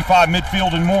 45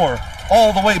 midfield and more,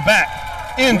 all the way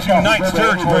back into Knights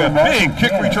territory. A big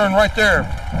kick return right there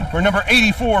for number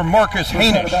 84, Marcus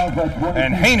Hainish.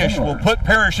 And Hainish will put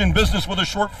Parish in business with a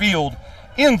short field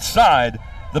inside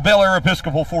the Bel Air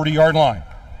Episcopal 40-yard line.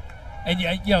 And,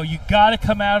 you got to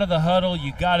come out of the huddle.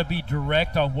 You got to be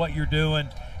direct on what you're doing.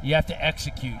 You have to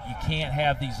execute. You can't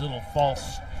have these little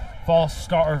false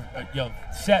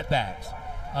setbacks.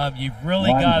 You've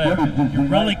really got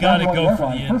to go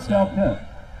for the end zone.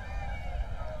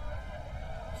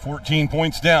 14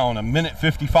 points down, a minute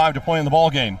 55 to play in the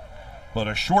ball game, but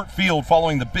a short field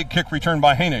following the big kick return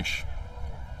by Hainish.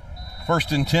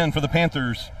 1st and 10 for the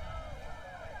Panthers,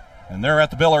 and they're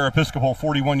at the Bel Air Episcopal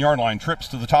 41-yard line. Trips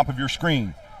to the top of your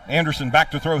screen. Anderson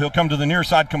back to throw. He'll come to the near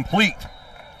side, complete,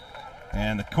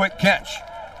 and the quick catch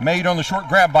made on the short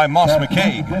grab by Moss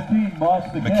McCaig.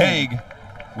 McCaig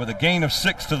with a gain of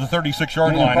 6 to the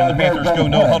 36-yard line, and the Panthers go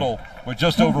no huddle with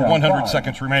just over 100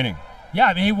 seconds remaining. Yeah,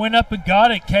 I mean, he went up and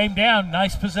got it, came down,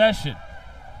 nice possession.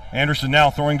 Anderson now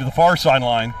throwing to the far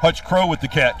sideline. Hutch Crow with the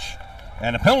catch.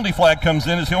 And a penalty flag comes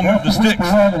in as he'll move the sticks.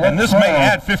 And this may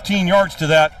add 15 yards to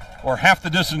that, or half the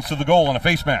distance to the goal on a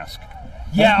face mask.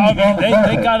 Yeah, I mean,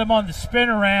 they got him on the spin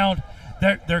around.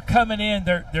 They're coming in.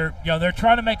 They're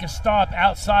trying to make a stop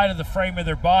outside of the frame of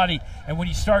their body. And when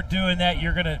you start doing that,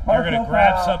 you're gonna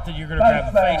grab something. You're gonna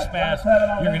grab a face mask.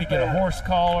 You're gonna get a horse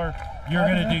collar. You're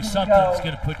going to do something that's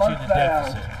going to put you in the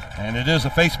deficit. And it is a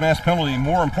face mask penalty.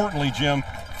 More importantly, Jim,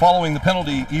 following the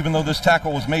penalty, even though this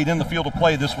tackle was made in the field of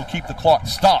play, this will keep the clock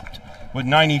stopped with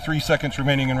 93 seconds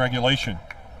remaining in regulation.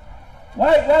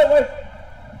 Wait.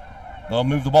 They'll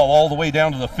move the ball all the way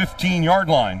down to the 15-yard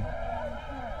line.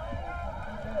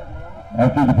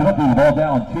 After the penalty, the ball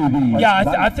down to the... Yeah,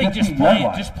 I think just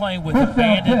playing with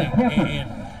abandon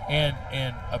and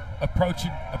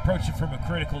approaching from a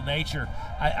critical nature,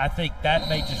 I think that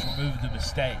may just remove the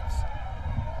mistakes.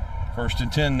 1st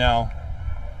and 10 now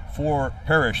for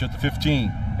Parish at the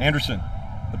 15. Anderson,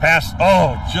 the pass,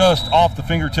 just off the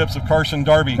fingertips of Carson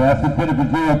Darby.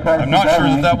 I'm not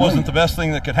sure that wasn't the best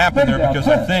thing that could happen there, because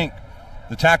I think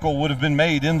the tackle would have been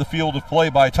made in the field of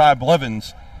play by Ty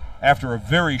Blevins after a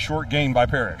very short gain by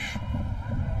Parish.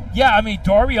 Yeah, I mean,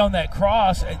 Darby on that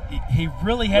cross, he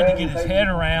really had to get his head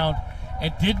around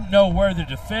and didn't know where the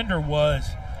defender was,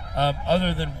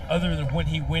 other than when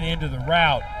he went into the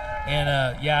route. And,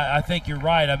 I think you're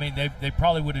right. I mean, they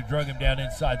probably would have drug him down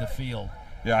inside the field.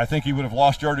 Yeah, I think he would have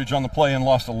lost yardage on the play and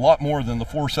lost a lot more than the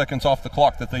 4 seconds off the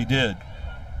clock that they did.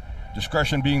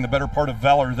 Discretion being the better part of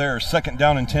valor there. 2nd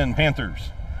down and 10, Panthers.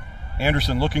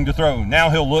 Anderson looking to throw. Now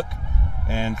he'll look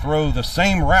and throw the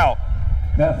same route.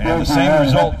 And the same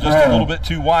result, just a little bit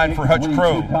too wide for Hutch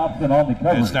Crow.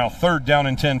 It's now 3rd down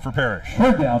and 10 for Parish.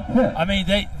 I mean,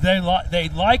 they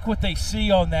like what they see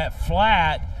on that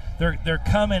flat. They're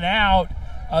coming out.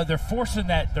 They're forcing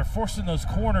those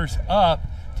corners up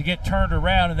to get turned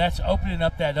around, and that's opening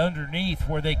up that underneath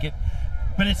where they get.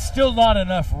 But it's still not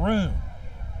enough room.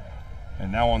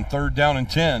 And now on 3rd down and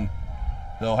 10,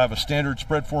 They'll have a standard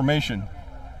spread formation.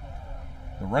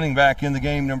 The running back in the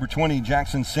game, number 20,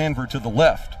 Jackson Sanford, to the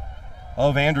left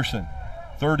of Anderson.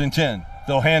 3rd and 10.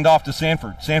 They'll hand off to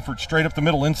Sanford. Sanford straight up the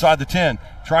middle inside the 10,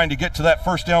 trying to get to that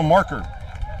first down marker.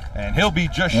 And he'll be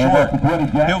just short.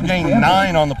 He'll gain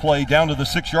 9 on the play down to the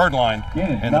 6-yard line.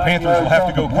 And the Panthers will have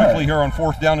to go quickly here on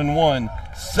 4th down and 1.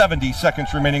 70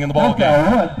 seconds remaining in the ball game.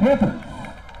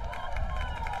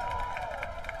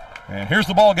 And here's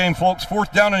the ball game, folks.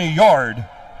 4th down and a yard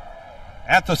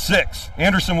at the 6.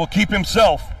 Anderson will keep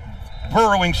himself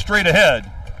burrowing straight ahead.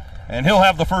 And he'll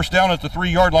have the first down at the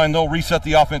 3-yard line. They'll reset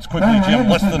the offense quickly, Jim.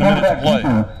 Less than a minute to play.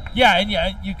 Yeah, and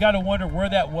you got to wonder where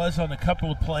that was on a couple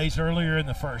of plays earlier in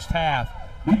the first half.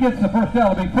 He gets the first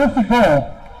down. It'll be 1st and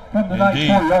goal from the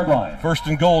 4-yard line. 1st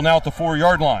and goal now at the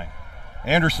 4-yard line.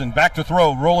 Anderson back to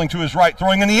throw, rolling to his right,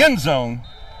 throwing in the end zone.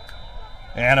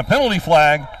 And a penalty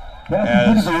flag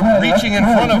as reaching in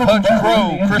front of Hutch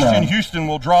Crow, Christian Houston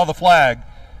will draw the flag.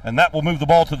 And that will move the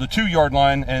ball to the 2-yard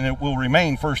line, and it will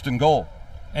remain 1st and goal.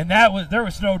 And there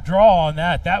was no draw on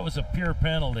that. That was a pure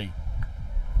penalty.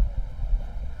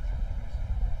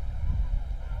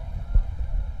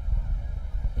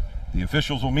 The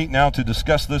officials will meet now to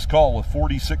discuss this call with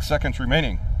 46 seconds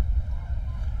remaining.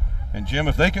 And Jim,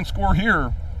 if they can score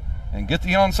here and get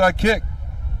the onside kick,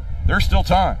 there's still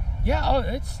time. Yeah,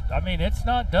 it's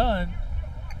not done.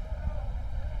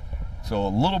 So a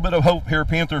little bit of hope here,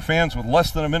 Panther fans, with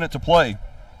less than a minute to play.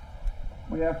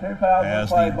 We have 2 fouls as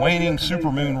the waning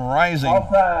supermoon rising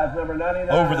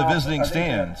over the visiting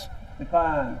stands.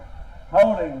 Decline.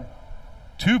 Holding.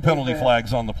 2 penalty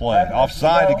flags on the play.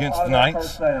 Offside against the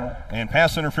Knights and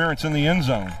pass interference in the end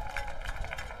zone.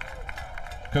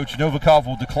 Coach Novikov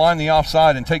will decline the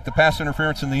offside and take the pass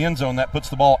interference in the end zone. That puts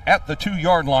the ball at the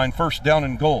 2-yard line, 1st down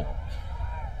and goal.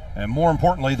 And more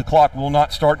importantly, the clock will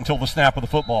not start until the snap of the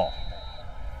football.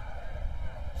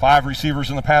 5 receivers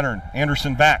in the pattern.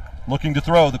 Anderson back, looking to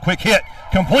throw. The quick hit,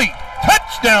 complete.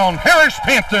 Touchdown, Parish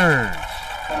Panthers!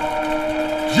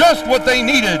 Just what they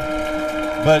needed,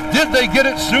 but did they get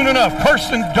it soon enough?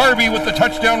 Carson Darby with the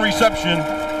touchdown reception.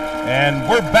 And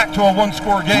we're back to a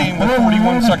 1-score game with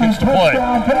 41 seconds to play.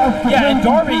 Yeah, and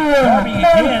Darby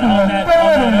again on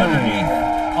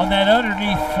that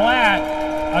underneath flat.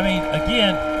 I mean,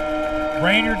 again,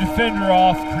 ran your defender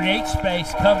off, create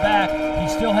space, come back. He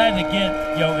still had to get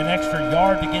an extra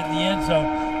yard to get in the end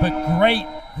zone, but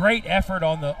great effort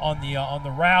on the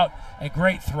route and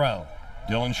great throw.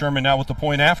 Dylan Sherman now with the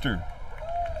point after.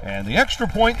 And the extra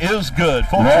point is good.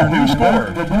 Folks, your new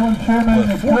score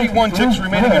with 41 ticks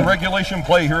remaining in regulation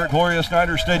play here at Gloria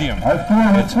Snyder Stadium.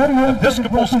 It's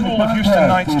Episcopal School of Houston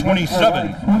Knights 27,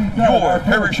 your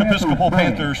Parish Episcopal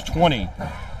Panthers 20.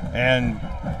 And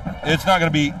it's not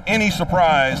going to be any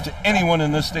surprise to anyone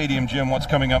in this stadium, Jim, what's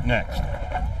coming up next.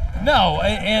 No,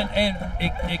 and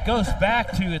it goes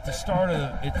back to at the start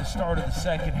of the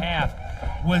second half.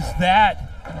 Was that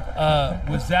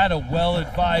a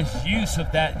well-advised use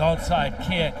of that onside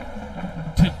kick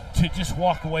to just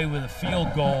walk away with a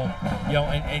field goal,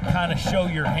 and kind of show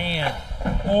your hand?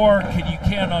 Or can you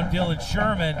count on Dylan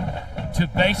Sherman to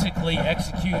basically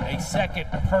execute a second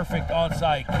perfect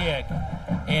onside kick?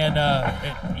 And,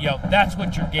 that's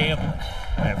what you're gambling.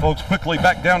 And folks, quickly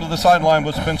back down to the sideline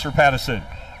with Spencer Pattison.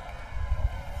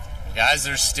 Guys,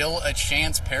 there's still a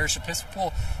chance. Parish Episcopal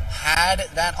had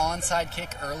that onside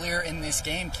kick earlier in this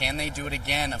game. Can they do it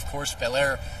again? Of course, Bel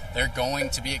Air, they're going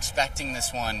to be expecting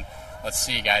this one. Let's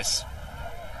see, guys.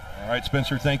 All right,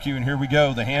 Spencer, thank you. And here we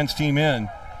go. The hands team in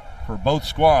for both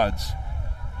squads.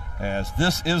 As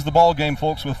this is the ball game,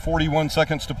 folks, with 41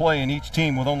 seconds to play, and each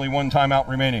team with only 1 timeout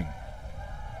remaining.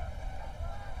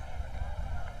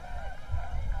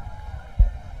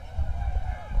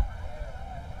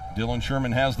 Dylan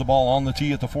Sherman has the ball on the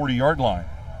tee at the 40-yard line.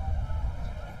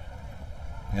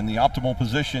 In the optimal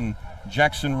position,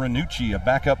 Jackson Ranucci, a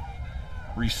backup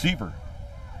receiver.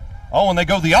 Oh, and they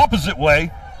go the opposite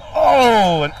way.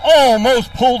 Oh, and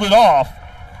almost pulled it off.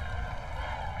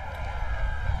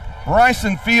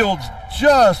 Bryson Fields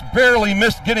just barely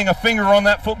missed getting a finger on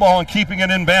that football and keeping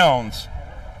it in bounds.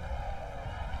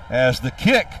 As the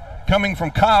kick coming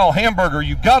from Kyle Hamburger,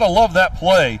 you got to love that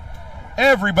play.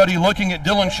 Everybody looking at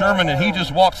Dylan Sherman, and he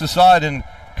just walks aside, and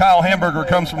Kyle Hamburger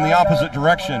comes from the opposite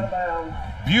direction.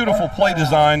 Beautiful play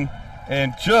design,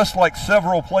 and just like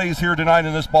several plays here tonight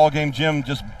in this ball game, Jim,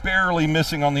 just barely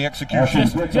missing on the execution.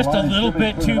 Just a little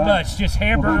bit too much. Just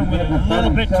Hamburger with a little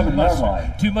bit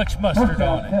too much mustard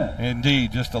on it.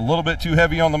 Indeed, just a little bit too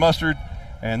heavy on the mustard,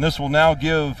 and this will now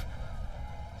give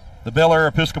the Bel Air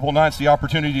Episcopal Knights the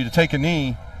opportunity to take a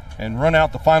knee and run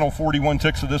out the final 41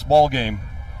 ticks of this ball game.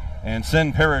 and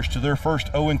send Parish to their first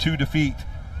 0-2 defeat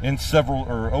in several,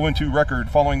 or 0-2 record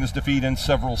following this defeat in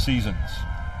several seasons.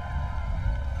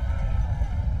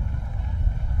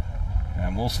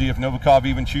 And we'll see if Novikov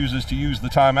even chooses to use the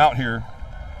timeout here,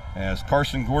 as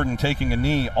Carson Gordon taking a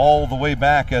knee all the way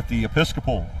back at the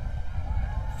Episcopal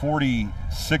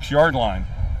 46-yard line.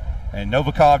 And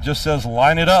Novikov just says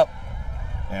line it up,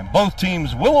 and both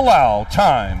teams will allow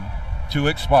time to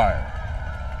expire.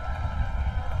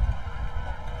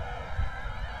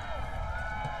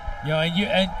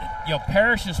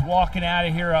 Parish is walking out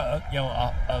of here,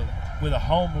 with a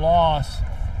home loss,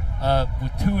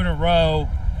 with 2 in a row.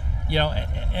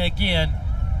 And again,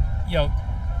 you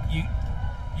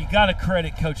got to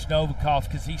credit Coach Novikov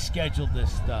because he scheduled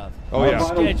this stuff. Oh yeah,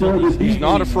 he's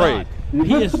not afraid.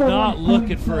 He is not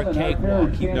looking for a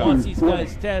cakewalk. He wants these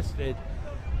guys tested.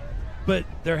 But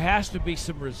there has to be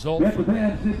some result from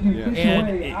that. And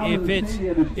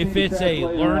if it's a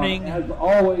learning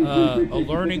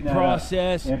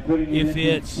process, if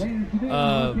it's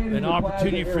an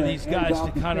opportunity for these guys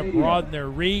to kind of broaden their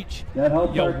reach,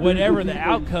 whatever the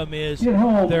outcome is, they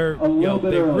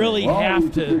really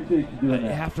have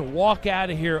to walk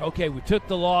out of here. Okay, we took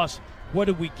the loss. What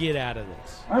did we get out of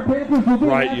this?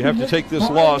 Right, you have to take this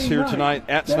loss here tonight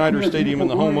at Snyder Stadium in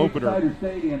the home opener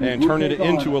and turn it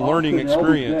into a learning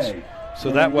experience.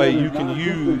 So that way you can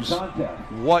use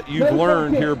what you've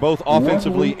learned here both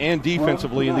offensively and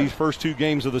defensively in these first 2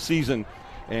 games of the season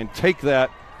and take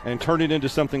that and turn it into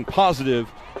something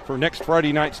positive for next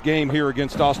Friday night's game here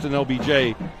against Austin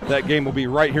LBJ. That game will be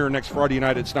right here next Friday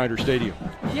night at Snyder Stadium.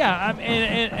 Yeah,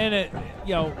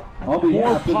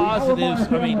 more positives.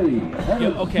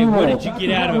 Okay, what did you get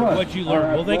out of it? What did you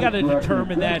learn? Well, they got to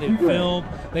determine that in film.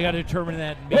 They got to determine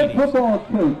that in meetings.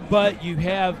 But you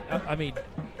have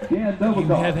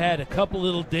had a couple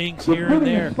little dings here and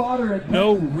there.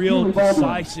 No real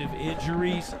decisive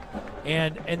injuries.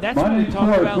 And that's what we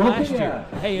talked about last year.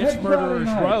 Hey, it's Murderer's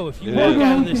Row. If you walk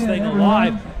out of this thing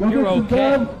alive, you're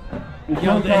okay. They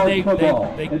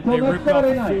ripped off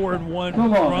a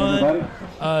 4-1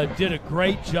 run, did a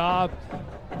great job,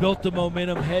 built the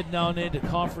momentum heading on into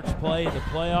conference play in the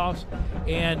playoffs.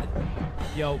 And,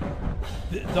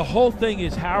 the whole thing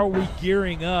is how are we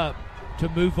gearing up to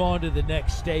move on to the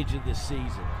next stage of this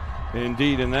season?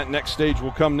 Indeed, and that next stage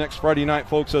will come next Friday night,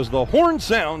 folks, as the horn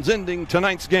sounds ending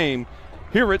tonight's game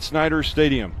here at Snyder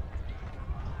Stadium.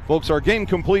 Folks, our game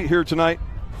complete here tonight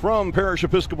from Parish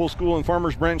Episcopal School in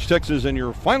Farmers Branch, Texas, and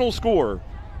your final score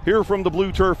here from the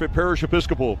blue turf at Parish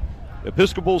Episcopal.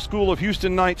 Episcopal School of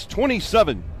Houston Knights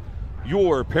 27,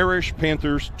 your Parish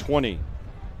Panthers 20.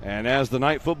 And as the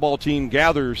night football team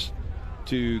gathers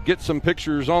to get some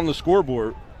pictures on the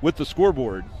scoreboard, with the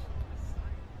scoreboard,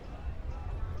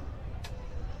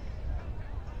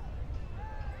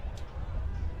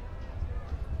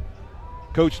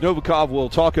 Coach Novikov will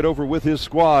talk it over with his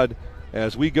squad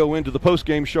as we go into the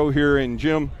postgame show here. And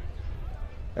Jim,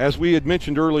 as we had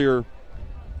mentioned earlier,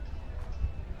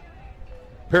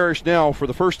 Parish now, for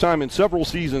the first time in several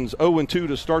seasons, 0-2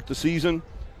 to start the season.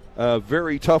 A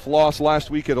very tough loss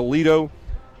last week at Aledo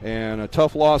and a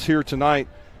tough loss here tonight.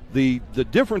 The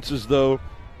differences, though,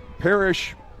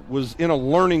 Parish was in a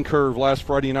learning curve last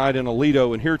Friday night in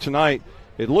Aledo, and here tonight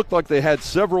it looked like they had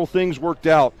several things worked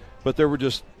out, but there were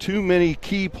just too many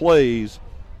key plays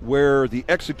where the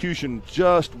execution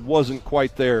just wasn't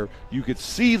quite there. You could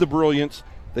see the brilliance.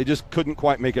 They just couldn't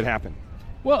quite make it happen.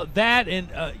 Well, that and,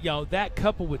 that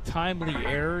coupled with timely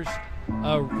errors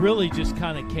really just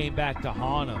kind of came back to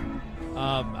haunt them.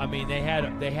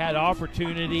 They had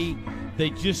opportunity.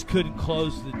 They just couldn't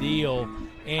close the deal.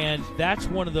 And that's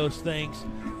one of those things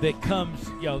that comes,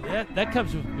 that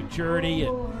comes with maturity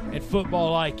and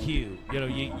football IQ.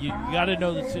 You got to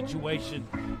know the situation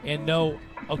and know,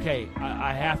 okay,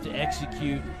 I have to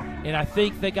execute. And I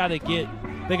think they got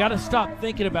to stop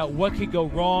thinking about what could go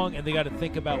wrong, and they got to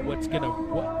think about what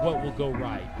will go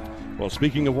right. Well,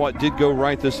 speaking of what did go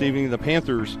right this evening, the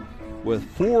Panthers with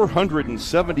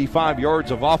 475 yards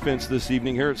of offense this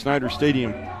evening here at Snyder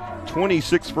Stadium,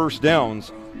 26 first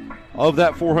downs. Of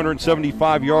that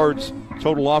 475 yards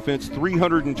total offense,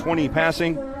 320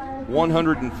 passing,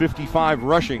 155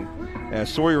 rushing. As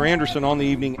Sawyer Anderson on the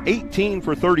evening, 18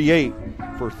 for 38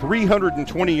 for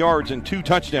 320 yards and 2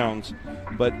 touchdowns,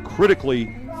 but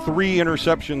critically 3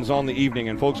 interceptions on the evening.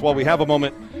 And folks, while we have a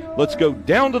moment, let's go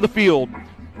down to the field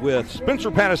with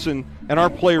Spencer Pattison and our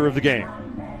player of the game.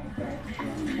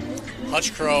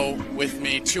 Hutch Crow with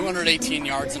me, 218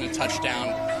 yards and a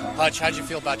touchdown. Hutch, how'd you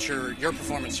feel about your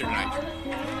performance here tonight?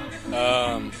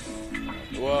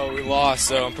 Well, we lost,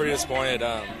 so I'm pretty disappointed.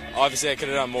 Obviously, I could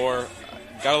have done more.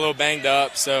 got a little banged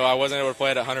up, so I wasn't able to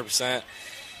play it at 100%.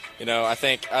 I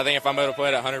think if I'm able to play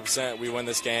it at 100%, we win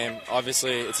this game.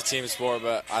 Obviously, it's a team sport,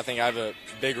 but I think I have a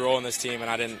big role in this team, and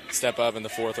I didn't step up in the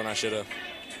fourth when I should have.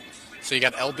 So you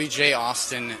got LBJ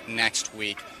Austin next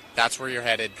week. That's where you're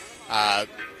headed.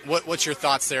 What's your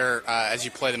thoughts there as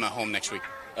you play them at home next week?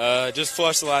 Just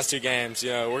flush the last 2 games. We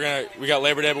got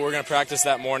Labor Day, but we're gonna practice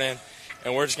that morning,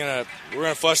 and we're gonna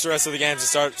flush the rest of the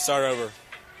games and start over.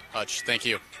 Hutch, thank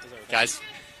you, guys.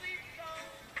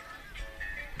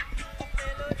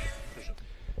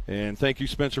 And thank you,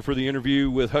 Spencer, for the interview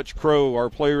with Hutch Crow, our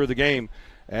player of the game.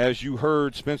 As you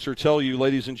heard Spencer tell you,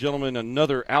 ladies and gentlemen,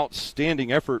 another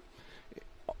outstanding effort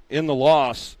in the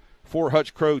loss for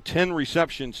Hutch Crow. 10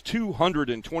 receptions,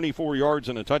 224 yards,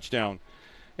 and a touchdown.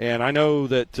 And I know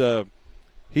that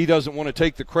he doesn't want to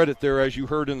take the credit there, as you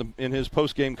heard in his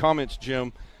post-game comments,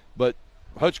 Jim. But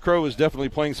Hutch Crow is definitely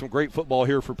playing some great football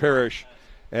here for Parish,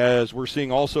 as we're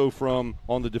seeing also from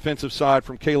on the defensive side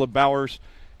from Caleb Bowers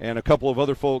and a couple of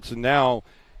other folks. And now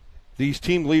these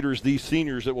team leaders, these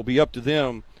seniors, it will be up to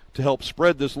them to help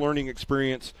spread this learning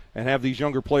experience and have these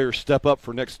younger players step up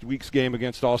for next week's game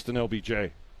against Austin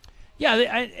LBJ.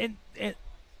 Yeah,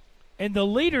 and the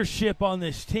leadership on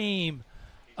this team,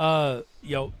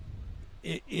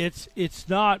 it's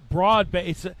not broad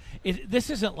based.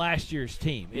 This isn't last year's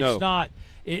team. It's not.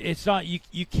 It's not.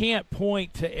 You can't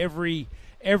point to every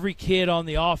kid on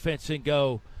the offense and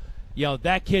go,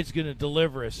 that kid's going to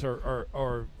deliver us,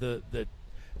 or the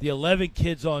 11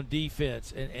 kids on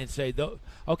defense and say,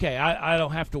 okay, I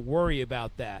don't have to worry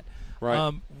about that.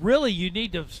 Right. Really, you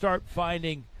need to start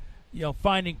finding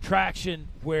traction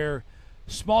where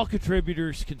small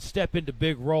contributors can step into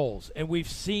big roles, and we've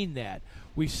seen that.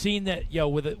 We've seen that,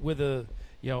 with a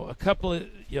couple of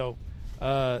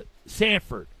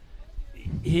Sanford.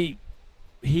 He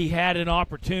had an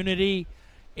opportunity,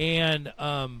 and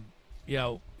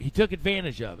he took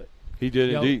advantage of it. He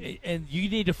did indeed. And you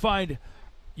need to find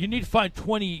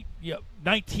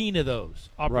 19 of those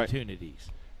opportunities.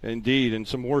 Right. Indeed, and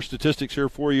some more statistics here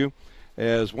for you.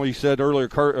 As what he said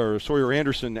earlier, Sawyer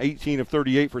Anderson, 18 of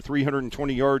 38 for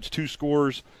 320 yards, 2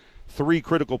 scores, 3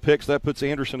 critical picks. That puts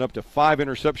Anderson up to 5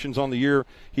 interceptions on the year.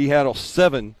 He had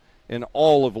 7 in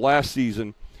all of last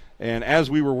season. And as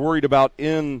we were worried about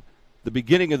in the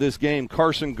beginning of this game,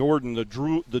 Carson Gordon,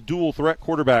 the dual threat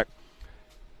quarterback,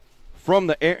 from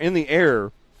the air, in the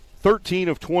air, 13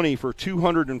 of 20 for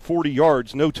 240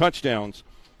 yards, no touchdowns,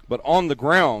 but on the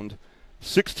ground,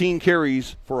 16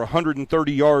 carries for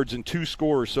 130 yards and 2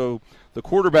 scores. So the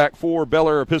quarterback for Bel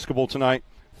Air Episcopal tonight,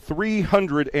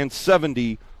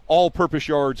 370 all-purpose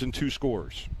yards and 2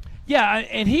 scores. Yeah,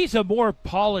 and he's a more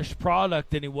polished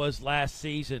product than he was last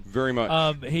season. Very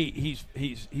much. He's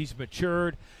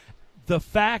matured. The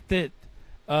fact that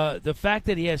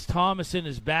he has Thomas in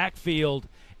his backfield,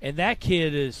 and that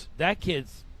kid's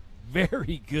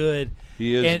very good.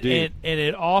 He is, and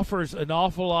it offers an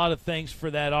awful lot of things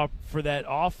for that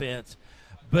offense.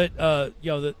 But the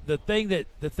thing that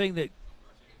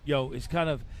is kind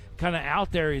of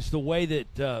out there is the way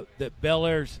that Bel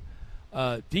Air's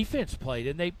defense played,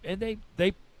 and they.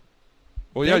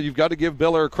 Well, yeah, you've got to give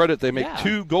Bel Air credit. They make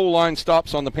 2 goal line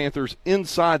stops on the Panthers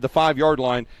inside the 5-yard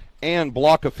line and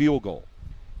block a field goal.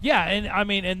 Yeah,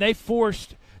 and they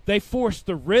forced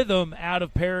the rhythm out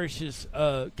of Parish's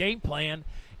game plan,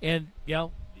 and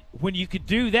when you could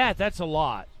do that, that's a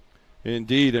lot.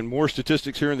 Indeed, and more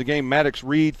statistics here in the game. Maddox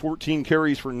Reed, 14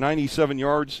 carries for 97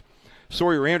 yards.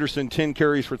 Sawyer Anderson, 10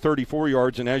 carries for 34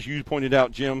 yards, and as you pointed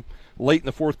out, Jim, late in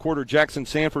the fourth quarter, Jackson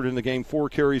Sanford in the game, 4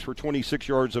 carries for 26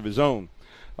 yards of his own.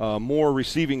 More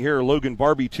receiving here. Logan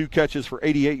Barbie, 2 catches for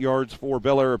 88 yards for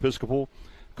Bel Air Episcopal.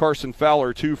 Carson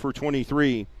Fowler, 2 for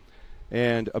 23.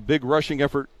 And a big rushing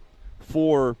effort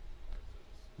for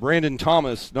Brandon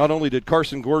Thomas. Not only did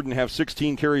Carson Gordon have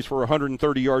 16 carries for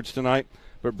 130 yards tonight,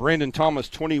 but Brandon Thomas,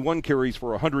 21 carries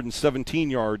for 117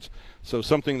 yards. So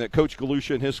something that Coach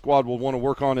Galusha and his squad will want to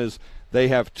work on is they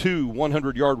have 2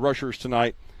 100-yard rushers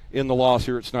tonight in the loss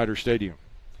here at Snyder Stadium.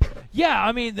 Yeah,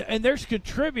 and there's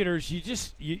contributors.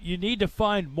 You need to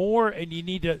find more, and you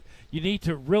need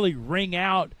to really wring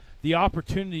out the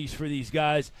opportunities for these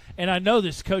guys. And I know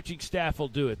this coaching staff will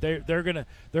do it. They're gonna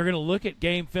look at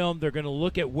game film. They're gonna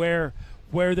look at where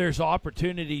there's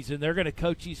opportunities, and they're gonna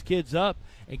coach these kids up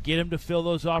and get them to fill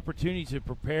those opportunities and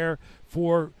prepare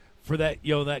for that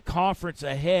that conference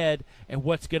ahead and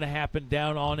what's going to happen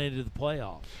down on into the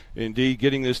playoffs. Indeed,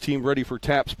 getting this team ready for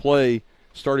TAPS play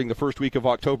starting the first week of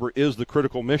October is the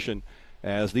critical mission,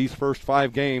 as these first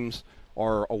 5 games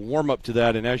are a warm-up to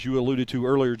that. And as you alluded to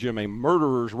earlier, Jim, a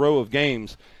murderer's row of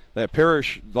games that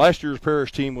last year's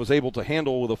Parish team was able to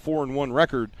handle with a 4-1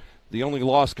 record. The only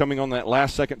loss coming on that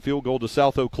last-second field goal to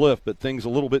South Oak Cliff, but things a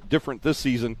little bit different this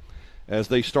season as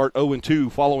they start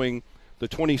 0-2 following the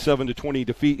 27-20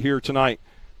 defeat here tonight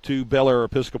to Bel Air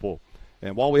Episcopal.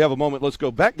 And while we have a moment, let's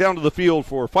go back down to the field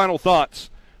for final thoughts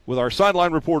with our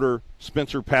sideline reporter,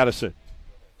 Spencer Pattison.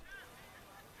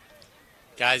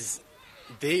 Guys,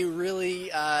 they really,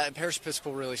 Parish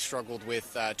Episcopal really struggled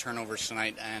with turnovers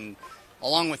tonight, and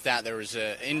along with that, there was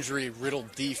an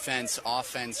injury-riddled defense,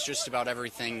 offense, just about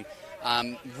everything.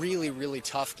 Really, really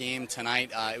tough game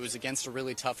tonight. It was against a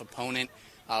really tough opponent,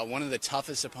 one of the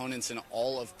toughest opponents in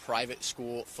all of private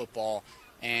school football,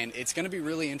 and it's going to be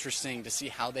really interesting to see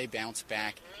how they bounce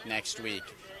back next week.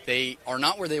 They are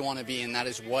not where they want to be, and that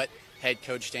is what head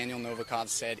coach Daniel Novikov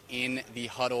said in the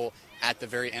huddle at the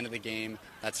very end of the game.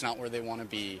 That's not where they want to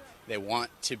be. They want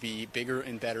to be bigger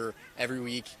and better every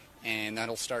week, and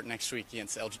that'll start next week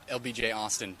against LBJ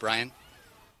Austin. Brian?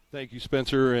 Thank you,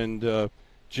 Spencer. And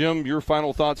Jim, your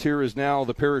final thoughts here is now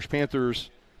the Parish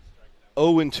Panthers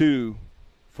 0-2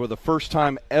 for the first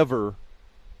time ever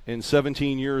in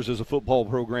 17 years as a football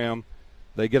program.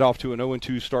 They get off to an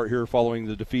 0-2 start here following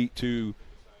the defeat to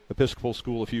Episcopal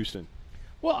School of Houston.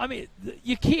 Well, I mean,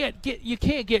 you can't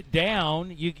get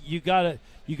down. You gotta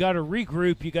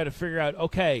regroup. You got to figure out,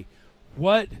 okay,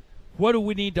 what do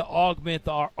we need to augment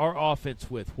our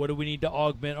offense with? What do we need to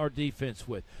augment our defense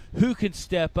with? Who can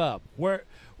step up? Where,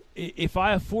 if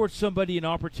I afford somebody an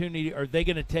opportunity, are they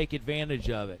going to take advantage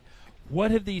of it?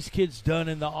 What have these kids done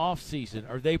in the off season?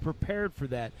 Are they prepared for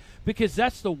that? Because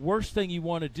that's the worst thing you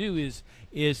want to do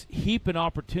is heap an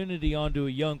opportunity onto a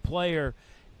young player,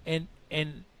 and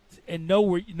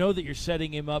know that you're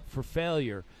setting him up for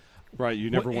failure. Right, you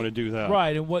never want to do that.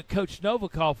 Right, and what Coach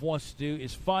Novikov wants to do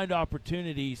is find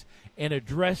opportunities and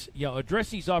address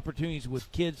these opportunities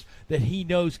with kids that he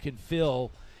knows can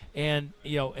fill, and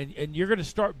you're going to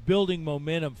start building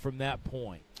momentum from that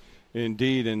point.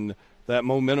 Indeed, and that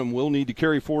momentum will need to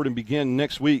carry forward and begin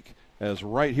next week, as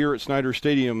right here at Snyder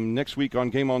Stadium next week on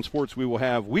Game On Sports we will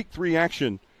have Week 3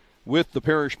 action with the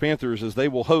Parish Panthers as they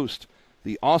will host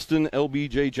the Austin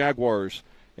LBJ Jaguars,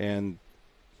 and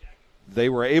they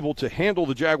were able to handle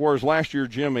the Jaguars last year,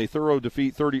 Jim, a thorough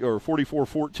defeat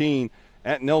 44-14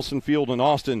 at Nelson Field in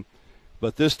Austin.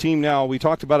 But this team now, we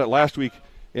talked about it last week,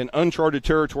 in uncharted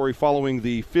territory following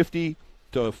the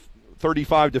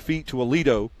 50-35 defeat to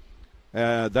Aledo.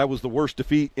 That was the worst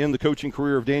defeat in the coaching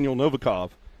career of Daniel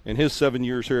Novikov in his 7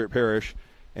 years here at Parish.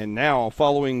 And now,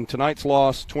 following tonight's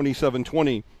loss,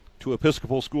 27-20 to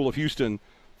Episcopal School of Houston,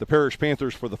 the Parish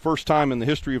Panthers, for the first time in the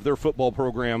history of their football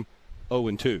program,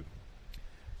 0-2.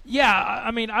 Yeah,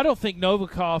 I mean, I don't think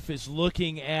Novikov is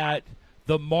looking at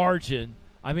the margin.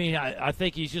 I mean, I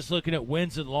think he's just looking at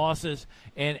wins and losses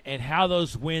and how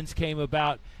those wins came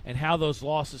about and how those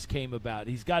losses came about.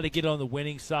 He's got to get on the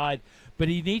winning side, but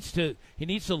he needs to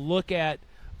look at,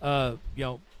 look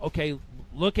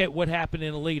at what happened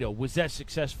in Aledo. Was that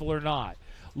successful or not?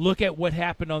 Look at what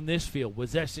happened on this field.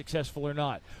 Was that successful or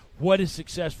not? What is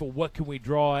successful? What can we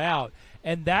draw out?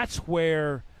 And that's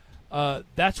where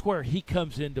he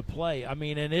comes into play. I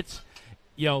mean, and it's,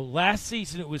 last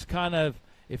season it was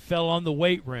it fell on the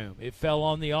weight room. It fell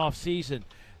on the off season.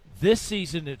 This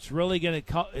season it's really going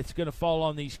to fall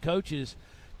on these coaches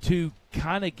to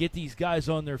kind of get these guys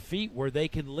on their feet where they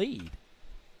can lead.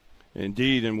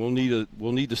 Indeed, and we'll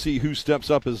need to see who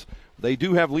steps up, as they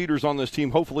do have leaders on this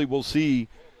team. Hopefully we'll see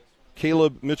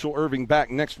Caleb Mitchell-Irving back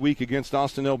next week against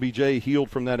Austin LBJ, healed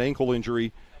from that ankle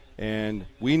injury. And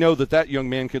we know that young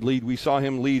man could lead. We saw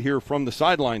him lead here from the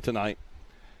sideline tonight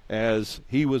as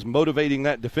he was motivating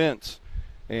that defense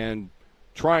and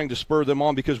trying to spur them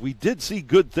on, because we did see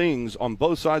good things on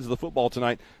both sides of the football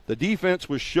tonight. The defense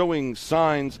was showing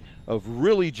signs of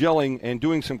really gelling and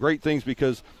doing some great things,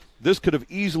 because this could have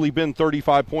easily been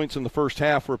 35 points in the first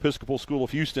half for Episcopal School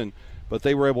of Houston, but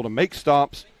they were able to make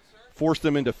stops, force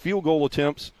them into field goal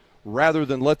attempts rather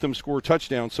than let them score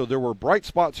touchdowns. So there were bright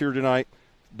spots here tonight,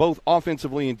 both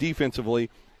offensively and defensively.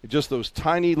 Just those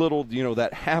tiny little,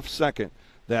 that half second,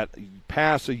 that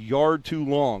pass a yard too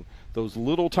long, those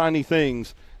little tiny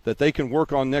things that they can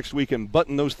work on next week and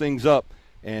button those things up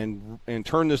and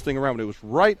turn this thing around. It was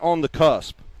right on the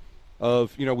cusp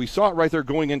of, we saw it right there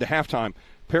going into halftime.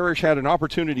 Parish had an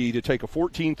opportunity to take a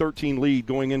 14-13 lead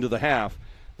going into the half.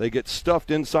 They get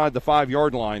stuffed inside the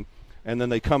 5-yard line, and then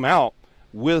they come out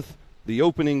with the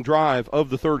opening drive of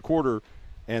the third quarter,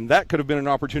 and that could have been an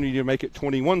opportunity to make it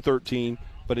 21-13,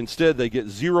 but instead they get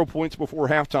 0 points before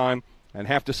halftime and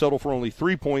have to settle for only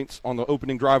 3 points on the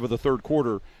opening drive of the third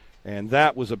quarter, and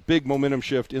that was a big momentum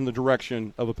shift in the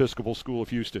direction of Episcopal School of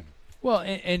Houston. Well,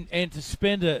 and to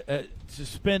spend an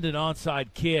onside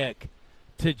kick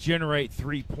to generate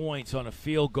 3 points on a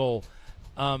field goal,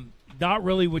 not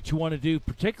really what you want to do.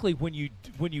 Particularly when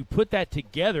you put that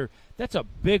together, that's a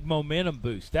big momentum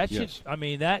boost. That should, Yes. I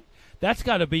mean that's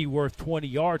got to be worth 20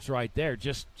 yards right there.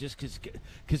 Just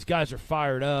because guys are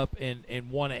fired up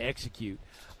and want to execute.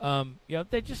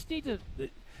 They just need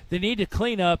to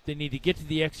clean up. They need to get to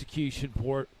the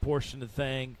execution portion of the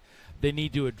thing. They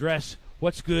need to address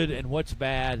what's good and what's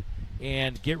bad,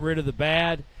 and get rid of the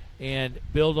bad and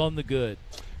build on the good.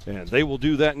 And they will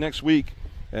do that next week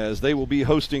as they will be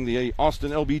hosting the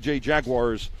Austin LBJ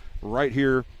Jaguars right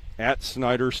here at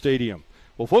Snyder Stadium.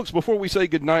 Well, folks, before we say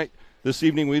goodnight this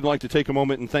evening, we'd like to take a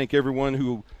moment and thank everyone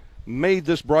who made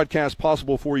this broadcast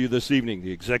possible for you this evening.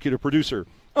 The executive producer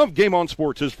of Game On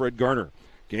Sports is Fred Garner.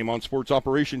 Game On Sports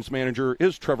operations manager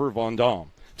is Trevor Von Dahm.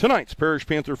 Tonight's Parish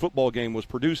Panther football game was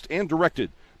produced and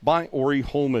directed by Ori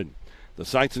Holman. The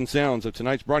sights and sounds of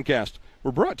tonight's broadcast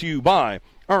were brought to you by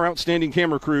our outstanding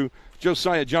camera crew,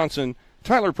 Josiah Johnson,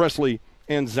 Tyler Presley,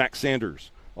 and Zach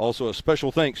Sanders. Also a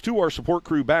special thanks to our support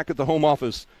crew back at the home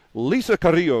office, Lisa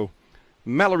Carrillo,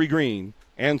 Mallory Green,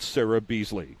 and Sarah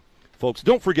Beasley. Folks,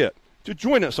 don't forget to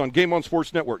join us on Game On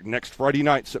Sports Network next Friday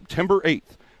night, September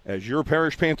 8th, as your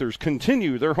Parish Panthers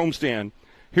continue their homestand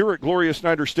here at Gloria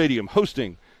Snyder Stadium,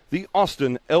 hosting the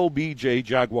Austin LBJ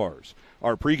Jaguars.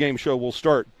 Our pregame show will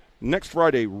start next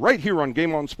Friday right here on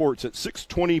Game On Sports at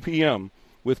 6:20 p.m.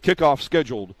 with kickoff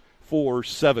scheduled for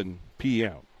 7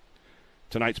 p.m.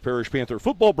 Tonight's Parish Panther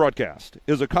football broadcast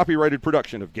is a copyrighted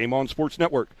production of Game On Sports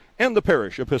Network and the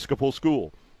Parish Episcopal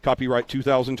School. Copyright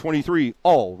 2023,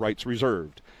 all rights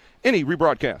reserved. Any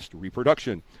rebroadcast,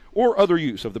 reproduction, or other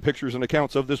use of the pictures and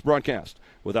accounts of this broadcast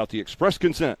without the express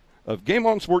consent of Game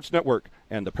On Sports Network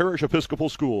and the Parish Episcopal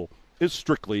School is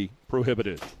strictly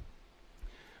prohibited.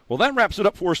 Well, that wraps it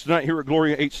up for us tonight here at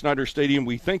Gloria H. Snyder Stadium.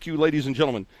 We thank you, ladies and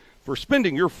gentlemen, for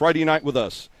spending your Friday night with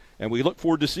us, and we look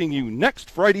forward to seeing you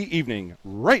next Friday evening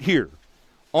right here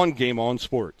on Game On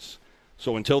Sports.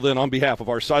 So until then, on behalf of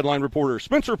our sideline reporter,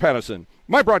 Spencer Pattison,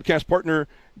 my broadcast partner,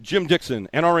 Jim Dixon,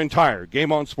 and our entire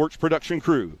Game On Sports production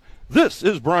crew, this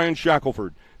is Brian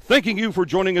Shackelford, thanking you for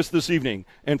joining us this evening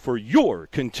and for your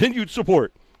continued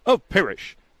support of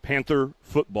Parish Panther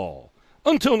football.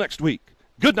 Until next week,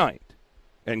 good night,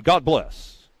 and God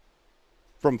bless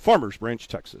from Farmers Branch,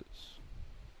 Texas.